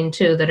the meeting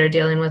too, that are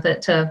dealing with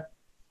it to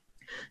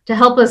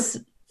help us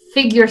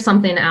figure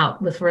something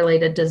out with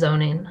related to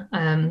zoning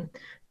and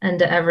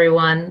to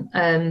everyone.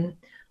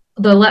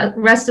 The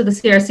rest of the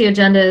CRC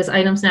agenda is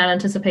items not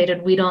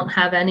anticipated. We don't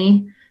have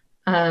any.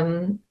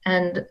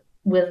 And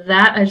with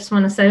that, I just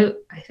want to say,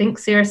 I think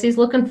CRC is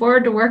looking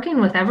forward to working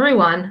with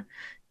everyone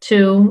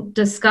to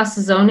discuss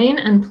zoning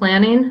and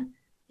planning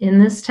in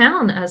this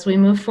town as we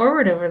move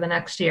forward over the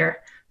next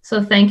year.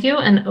 So thank you.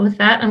 And with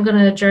that, I'm going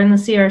to adjourn the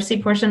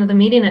CRC portion of the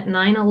meeting at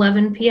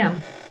 9:11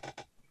 p.m.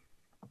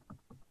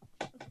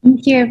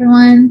 Thank you,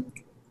 everyone.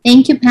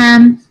 Thank you,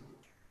 Pam.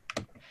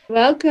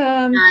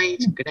 Welcome.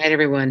 Good night,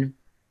 everyone.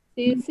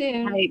 See you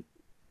soon.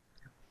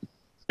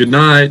 Good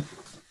night.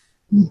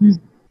 Mm-hmm.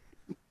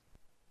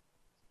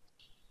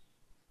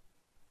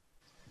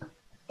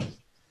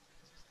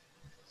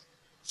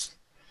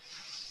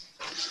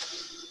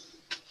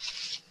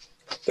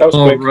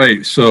 All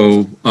right,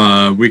 so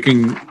we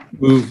can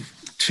move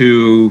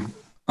to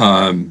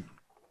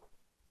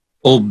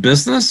old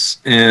business,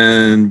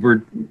 and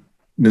the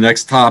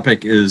next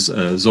topic is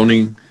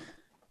zoning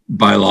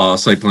bylaw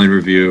site plan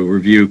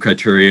review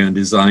criteria and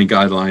design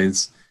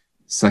guidelines,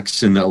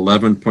 section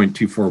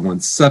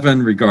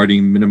 11.2417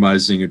 regarding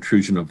minimizing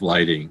intrusion of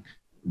lighting,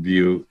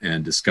 review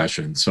and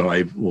discussion. So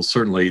I will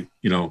certainly,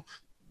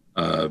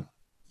 I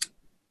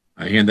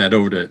hand that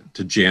over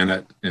to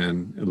Janet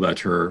and let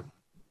her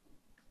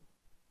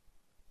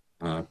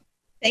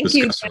Thank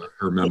you.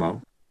 Her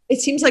memo. It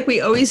seems like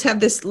we always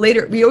have this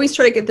later. We always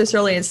try to get this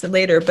early instead of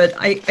later, but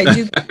I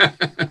do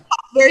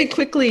very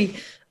quickly.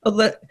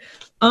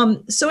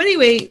 So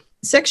anyway,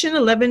 section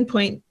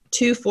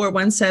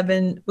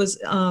 11.2417 was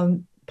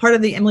part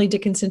of the Emily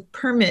Dickinson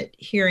permit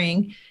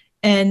hearing.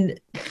 And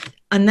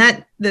on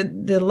that,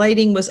 the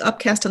lighting was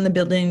upcast on the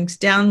buildings,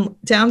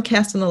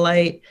 downcast on the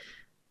light.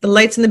 The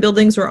lights in the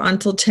buildings were on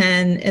till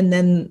 10, and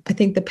then I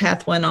think the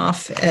path went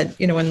off at,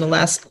 when the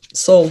last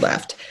soul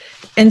left.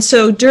 And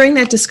so during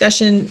that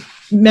discussion,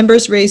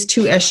 members raised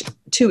two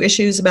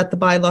issues about the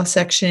bylaw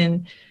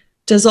section.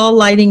 Does all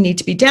lighting need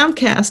to be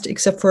downcast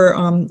except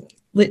for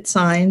lit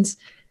signs?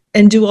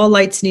 And do all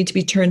lights need to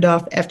be turned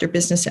off after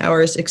business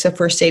hours except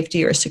for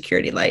safety or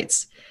security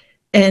lights?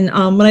 And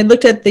when I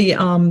looked at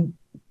the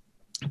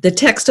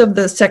text of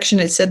the section,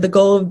 it said the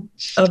goal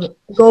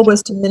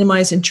was to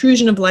minimize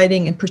intrusion of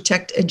lighting and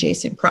protect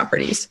adjacent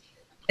properties.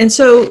 And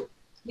so,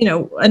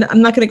 and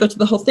I'm not going to go to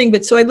the whole thing,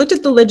 but so I looked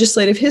at the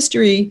legislative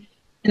history,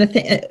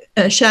 and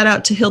a shout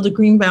out to Hilda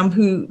Greenbaum,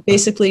 who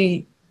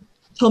basically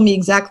told me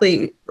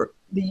exactly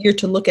the year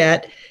to look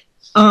at.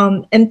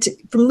 From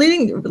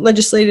reading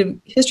legislative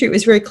history, it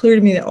was very clear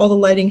to me that all the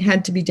lighting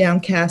had to be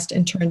downcast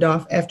and turned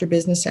off after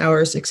business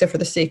hours, except for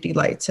the safety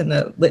lights and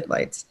the lit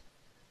lights.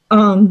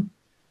 And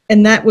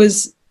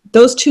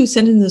those two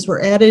sentences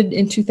were added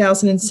in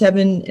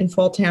 2007 in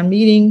fall town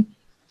meeting.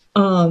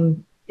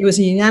 It was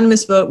a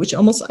unanimous vote, which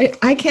almost,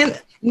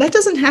 that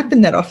doesn't happen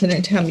that often in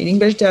a town meeting,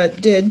 but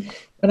it did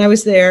when I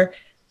was there.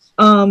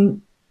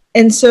 And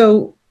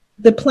so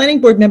the planning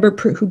board member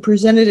who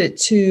presented it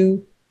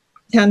to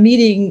town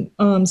meeting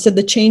said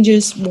the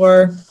changes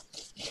were,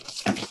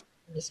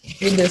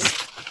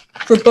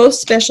 for both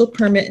special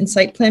permit and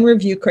site plan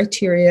review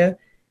criteria,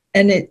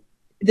 and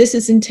this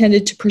is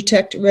intended to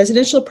protect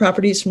residential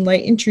properties from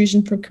light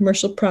intrusion from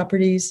commercial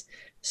properties.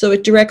 So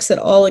it directs that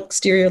all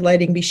exterior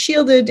lighting be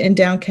shielded and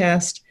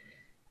downcast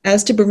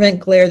as to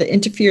prevent glare that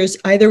interferes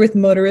either with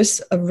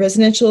motorists of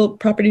residential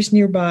properties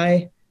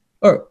nearby,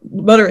 or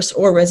motorists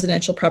or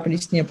residential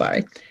properties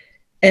nearby.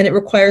 And it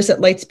requires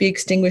that lights be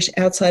extinguished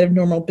outside of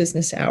normal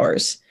business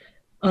hours,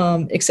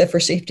 except for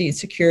safety and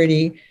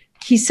security.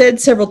 He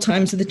said several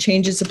times that the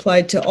changes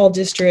applied to all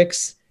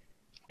districts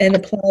and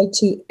applied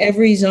to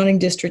every zoning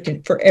district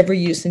and for every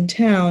use in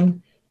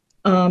town.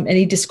 And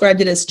he described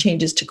it as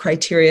changes to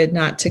criteria,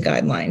 not to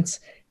guidelines.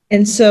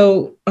 And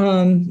so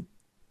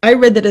I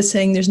read that as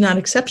saying there's not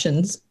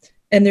exceptions,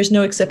 and there's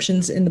no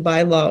exceptions in the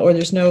bylaw, or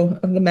there's no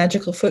of the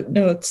magical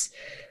footnotes.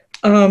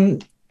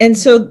 And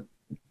so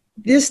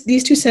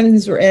these two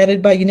sentences were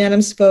added by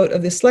unanimous vote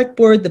of the select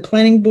board, the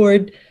planning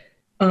board,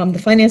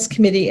 the finance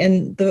committee,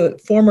 and the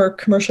former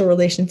commercial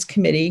relations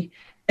committee.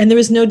 And there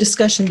was no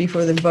discussion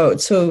before the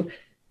vote. So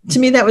to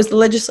me, that was the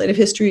legislative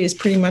history is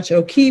pretty much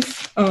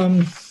O'Keefe.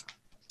 And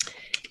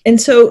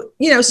so,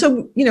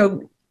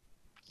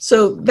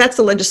 so that's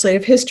the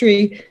legislative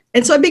history.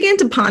 And so I began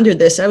to ponder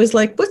this. I was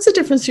like, what's the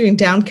difference between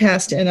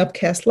downcast and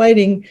upcast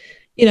lighting?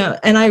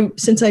 and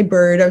since I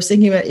bird, I was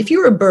thinking about, if you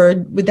were a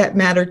bird, would that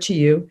matter to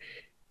you?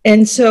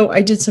 And so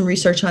I did some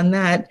research on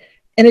that.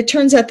 And it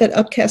turns out that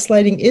upcast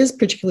lighting is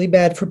particularly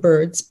bad for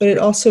birds, but it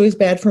also is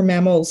bad for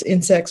mammals,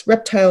 insects,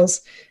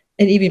 reptiles,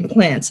 and even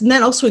plants. And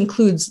that also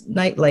includes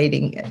night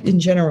lighting in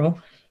general.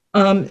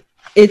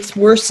 It's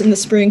worse in the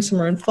spring,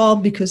 summer, and fall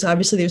because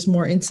obviously there's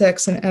more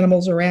insects and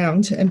animals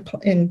around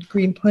and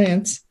green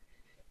plants.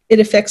 It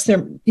affects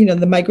their,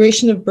 the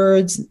migration of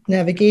birds,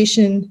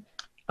 navigation,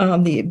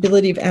 the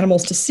ability of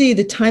animals to see,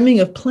 the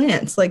timing of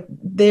plants, like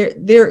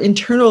their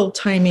internal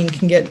timing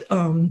can get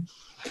kind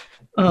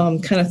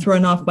of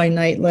thrown off by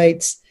night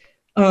lights.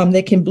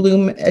 They can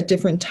bloom at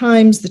different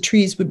times. The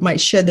trees might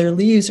shed their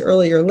leaves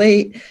early or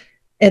late.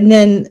 And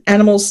then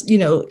animals,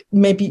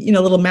 maybe,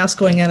 a little mouse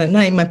going out at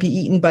night might be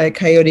eaten by a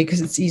coyote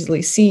because it's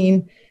easily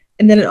seen.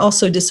 And then it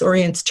also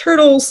disorients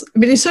turtles.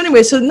 So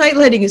anyway, so night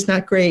lighting is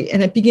not great.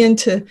 And I began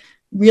to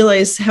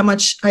realize how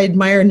much I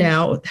admire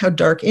now how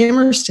dark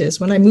Amherst is.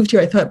 When I moved here,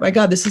 I thought, my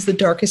God, this is the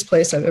darkest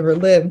place I've ever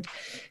lived.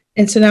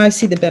 And so now I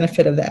see the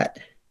benefit of that.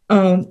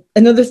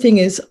 Another thing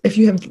is, if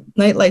you have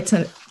night lights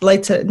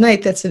at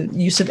night, that's a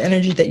use of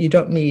energy that you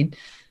don't need.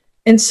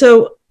 And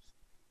so,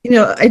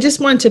 I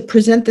just wanted to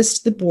present this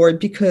to the board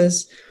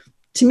because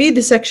to me,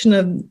 the section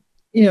of,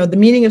 the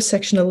meaning of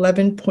section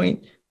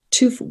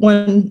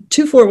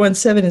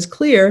 11.2417 is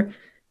clear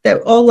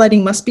that all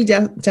lighting must be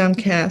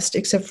downcast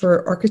except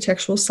for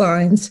architectural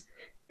signs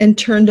and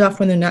turned off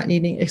when they're not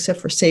needed except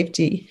for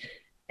safety.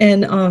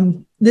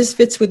 And this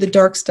fits with the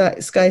dark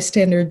sky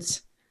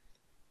standards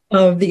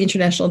of the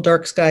International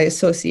Dark Sky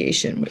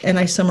Association. And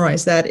I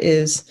summarize that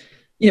is,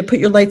 put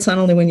your lights on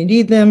only when you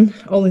need them,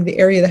 only the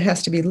area that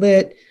has to be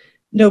lit,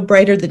 no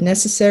brighter than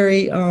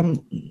necessary.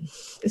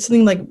 It's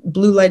something like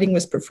blue lighting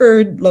was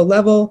preferred, low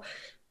level.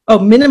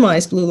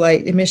 Minimize blue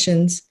light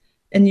emissions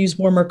and use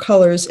warmer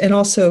colors, and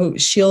also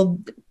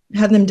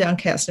have them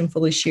downcast and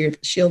fully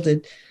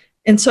shielded.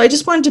 And so I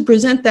just wanted to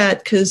present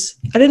that because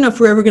I don't know if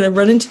we're ever going to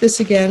run into this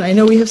again. I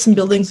know we have some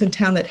buildings in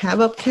town that have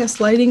upcast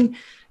lighting.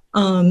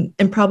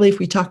 And probably if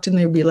we talked to them,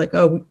 they'd be like,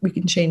 oh, we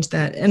can change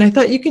that. And I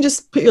thought you can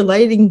just put your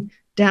lighting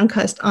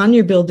downcast on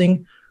your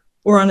building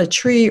or on a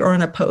tree or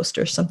on a post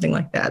or something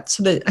like that.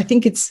 So that I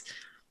think it's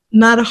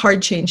not a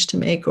hard change to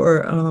make or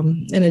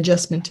an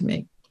adjustment to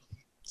make.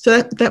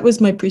 So that was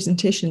my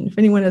presentation. If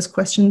anyone has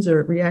questions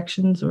or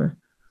reactions or.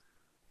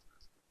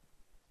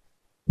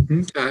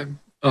 Okay.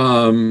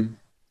 Let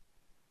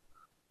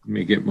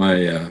me get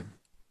my.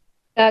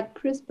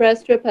 Chris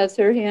Brestrup has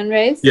her hand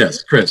raised.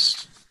 Yes,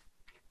 Chris.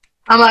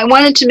 I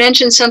wanted to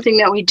mention something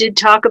that we did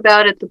talk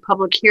about at the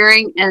public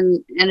hearing,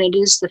 and it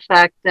is the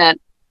fact that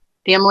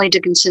the Emily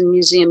Dickinson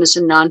Museum is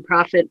a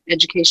nonprofit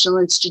educational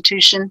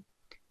institution,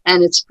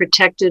 and it's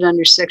protected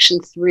under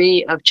Section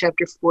 3 of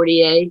Chapter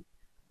 40A.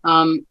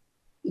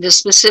 The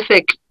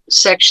specific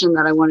section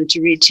that I wanted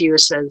to read to you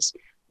says,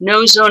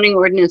 no zoning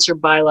ordinance or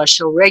bylaw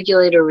shall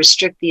regulate or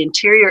restrict the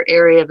interior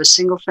area of a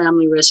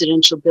single-family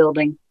residential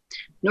building,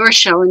 nor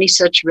shall any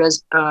such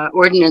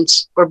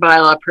ordinance or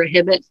bylaw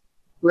prohibit,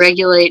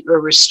 regulate,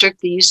 or restrict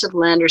the use of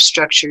land or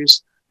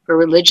structures for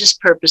religious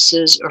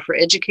purposes or for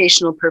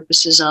educational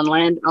purposes on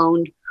land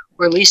owned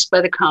or leased by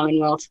the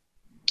Commonwealth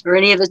or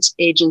any of its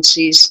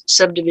agencies,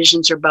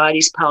 subdivisions, or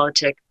bodies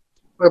politic,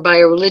 or by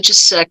a religious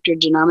sect or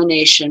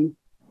denomination,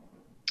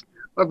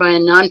 or by a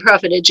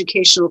nonprofit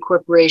educational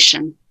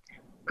corporation,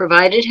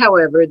 provided,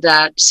 however,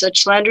 that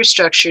such land or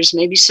structures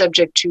may be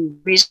subject to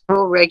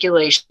reasonable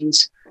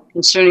regulations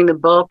concerning the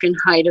bulk and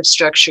height of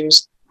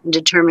structures and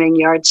determining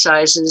yard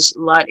sizes,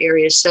 lot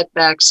area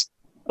setbacks,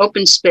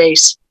 open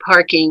space,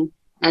 parking,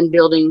 and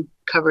building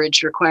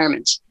coverage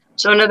requirements.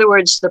 So in other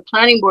words, the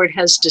planning board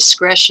has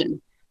discretion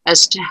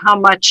as to how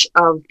much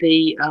of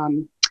the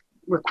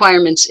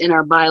requirements in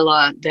our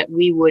bylaw that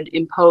we would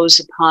impose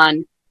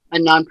upon a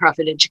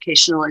nonprofit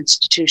educational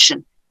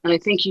institution. And I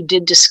think you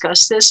did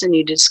discuss this, and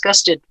you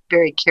discussed it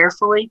very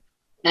carefully.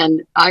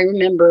 And I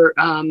remember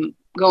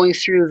going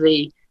through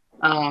the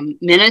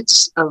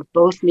minutes of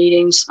both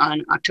meetings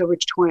on October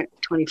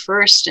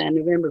 21st and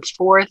November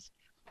 4th.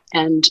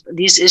 And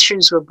these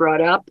issues were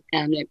brought up,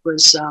 and it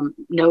was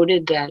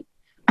noted that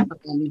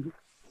the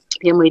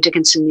Emily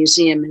Dickinson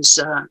Museum is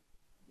a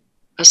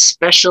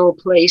special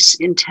place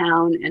in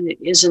town, and it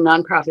is a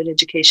nonprofit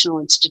educational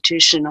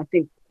institution. I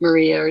think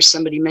Maria or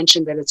somebody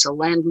mentioned that it's a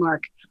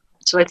landmark.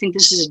 So I think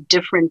this is a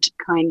different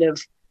kind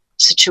of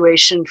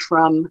situation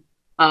from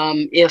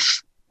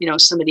if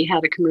somebody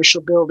had a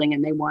commercial building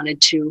and they wanted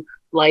to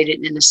light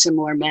it in a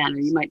similar manner.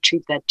 You might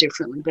treat that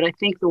differently. But I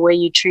think the way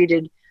you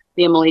treated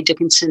the Emily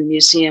Dickinson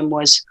Museum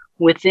was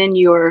within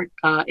your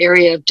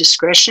area of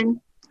discretion,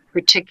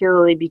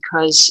 particularly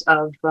because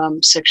of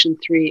Section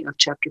 3 of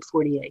Chapter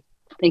 48.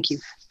 Thank you.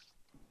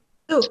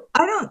 So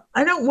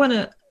I don't want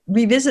to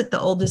revisit the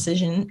old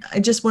decision. I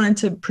just wanted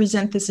to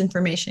present this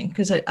information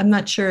because I'm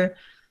not sure.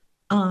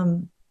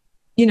 Part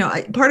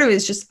of it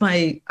is just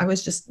I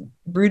was just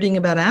brooding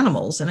about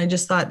animals, and I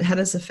just thought, how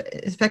does it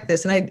affect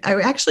this? And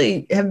I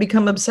actually have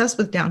become obsessed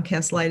with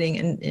downcast lighting,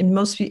 and in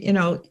most,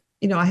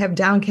 I have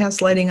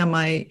downcast lighting on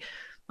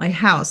my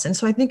house. And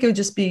so I think it would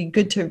just be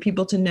good to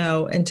people to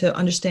know and to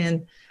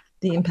understand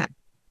the impact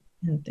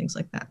and things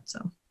like that.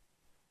 So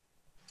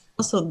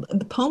also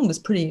the poem was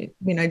pretty, I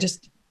mean, I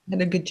just had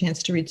a good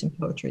chance to read some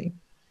poetry.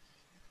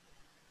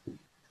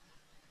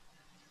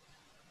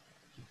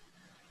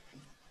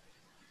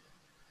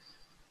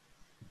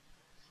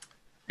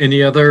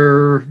 Any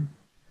other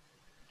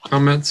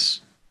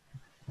comments?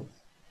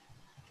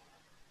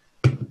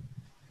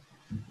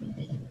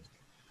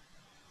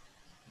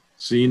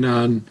 See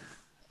none.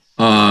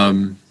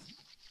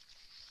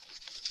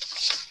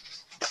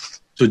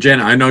 So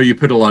Jen, I know you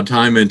put a lot of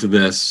time into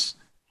this.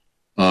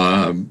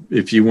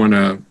 If you want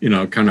to, you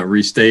know, kind of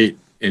restate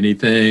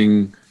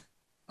anything,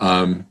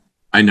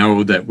 I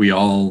know that we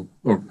all,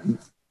 or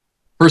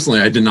personally,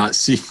 I did not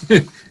see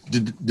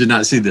did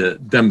not see the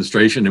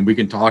demonstration, and we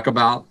can talk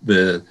about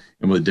the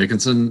Emily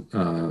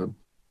Dickinson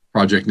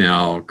project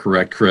now.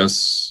 Correct,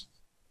 Chris?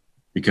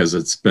 Because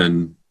it's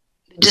been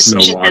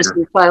Decision has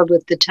been filed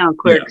with the town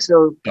clerk,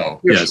 so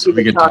yes,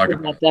 we can talk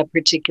about that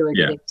particular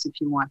case if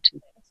you want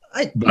to.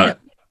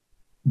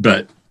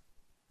 But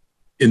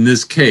in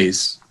this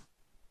case,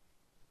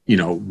 you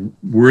know,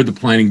 we're the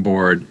planning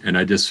board, and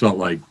I just felt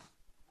like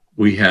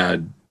we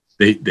had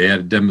they had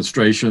a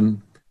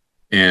demonstration,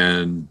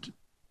 and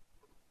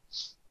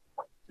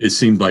it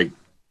seemed like,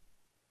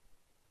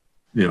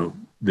 you know,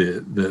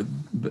 the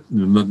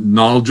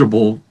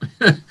knowledgeable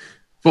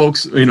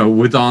folks, you know,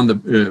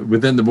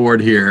 within the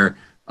board here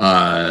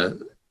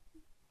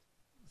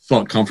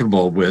felt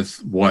comfortable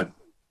with what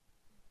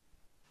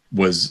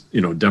was,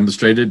 you know,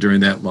 demonstrated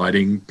during that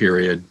lighting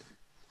period.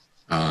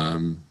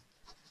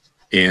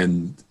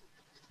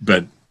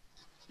 But,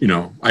 you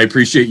know, I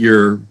appreciate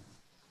your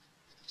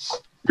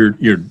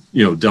you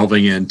know,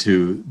 delving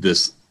into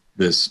this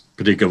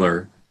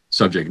particular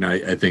subject, and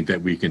I think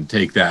that we can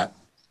take that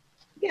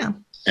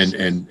and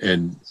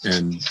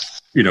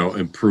you know,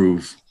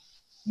 improve,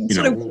 you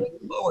sort know, of going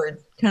forward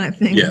kind of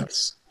thing.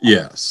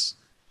 Yes.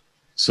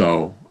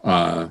 So,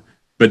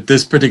 but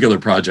this particular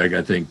project,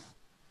 I think,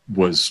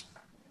 was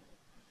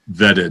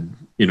vetted,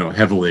 you know,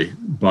 heavily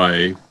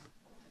by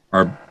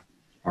our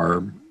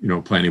you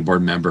know, planning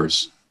board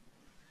members,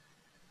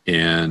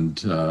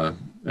 and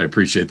I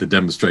appreciate the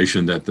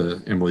demonstration that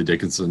the Emily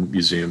Dickinson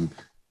Museum,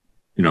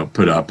 you know,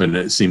 put up, and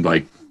it seemed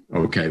like,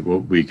 okay,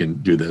 well, we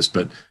can do this.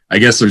 But I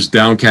guess there's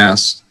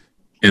downcast,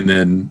 and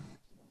then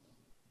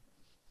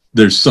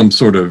there's some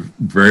sort of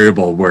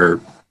variable where,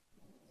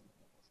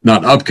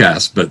 not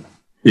upcast, but,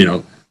 you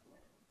know,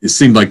 it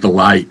seemed like the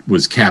light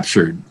was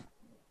captured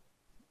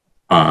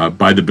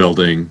by the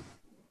building,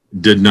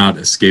 did not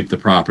escape the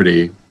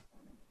property.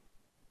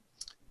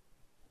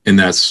 And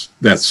that's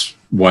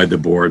why the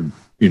board,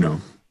 you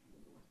know,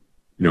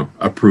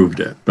 approved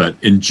it. But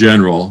in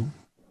general,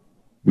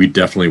 we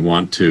definitely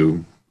want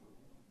to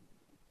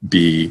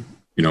be,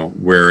 you know,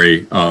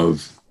 wary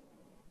of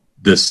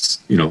this,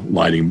 you know,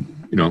 lighting,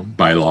 you know,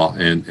 bylaw,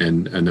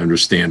 and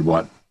understand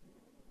what,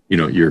 you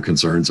know, your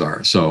concerns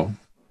are. So,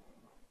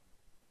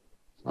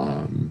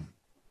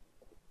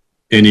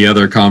 any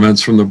other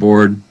comments from the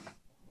board?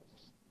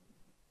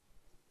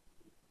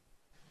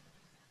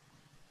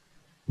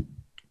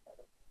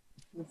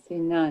 I see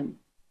none.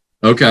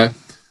 Okay.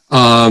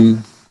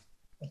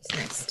 What's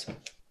next?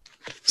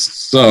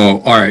 So,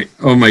 all right.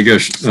 Oh my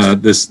gosh,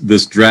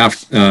 this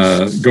draft,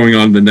 going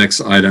on to the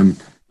next item,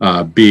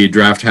 B,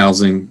 draft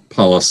housing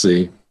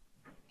policy.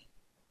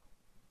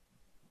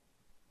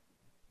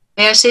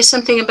 May I say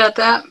something about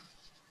that?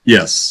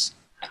 Yes.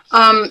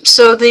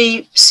 So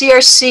the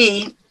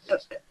CRC,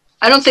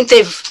 I don't think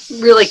they've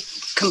really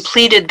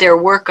completed their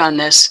work on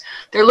this.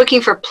 They're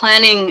looking for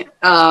planning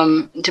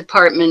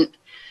department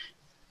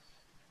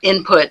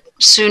input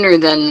sooner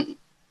than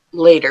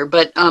later,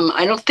 but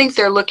I don't think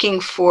they're looking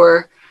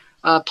for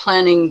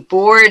planning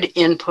board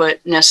input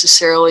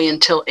necessarily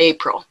until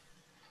April.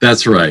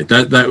 That's right.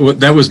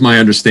 That was my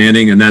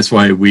understanding, and that's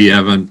why we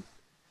haven't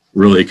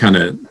really kind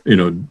of, you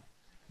know,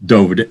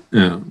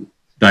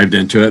 dived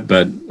into it.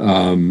 But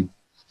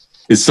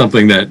it's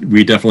something that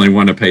we definitely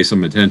want to pay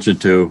some attention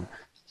to,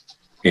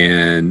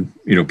 and,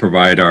 you know,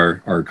 provide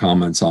our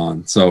comments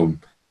on. So,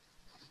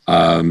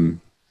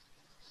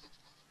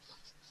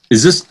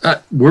 is this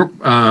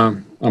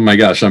oh my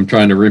gosh, I'm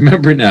trying to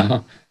remember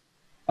now.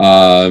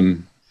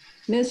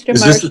 Mr.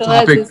 Marshall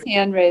has his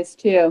hand raised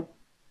too.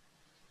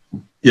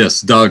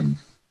 Yes, Doug.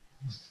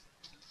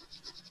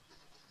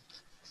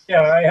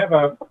 Yeah, I have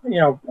a, you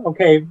know,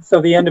 okay,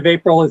 so the end of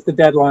April is the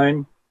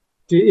deadline.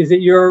 Is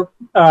it your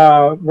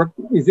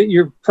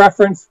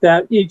preference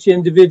that each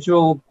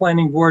individual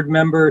planning board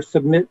member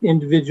submit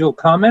individual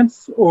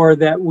comments, or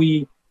that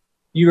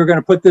you are going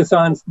to put this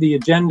on the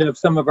agenda of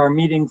some of our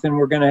meetings and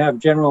we're going to have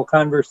general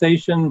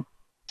conversation,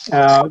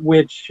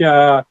 which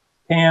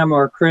Pam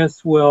or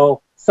Chris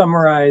will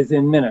summarize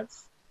in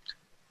minutes?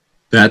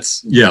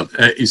 That's, yeah.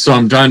 So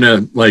I'm trying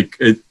to,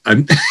 like,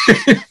 I'm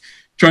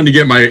trying to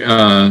get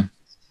my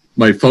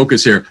my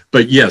focus here.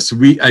 But yes,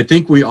 I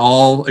think we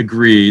all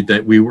agreed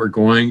that we were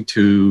going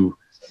to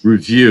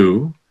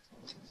review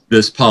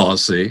this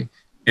policy,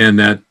 and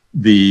that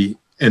the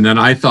And then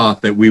I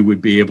thought that we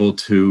would be able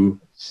to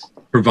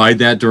provide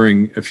that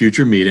during a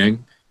future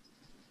meeting,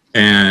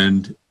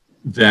 and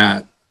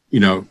that, you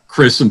know,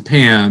 Chris and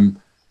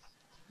Pam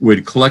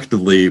would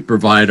collectively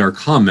provide our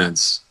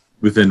comments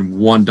within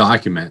one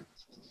document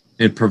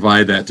and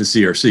provide that to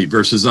CRC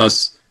versus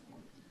us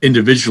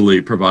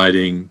individually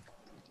providing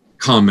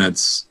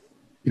comments,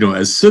 you know,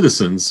 as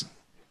citizens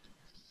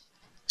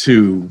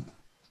to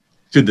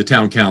the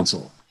town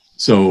council.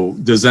 So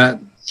does that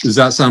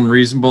sound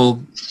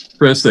reasonable,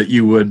 Chris, that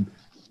you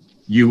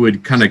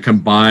would kind of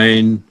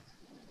combine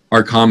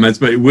our comments,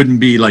 but it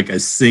wouldn't be like a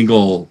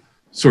single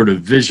sort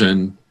of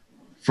vision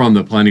from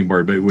the planning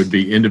board, but it would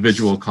be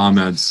individual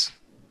comments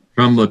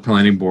from the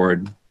planning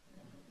board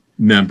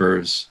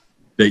members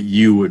that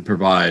you would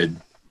provide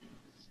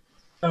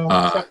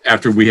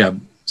after we have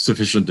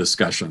sufficient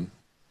discussion.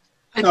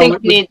 I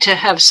think we need to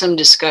have some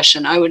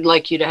discussion. I would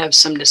like you to have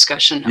some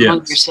discussion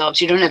among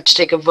yourselves. You don't have to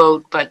take a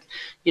vote, but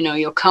you know,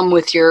 you'll come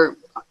with your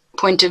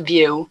point of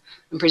view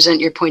and present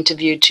your point of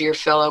view to your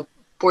fellow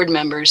board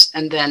members,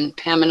 and then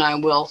Pam and I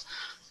will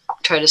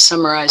try to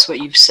summarize what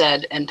you've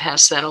said and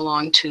pass that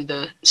along to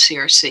the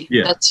CRC.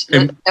 Yeah.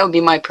 That would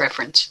be my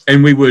preference.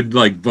 And we would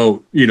like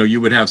vote, you know,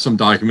 you would have some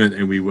document,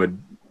 and we would,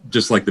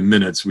 just like the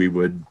minutes, we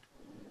would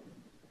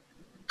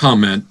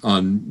comment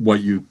on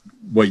what you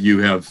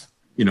have,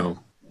 you know,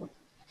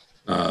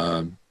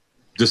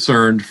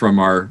 discerned from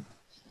our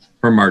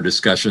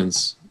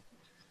discussions.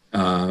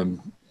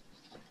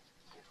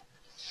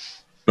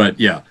 But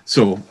yeah,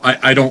 so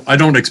I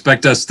don't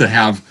expect us to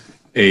have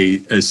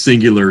a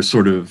singular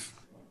sort of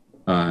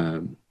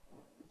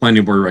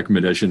planning board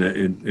recommendation.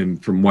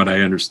 And from what I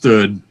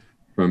understood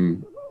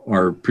from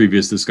our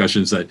previous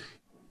discussions, that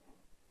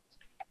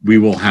we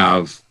will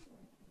have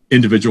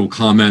individual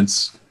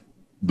comments,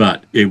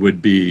 but it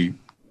would be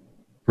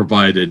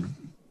provided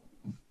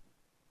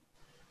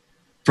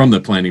from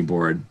the planning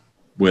board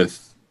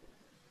with,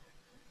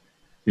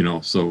 you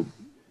know, so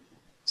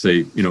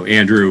say, you know,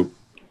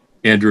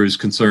 Andrew's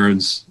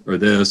concerns or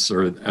this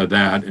or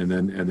that, and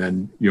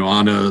then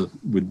Joanna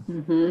would,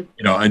 you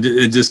know, and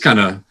it just kind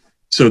of,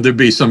 so there'd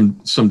be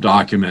some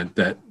document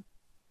that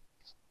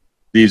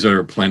these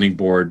are planning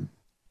board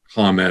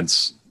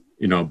comments,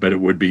 you know, but it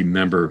would be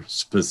member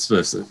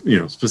specific, you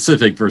know,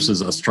 specific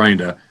versus us trying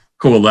to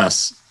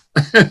coalesce,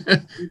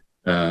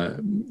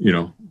 you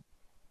know.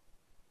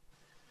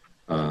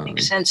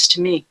 Makes sense to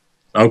me.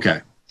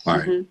 Okay. All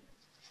right.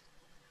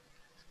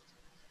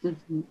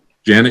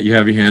 Janet, you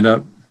have your hand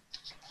up.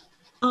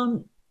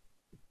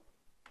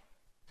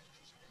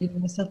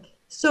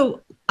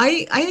 So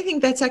I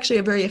think that's actually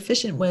a very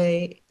efficient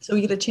way. So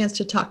we get a chance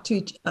to talk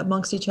to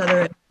amongst each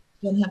other and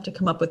don't have to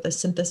come up with a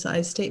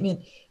synthesized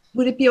statement.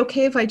 Would it be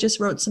okay if I just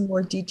wrote some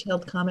more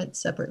detailed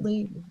comments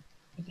separately?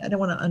 I don't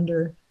want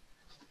to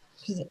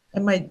because I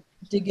might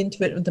dig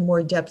into it with the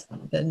more depth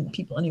than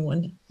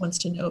anyone wants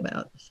to know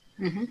about.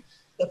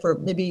 Except for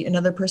maybe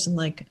another person,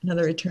 like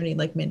another attorney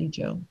like Mandy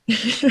Jo.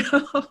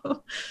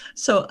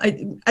 So I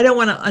don't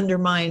want to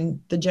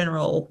undermine the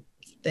general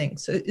thing.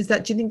 So do you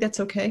think that's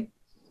okay?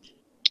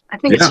 I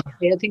think it's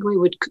okay. I think we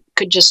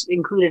could just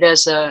include it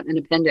as an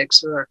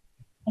appendix or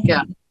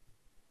yeah.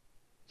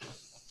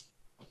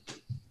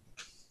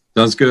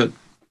 Sounds good.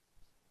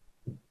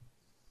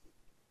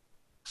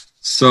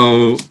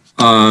 So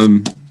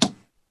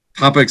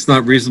topics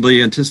not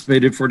reasonably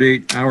anticipated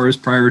 48 hours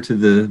prior to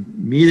the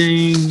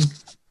meeting.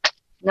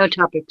 No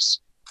topics.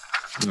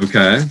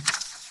 Okay.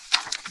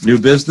 New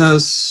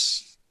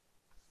business.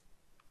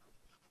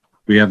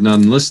 We have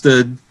none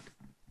listed.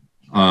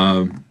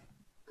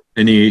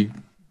 Any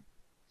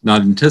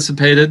not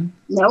anticipated?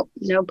 Nope.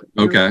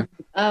 Okay.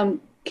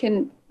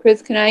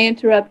 Chris, can I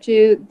interrupt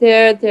you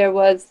there? There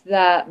was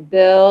that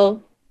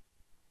bill.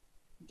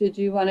 Did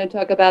you want to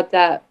talk about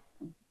that?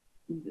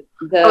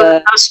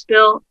 The House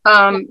bill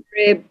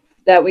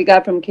that we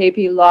got from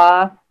KP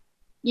Law.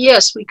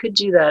 Yes, we could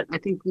do that. I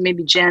think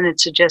maybe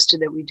Janet suggested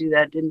that we do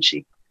that, didn't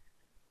she?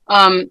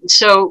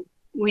 So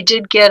we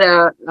did get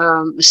a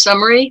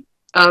summary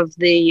of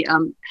the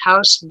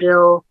House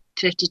Bill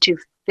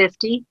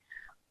 5250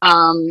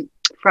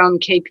 from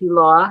KP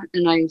Law,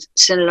 and I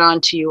sent it on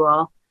to you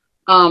all.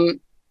 And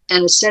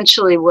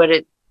essentially what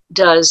it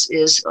does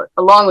is,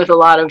 along with a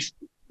lot of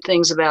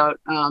things about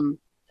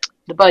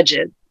the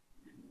budget,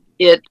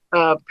 it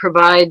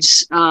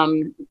provides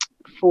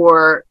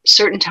for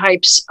certain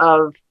types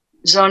of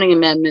zoning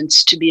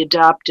amendments to be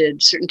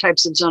adopted, certain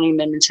types of zoning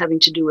amendments having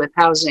to do with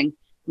housing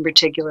in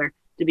particular,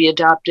 to be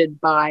adopted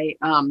by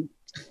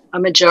a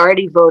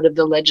majority vote of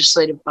the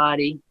legislative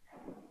body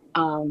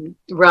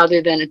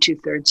rather than a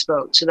 2/3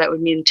 vote. So that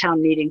would mean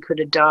town meeting could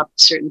adopt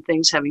certain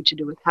things having to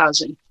do with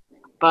housing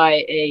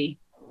by a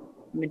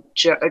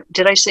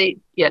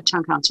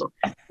town council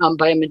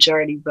by a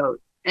majority vote.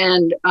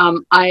 And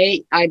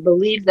I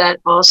believe that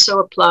also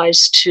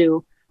applies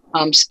to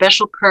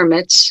special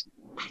permits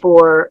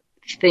for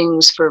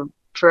things for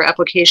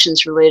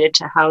applications related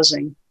to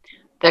housing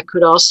that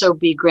could also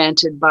be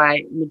granted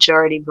by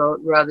majority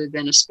vote rather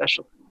than a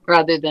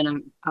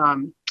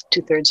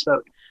 2/3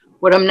 vote.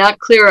 What I'm not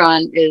clear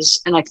on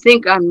is, and I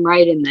think I'm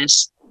right in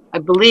this, I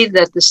believe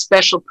that the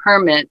special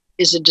permit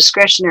is a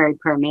discretionary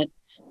permit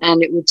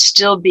and it would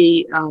still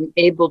be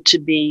able to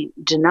be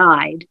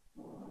denied.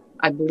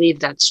 I believe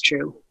that's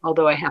true,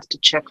 although I have to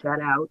check that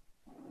out.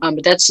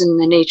 But that's in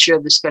the nature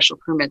of the special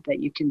permit that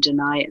you can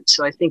deny it.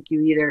 So I think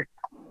you either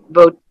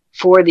vote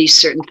for these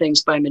certain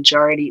things by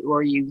majority,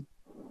 or you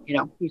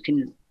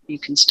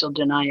can still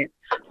deny it.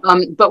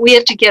 But we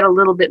have to get a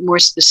little bit more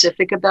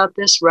specific about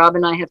this. Rob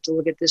and I have to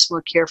look at this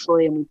more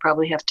carefully, and we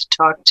probably have to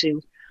talk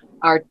to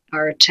our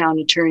town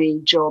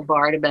attorney, Joel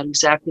Bard, about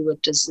exactly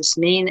what does this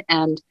mean,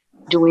 and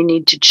do we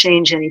need to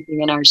change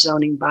anything in our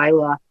zoning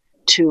bylaw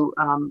to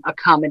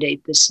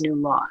accommodate this new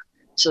law.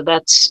 So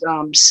that's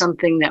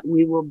something that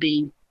we will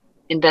be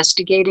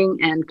investigating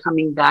and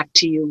coming back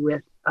to you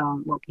with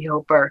what we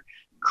hope are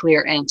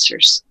clear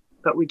answers.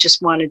 But we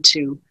just wanted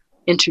to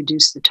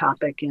introduce the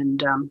topic,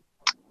 and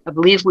I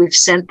believe we've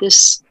sent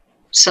this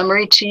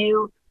summary to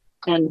you,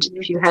 and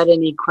if you had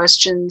any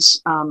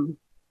questions,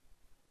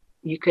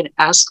 you could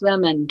ask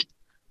them and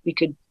we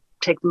could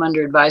take them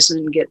under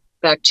advisement and get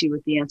back to you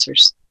with the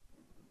answers.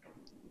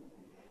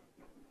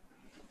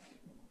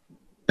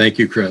 Thank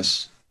you,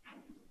 Chris.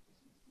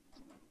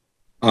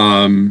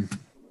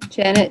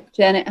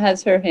 Janet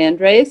has her hand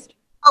raised.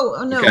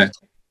 Oh no.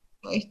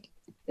 Okay.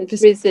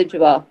 It's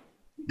residual.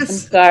 I'm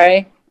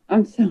sorry.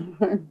 I'm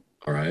sorry.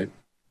 All right.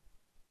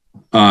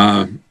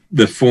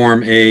 The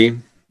Form A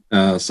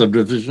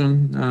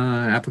subdivision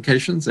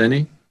applications,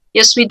 any?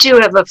 Yes, we do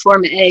have a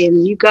Form A,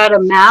 and you got a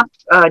map,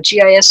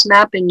 GIS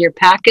map in your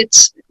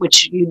packets,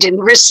 which you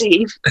didn't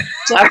receive.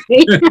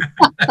 Sorry.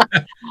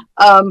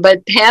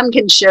 But Pam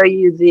can show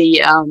you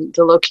the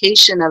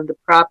location of the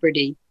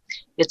property.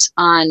 It's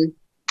on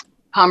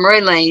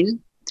Pomeroy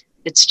Lane.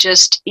 It's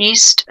just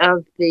east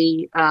of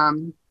the,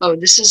 can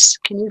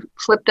you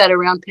flip that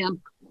around,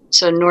 Pam?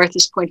 So north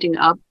is pointing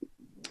up.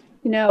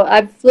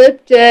 I've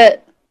flipped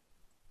it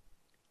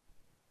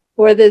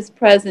for this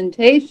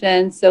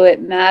presentation so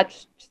it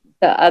matched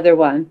the other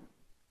one.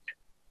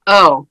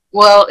 Oh,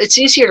 well, it's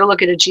easier to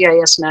look at a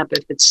GIS map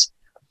if it's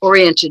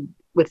oriented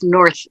with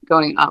north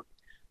going up.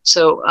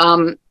 So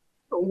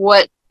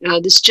what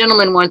this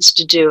gentleman wants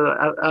to do,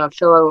 a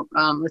fellow,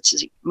 let's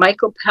see,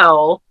 Michael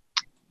Powell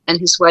and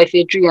his wife,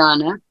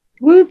 Adriana.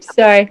 Whoops,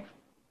 sorry.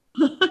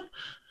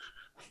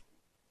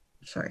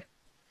 Sorry.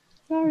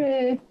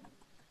 Sorry.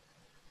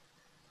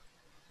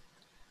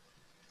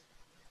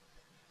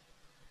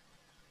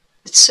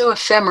 It's so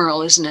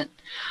ephemeral, isn't it?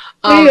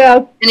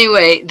 Yeah.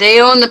 Anyway,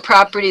 they own the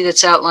property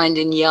that's outlined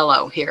in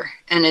yellow here,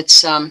 and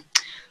it's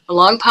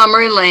along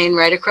Pomeroy Lane,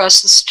 right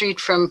across the street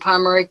from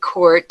Pomeroy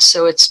Court.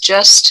 So it's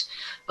just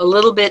a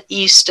little bit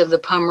east of the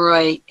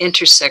Pomeroy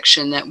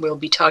intersection that we'll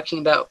be talking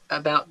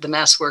about the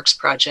Mass Works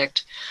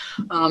project.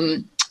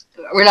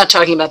 We're not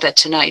talking about that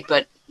tonight,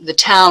 but the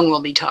town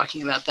will be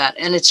talking about that,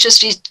 and it's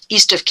just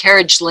east of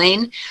Carriage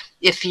Lane.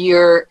 If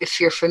you're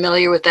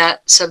familiar with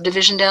that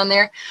subdivision down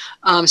there.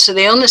 So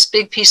they own this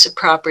big piece of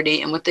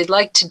property, and what they'd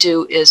like to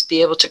do is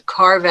be able to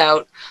carve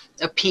out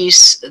a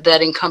piece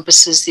that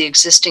encompasses the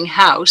existing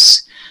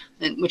house,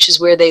 which is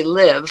where they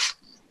live.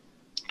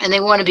 And they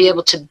want to be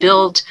able to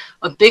build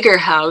a bigger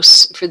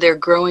house for their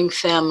growing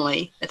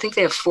family. I think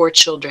they have 4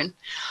 children,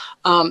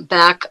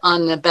 back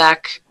on the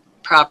back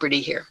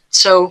property here.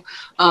 So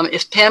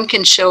if Pam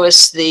can show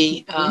us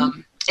the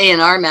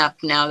A&R map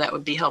now, that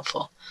would be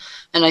helpful.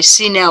 And I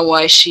see now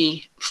why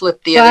she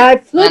flipped the other. I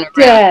flipped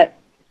it.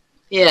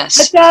 Yes.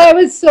 I thought I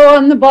was so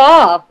on the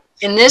ball.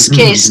 In this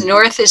case,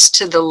 north is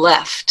to the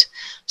left.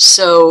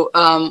 So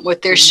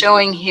what they're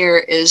showing here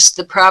is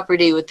the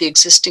property with the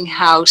existing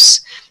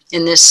house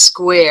in this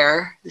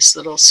square, this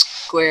little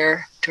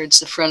square towards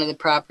the front of the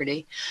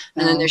property.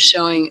 And then they're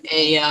showing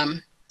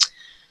an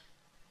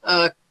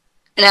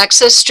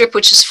access strip,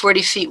 which is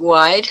 40 feet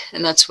wide,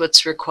 and that's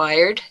what's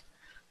required.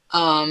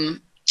 And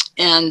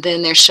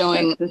then they're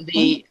showing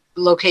the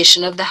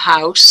location of the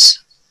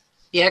house.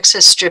 The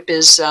access strip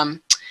is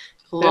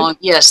along,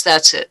 yes,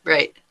 that's it,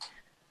 right.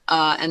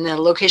 And the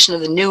location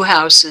of the new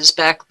house is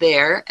back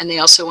there, and they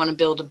also want to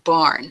build a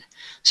barn.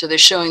 So they're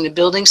showing the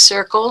building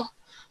circle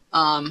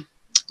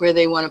where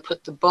they want to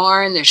put the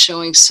barn. They're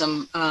showing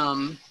some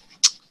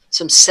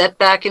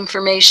setback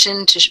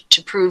information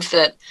to prove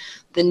that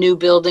the new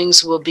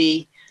buildings will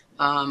be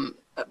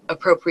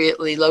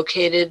appropriately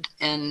located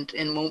and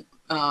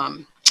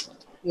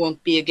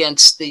won't be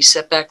against the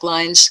setback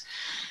lines.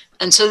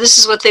 And so this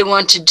is what they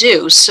want to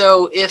do.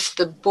 So if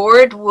the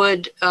board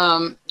would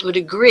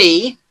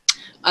agree,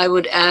 I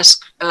would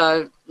ask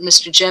Mr.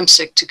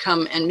 Jemsick to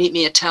come and meet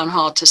me at Town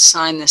Hall to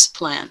sign this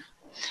plan.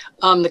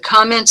 The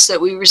comments that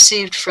we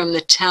received from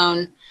the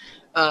town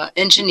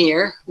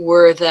engineer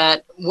were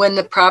that when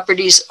the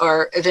properties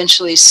are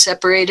eventually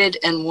separated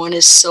and one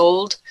is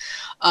sold,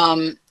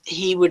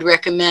 he would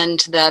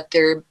recommend that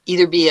there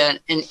either be an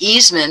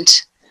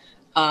easement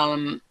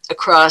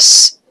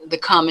across the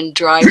common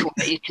driveway.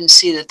 You can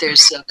see that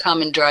there's a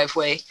common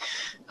driveway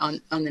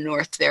on the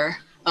north there,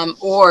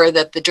 or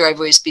that the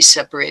driveways be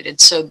separated.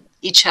 So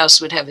each house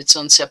would have its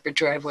own separate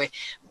driveway.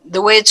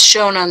 The way it's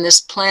shown on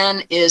this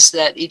plan is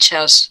that each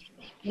house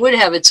would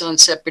have its own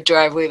separate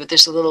driveway, but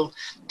there's a little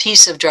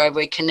piece of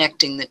driveway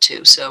connecting the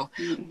two. So,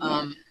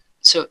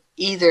 so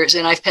either,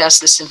 and I've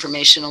passed this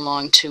information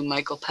along to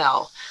Michael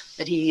Powell,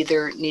 that he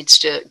either needs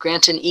to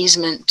grant an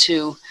easement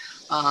to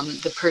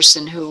the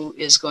person who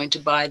is going to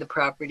buy the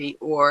property,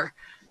 or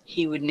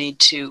he would need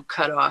to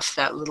cut off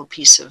that little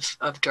piece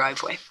of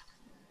driveway.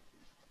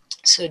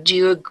 So do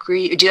you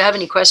agree? Do you have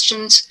any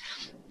questions?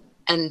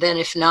 And then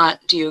if not,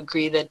 do you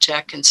agree that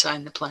Jack can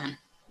sign the plan?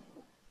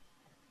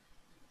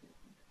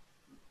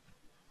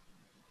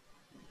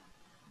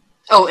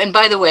 Oh, and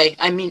by the way,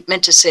 I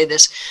meant to say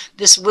this.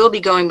 This will be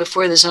going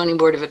before the Zoning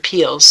Board of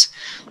Appeals.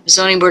 The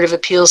Zoning Board of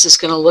Appeals is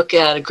going to look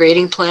at a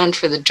grading plan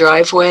for the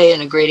driveway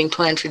and a grading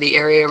plan for the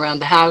area around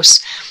the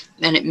house.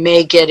 And it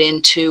may get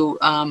into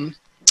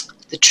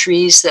the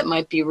trees that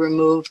might be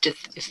removed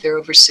if they're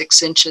over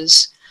 6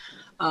 inches.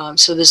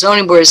 So the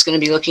Zoning Board is going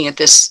to be looking at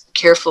this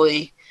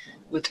carefully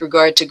with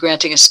regard to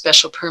granting a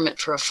special permit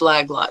for a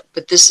flag lot.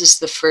 But this is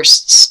the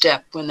first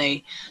step when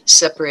they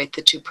separate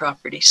the two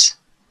properties.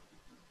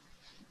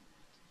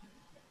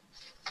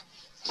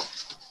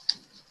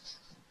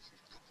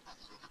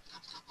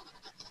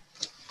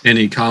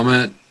 Any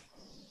comment?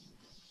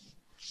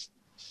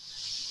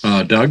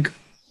 Doug?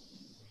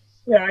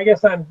 Yeah, I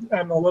guess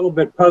I'm a little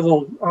bit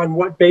puzzled. On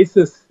what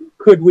basis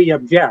could we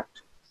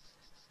object?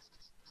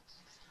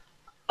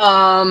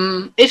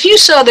 If you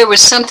saw there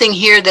was something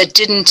here that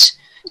didn't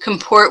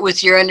comport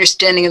with your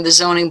understanding of the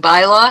zoning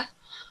bylaw,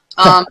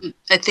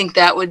 I think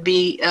that would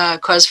be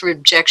cause for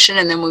objection,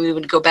 and then we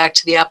would go back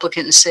to the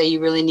applicant and say you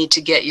really need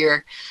to get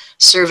your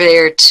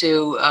surveyor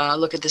to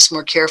look at this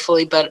more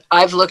carefully. But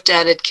I've looked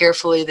at it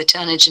carefully. The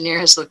town engineer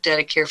has looked at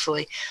it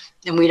carefully,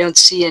 and we don't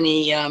see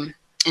any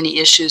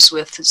issues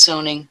with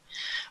zoning.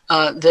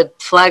 The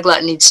flag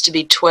lot needs to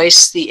be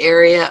twice the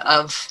area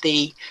of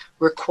the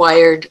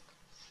required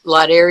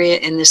lot area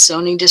in this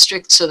zoning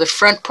district. So the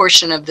front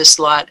portion of this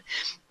lot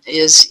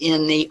is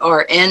in the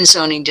RN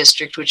zoning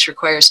district, which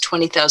requires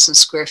 20,000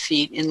 square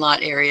feet in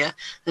lot area.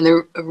 And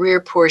the rear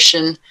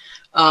portion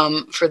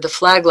for the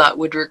flag lot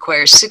would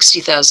require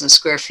 60,000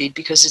 square feet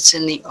because it's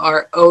in the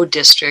RO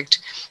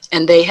district.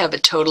 And they have a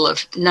total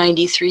of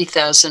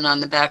 93,000 on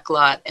the back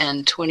lot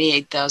and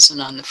 28,000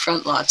 on the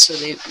front lot. So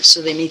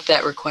they meet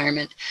that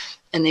requirement,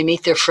 and they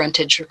meet their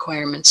frontage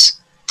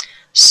requirements.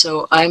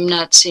 So I'm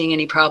not seeing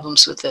any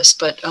problems with this,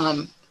 but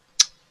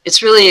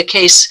it's really a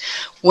case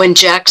when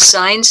Jack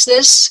signs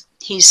this,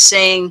 he's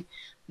saying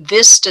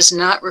this does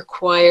not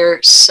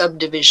require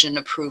subdivision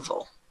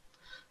approval.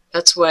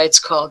 That's why it's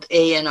called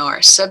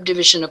A&R,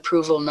 subdivision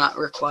approval not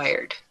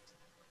required.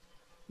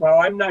 Well,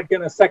 I'm not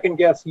going to second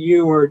guess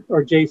you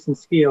or Jason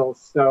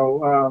Skeels,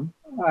 so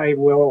I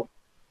will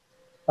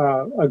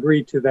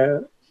agree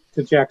to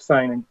Jack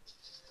signing.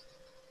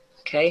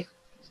 Okay.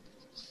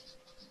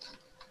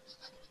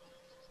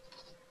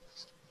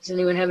 Does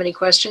anyone have any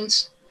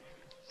questions?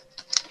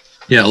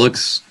 Yeah,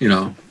 looks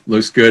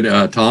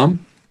good.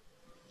 Tom?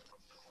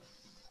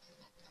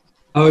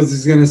 I was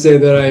just going to say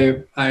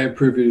that I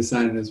approve you to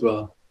sign it as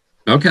well.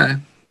 Okay.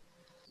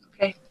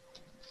 Okay.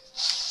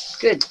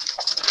 Good.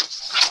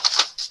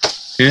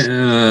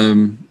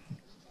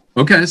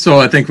 Okay, so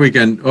I think we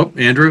can,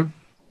 Andrew?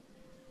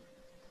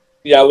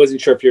 Yeah, I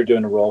wasn't sure if you're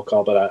doing a roll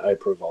call, but I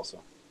approve also.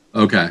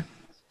 Okay.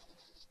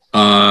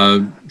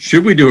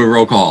 Should we do a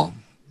roll call,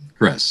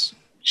 Chris?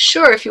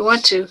 Sure, if you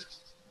want to.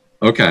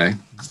 Okay.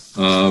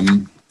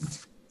 You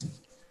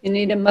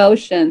need a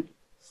motion.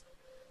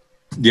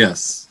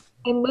 Yes.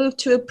 I move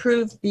to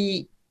approve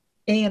the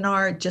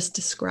A&R just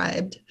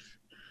described.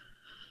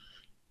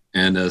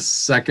 And a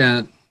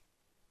second.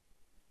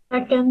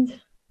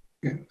 Second.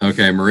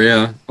 Okay,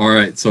 Maria. All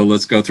right, so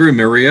let's go through.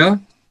 Maria?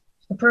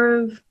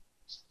 Approve.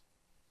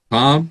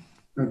 Tom?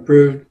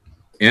 Approved.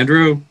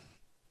 Andrew?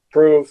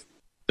 Approve.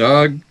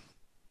 Doug?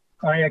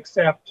 I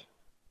accept.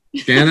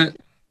 Janet?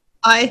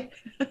 Aye.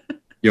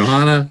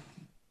 Johanna?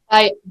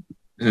 Aye.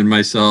 And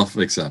myself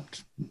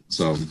accept.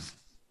 So.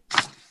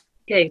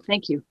 Okay,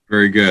 thank you.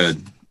 Very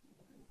good.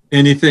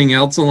 Anything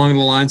else along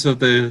the lines of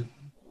the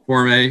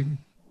Form A?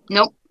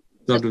 Nope.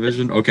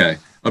 Subdivision? Okay.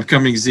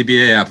 Upcoming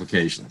ZBA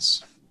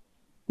applications.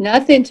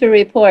 Nothing to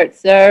report,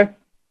 sir.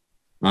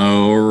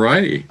 All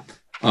righty.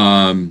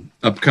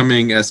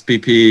 Upcoming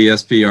SPP,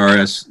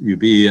 SPR,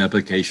 SUB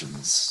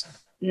applications.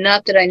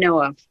 Not that I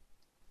know of.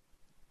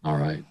 All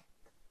right.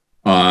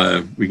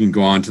 We can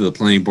go on to the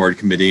Planning Board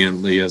Committee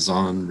and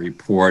liaison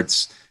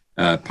reports.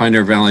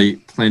 Pioneer Valley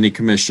Planning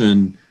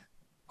Commission,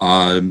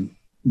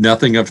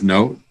 nothing of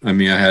note. I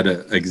mean, I had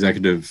an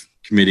executive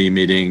committee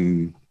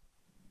meeting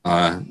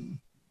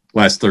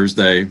last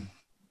Thursday,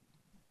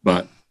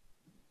 but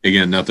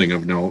again, nothing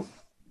of note.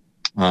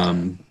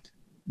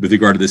 With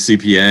regard to the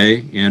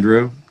CPA,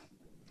 Andrew?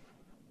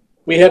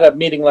 We had a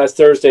meeting last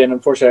Thursday, and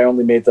unfortunately, I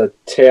only made the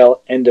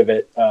tail end of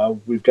it.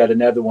 We've got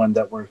another one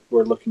that we're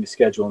looking to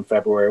schedule in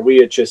February. We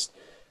had just,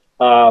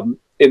 in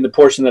the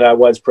portion that I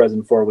was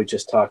present for, we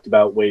just talked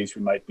about ways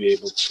we might be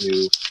able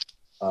to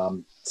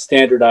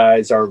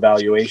standardize our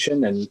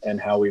evaluation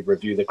and how we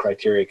review the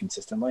criteria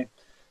consistently.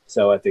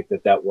 So I think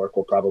that work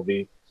will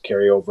probably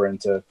carry over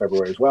into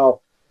February as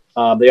well.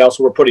 They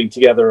also were putting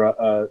together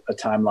a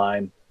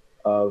timeline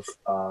of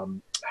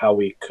how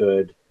we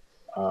could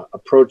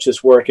approach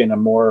this work in a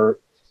more,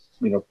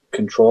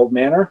 controlled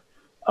manner,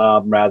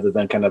 rather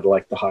than kind of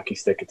like the hockey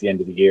stick at the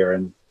end of the year,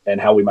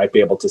 and how we might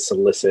be able to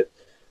solicit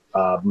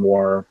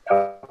more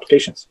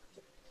applications.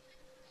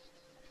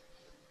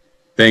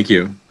 Thank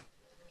you.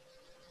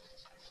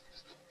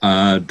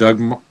 Doug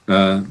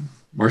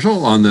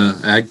Marshall on the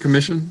Ag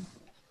Commission?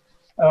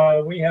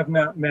 We have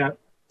not met,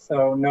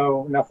 so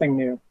no, nothing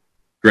new.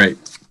 Great.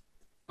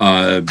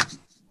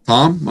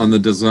 Tom on the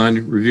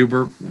Design Review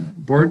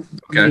Board?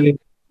 Okay.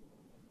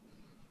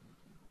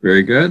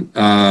 Very good.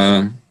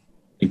 And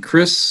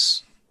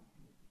Chris,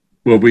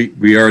 well,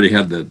 we already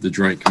had the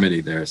joint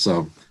committee there,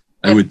 so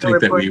I would think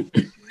that we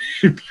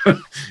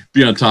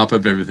be on top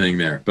of everything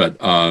there. But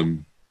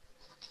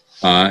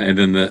and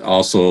then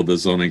also the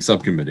zoning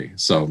subcommittee.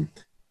 So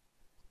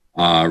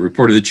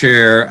report of the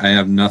chair, I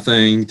have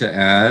nothing to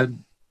add.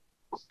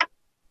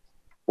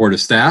 Board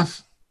of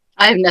staff?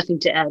 I have nothing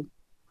to add.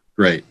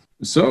 Great.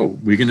 So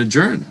we can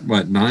adjourn.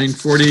 What,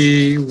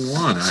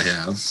 9:41 I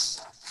have.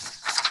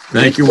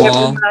 Thank you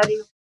all.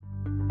 Everybody.